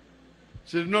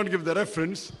 She did not give the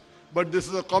reference, but this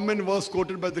is a common verse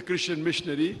quoted by the Christian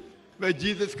missionary, where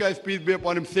Jesus Christ, peace be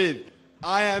upon him, says,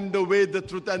 I am the way, the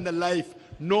truth, and the life.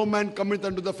 No man cometh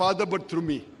unto the Father but through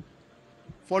me.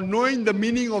 For knowing the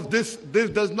meaning of this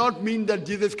does not mean that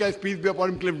Jesus Christ, peace be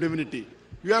upon him, claimed divinity.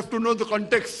 You have to know the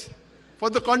context.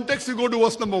 For the context, you go to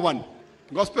verse number 1.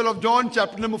 Gospel of John,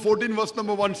 chapter number 14, verse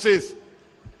number 1 says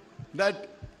that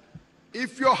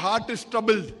if your heart is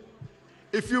troubled,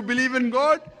 if you believe in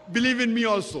God, believe in me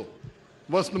also.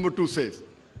 Verse number 2 says,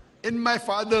 in my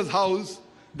Father's house,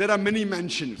 there are many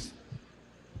mansions.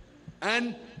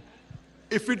 And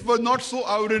if it was not so,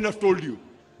 I wouldn't have told you.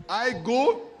 I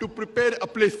go to prepare a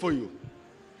place for you.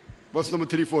 Verse number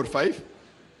 3, 4, 5.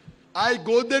 I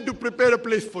go there to prepare a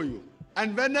place for you.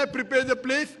 And when I prepare the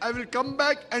place, I will come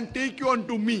back and take you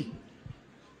unto me.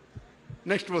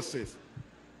 Next verse says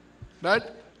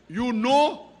that you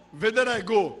know whither I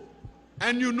go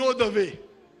and you know the way.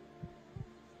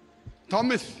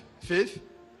 Thomas says,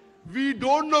 we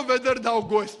don't know whether thou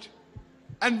goest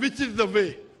and which is the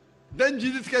way. Then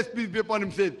Jesus Christ, peace be upon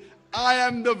him, said, I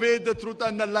am the way, the truth,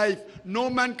 and the life. No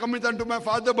man cometh unto my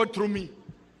Father but through me.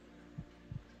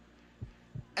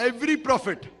 Every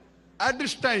prophet at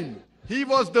this time, he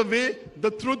was the way, the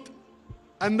truth,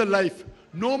 and the life.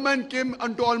 No man came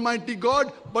unto Almighty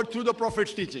God but through the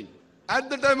prophet's teaching. At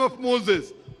the time of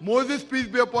Moses, peace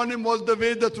be upon him, was the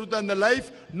way, the truth, and the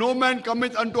life. No man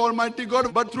cometh unto Almighty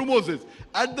God but through Moses.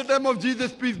 At the time of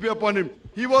Jesus, peace be upon him,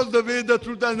 he was the way, the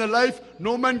truth, and the life.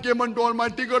 No man came unto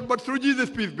Almighty God but through Jesus,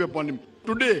 peace be upon him.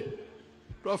 Today,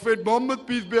 Prophet Muhammad,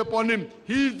 peace be upon him,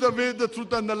 he is the way, the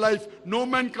truth, and the life. No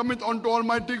man cometh unto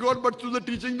Almighty God but through the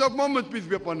teachings of Muhammad, peace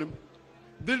be upon him.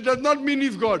 This does not mean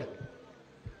he's God.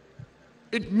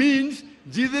 It means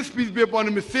Jesus, peace be upon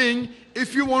him, is saying,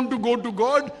 if you want to go to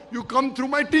God, you come through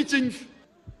my teachings.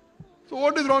 So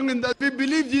what is wrong in that? We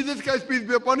believe Jesus Christ, peace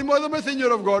be upon him, was a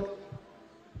messenger of God.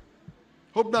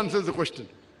 Hope that answers the question.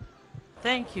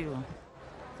 Thank you.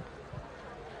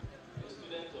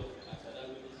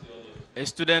 A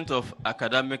student of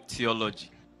academic theology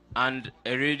and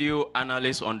a radio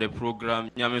analyst on the program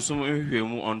Nyamesumu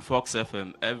Nhwemu on Fox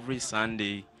FM every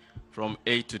Sunday from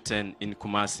 8 to 10 in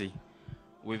Kumasi,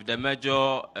 with the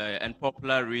major and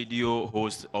popular radio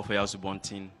host of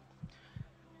Yasubontin.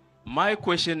 My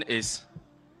question is,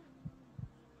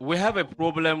 we have a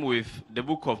problem with the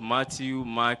book of Matthew,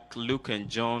 Mark, Luke, and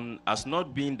John as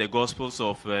not being the gospels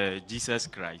of Jesus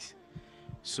Christ.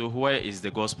 So where is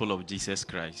the gospel of Jesus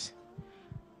Christ?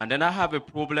 And then I have a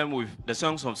problem with the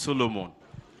songs of Solomon.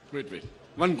 Wait.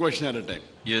 One question at a time.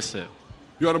 Yes, sir.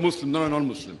 You are a Muslim, not a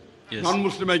non-Muslim. Yes.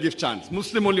 Non-Muslim, I give chance.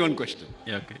 Muslim, only one question.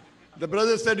 Yeah, okay. The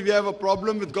brother said we have a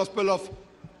problem with gospel of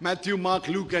Matthew, Mark,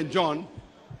 Luke, and John.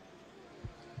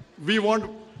 We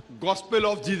want gospel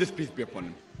of Jesus, peace be upon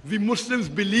him. We Muslims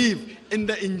believe in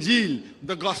the Injil,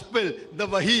 the gospel, the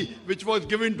Wahi, which was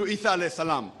given to Isa alayhi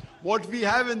salam. What we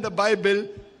have in the Bible,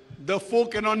 the 4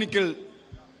 canonical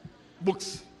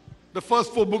books, the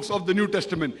first 4 books of the New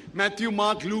Testament, Matthew,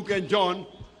 Mark, Luke, and John,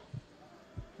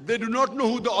 they do not know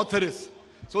who the author is.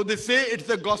 So they say it's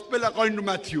the gospel according to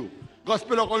Matthew,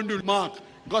 gospel according to Mark,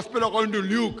 gospel according to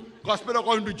Luke, gospel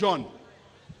according to John.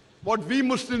 What we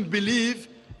Muslims believe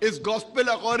is gospel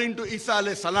according to Isa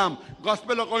alayhi salam,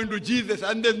 gospel according to Jesus,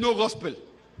 and there's no gospel.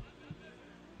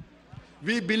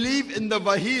 We believe in the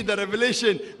Wahi, the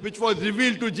revelation, which was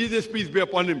revealed to Jesus, peace be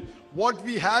upon him. What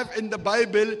we have in the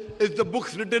Bible is the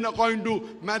books written according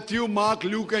to Matthew, Mark,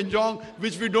 Luke, and John,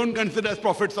 which we don't consider as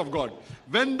prophets of God.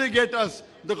 When they get us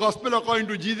the gospel according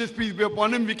to Jesus, peace be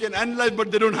upon him, we can analyze,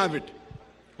 but they don't have it.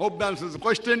 Hope that answers the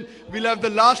question. We'll have the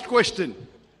last question.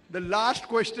 The last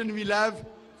question we'll have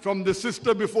from the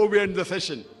sister before we end the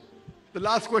session. The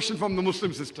last question from the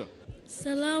Muslim sister.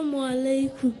 Assalamu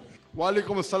alaikum. Wa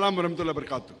alaikum assalam wa rahmatullahi wa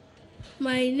barakatuh.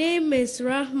 My name is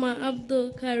Rahma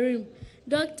Abdul Karim.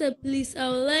 Doctor, please, I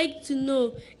would like to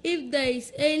know if there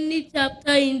is any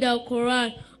chapter in the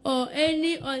Quran or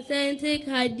any authentic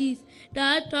hadith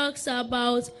that talks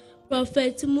about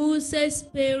Prophet Moses'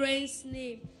 parents'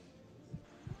 name.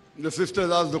 The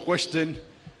sisters asked the question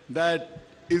that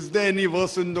is there any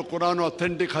verse in the Quran or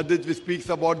authentic hadith which speaks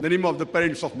about the name of the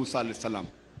parents of Musa alayhi salam?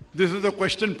 This is a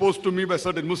question posed to me by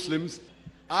certain Muslims.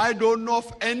 I don't know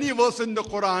of any verse in the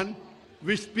Quran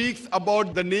which speaks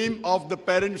about the name of the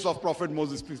parents of Prophet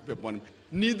Moses, peace be upon him.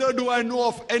 Neither do I know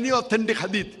of any authentic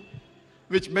hadith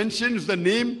which mentions the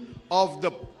name of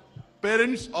the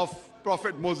parents of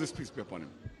Prophet Moses, peace be upon him.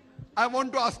 I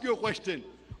want to ask you a question.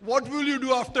 What will you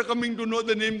do after coming to know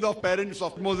the names of parents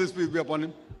of Moses, peace be upon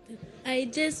him? I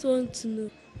just want to know.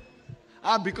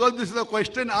 Because this is a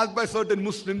question asked by certain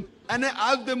Muslims, and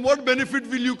I asked them, what benefit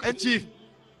will you achieve?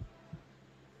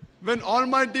 When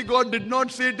Almighty God did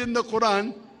not say it in the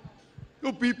Quran,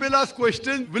 do people ask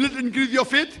questions, will it increase your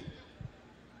faith?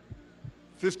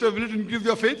 Sister, will it increase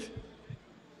your faith?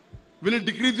 Will it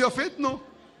decrease your faith? No.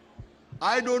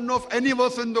 I don't know of any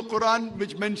verse in the Quran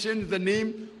which mentions the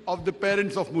name of the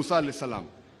parents of Musa alayhi salam.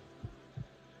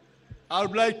 I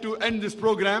would like to end this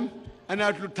program, and I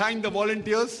have to thank the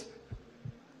volunteers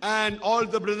and all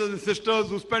the brothers and sisters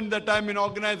who spent their time in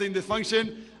organizing this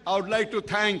function. I would like to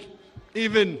thank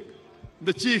even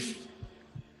the chief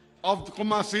of the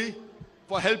Kumasi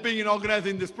for helping in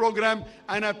organizing this program,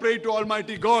 and I pray to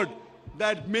Almighty God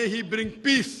that may He bring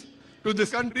peace to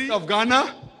this country of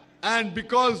Ghana. And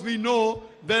because we know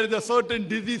there is a certain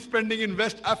disease spreading in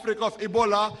West Africa of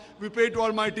Ebola, we pray to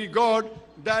Almighty God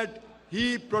that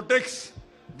He protects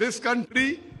this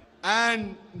country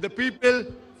and the people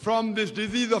from this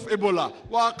disease of Ebola.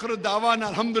 Wa akhir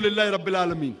da'wana alhamdulillahi rabbil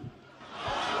alameen.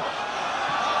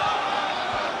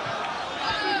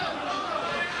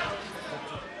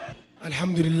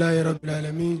 Alhamdulillah Rabbil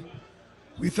Alameen.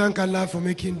 We thank Allah for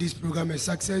making this program a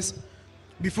success.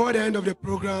 Before the end of the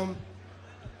program,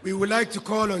 we would like to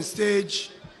call on stage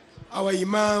our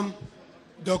Imam,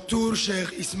 Dr.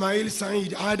 Sheikh Ismail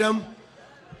Saeed Adam,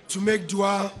 to make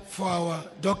dua for our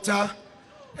doctor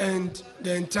and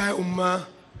the entire Ummah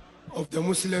of the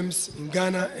Muslims in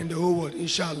Ghana and the whole world,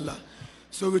 inshallah.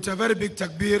 So with a very big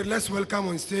takbir, let's welcome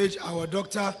on stage our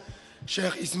doctor,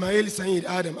 Sheikh Ismail Saeed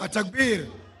Adam. A takbir.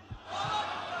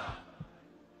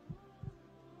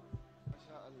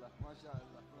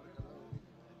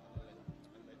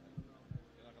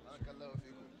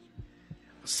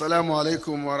 السلام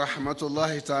عليكم ورحمة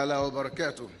الله تعالى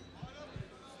وبركاته.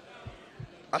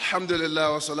 الحمد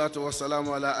لله والصلاة والسلام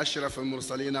على أشرف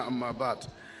المرسلين أما بعد.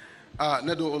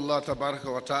 ندعو الله تبارك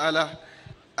وتعالى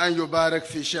أن يبارك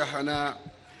في شيخنا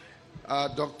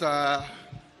دكتور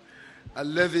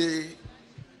الذي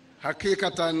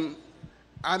حقيقة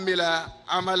عمل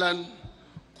عملا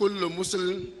كل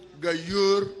مسلم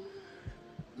غيور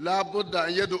لا بد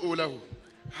أن يدعو له.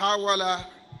 حاول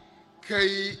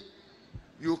كي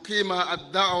يقيم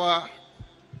الدعوة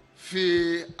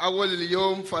في أول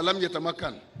اليوم فلم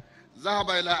يتمكن. ذهب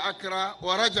إلى أكرا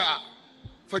ورجع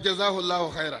فجزاه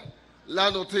الله خيرا. لا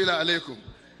نطيل عليكم.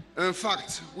 In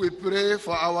fact, we pray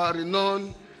for our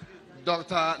renowned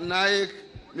Dr. Naik.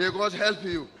 May God help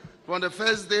you. From the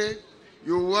first day,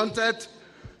 you wanted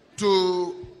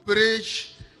to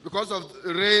preach. Because of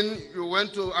rain, you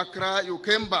went to Accra, you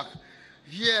came back.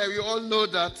 Here, we all know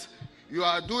that you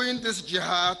are doing this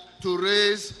jihad to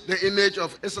raise the image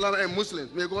of Islam and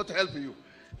Muslims. May God help you.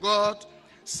 God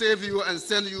save you and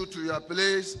send you to your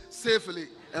place safely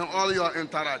and all your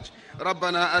entourage.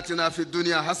 ربنا آتنا في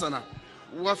الدنيا حسنة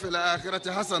وفي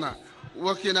الآخرة حسنة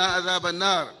وقنا عذاب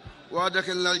النار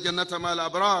وادخلنا الجنة مع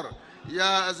الأبرار يا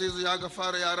عزيز يا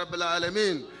غفار يا رب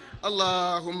العالمين.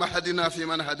 اللهم هدنا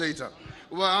فيمن هديت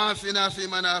وعافنا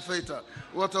فيمن عافيت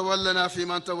وتولنا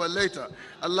فيمن توليت.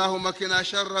 اللهم كنا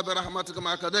شر برحمتك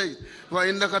ما قضيت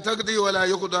وإنك تقضي ولا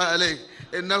يقضى عليك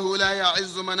إنه لا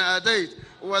يعز من آديت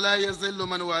ولا يذل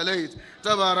من واليت.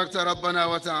 تباركت ربنا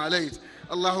وتعاليت.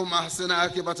 اللهم أحسن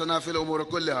عاقبتنا في الأمور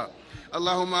كلها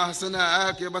اللهم أحسن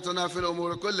عاقبتنا في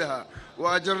الأمور كلها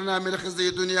وأجرنا من خزي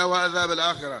الدنيا وعذاب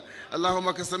الآخرة. اللهم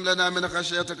اقسم لنا من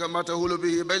خشيتك ما تهول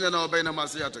به بيننا وبين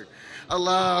معصيتك.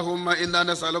 اللهم إنا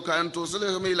نسألك أن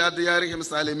توصلهم إلى ديارهم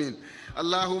سالمين.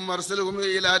 اللهم ارسلهم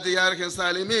إلى ديارهم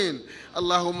سالمين.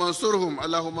 اللهم انصرهم،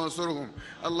 اللهم انصرهم،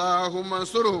 اللهم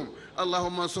انصرهم،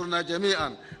 اللهم انصرنا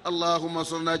جميعا، اللهم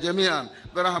انصرنا جميعا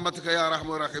برحمتك يا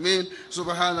أرحم الراحمين.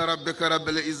 سبحان ربك رب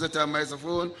العزة عما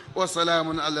يصفون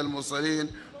وسلام على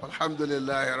المرسلين والحمد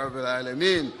لله رب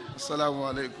العالمين. السلام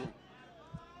عليكم.